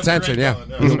you paid attention, yeah.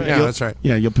 Yeah, that's right.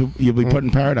 Yeah, you'll be put in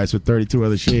paradise with 32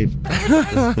 other sheep.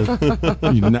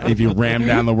 If you ram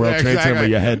down the World Trade Center with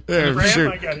your head. Yeah,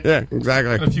 shoot. Yeah,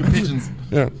 exactly. And a few pigeons.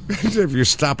 Yeah. If you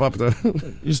stop up the...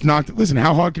 You just knock. Listen,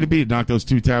 how hard could it be to knock those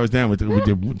 2 towers down with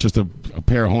just a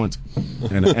pair of horns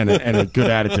and a good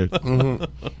attitude? Mm-hmm.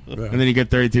 And then you get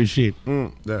 32 sheep.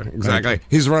 Yeah, exactly.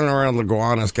 He's running around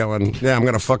Leguanas going, yeah, I'm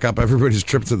going to fuck up everybody's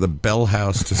trip to the Bell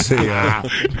House to see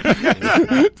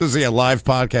a live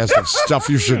podcast of stuff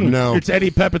you should know. It's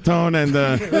Eddie Pepitone and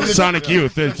Sonic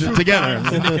Youth together.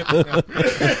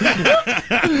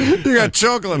 You got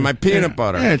chocolate, my peanut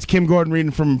butter. Yeah, it's Kim Gordon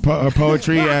reading from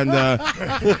poetry and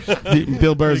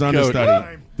Bill Burr's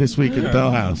understudy this week at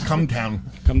Bell House. Come down.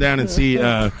 Come down and see.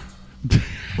 Come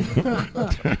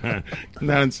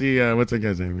down and see. What's that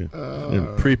guy's name?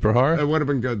 Preet Bharara? It would have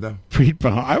been good, though. Preet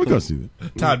Bharara. I would go see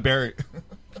that. Todd Barry.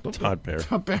 Todd Barry.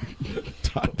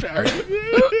 Todd Barry.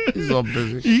 He's all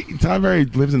busy. Todd Barry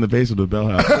lives in the basement of the Bell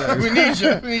House. We need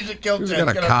you. We need you to kill He's Ted.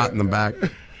 got a cot in the back.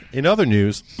 In other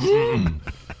news,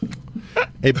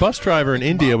 a bus driver in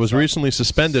India was recently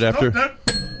suspended after...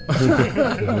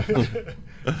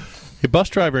 A bus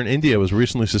driver in India was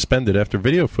recently suspended after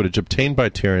video footage obtained by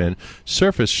TRN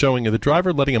surfaced showing the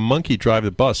driver letting a monkey drive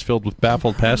the bus filled with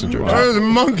baffled passengers. There's a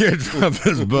monkey driving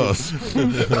this bus.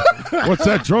 What's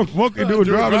that drunk monkey doing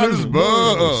driving this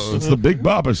bus? It's the Big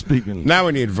Bopper speaking. Now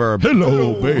we need verb.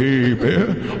 Hello, baby.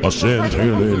 A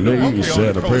scintilly lace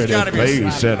and a pretty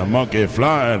face and a monkey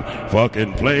flying,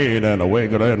 fucking plane and a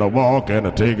wiggle and a walk and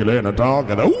a tickle and a talk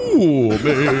and a ooh,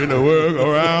 baby, a work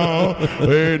around.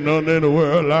 Ain't nothing in the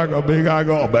world like a big I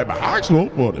go, baby. I so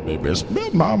money, baby.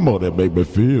 Spend my money, make me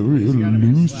feel real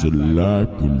loose like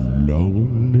a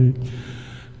lonely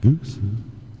goose.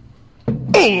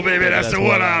 Oh, baby, that's the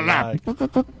one I like.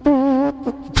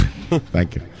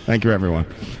 Thank you. Thank you, everyone.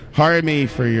 Hire me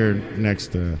for your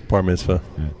next bar mitzvah.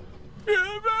 Yeah.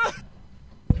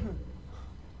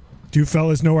 Do you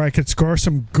fellas know where I could score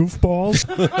some goofballs?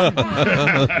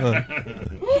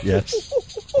 Yes.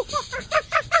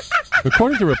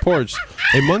 According to reports,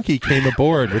 a monkey came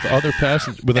aboard with another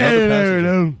passenger.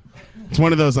 No. It's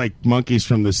one of those like monkeys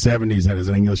from the 70s that has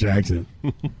an English accent.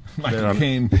 Michael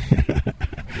Caine.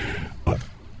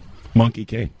 Monkey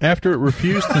Caine. After it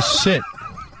refused to sit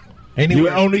You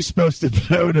anywhere. were only supposed to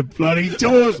blow the bloody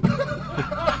doors.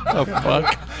 Oh,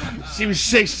 fuck. She was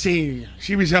 16.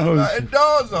 She was a hose.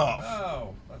 Doors off.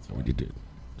 Oh, That's what you did.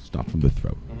 Stop from the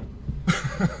throat.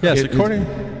 Yes, according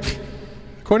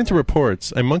to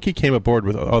reports, a monkey came aboard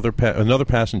with another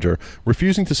passenger,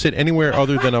 refusing to sit anywhere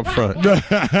other than up front.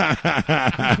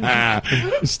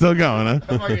 Still going, huh?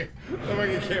 The monkey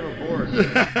came aboard.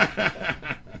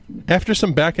 After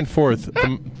some back and forth,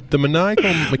 the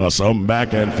maniacal... Some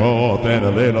back and forth and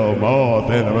a little more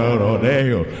than a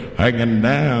rodeo, hanging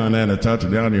down and a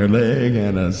touching on your leg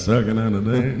and a sucking on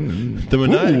the thing.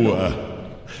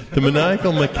 The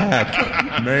maniacal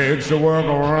macaque makes the world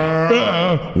go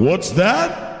round. What's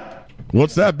that?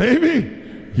 What's that, baby?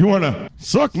 You want to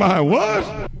suck my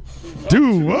what?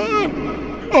 Do what?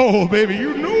 Oh, baby,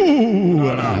 you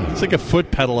know. It's like a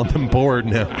foot pedal on the board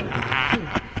now.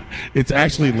 It's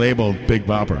actually labeled Big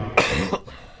Bopper.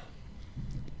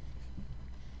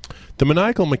 The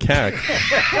maniacal macaque.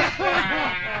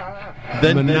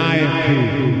 The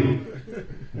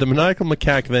maniacal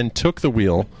macaque then took the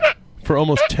wheel for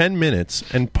almost 10 minutes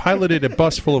and piloted a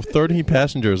bus full of 30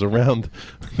 passengers around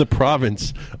the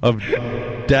province of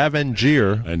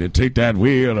Davangere. And you take that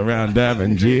wheel around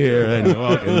Davangere and you're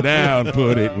walking down,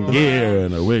 put it in gear,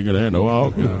 and a wiggle and a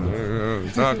walk.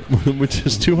 Which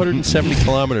is 270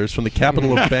 kilometers from the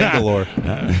capital of Bangalore.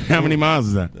 How many miles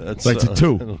is that? That's like 2. I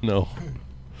don't know.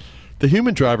 The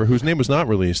human driver, whose name was not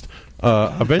released,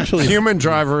 eventually... Human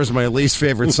Driver is my least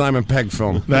favorite Simon Pegg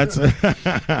film. That's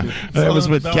that was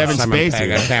with Kevin Simon Spacey.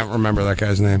 Pegg. I can't remember that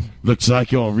guy's name. Looks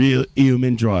like you're a real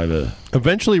human driver.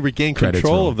 Eventually regained Credits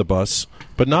control roll. of the bus,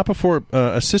 but not before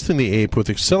assisting the ape with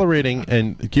accelerating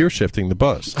and gear shifting the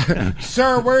bus.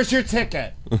 Sir, where's your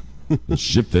ticket?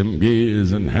 Shift them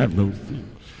gears and have no fear.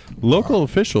 Local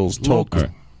officials told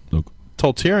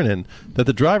Tiernan that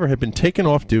the driver had been taken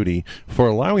off duty for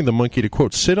allowing the monkey to,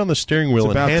 quote, sit on the steering wheel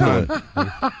and handle it.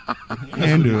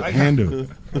 Handle it.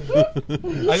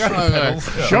 I got pedals.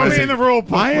 Show me in the rule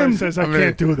book where it says I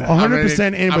can't do that.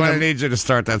 100% in. I'm going to need you to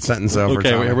start that sentence over.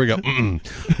 Okay, Tom. here we go.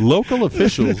 Local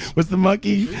officials... Was the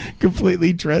monkey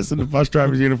completely dressed in the bus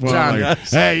driver's uniform? John, like,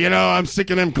 yes. hey, I'm sick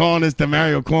of them calling this the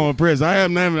Mario Cuomo Priz.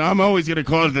 I'm always going to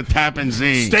call it the Tappan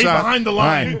Zee. Stay John, behind the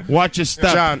line. Right, watch your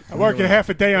step. John, I work a half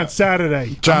a day on Saturday.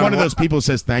 I'm one of those people who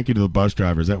says thank you to the bus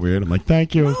driver. Is that weird? I'm like,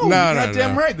 thank you. No,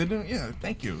 goddamn right. They're doing,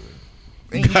 thank you.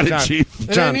 Got it, Chief.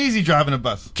 It ain't easy driving a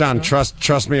bus. John,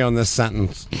 trust me on this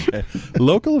sentence.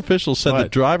 Local officials said the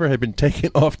driver had been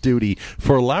taken off duty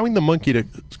for allowing the monkey to,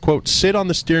 quote, sit on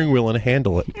the steering wheel and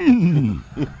handle it. Come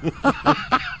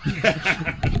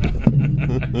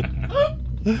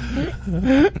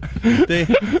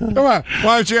on,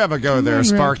 why don't you have a go there,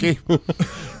 Sparky?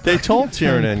 They told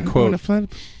Tiernan, quote,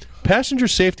 passenger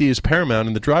safety is paramount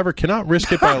and the driver cannot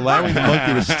risk it by allowing the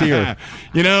monkey to steer.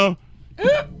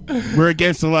 We're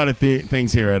against a lot of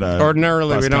things here at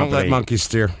Ordinarily, bus we don't company. let monkeys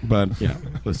steer. But,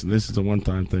 listen, this is a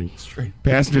one-time thing.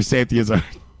 Passenger safety is our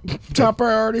top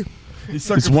priority.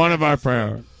 It's one of our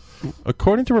priorities.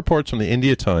 According to reports from the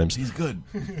India Times, He's good.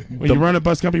 When you run a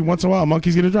bus company once in a while, a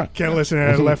monkey's going to drive. Can't listen to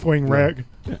that left-wing rag.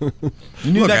 You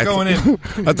knew that going in.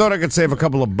 I thought I could save a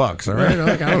couple of bucks, all right?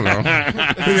 I don't know.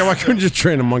 Why couldn't you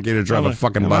train a monkey to drive a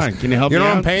fucking bus? Can you help me know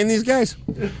out? I'm paying these guys?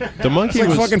 the monkey It's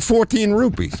like was... fucking 14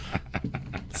 rupees.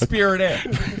 Spirit Air.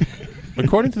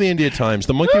 According to the India Times,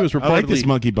 the monkey was reportedly... I like this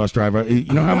monkey bus driver.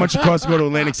 You know how much it costs to go to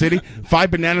Atlantic City?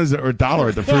 5 bananas or $1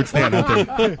 at the fruit stand out there.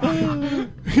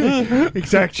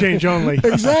 Exact change only.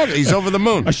 Exactly. He's over the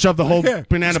moon. I shoved the whole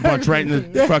banana bunch right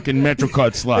in the fucking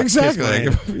MetroCard slot. Exactly.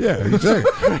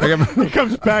 He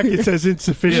comes back, it says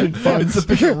insufficient funds.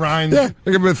 Insufficient rind. Yeah.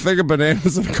 I give him a thing of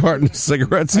bananas and a carton of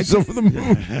cigarettes. He's over the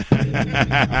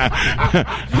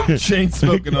moon. Chain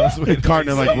smoking on his way. A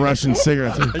carton of like Russian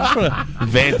cigarettes.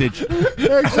 Vantage.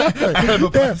 Yeah, exactly.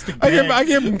 I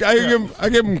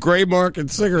give him gray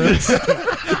market cigarettes.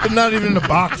 But not even in a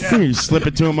box. You slip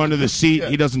it to him under the seat.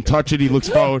 He doesn't touch it. He looks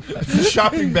forward. It's a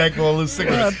shopping bag with all his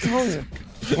cigarettes.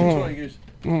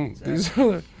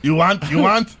 You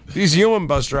want? These human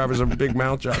bus drivers are big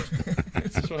mouth jobs.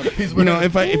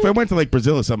 If I went to like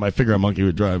Brazil or something, I figure a monkey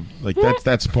would drive. Like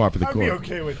that's par for the I'd course. be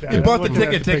okay with that. You I bought the wouldn't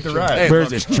have ticket, take the picture. ride. Where is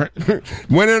this?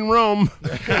 When in Rome.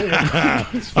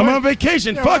 I'm on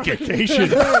vacation. Fuck it.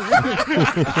 Vacation.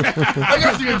 I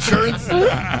got the insurance.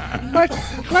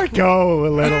 Let go a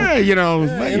little. You know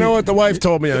what? The wife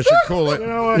told me I should cool it. You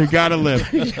know what? You gotta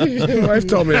live. The wife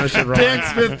told me I should ride. Dan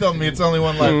Smith told me it's only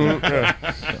one life.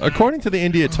 According to the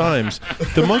India Times,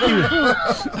 the monkey...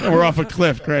 We're off a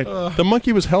cliff. Great. The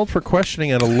monkey was held for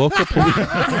questioning at a local police...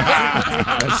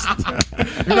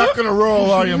 You're not going to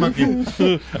roll, are you, monkey?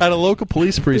 at a local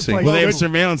police precinct. Well, they have a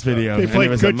surveillance video. They and play it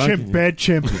was good a monkey. chimp, bad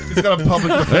chimp. He's got a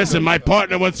public... Listen, my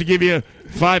partner wants to give you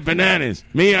 5 bananas.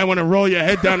 Me, I want to roll your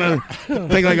head down a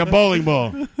thing like a bowling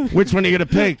ball. Which one are you going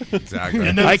to pick? Exactly.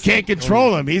 I can't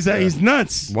control him. He's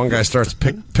nuts. One guy starts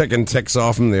picking ticks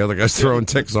off him. The other guy's throwing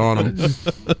ticks on him.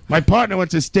 My partner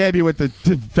wants to stab you with the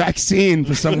vaccine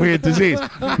for some weird disease.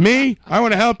 Me, I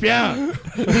want to help you out.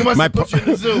 He must have put you in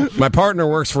the zoo. My partner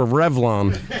works for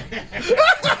Revlon.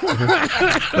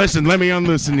 Listen, let me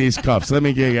unloosen these cuffs. Let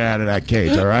me get you out of that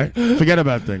cage, all right? Forget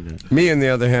about things. Me, on the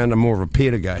other hand, I'm more of a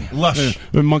PETA guy. Lush.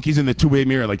 The monkey's in the two-way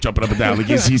mirror, like jumping up and down. Like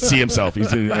he see himself. He's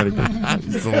delighted.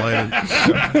 There's an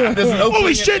opening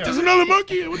Holy at- shit, there's another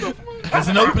monkey. What the fuck? There's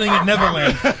an opening at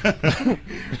Neverland.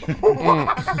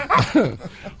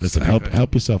 Listen,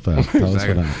 help yourself out. Tell us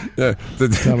what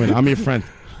happened. Tell me, I'm your friend.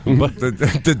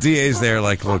 The DA's there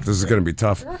like, look, this is going to be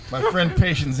tough. My friend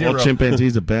Patient Zero. All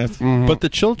chimpanzees are best. But the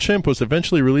chill chimp was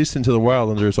eventually released into the wild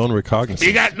under his own recognizance.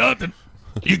 You got nothing.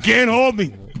 You can't hold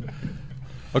me.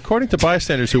 According to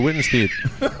bystanders who witnessed the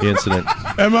incident,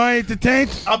 Am I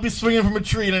detained? I'll be swinging from a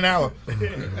tree in an hour.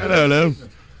 Hello.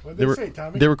 they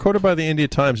were quoted by the India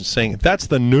Times as saying, "That's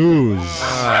the news."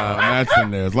 That's the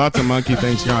news. Lots of monkey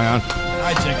things going on.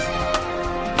 Hi, chicks.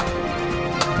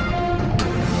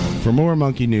 For more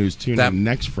monkey news, tune in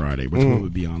next Friday, which one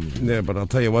would be on the Yeah, but I'll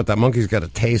tell you what, that monkey's got a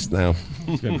taste now.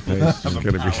 He's got a taste. He's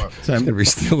gonna be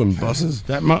stealing buses.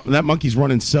 That monkey's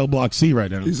running Cell Block C right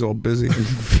now. He's all busy.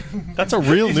 That's a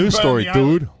real news story,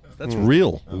 dude. That's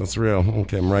real. That's real.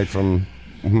 Okay, I'm right from.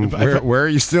 Where are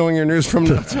you stealing your news from?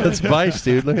 That's Vice,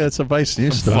 dude. Look, that's a Vice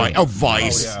news story.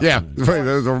 Vice. Yeah.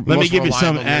 Let me give you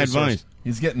some advice.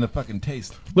 He's getting the fucking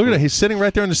taste. Look at that. He's sitting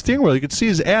right there on the steering wheel. You can see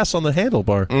his ass on the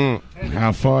handlebar.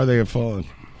 How far they have fallen.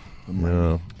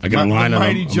 No. I got a line on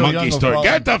Mighty a Joe monkey Young story. will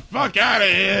Get the fuck out of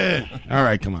here! All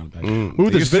right, come on. Ooh,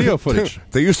 there's video footage.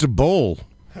 They used to bowl.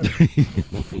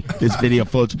 This video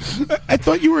footage. I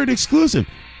thought you were an exclusive.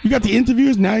 You got the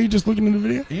interviews. Now you're just looking at the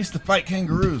video. He used to fight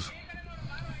kangaroos.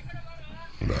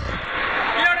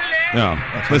 No,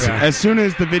 listen. As soon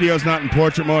as the video's not in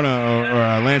portrait mode or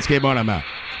landscape mode, I'm out.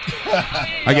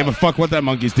 I give a fuck what that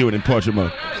monkey's doing in portrait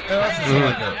mode.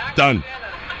 Done.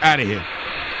 Out of here.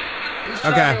 He's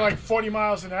driving like 40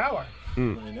 miles an hour. I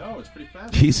know, it's pretty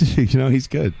fast. He's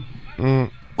good. Why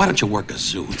don't you work a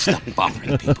zoo and stop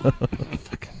bothering people?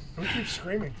 Who keeps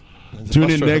screaming?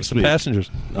 Tune in next week Passengers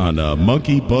on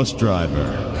Monkey Bus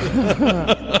Driver.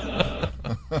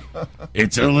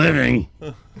 It's a living.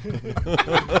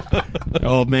 The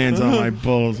old man's on my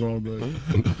balls all day.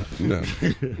 No. I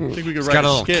think we could He's write got a a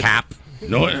little skit. cap.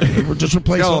 No, we're just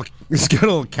replacing. He's got a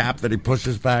little cap that he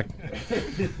pushes back.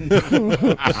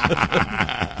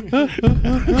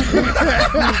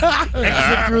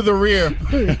 Exit through the rear.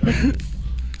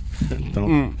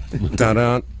 Don't.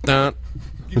 Dun.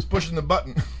 Keeps pushing the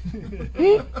button.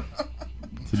 To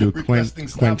do Requesting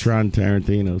stops. Quentin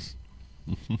Tarantino's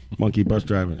Monkey Bus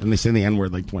Driver, and they say the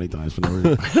N-word like 20 times for no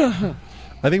reason.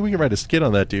 I think we can write a skit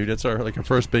on that, dude. That's our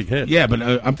first big hit. Yeah, but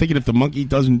I'm thinking if the monkey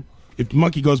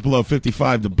goes below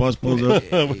 55, the bus blows up.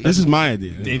 This is my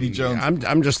idea. Davy Jones.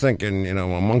 I'm just thinking,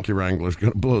 a monkey wrangler's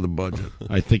going to blow the budget.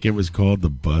 I think it was called the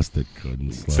bus that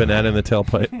couldn't slow. Banana in the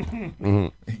tailpipe. Mm-hmm.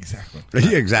 Exactly.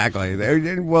 Yeah,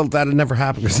 exactly. Well, that'd never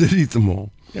happen because they'd eat them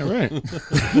all. Yeah, right. You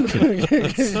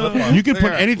can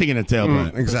put anything in a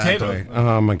tailpipe. Exactly.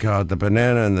 Oh, my God. The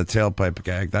banana and the tailpipe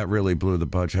gag, that really blew the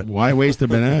budget. Why waste a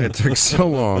banana? It took so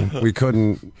long. We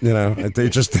couldn't, they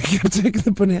kept taking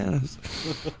the bananas.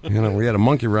 We had a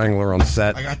monkey wrangler on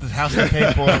set. I got the house I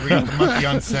paid for. We got the monkey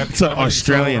on set. It's an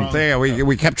Australian thing. Yeah,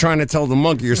 we kept trying to tell the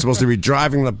monkey you're supposed to be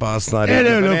driving the bus, not eating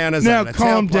the bananas. Now and the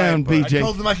calm tailpipe. down, BJ. I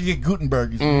told them I could get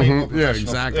Gutenberg. He's Yeah,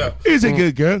 exactly. Yeah. He's a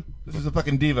good girl. This is a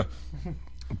fucking diva.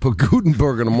 Put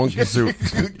Gutenberg in a monkey suit.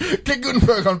 Get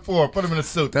Gutenberg on 4. Put him in a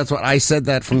suit. That's what I said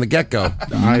that from the get-go.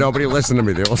 Nobody listened to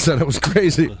me. They all said it was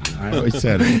crazy. I always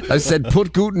said it. I said,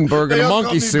 put Gutenberg in a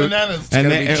monkey suit. Bananas. It's going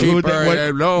to be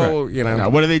cheaper. Now,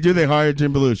 what do they do? They hire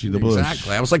Jim Belushi, the Belushi.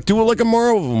 Exactly. I was like, do it like a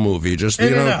Marvel movie. Just,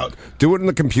 In and out. do it in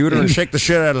the computer and shake the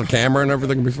shit out of the camera and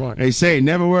everything will be fine. They say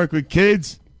never work with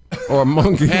kids or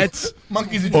monkeys. Pets.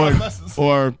 Monkeys who drive buses.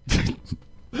 Or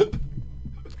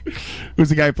who's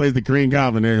the guy who plays the Green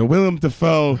Goblin? There, Willem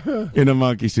Dafoe in a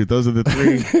monkey suit. Those are the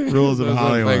 3 rules of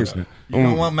Hollywood. You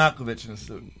don't want Malkovich in a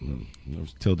suit.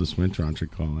 Tilda Swinton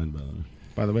should call in,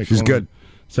 by the way. She's good.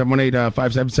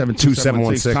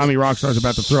 718-577-2716. Tommy Rockstar's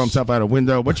about to throw himself out a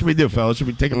window. What should we do, fellas? Should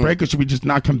we take a break or should we just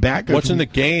not come back? What's in the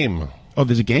game? Oh,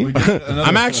 there's a game?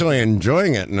 I'm actually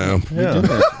enjoying it now. Yeah.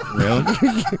 Really?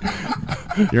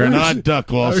 You're an odd duck,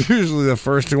 I'm Walsh. usually the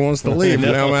first who wants to leave.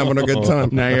 Now I'm having a good time.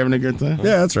 Now you're having a good time?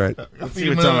 Yeah, that's right. Let's see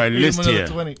what's on my list here.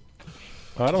 20.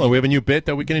 I don't know. We have a new bit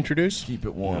that we can introduce? Keep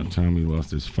it warm. Tommy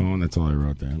lost his phone. That's all I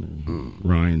wrote down.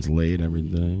 Ryan's late every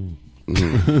day.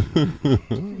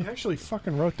 You actually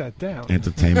fucking wrote that down.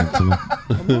 Entertainment tonight.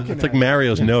 It's like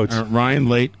Mario's notes. Ryan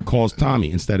late calls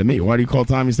Tommy instead of me. Why do you call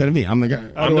Tommy instead of me? I'm the guy.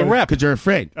 I'm the rep. Because you're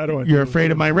afraid. You're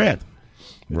afraid of my rant.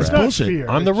 It's bullshit. Fear.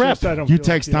 I'm the It's rep. just I don't You feel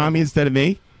text like, Tommy instead of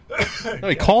me? No,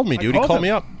 he called me, dude. He called me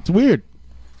up. It's weird.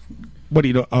 What do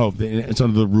you do? Oh, it's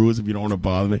under the rules if you don't want to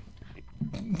bother me.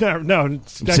 No.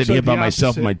 It's I'm sitting here by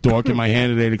myself with opposite. my dork in my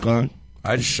hand at 8 o'clock.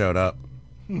 I just showed up.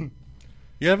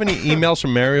 You have any emails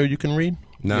from Mario you can read?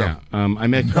 No. Yeah. I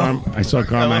met I saw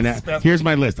Carmine. Here's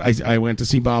my list. I went to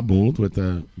see Bob Mould with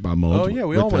Bob Mould. Oh, yeah.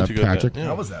 We all with, went to go Patrick. Yeah.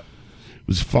 How was that? It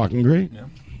was fucking great. Yeah.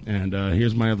 And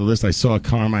here's my other list. I saw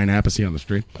Carmine Appice on the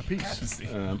street.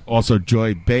 Also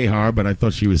Joy Behar, but I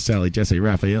thought she was Sally Jesse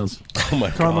Raphael's. Oh, my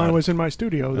God. Carmine was in my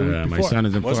studio the week My before. son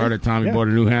is in Was Florida. he? Tommy Yeah. bought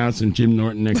a new house, and Jim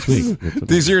Norton next week.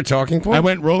 These are your talking points? I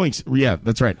went rolling. Yeah,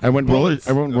 that's right. I went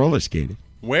roller skating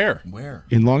Where?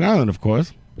 in Long Island, of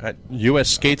course. At U.S.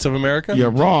 Skates of America?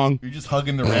 You're wrong. You're just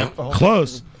hugging the ramp the whole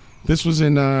Close. This was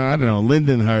in I don't know,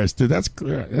 Lindenhurst. Dude, that's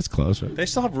close. Right? They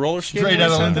still have roller skating? Straight out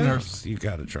of Lindenhurst. Lindenhurst. You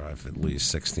got to drive at least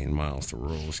 16 miles to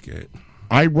roller skate.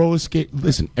 I roller skate.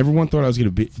 Listen, everyone thought I was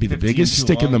going to be the biggest too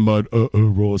stick in the long. mud.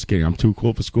 Roller skating. I'm too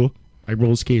cool for school. I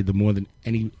roller skated more than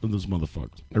any of those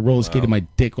motherfuckers. I roller skated my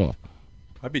dick off.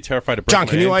 I'd be terrified to break John,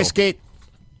 my can you ankle. ice skate?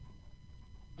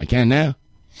 I can now.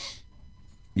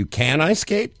 You can ice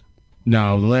skate?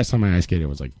 No, the last time I ice skated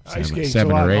was like Ice skating's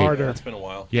seven a lot or 8. harder. It's been a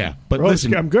while. Yeah, but Roller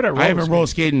listen, sk- I'm good at roller I haven't roller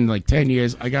skating. skated in like 10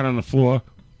 years. I got on the floor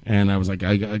and I was like,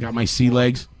 I got my sea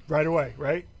legs. Right away,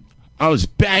 right? I was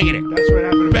banging it. That's what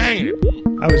happened to Banging me.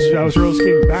 it. I was roller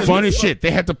skating back. Fun as shit.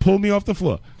 They had to pull me off the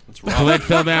floor. Colette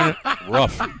fell down.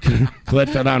 Rough. Colette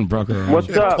fell down and broke her arm. What's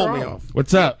up? Pull me off.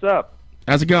 What's up? What's up?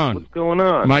 How's it going? What's going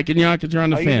on? Mike and Yonkers, you're on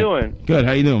the How fan. you doing? Good.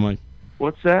 How you doing, Mike?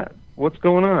 What's that? What's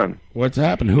going on? What's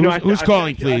happening? You know, Who's I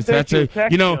calling, sent you- I please? sent That's you a a.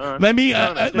 text, You know, John. let me.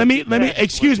 John, I sent Let me. you a Let me. text.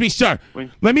 Excuse me, sir.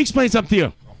 Let me explain something to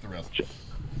you.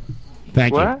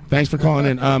 Thank you. What? Thanks for calling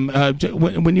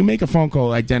in. When you make a phone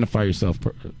call, identify yourself.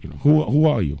 You know, who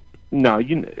are you? No,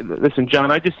 listen,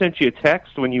 John. I just sent you a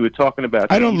text when you were talking about.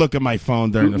 I don't look at my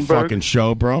phone during the Gutenberg? fucking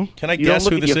show, bro. Can I You guess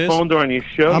don't who look this at your is? phone during your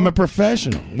show. I'm a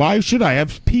professional. Why should I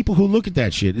have people who look at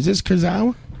that shit? Is this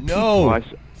Kazawa? No.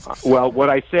 Well, what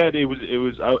I said it was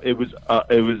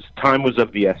time was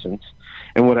of the essence,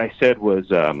 and what I said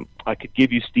was I could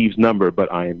give you Steve's number,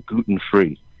 but I am gluten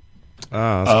free.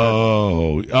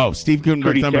 Steve Gutenberg's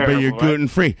Pretty number, but you're terrible, right? gluten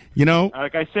free. You know,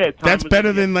 Like I said, time that's was better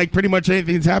of the than like pretty much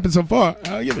anything that's happened so far.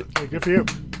 I'll give it. Good for you.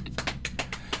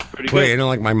 Pretty good. Wait, you don't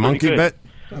like my monkey good. bit?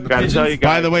 Gotta tell you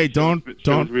guys, By the way, don't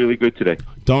really good today.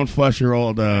 Don't flush your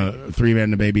old Three Man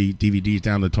and a Baby DVDs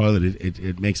down the toilet.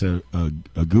 It makes a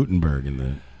Gutenberg in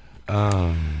the.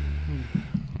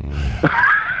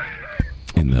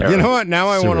 You know what? Now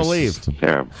I want to leave.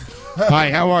 Terrible.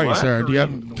 Hi, how are you, What? sir? Do you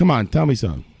have? Come on, tell me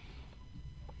something.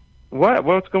 What?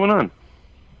 What's going on?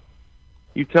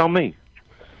 You tell me.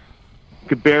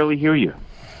 Could barely hear you.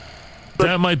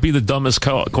 That might be the dumbest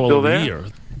call Still of the there? year.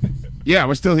 Yeah,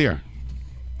 we're still here.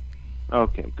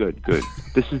 Okay, good.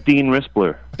 This is Dean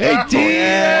Rispler. Hey,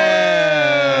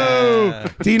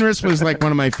 Dean Rispler is like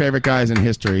one of my favorite guys in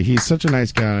history. He's such a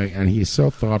nice guy, and he's so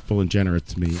thoughtful and generous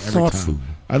to me every Thoughtful. time.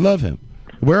 I love him.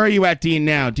 Where are you at, Dean?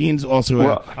 Now, Dean's also.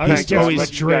 Well, he's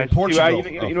always. you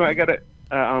know, I gotta.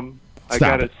 I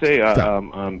gotta say,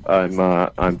 I'm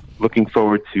looking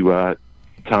forward to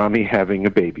Tommy having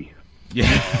a baby. Yeah.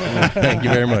 Thank you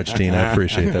very much, Dean. I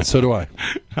appreciate that. So do I.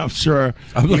 I'm sure.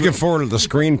 I'm looking forward to the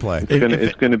screenplay. He's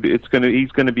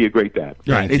gonna be a great dad.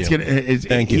 Right.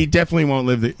 Thank you. He definitely won't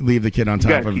leave the kid on You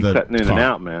top gotta of keep the cutting in car. and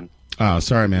out, man. Oh,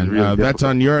 sorry, man. It's really That's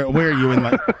on your. Where are you in?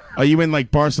 Like, are you in like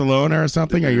Barcelona or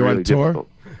something? Are you on Really tour?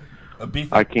 difficult.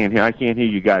 I can't hear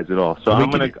you guys at all. So We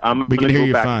I'm can- gonna we can go hear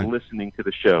you back fine. listening to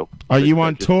the show. Are you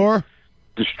on tour?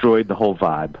 Destroyed the whole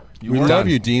vibe. We love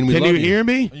you, Dean. We Can love you hear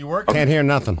me? Can't hear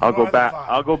nothing. I'll go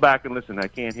back and listen. I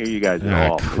can't hear you guys at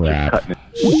all. It's just Crap. cutting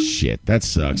it. Shit, that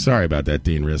sucks. Sorry about that,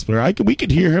 Dean Rispler. We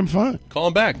could hear him fine. Call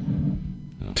him back.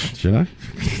 Should I?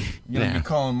 You're gonna be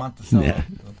calling Monticello. Yeah.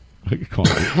 I could call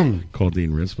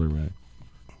Dean Rispler, right?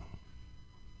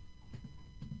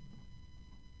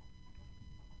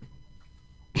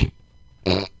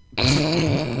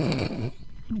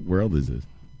 What world is this?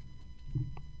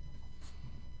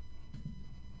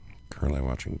 Currently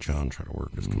watching John try to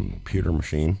work his computer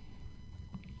machine.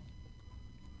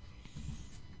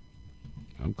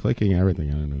 I'm clicking everything.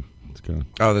 I don't know. It's going.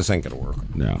 Oh, this ain't gonna work.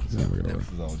 No, it's never gonna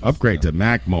work. Upgrade to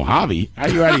Mac Mojave. Are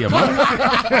you out of your mind?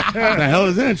 What the hell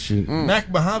is that shit? Mac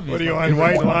Mojave. What are you on,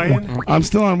 White Lion? I'm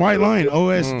still on White Line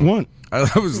OS 1. I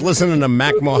was listening to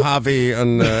Mac Mojave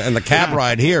in the cab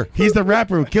ride here. He's the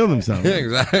rapper who killed himself. Yeah,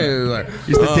 exactly. He was like,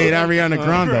 Used to date Ariana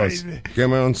Grande's. Get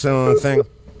my own similar thing.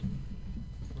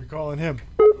 We're calling him.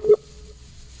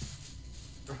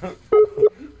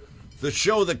 The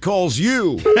show that calls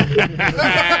you.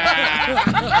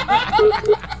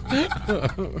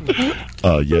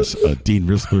 Yes, Dean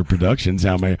Rispler Productions.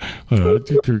 How may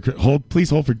please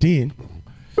hold for Dean.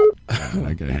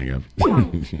 I gotta hang up.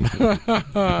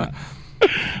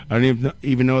 I don't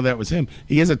even know that was him.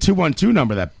 He has a 212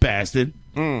 number. That bastard.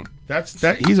 That's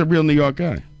that. He's a real New York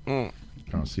guy. I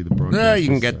don't see the broadcast. Yeah, you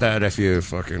can get that if you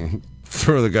fucking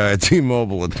throw the guy at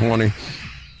T-Mobile at 20.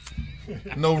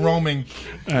 No roaming.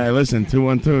 All right, listen,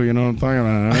 212. You know what I'm talking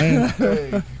about? All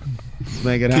right? Let's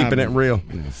make it happen. Keeping it real.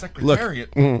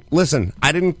 Secretariat. Look, listen,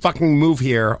 I didn't fucking move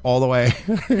here all the way.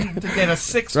 To get a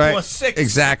 6 Right? plus 6.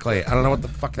 Exactly. I don't know what the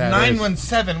fuck that is.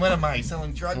 917. What am I,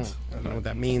 selling drugs? I don't know what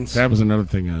that means. That was another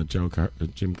thing Jim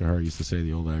Cahar used to say,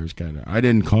 the old Irish guy. I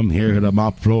didn't come here to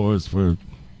mop floors for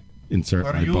insert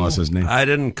What my are you? boss's name. I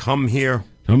didn't come here.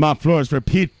 To mop floors for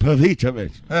Pete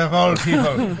Pavicevich. Of all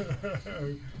people.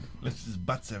 Lifts his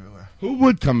butts everywhere. Who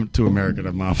would come to America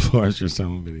to mop floors or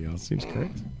somebody else? Seems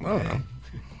crazy. I don't know.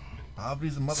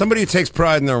 Bobby's a mother. Somebody who takes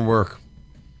pride in their work.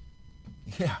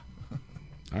 Yeah.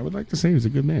 I would like to say he was a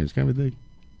good man. He's kind of a dig.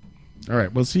 All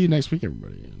right, we'll see you next week,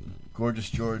 everybody. Gorgeous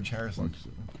George Harrison.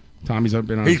 Tommy's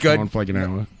been on He's his good. phone for like an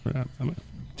hour.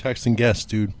 Texting guests,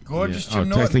 dude. Gorgeous Oh, Jim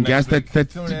Norton. texting guests. next week.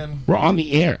 Tune in. We're on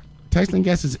the air. Texting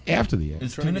guests is after the air.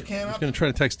 Is Tuna Can I was up? going to try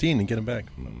to text Dean and get him back.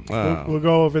 We'll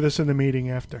go over this in the meeting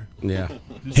after. Yeah.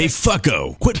 Hey,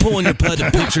 fucko, quit pulling your pud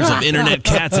to pictures of internet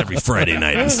cats every Friday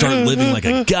night and start living like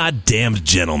a goddamned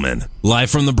gentleman. Live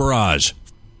from the barrage.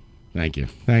 Thank you,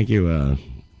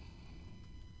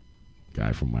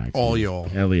 guy from Wax. All y'all.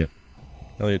 Elliot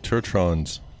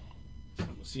Turtrons. We'll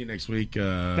see you next week.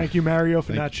 Thank you, Mario,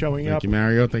 for not showing up. Thank you,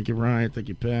 Mario. Thank you, Ryan. Thank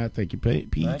you, Pat. Thank you, Pete.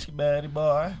 Thank you, Batty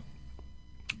Boy.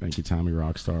 Thank you, Tommy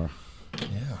Rockstar. Yeah.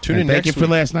 Tune in Thank next you for week.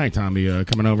 last night, Tommy,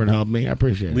 coming over and helping me. I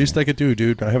appreciate it. Least I could do,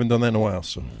 dude. I haven't done that in a while.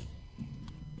 So.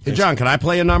 Hey, John, can I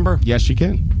play a number? Yes, you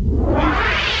can.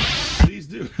 Please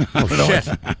do. Oh, shit.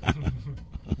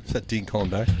 Is that Dean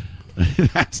calling back?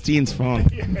 That's Dean's phone.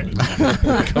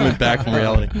 Coming back from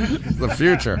reality. The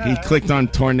future. He clicked on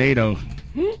tornado.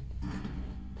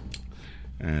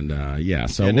 And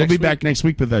so we'll be back next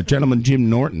week with gentleman Jim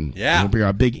Norton. Yeah. He'll be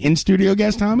our big in-studio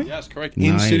guest, Tommy. Yes, correct. Nice.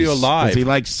 In studio live. Does he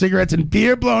like cigarettes and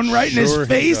beer blown right in Sure his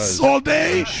he face does. all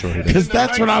day? Sure he does. Because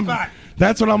that's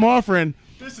what I'm offering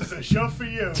This is a show for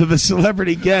you. to the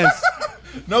celebrity guests.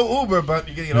 No Uber, but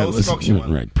you're getting an Yeah, old listen, smoke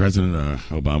one. right, President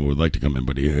Obama would like to come in,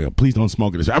 but please don't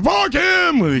smoke in his face. Fuck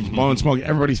him! Blowing smoke in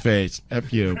everybody's face.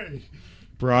 F you.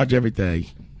 Barrage everything.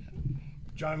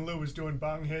 John Lewis doing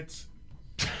bong hits.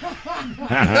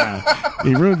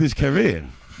 He ruined his career.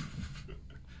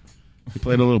 He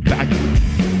played a little back.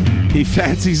 He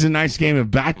fancies a nice game of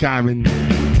backgammon.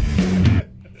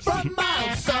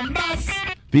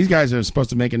 These guys are supposed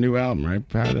to make a new album, right,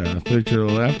 Pat? Third to the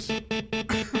Left.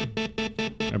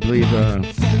 I believe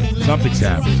something's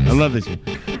happening. I love this.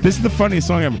 This is the funniest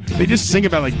song ever. They just sing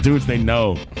about like dudes they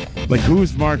know. Like,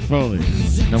 who's Mark Foley?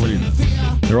 Nobody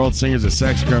knows. Their old singer's a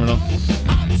sex criminal.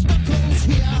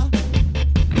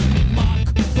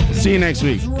 See you next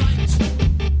week.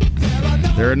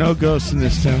 There are no ghosts in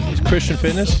this town. Is Christian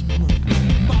Fitness?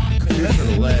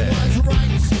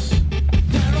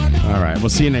 All right, we'll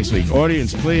see you next week.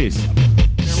 Audience, please.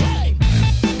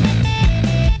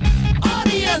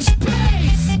 Audience,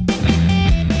 please.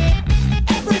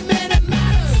 Every minute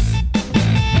matters.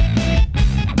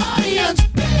 Audience,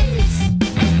 please.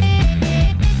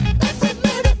 Every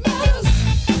minute matters.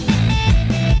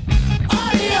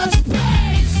 Audience,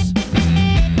 please.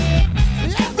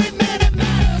 Every minute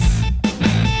matters.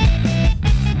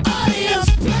 Audience,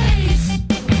 please.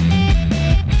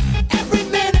 Every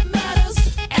minute matters.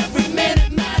 Every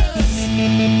minute matters.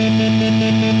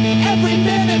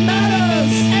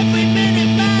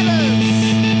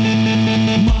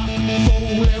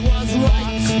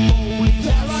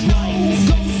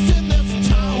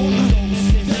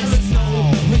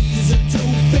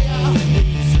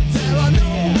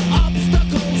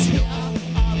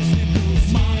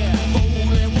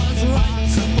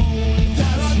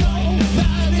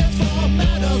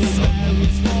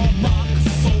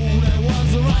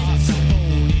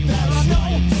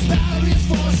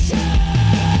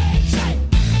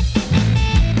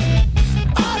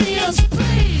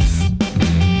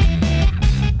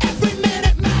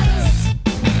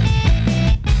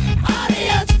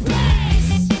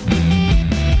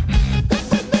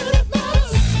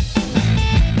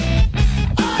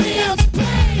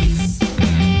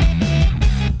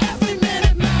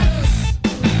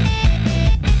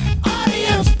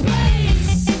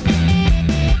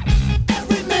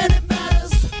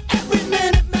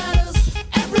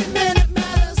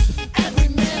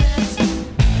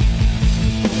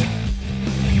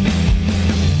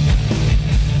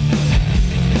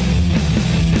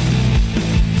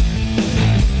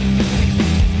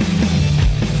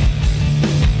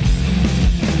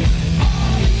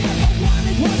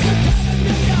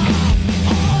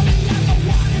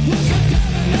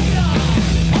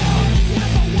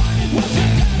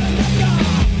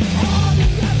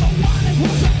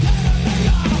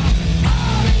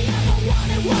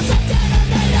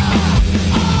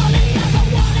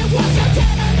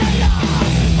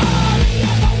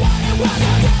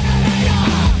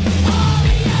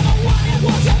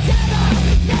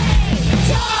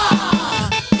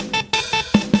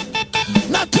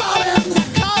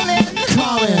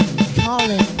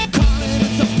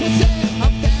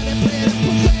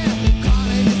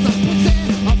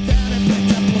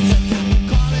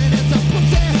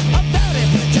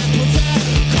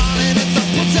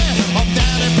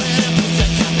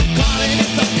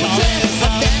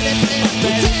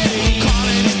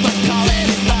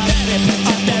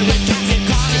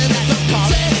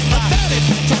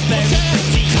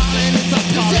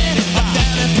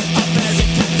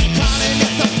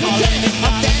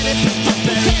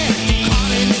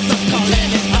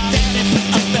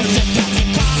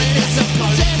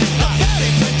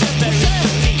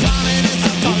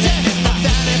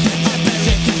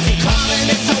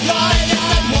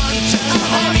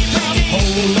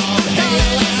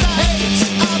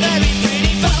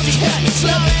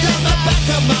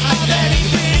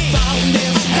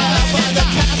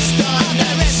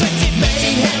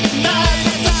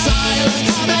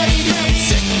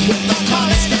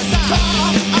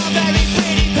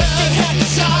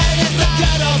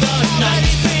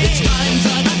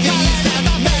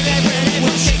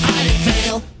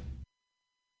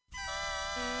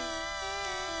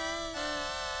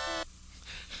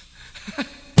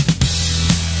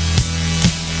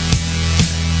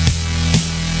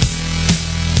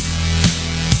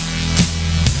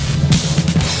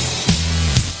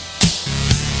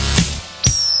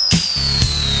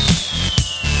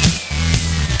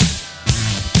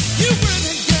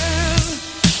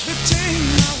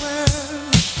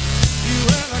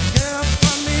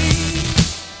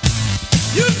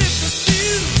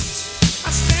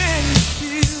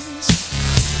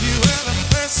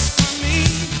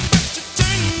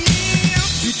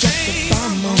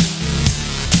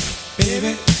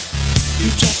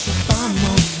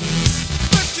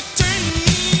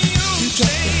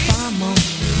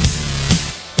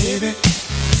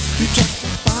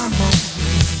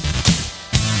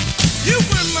 You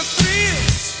were my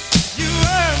thrills. You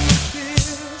were my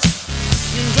pills.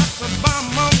 You dropped the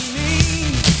bomb on me.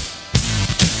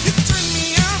 You turned me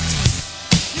out.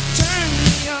 You turned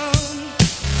me on.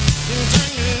 You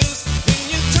turned me loose. Then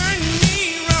you turned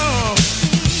me wrong.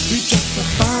 You dropped the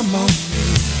bomb on me,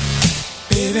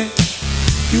 baby.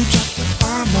 You dropped the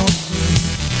bomb on me.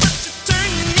 But you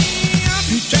turned me up.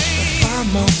 You dropped the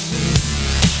bomb on me,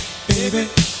 baby.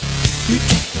 You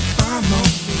dropped the bomb on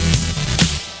me.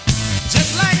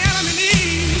 Just like Adam and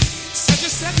Eve, said you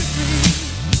set me free.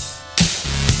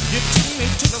 You took me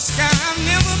to the sky, I've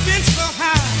never been so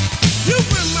high. You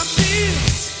were my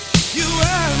pills, you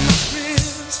were my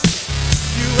thrills.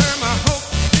 You were my hope,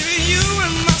 baby, you were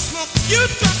my smoke. You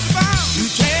dropped the bomb, you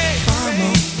dropped the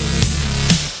bomb on me,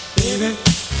 baby.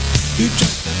 You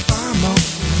dropped the bomb on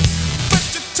me. But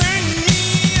you turned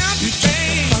me up, you dropped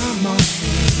the bomb on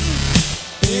me,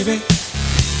 baby.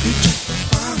 You dropped the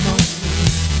bomb on me.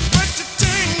 But you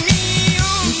turned me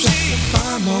on, you dropped the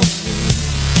bomb on me,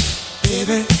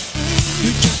 baby. You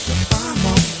dropped the bomb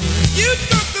on me. You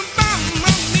dropped the bomb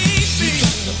on me, baby. You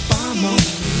dropped the bomb on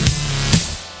me,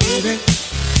 baby.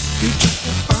 You dropped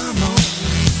the bomb on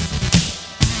me.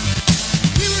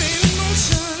 We were in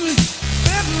motion,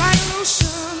 felt like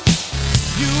lotion.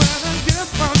 You had a grip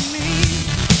on me.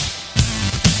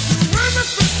 You were my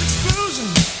first explosion,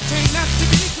 turned out to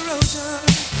be corrosion.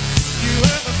 You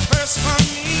were the first for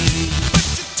me, but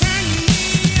you turned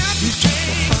me up. You dropped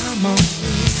the bomb on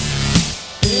me,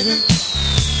 baby.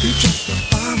 You dropped the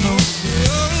bomb on me.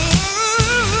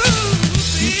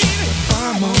 You dropped the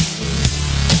bomb on me,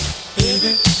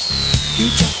 baby. You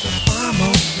dropped the bomb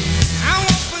on me. I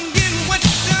won't forget what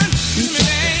you done to me,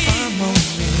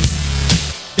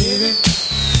 baby.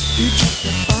 You dropped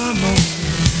the bomb on me,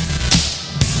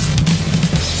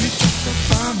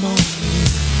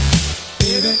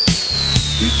 baby.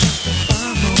 You dropped the bomb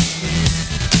on me.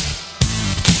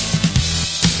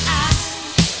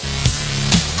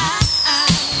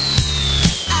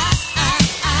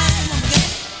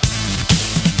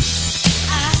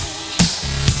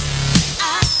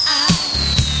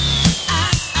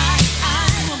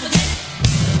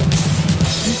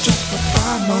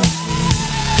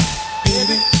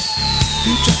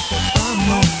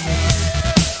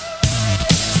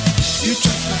 You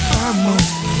dropped the bomb on me,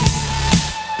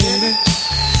 baby.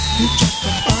 You dropped the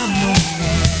bomb on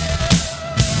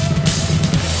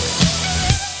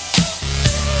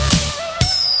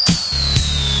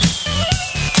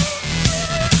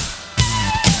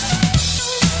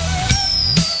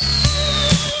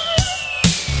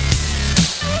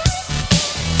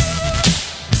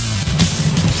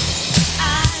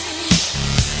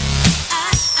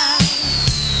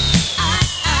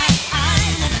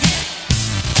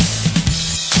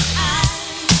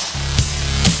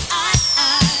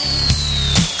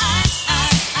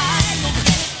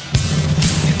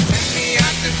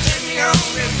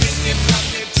You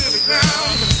dropped the bomb on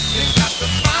me,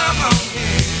 baby. You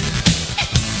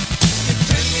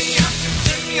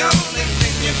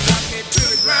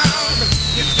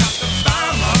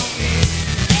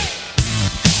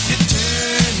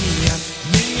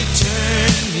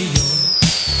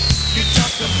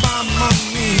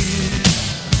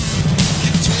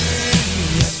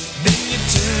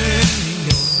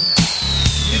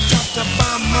dropped the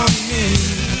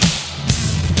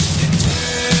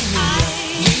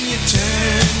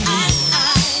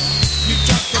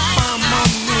bomb on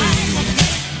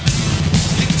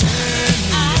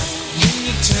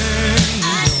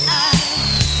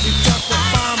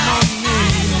me.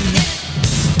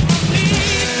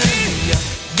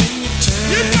 You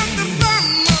dropped the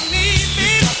bomb on me, baby. You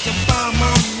dropped the bomb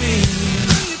on me.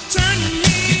 Turn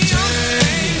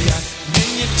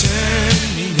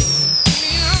me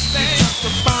on, you dropped the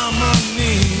bomb on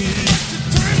me.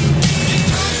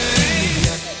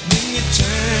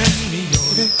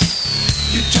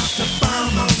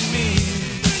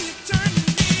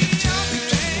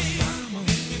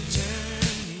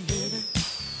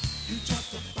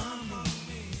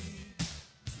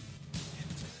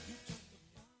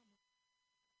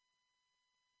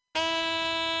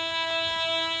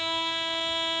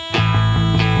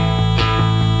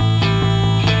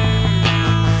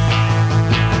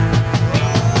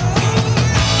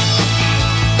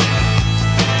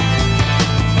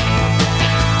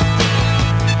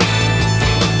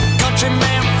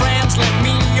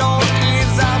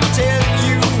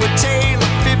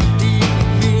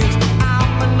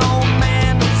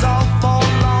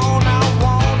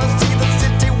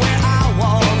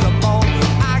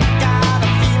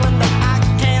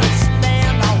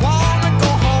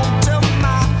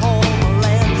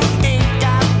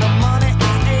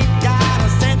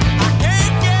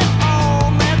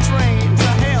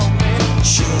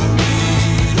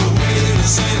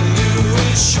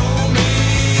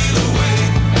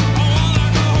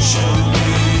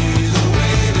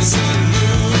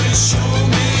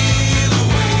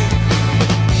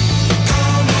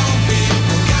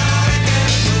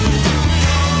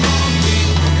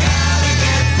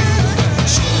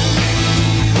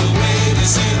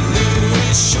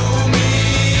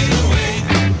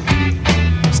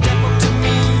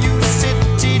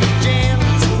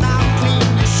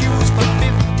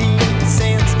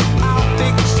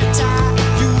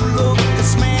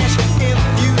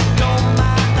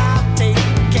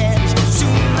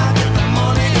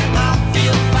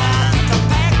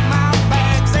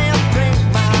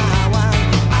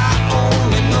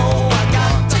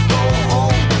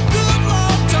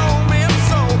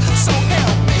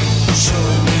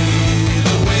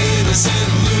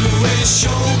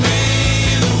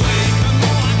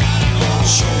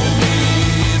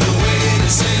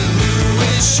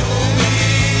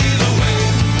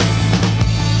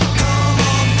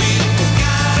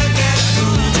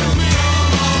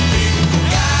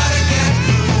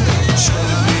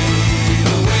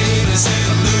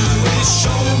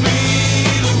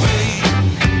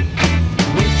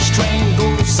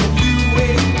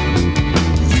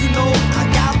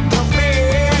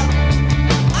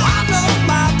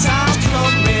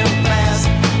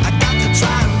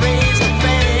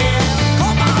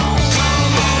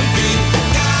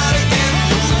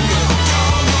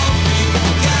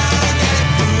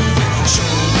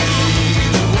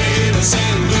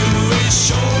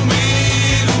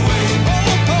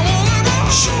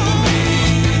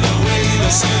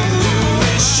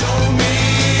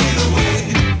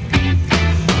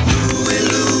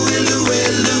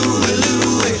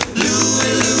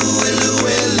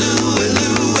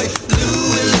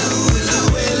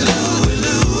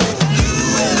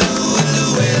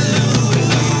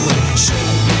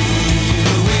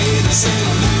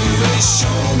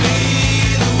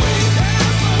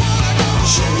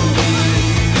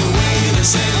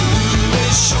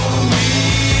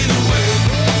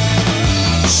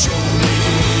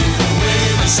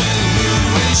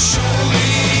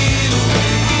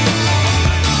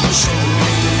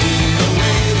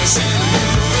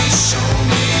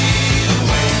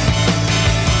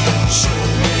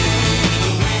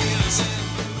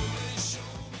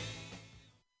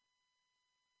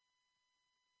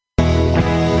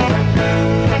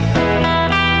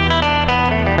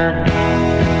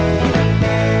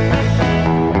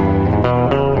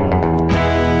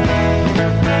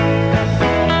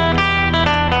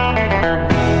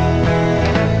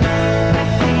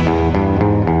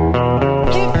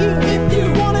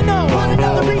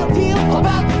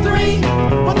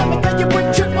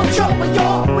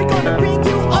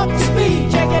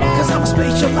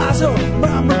 specializer, my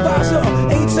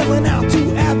revisor ain't selling out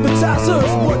to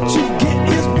advertisers. What you get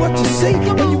is what you see,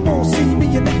 and you won't see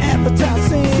me in the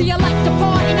advertising. See, I like to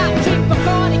party, not drink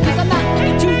Bacardi, 'cause I'm not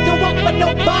looking to throw up, but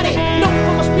nobody know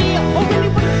from a spiel or really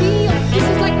what I feel. This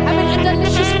is like having a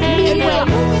delicious meal. And when I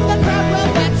move in the crowd, well,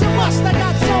 that's a must. I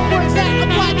got some words that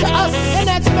apply to us, and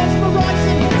that's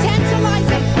mesmerizing,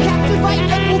 tantalizing,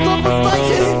 captivating, and we'll go for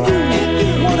fighting. If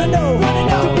you wanna know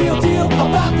the real deal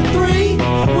about the three,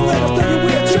 well, let us tell you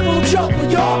we're triple trouble,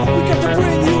 y'all. We got to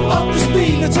bring you up to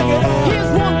speed. Now check it out.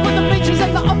 Here's one for the bitches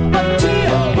at the upper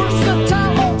tier.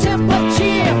 Versatile, all temper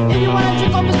cheer. If you wanna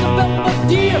drink on Mr.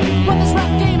 Belvedere, run this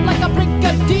rap game like a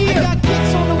brigadier. I got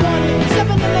kicks on the 1,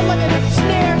 7 and 11,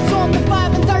 snares on the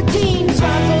 5 and 13.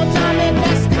 Rhymes all time and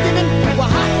that's the given.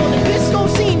 We're hot on the disco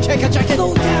scene. Check it.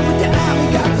 Slow down with the eye, we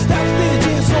got to stop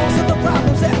stitching. Songs of the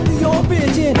problems that we all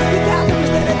bitching. You got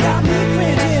lyrics that got me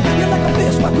cringing. You're like a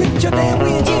fish, why quit your damn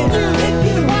engine? If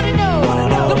you wanna know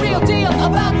the real deal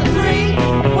about the three,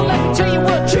 well, let me tell you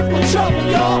what triple trouble,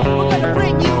 y'all. We're gonna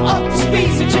bring you up to speed,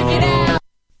 so check it out.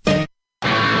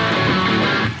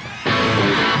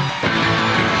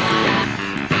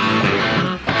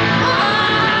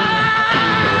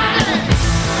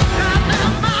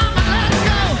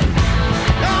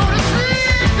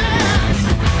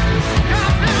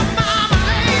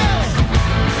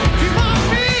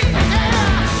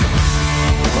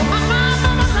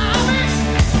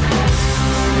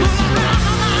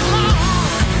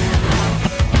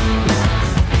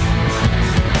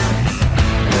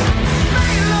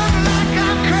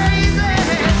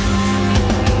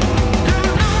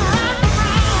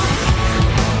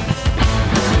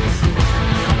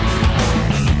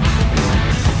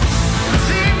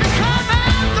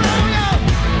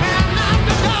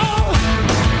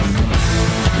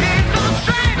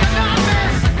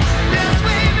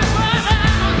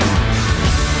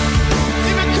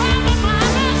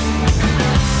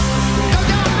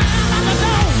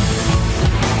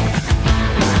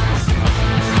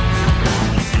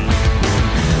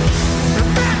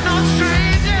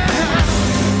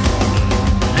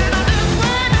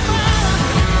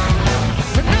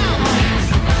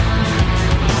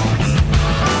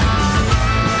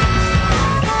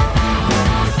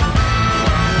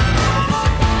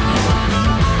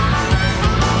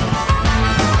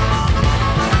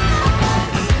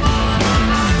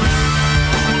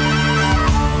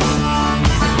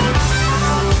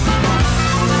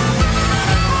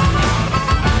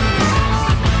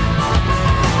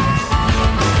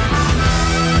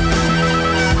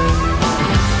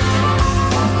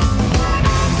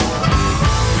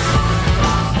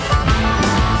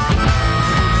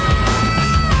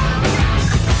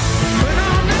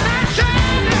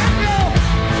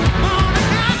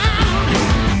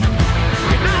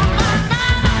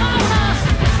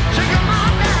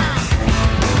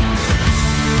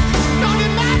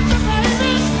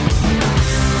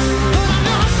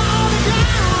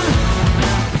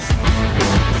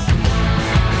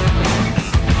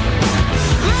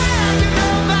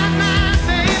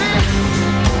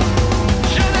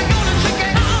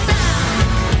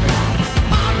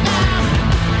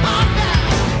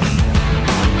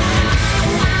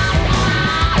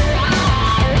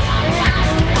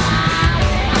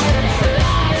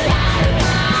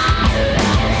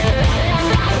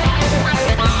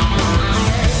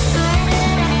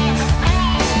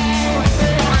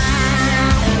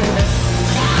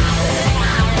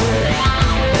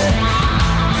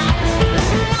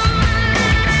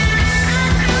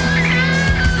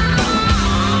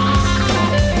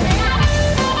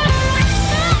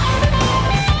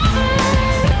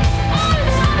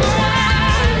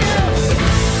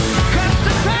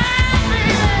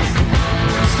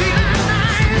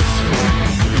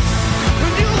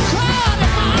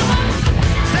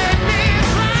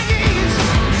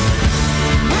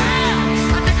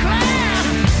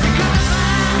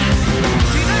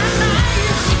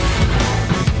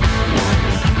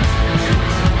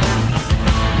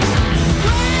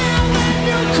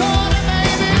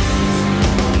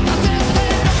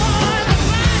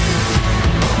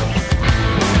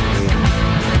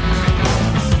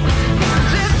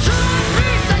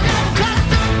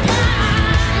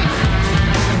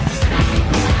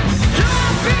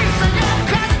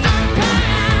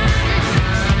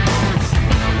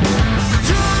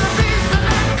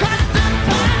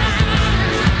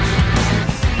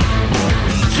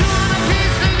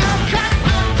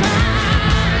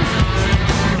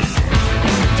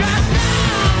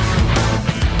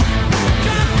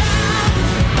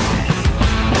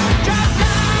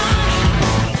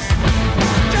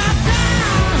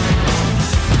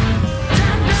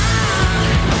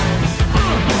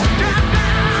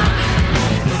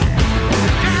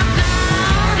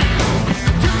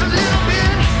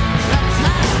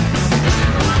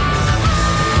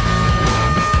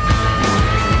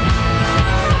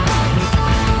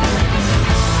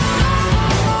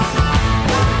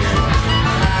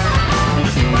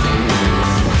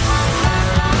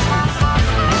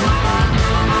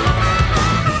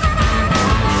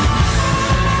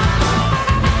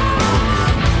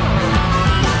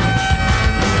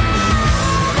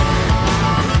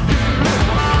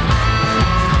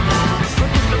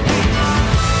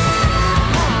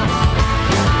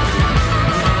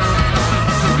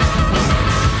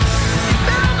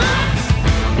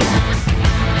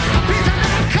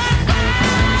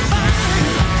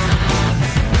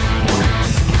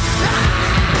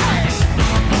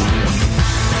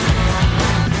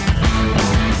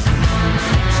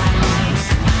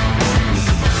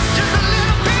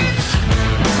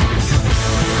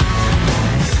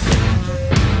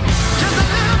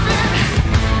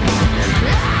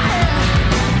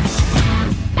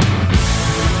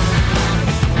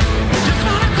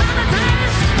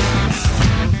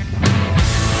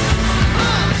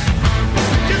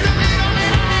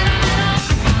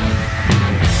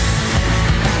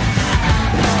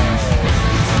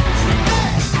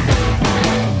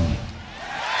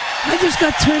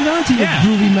 got turned on to your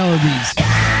groovy melodies.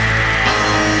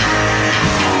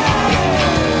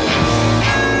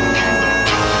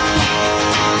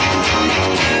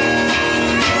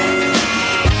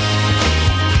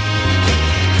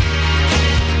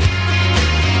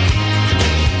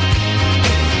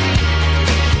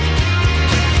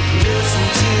 Listen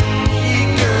to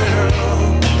me,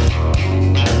 girl.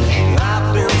 I've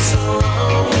been so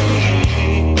lonely.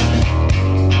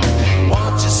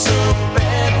 Want you so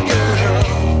bad, girl.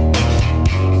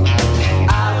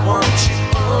 I want you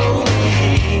only.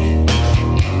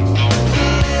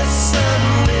 Listen,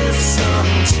 listen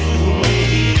to me,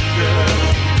 girl.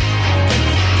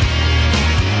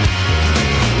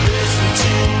 Listen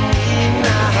to me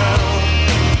now.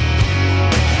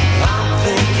 I'm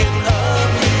thinking of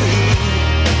you.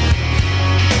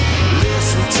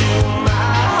 Listen to my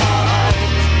heart.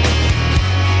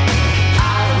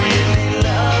 I really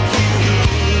love you.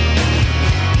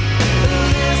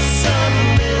 Listen,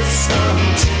 listen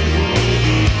to me,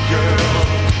 girl.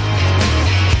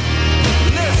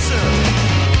 Listen.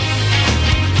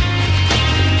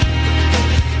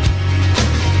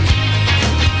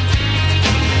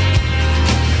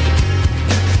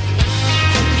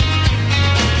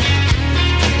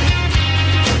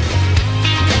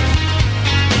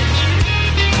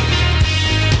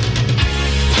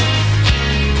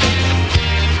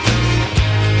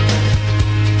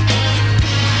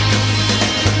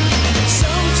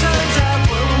 Sometimes I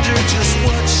wonder just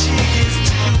what she is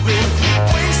doing,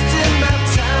 wasting my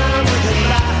time with her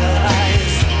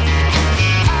lies.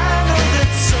 I know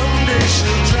that someday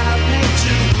she'll drive me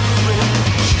to ruin.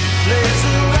 She plays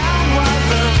around while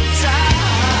love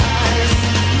dies.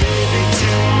 Maybe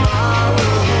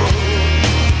tomorrow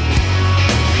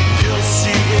you'll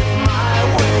see it my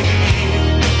way.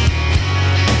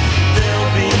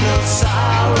 There'll be no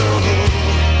sorrow,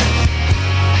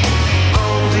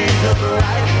 only the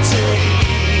bright day.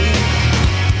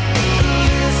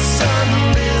 Listen,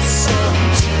 listen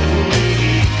to me,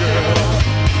 girl.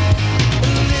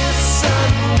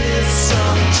 Listen,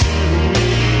 listen to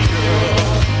me, girl.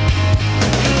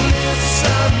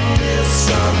 Listen, listen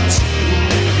to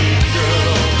me,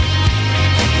 girl.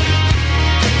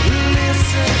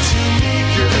 Listen to me,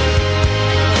 girl.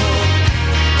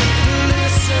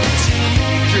 Listen to me,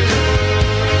 girl.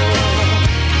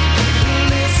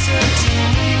 Listen to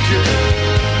me, girl.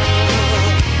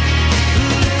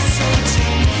 Listen to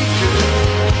me, girl.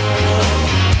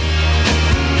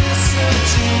 Listen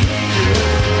to me,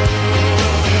 girl.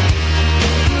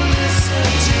 Listen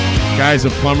to me. Guy's a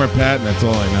plumber, Pat, and that's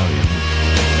all I know.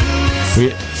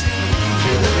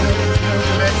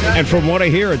 And from what I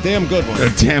hear, a damn good one. A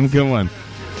damn good one.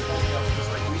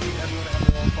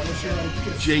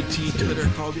 JT Twitter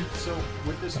called you. So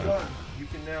with this gun, you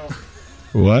can now.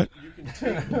 What? You can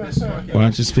take this fucking. Why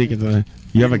don't you speak into the...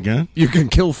 You have a gun? You can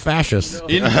kill fascists.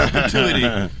 In perpetuity.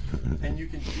 And you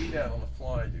can do that on the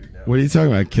fly, dude. Now. What are you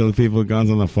talking about? Killing people with guns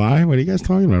on the fly? What are you guys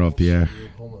talking about off the air?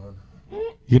 Hold on.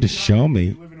 You just show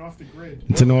me.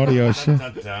 It's an audio show.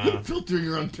 Filter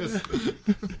your own piss.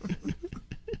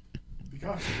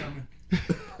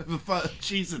 The fuzz.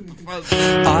 Cheese at the fuzz.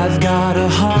 I've got a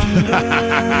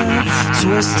hunger,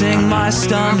 twisting my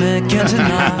stomach into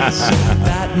knots.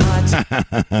 That might.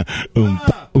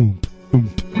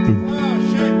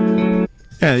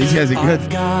 Yeah, these guys are good. I've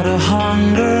got a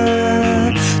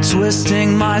hunger,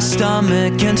 twisting my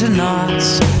stomach into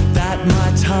knots. That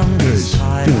my tongue is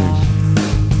tied off.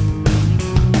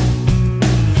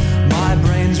 My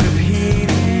brain's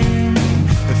repeating.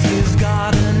 If you've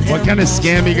got an What kind of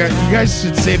scam you got? You guys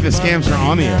should save the scams for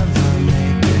on the air. How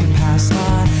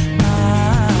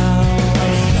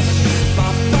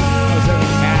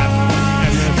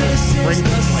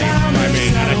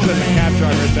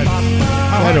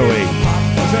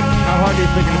hard do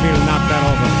you think it'll be to knock that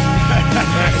over?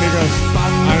 And he goes,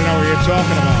 I don't know what you're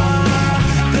talking about.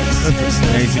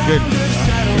 Hey, it's a good,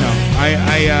 you know.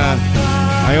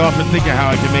 I often think of how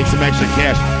I can make some extra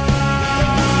cash.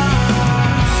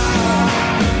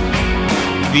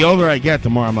 The older I get, the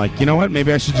more I'm like, you know what?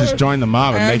 Maybe I should just join the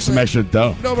mob and make some extra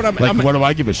dough. No, but what do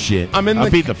I give a shit? I'll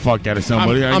beat the fuck out of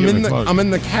somebody. I'm in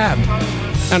the cab,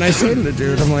 and I say to the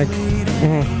dude, I'm like,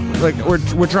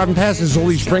 we're driving past. There's all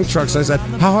these drink trucks. I said,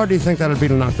 how hard do you think that'd be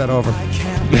to knock that over?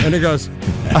 And he goes,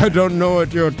 I don't know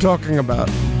what you're talking about.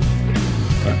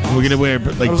 We're gonna wear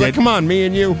like I was like, come on, me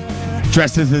and you,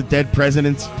 dressed as the dead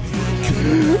presidents.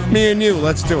 Me and you,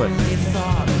 let's do it.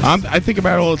 I think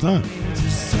about it all the time.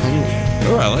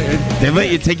 Well, they let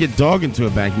you take your dog into a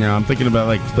bank now. I'm thinking about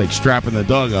like strapping the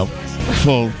dog up,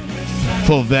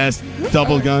 full vest,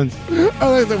 double guns. I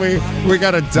like that we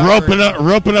got a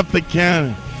roping up the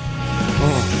counter.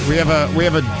 We have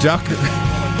a duck.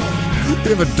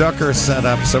 We have a ducker set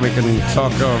up so we can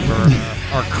talk over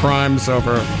our crimes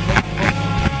over.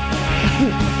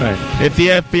 Right. If the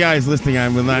FBI is listening, I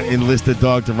will not enlist a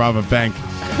dog to rob a bank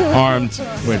armed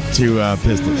with 2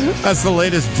 pistols. That's the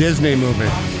latest Disney movie.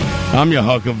 I'm your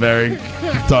Huckleberry.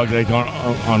 Dog like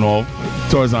on all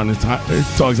dogs on its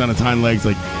hind legs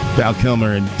like Val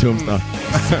Kilmer in Tombstone.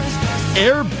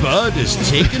 Air Bud is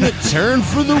taking a turn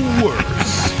for the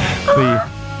worse.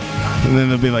 And then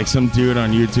there'll be like some dude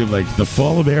on YouTube like the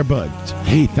fall of Air Bud.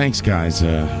 Hey, thanks guys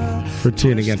for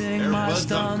tuning in. Air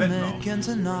Bud's on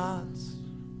fentanyl.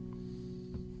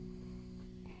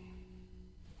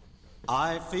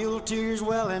 I feel tears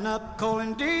welling up,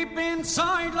 calling deep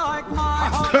inside like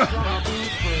my heart's gonna be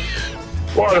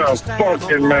What a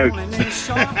fucking mess.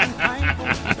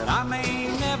 that I may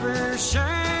never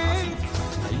shake.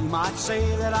 You might say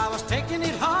that I was taking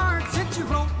it hard since you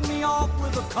wrote me off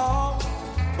with a call.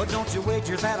 But don't you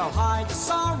wager that I'll hide the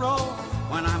sorrow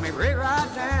when I'm right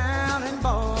down and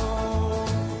bow.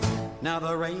 Now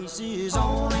the race is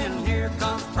on and here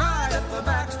comes pride at the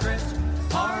backstretch.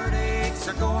 Heartaches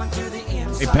are going to the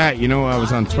inside. Hey Pat, you know I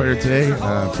was on Twitter today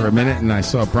for a minute and I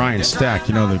saw Brian Stack.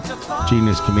 You know the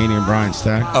genius comedian Brian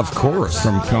Stack, of course,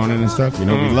 from Conan and stuff. You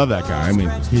know we love that guy. I mean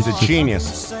he's a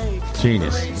genius.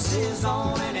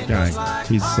 Guy.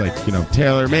 He's like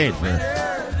tailor made for.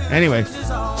 Anyway,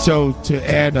 so to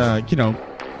add how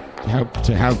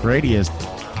great he is,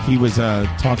 he was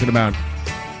talking about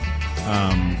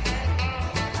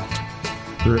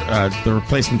the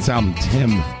Replacements album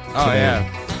Tim. Oh, yeah.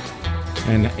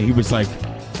 And he was like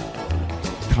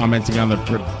commenting on the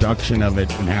production of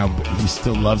it and how he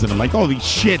still loves it. I'm like, holy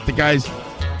shit, the guy's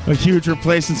a huge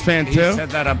Replacements fan too. He said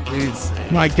that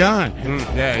My God.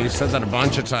 Yeah, he said that a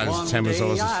bunch of times. Tim was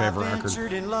always his favorite record.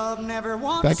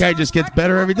 That guy just gets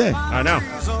better every day. I know.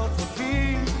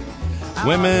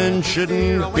 Women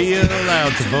shouldn't be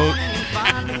allowed to vote.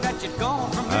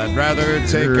 I'd rather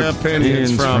take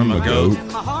opinions from a goat.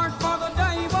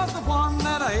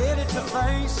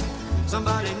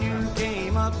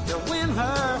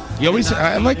 You always,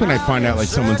 I like when I find out like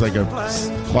someone's like a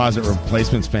closet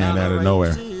Replacements fan out of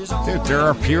nowhere. Dude, there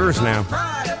are peers now.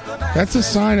 That's a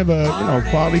sign of a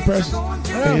quality person.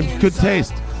 They have good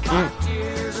taste.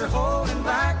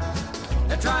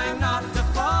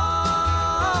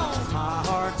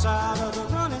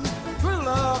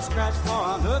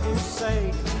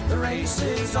 The race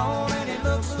is on and it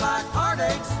looks like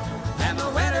heartaches, and the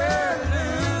winner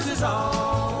loses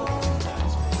all.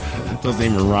 That doesn't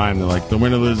even rhyme. They're like, the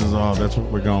winner loses all. That's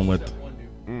what we're going with.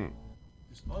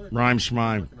 Rhyme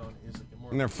schmime.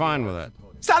 And they're fine with it.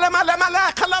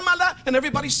 And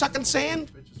everybody's sucking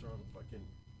sand.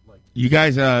 You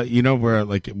guys, where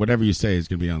like whatever you say is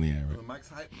going to be on the air, right? The mic's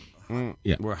hype.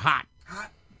 Yeah. We're hot. Are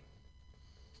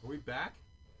we back?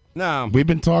 No. We've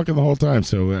been talking the whole time,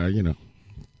 so,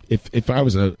 if I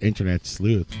was an internet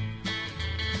sleuth,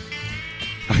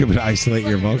 I would isolate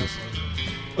your vocals.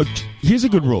 Here's a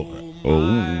good rule. Oh,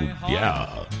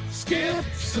 yeah.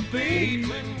 Skips a beat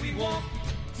when we walk.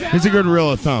 Here's a good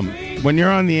rule of thumb. When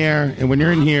you're on the air and when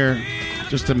you're in here,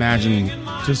 just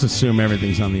assume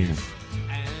everything's on the air.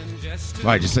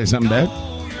 Why, just say something bad?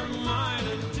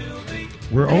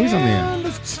 We're always on the air.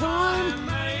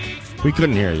 We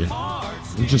couldn't hear you.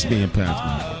 It's just me and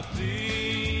Pat.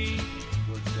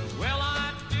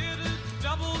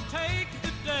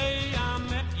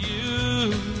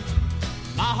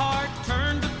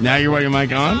 Now you want your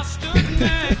mic on?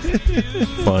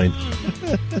 Fine.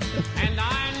 And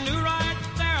I knew right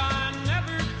there I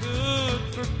never could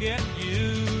forget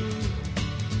you.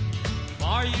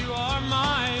 For you are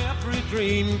my every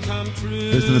dream come true.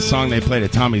 This is the song they played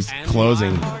at Tommy's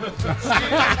closing.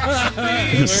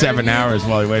 It was 7 hours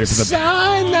while he waited for the...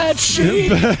 Sign that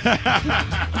sheet.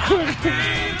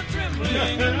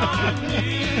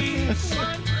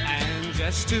 And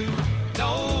just to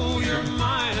know you're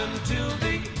mine until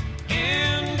the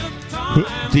end of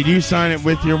time. Did you sign it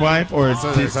with your wife, or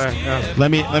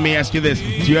let me ask you this: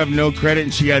 do you have no credit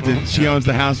and she owns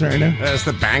the house right now? That's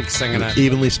the bank singing it.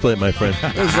 Evenly split, my friend.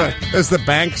 It's the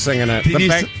bank singing it.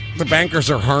 The bankers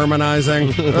are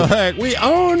harmonizing. Like, we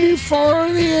own you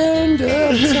for the end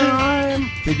of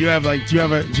time. Do you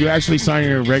actually sign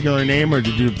your regular name, or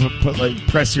did you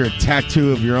press your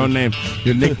tattoo of your own name,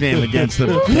 your nickname against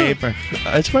the paper?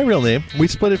 It's my real name. We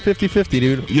split it 50-50,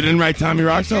 dude. You didn't write Tommy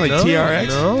Rockstar like No, TRX?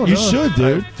 No, you should,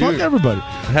 dude. Fuck everybody.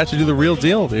 I had to do the real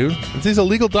deal, dude. These are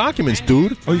legal documents,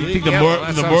 dude. Oh, you think the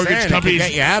mortgage company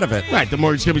get you out of it? Right, the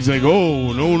mortgage company's like,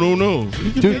 oh, no.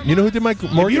 Dude, you know who did my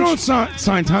mortgage? If you don't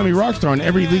sign Tommy Tommy Rockstar on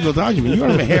every legal document. You don't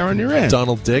have a hair on your head.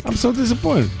 Donald Dick. I'm so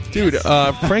disappointed. Dude,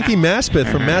 Frankie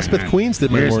Maspeth from Maspeth, Queens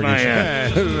did my Here's mortgage.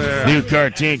 my new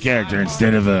cartoon character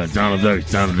instead of Donald Duck.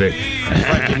 It's Donald Dick.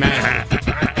 Frankie Maspeth.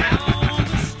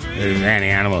 There's Randy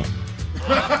Animal.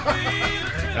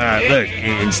 Look,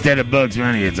 instead of Bugs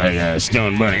Bunny, it's like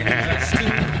Stone Bunny.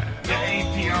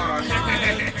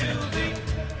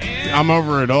 I'm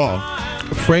over it all.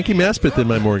 Frankie Maspeth did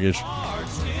my mortgage.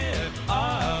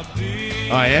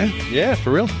 Oh, yeah? Yeah,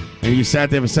 for real. And you sat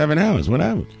there for 7 hours. What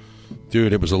happened?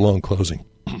 Dude, it was a long closing.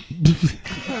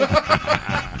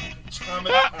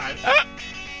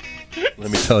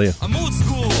 Let me tell you. I'm old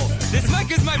school. This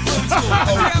mic is my pro tool.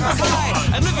 3 hours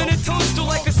high. I live in a toadstool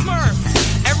like a smurf.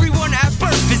 Everyone at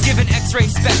birth is given X-ray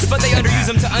specs, but they underuse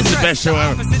them to undress best show the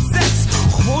ever. opposite sex.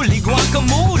 Holy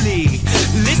guacamole!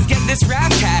 Let's get this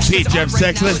rap cash. Pete, you have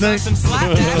sex last night?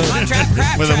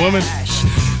 With a woman?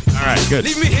 All right, good.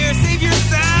 Leave me here, save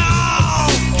yourself.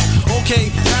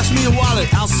 Okay, pass me a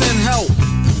wallet, I'll send help.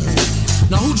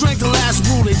 Now who drank the last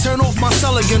brew? They turn off my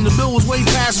cell again. The bill was way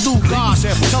past due. Gosh,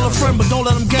 tell a friend, but don't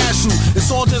let them gas you.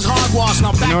 It's all just hogwash.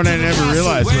 Now back You know what I never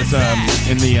realized was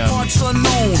in the Parts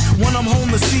unknown. When I'm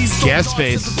home, the seas still Gas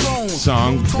Face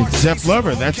song, it's Zeph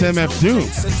Lover. That's MF Doom.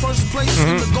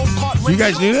 You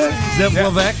guys knew that? Zeph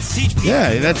Lovex?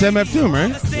 Yeah, that's MF Doom,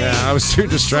 right? Yeah, I was too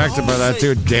distracted by that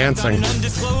dude dancing.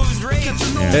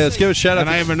 Hey, let's give a shout out. And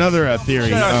I have another theory.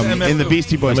 Shout out to MF In the Doom.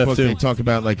 Beastie Boys MF book, Doom. they talk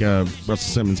about like Russell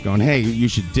Simmons going, "Hey, you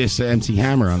should diss MC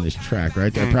Hammer on this track,"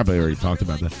 right? I probably already talked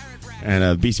about that. And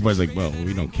the Beastie Boys like, "Well,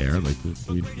 we don't care. Like,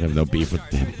 we have no beef with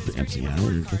MC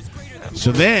Hammer."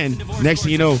 So then, next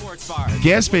thing you know,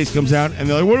 Gasface comes out, and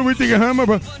they're like, "What do we think of Hammer?"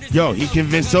 Bro? Yo, he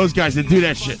convinced those guys to do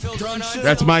that shit.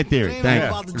 That's my theory. Thank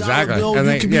you. Exactly. And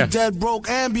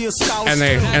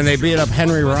they, and they beat up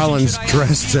Henry Rollins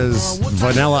dressed as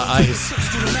Vanilla Ice.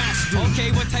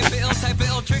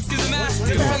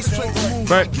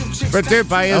 But dude,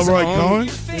 by his Elroy own, Cohen?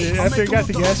 Yeah, after he got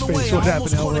the gas face, what happened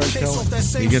to Elroy Cohen?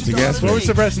 He gets the gas What was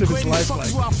face. the rest of his life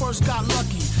like?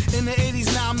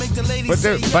 But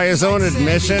dude, by his own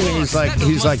admission, he's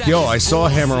like, yo, I saw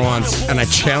Hammer once, and I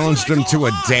challenged him to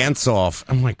a dance-off.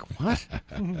 I'm like, what?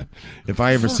 If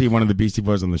I ever see one of the Beastie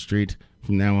Boys on the street,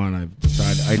 from now on, I've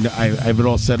decided I have it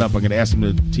all set up. I'm going to ask him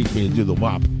to teach me to do the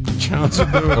WAP. Challenge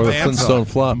him to do a Or the dance-off. Flintstone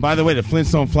Flop. By the way, the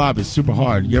Flintstone Flop is super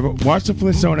hard. You ever watch the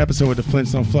Flintstone episode with the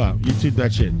Flintstone Flop? YouTube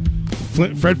that shit.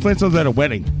 Fred Flintstone's at a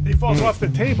wedding. He falls off the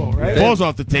table, right? Falls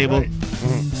off the table.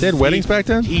 They had weddings back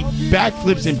then? He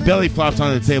backflips and belly flops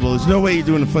on the table. There's no way you're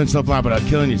doing a Flintstone Flop without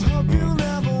killing yourself.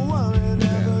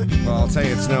 Well, I'll tell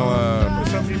you, it's no...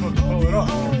 Some people can pull it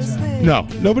off. No,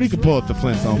 nobody can pull up the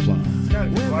Flintstone Flop.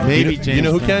 Maybe James. You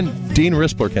know who can? Dean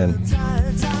Rispler can.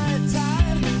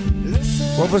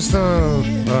 What was the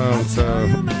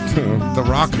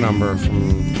rock number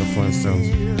from the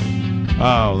Flintstones?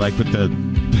 Oh, like with the...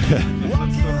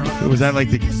 was that like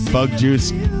the bug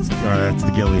juice? Or that's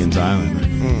the Gillian's Island.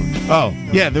 Oh,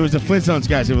 yeah, there was the Flintstones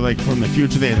guys who were like from the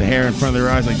future. They had the hair in front of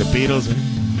their eyes like the Beatles.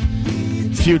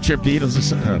 Future Beatles or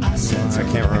something. I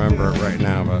can't remember it right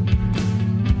now, but...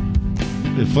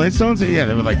 The Flintstones? Yeah,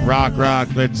 they were like, rock,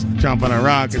 let's jump on a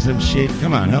rock or some shit.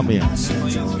 Come on, help me out.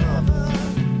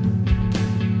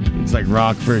 It's like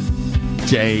Rockford,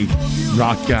 J,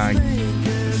 rock guy.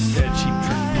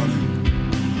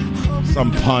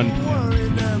 Some pun.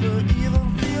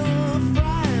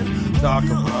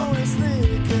 Dr. Rock.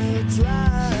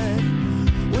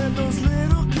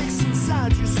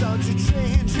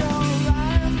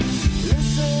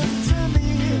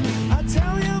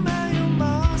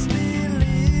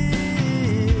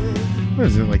 What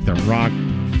is it, like the Rock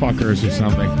Fuckers or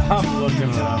something? I'm looking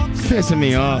it up. It's pissing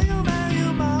me off. Oh,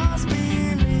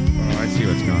 I see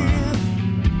what's going on.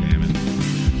 Damn it.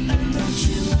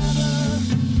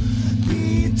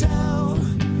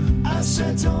 I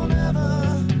said don't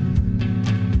ever,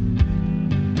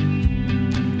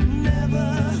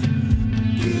 never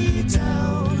be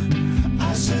down.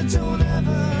 I said don't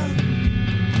ever.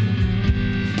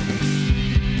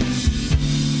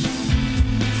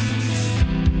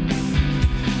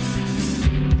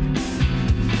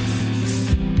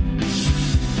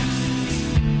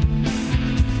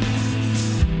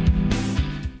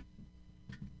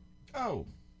 Oh.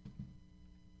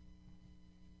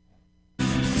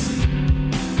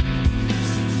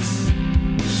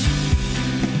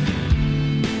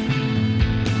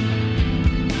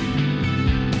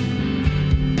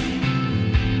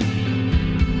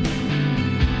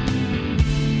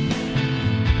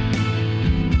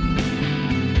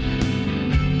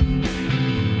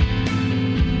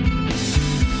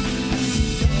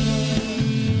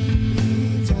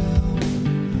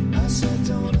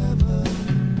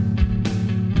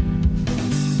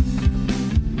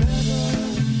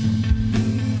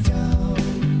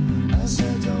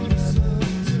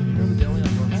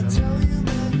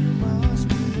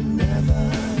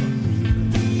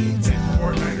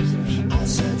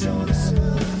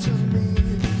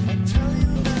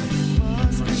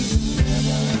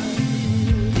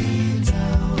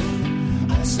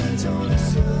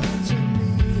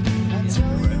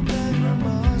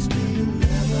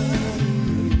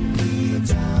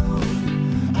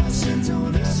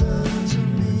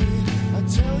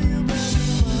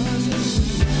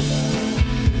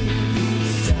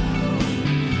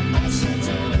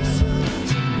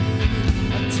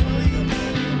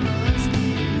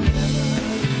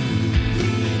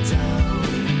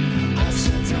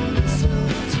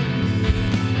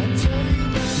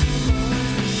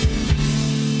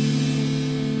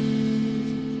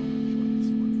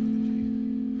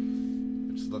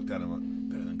 at him.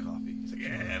 Better than coffee. He's like,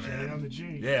 yeah, J man. on the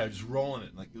G. Yeah, just rolling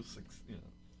it like it was like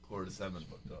 6:45.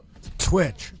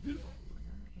 Twitch.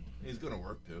 He's gonna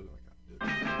work too.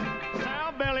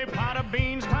 Sour belly, pot of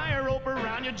beans, tie a rope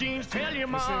around your jeans. Tell your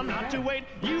mom not to wait.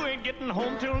 You ain't getting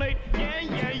home till late. Yeah,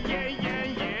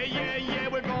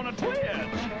 we're gonna twitch.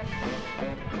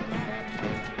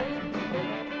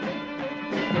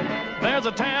 There's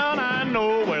a town I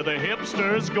know where the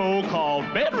hipsters go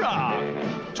called Bedrock.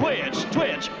 Twitch,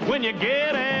 twitch. When you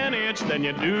get an itch, then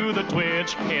you do the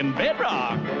twitch in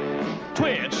Bedrock.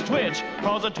 Twitch, twitch,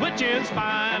 cause a twitching's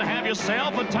fine. Have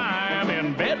yourself a time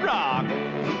in Bedrock.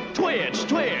 Twitch,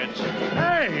 twitch.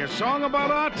 Hey, a song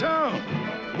about our town.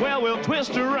 Well, we'll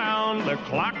twist around the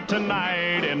clock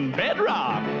tonight in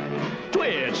Bedrock.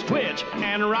 Twitch, twitch,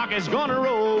 and Rocky's gonna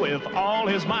roll with all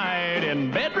his might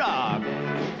in Bedrock.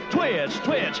 Twitch,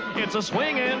 twitch, it's a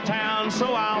swinging town,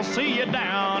 so I'll see you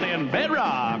down in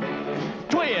Bedrock.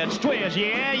 Twitch, twitch,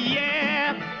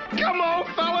 yeah. Come on,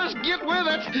 fellas, get with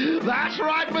it. That's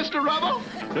right, Mr. Rubble.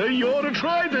 You ought to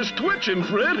try this twitching,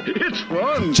 Fred. It's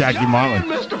fun. Jackie Marley.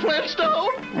 Mr.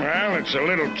 Flintstone. Well, it's a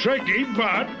little tricky,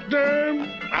 but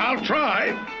I'll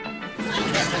try.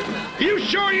 You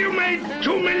sure you made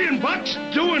 $2 million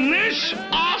doing this?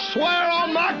 I swear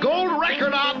on my gold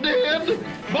record I did.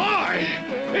 Boy,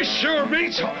 this sure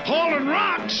beats hauling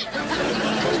rocks.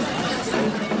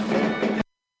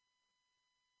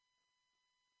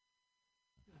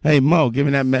 Hey, Mo, give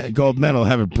me that gold medal. I'll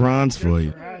have a bronze for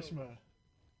you.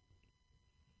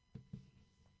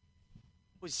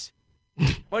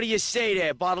 What do you say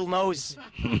there, bottlenose?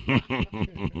 I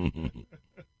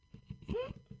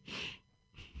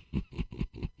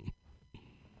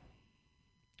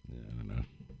don't know.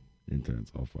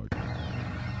 Internet's all fucked.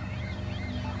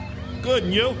 Good,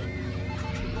 and you?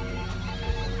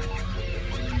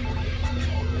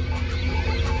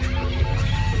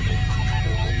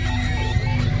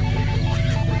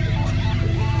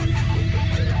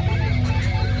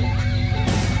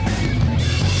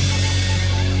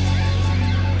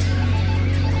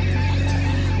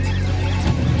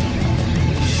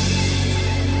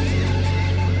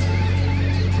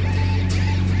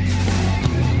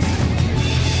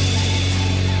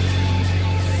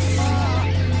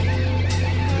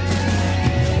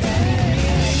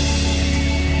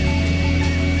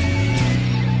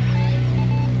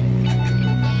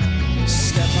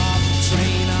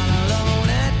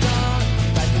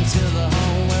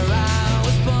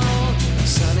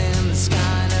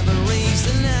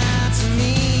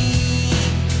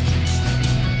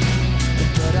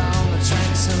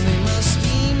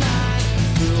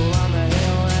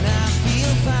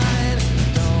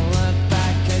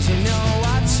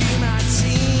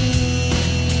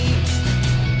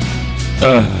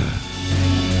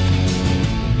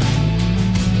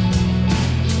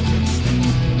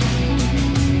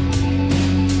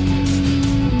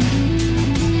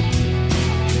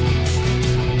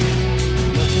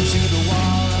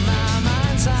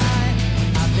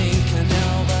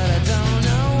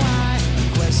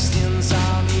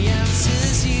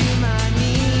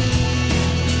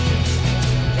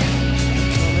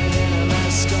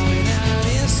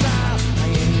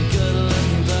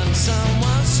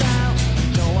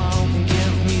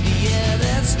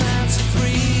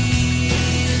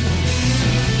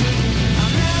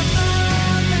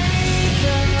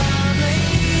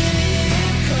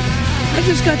 I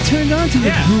just got turned on to the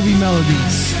groovy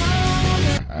melodies.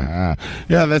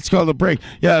 Yeah, that's called a break.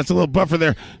 Yeah, it's a little buffer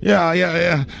there.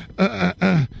 Yeah.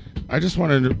 I just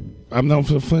wanted to... I'm known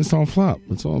for the Flintstone flop.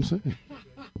 That's all I'm saying.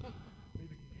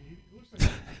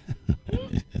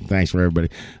 Thanks for everybody.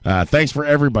 Thanks for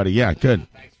everybody. Yeah, good.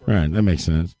 Right, that makes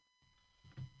sense.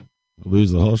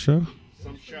 Lose the whole show?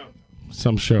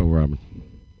 Some show, Robin.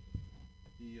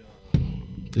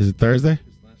 Is it Thursday?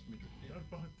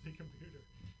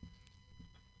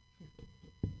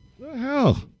 What the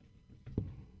hell?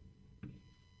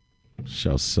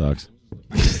 Show sucks.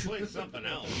 Play something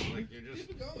else. Like you're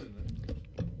just going.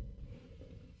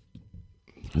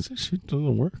 Is that shit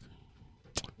doesn't work?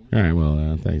 All right,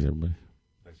 well, thanks, everybody.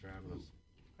 Thanks for having us.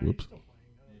 Whoops.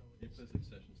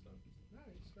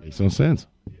 Makes no sense.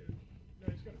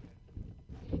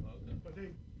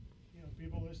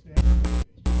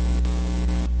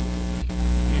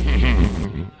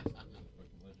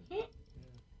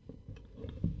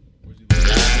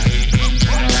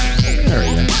 There we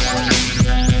go.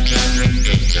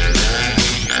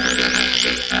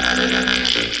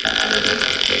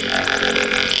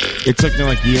 It took me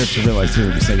like years to realize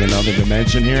there was like another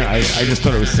dimension here. I just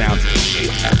thought it was sound.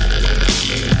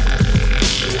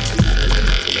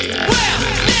 Well,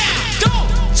 now,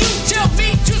 don't you tell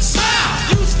me to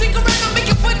smile. You stick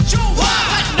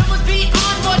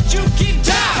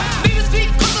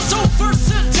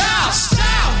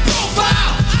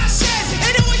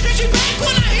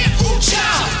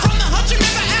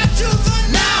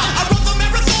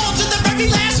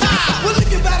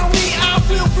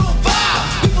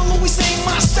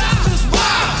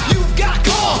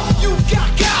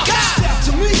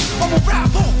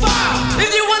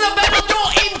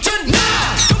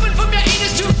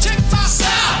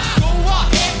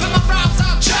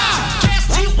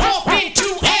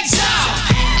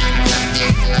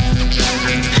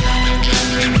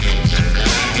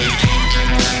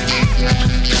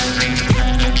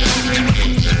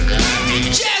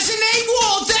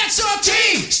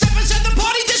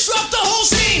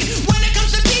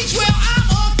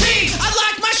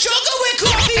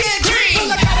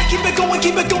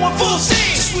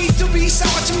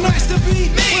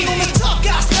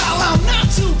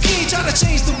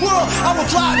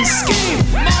plot and scheme.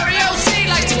 Mario C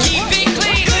likes to keep it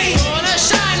clean. Wanna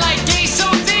shine like Ace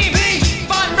OD.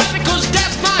 Fun rapping 'cause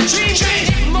that's my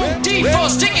dream. Motif for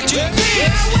sticking to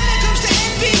me.